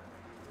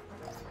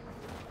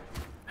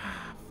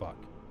 Fuck.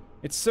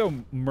 It's so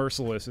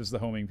merciless as the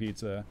homing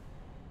pizza.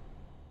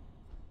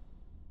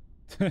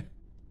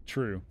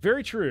 True.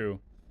 Very true.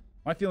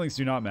 My feelings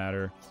do not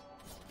matter.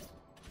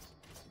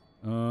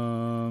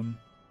 There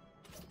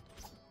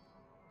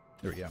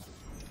we go.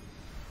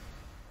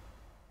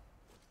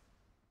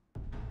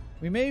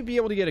 We may be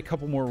able to get a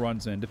couple more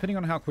runs in, depending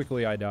on how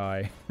quickly I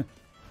die.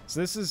 So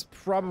this is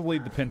probably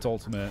the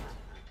pentultimate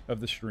of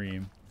the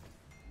stream.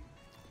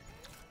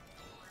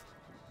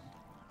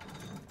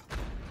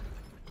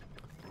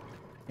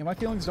 Yeah, my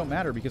feelings don't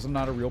matter because I'm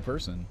not a real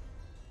person.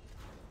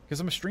 Because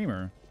I'm a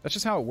streamer. That's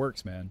just how it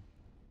works, man.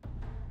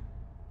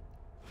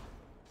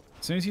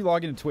 As soon as you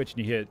log into Twitch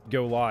and you hit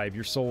go live,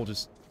 your soul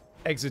just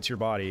exits your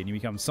body and you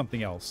become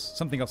something else.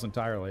 Something else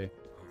entirely.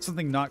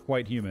 Something not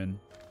quite human.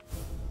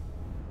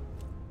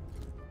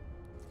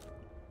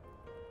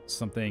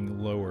 Something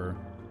lower.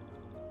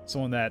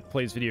 Someone that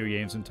plays video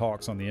games and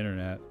talks on the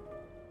internet.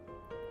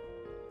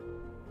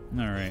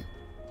 Alright.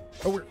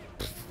 Oh, we're...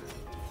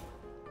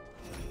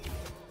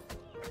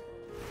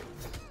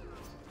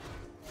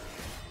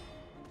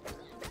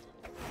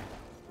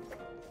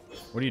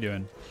 What are you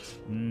doing?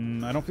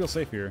 I don't feel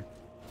safe here.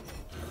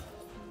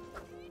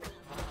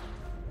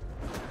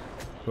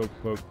 Poke,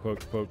 poke, poke,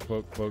 poke,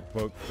 poke, poke,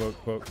 poke,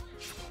 poke, poke.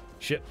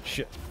 Shit,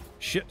 shit,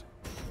 shit.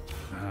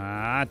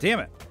 Ah, damn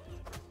it.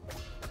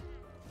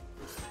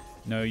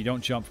 No, you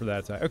don't jump for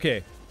that attack.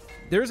 Okay,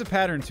 there's a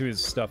pattern to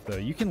his stuff, though.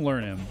 You can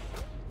learn him.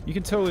 You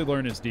can totally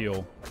learn his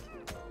deal.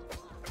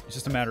 It's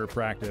just a matter of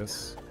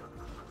practice.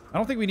 I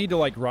don't think we need to,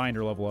 like, grind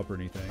or level up or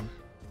anything.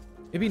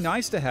 It'd be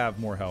nice to have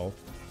more health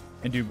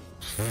and do...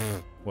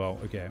 Well,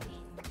 okay.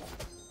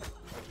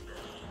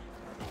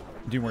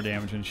 Do more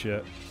damage and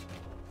shit.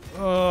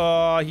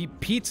 Oh, he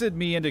pizzaed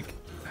me into...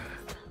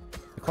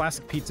 The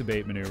classic pizza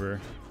bait maneuver.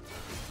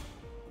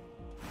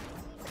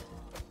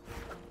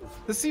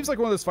 This seems like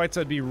one of those fights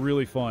that'd be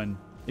really fun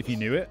if you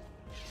knew it.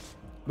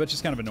 But it's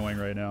just kind of annoying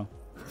right now.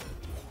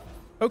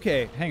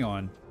 Okay, hang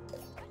on.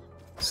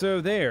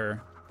 So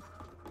there.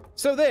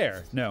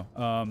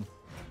 No,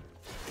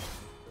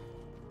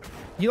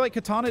 he, like,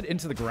 katana'd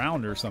into the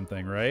ground or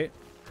something, right?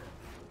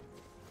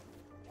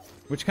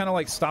 Which kind of,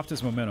 like, stopped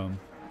his momentum.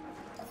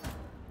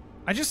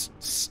 I just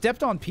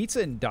stepped on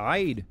pizza and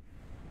died.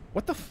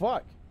 What the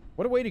fuck?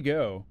 What a way to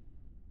go.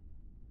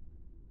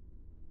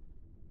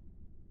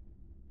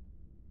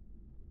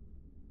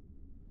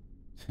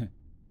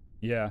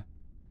 Yeah.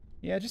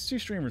 Yeah, just two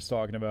streamers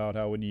talking about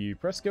how when you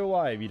press go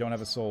live, you don't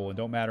have a soul and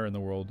don't matter in the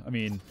world. I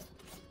mean,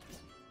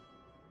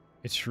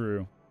 it's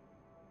true.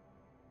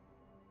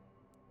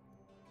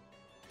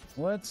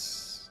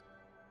 Let's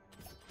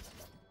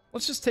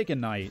just take a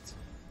night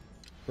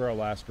for our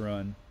last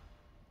run.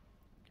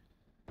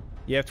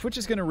 Yeah, if Twitch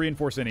is going to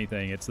reinforce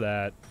anything, it's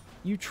that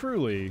you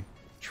truly,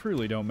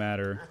 truly don't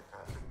matter.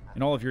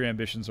 And all of your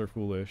ambitions are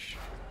foolish.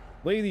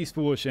 Lay these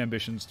foolish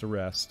ambitions to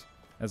rest,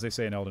 as they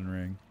say in Elden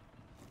Ring.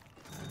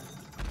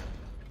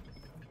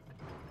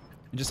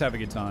 And just have a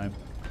good time.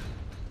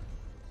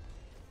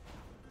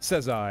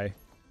 Says I.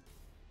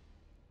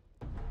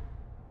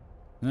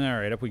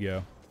 Alright, up we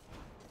go.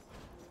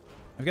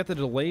 I've got the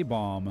delay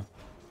bomb.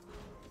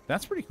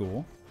 That's pretty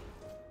cool.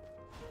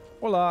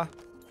 Hola.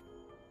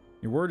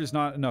 Your word is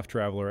not enough,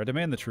 traveler. I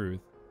demand the truth.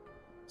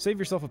 Save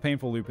yourself a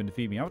painful loop and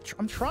defeat me.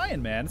 I'm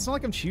trying, man. It's not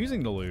like I'm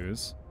choosing to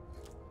lose.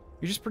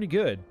 You're just pretty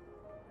good.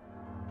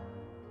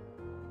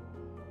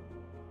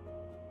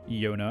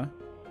 Yona.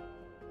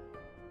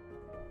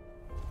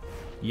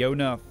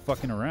 Yona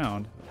fucking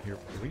around. Here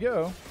we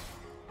go.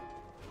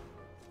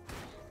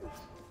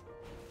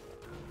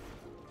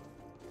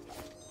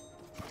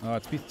 Oh,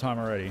 it's pizza time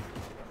already.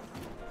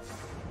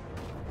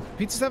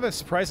 Pizzas have a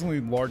surprisingly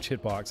large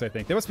hitbox, I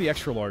think. They must be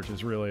extra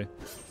larges, really.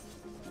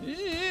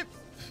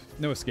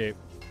 No escape.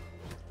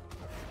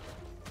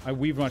 I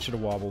weaved when I should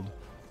have wobbled.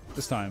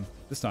 This time.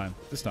 This time.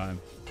 This time.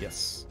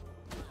 Yes.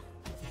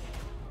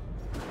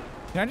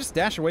 Can I just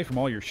dash away from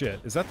all your shit?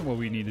 Is that what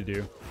we need to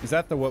do? Is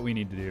that what we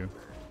need to do?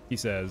 He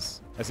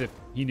says, as if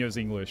he knows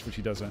English, which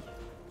he doesn't.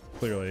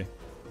 Clearly.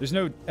 There's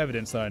no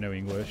evidence that I know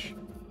English.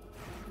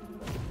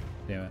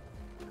 Damn it.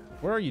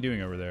 What are you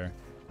doing over there?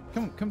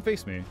 Come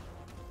face me. I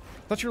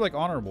thought you were, like,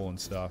 honorable and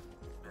stuff.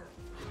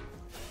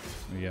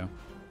 There we go.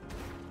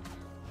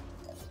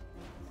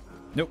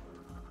 Nope.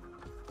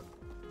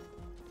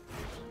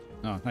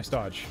 Oh, nice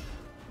dodge.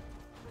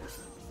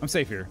 I'm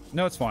safe here.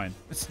 No, it's fine.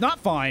 It's not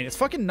fine. It's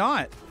fucking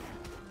not.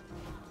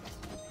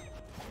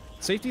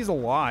 Safety is a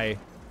lie.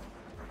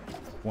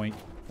 Point.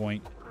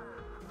 Point.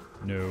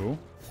 No.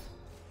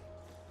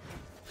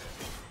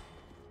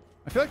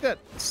 I feel like that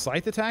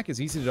scythe attack is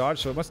easy to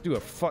dodge, so it must do a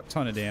fuck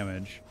ton of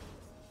damage.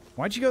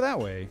 Why'd you go that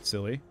way,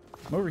 silly?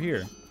 I'm over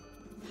here.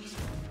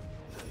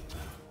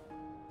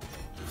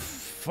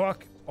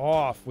 Fuck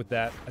off with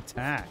that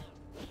attack.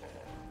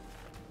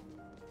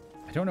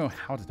 I don't know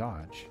how to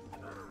dodge.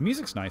 The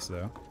music's nice,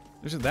 though.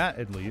 There's that,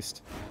 at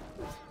least.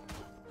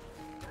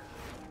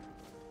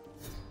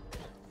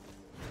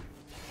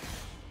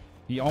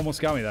 He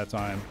almost got me that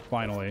time,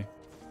 finally.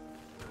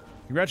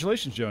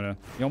 Congratulations, Jonah.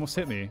 You almost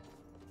hit me.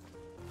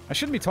 I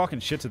shouldn't be talking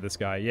shit to this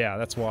guy. Yeah,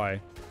 that's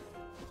why.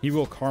 He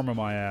will karma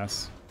my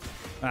ass.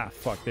 Ah,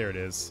 fuck. There it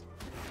is.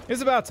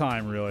 It's about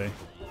time, really.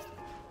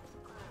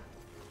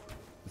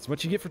 That's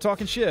what you get for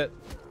talking shit.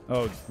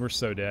 Oh, we're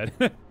so dead.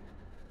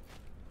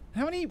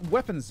 How many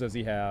weapons does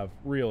he have,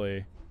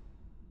 really?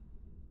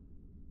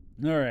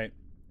 Alright.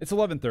 It's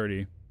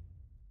 11:30.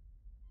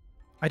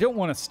 I don't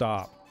want to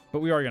stop, but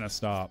we are going to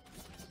stop.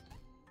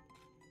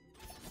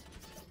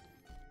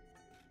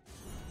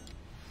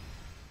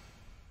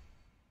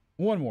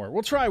 One more.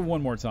 We'll try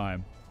one more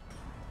time.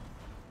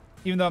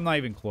 Even though I'm not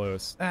even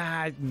close.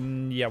 Yeah,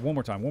 one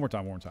more time, one more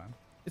time, one more time.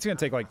 It's going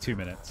to take like 2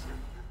 minutes.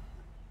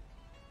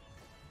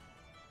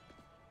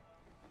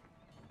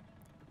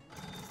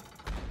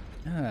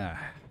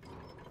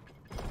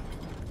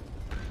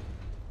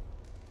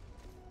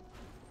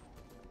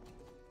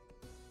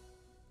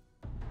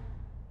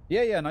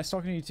 Yeah, nice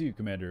talking to you too,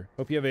 Commander.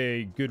 Hope you have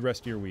a good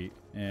rest of your week,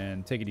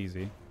 and take it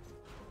easy.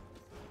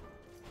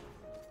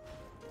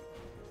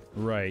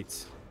 Right.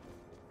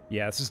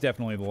 Yeah, this is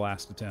definitely the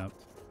last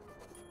attempt.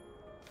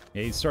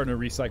 Yeah, he's starting to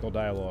recycle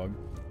dialogue.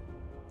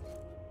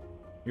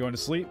 You going to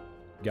sleep?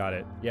 Got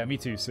it. Yeah, me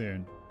too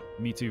soon.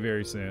 Me too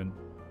very soon.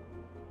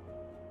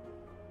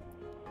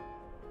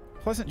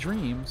 Pleasant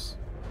dreams.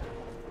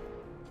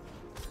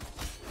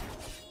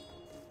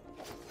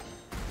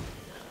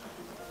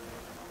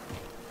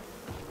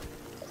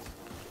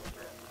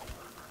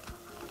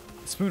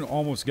 Spoon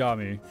almost got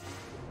me.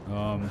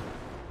 I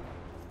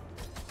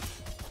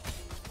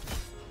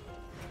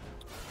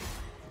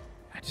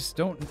just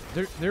don't...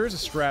 There is a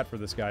strat for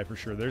this guy for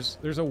sure.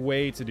 There's a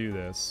way to do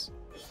this.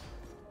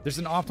 There's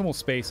an optimal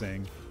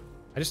spacing.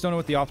 I just don't know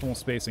what the optimal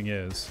spacing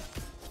is.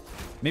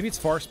 Maybe it's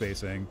far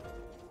spacing.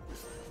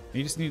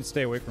 You just need to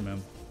stay away from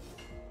him.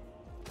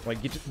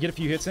 Like, get a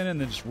few hits in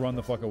and then just run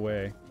the fuck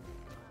away.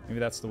 Maybe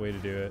that's the way to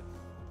do it.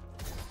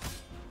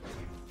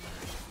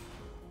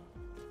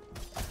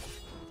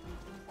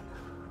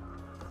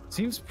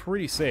 Seems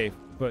pretty safe,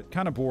 but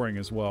kind of boring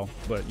as well.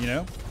 But, you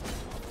know,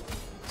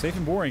 safe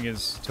and boring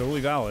is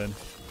totally valid.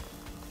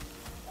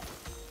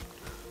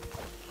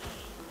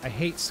 I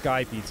hate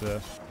Sky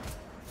Pizza.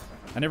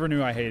 I never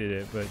knew I hated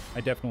it, but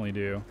I definitely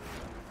do.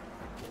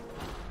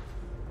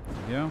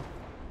 There we go.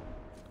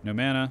 No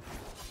mana.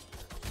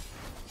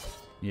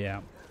 Yeah.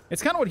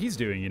 It's kind of what he's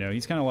doing, you know?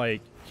 He's kind of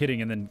like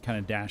hitting and then kind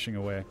of dashing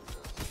away.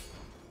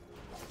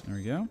 There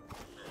we go.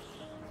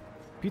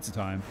 Pizza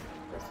time.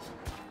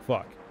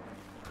 Fuck.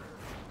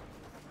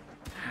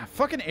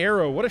 Fucking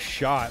arrow. What a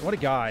shot. What a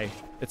guy.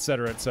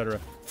 Etc, etc.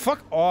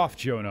 Fuck off,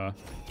 Jonah.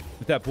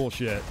 With that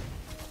bullshit.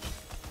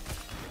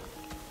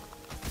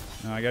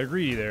 No, I got a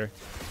greedy there.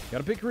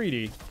 Got a bit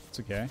greedy. It's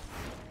okay.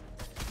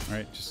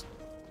 Alright, just...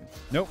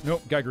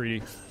 Nope, got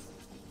greedy.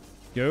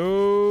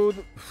 Go...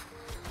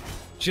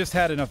 Just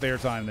had enough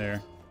airtime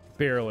there.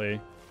 Barely.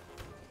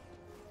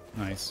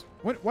 Nice.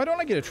 Why don't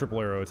I get a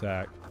triple arrow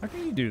attack? How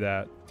can you do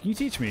that? Can you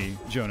teach me,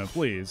 Jonah,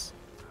 please?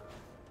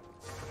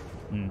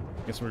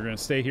 Guess we're going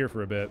to stay here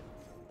for a bit.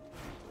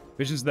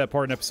 Visions of that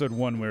part in episode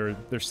 1 where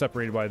they're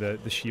separated by the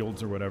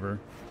shields or whatever.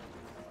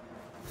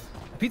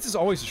 Pizzas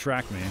always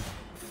distract me.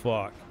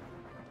 Fuck.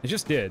 It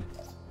just did.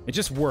 It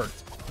just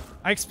worked.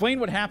 I explained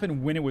what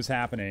happened when it was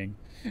happening.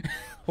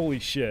 Holy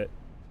shit.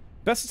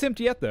 Best attempt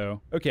yet,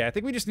 though. Okay, I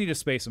think we just need to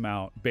space them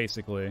out,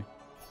 basically.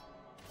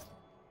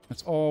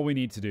 That's all we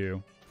need to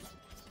do.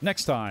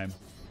 Next time.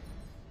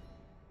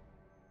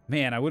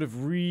 Man, I would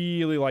have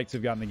really liked to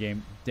have gotten the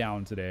game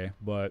down today,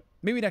 but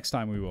maybe next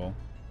time we will.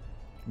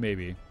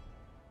 Maybe.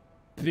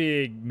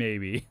 Big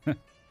maybe.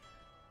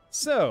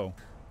 So,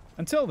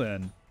 until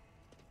then,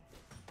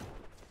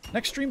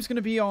 Next stream's going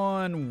to be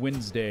on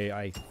Wednesday,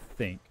 I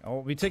think.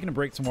 I'll be taking a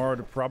break tomorrow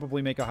to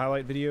probably make a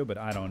highlight video, but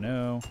I don't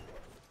know.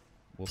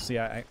 We'll see.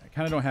 I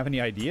kind of don't have any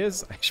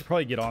ideas. I should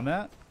probably get on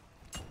that.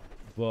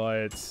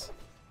 But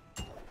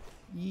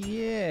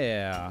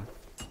yeah.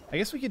 I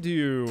guess we could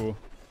do...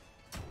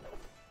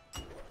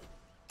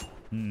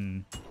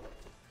 We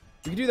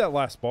could do that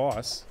last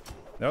boss.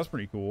 That was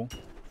pretty cool.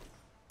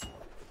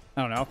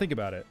 I don't know. I'll think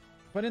about it.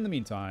 But in the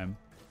meantime,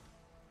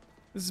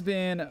 this has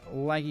been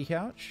Laggy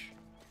Couch.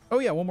 Oh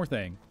yeah, one more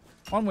thing.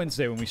 On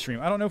Wednesday when we stream,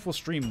 I don't know if we'll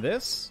stream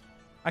this.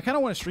 I kind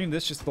of want to stream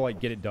this just to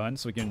like get it done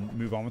so we can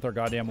move on with our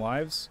goddamn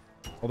lives.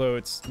 Although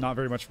it's not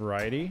very much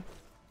variety.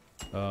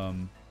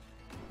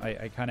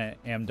 I kind of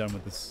am done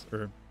with this,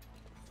 or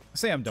I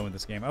say I'm done with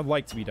this game. I'd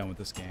like to be done with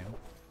this game.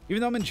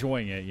 Even though I'm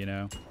enjoying it, you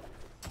know.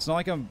 It's not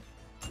like I'm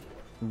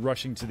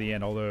rushing to the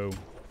end, although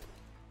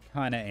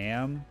kind of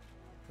am.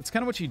 It's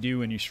kind of what you do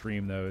when you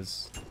stream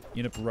those.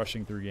 You end up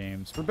rushing through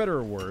games, for better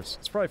or worse.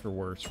 It's probably for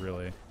worse,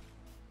 really.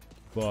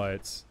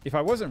 But if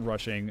I wasn't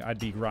rushing, I'd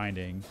be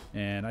grinding.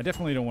 And I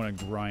definitely don't want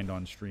to grind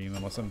on stream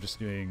unless I'm just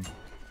doing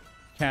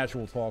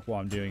casual talk while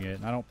I'm doing it.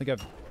 And I don't think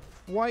I've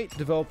quite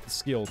developed the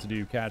skill to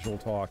do casual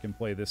talk and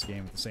play this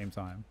game at the same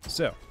time.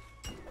 So,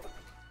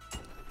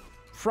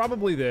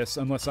 probably this,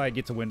 unless I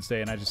get to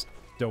Wednesday and I just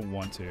don't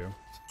want to.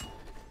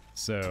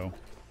 So,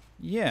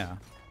 yeah.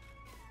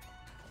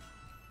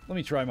 Let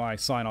me try my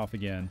sign off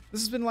again.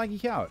 This has been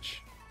Laggy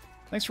Couch.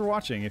 Thanks for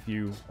watching if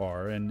you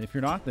are, and if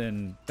you're not,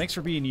 then thanks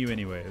for being you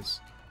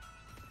anyways.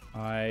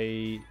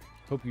 I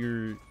hope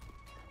you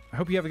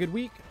have a good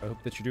week. I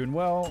hope that you're doing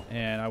well,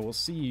 and I will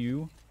see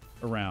you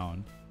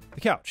around.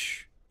 The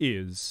couch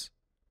is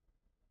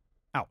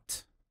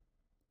out.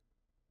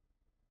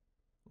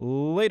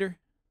 Later.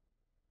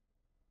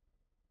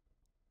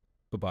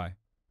 Bye-bye.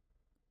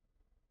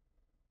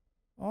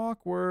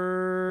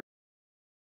 Awkward.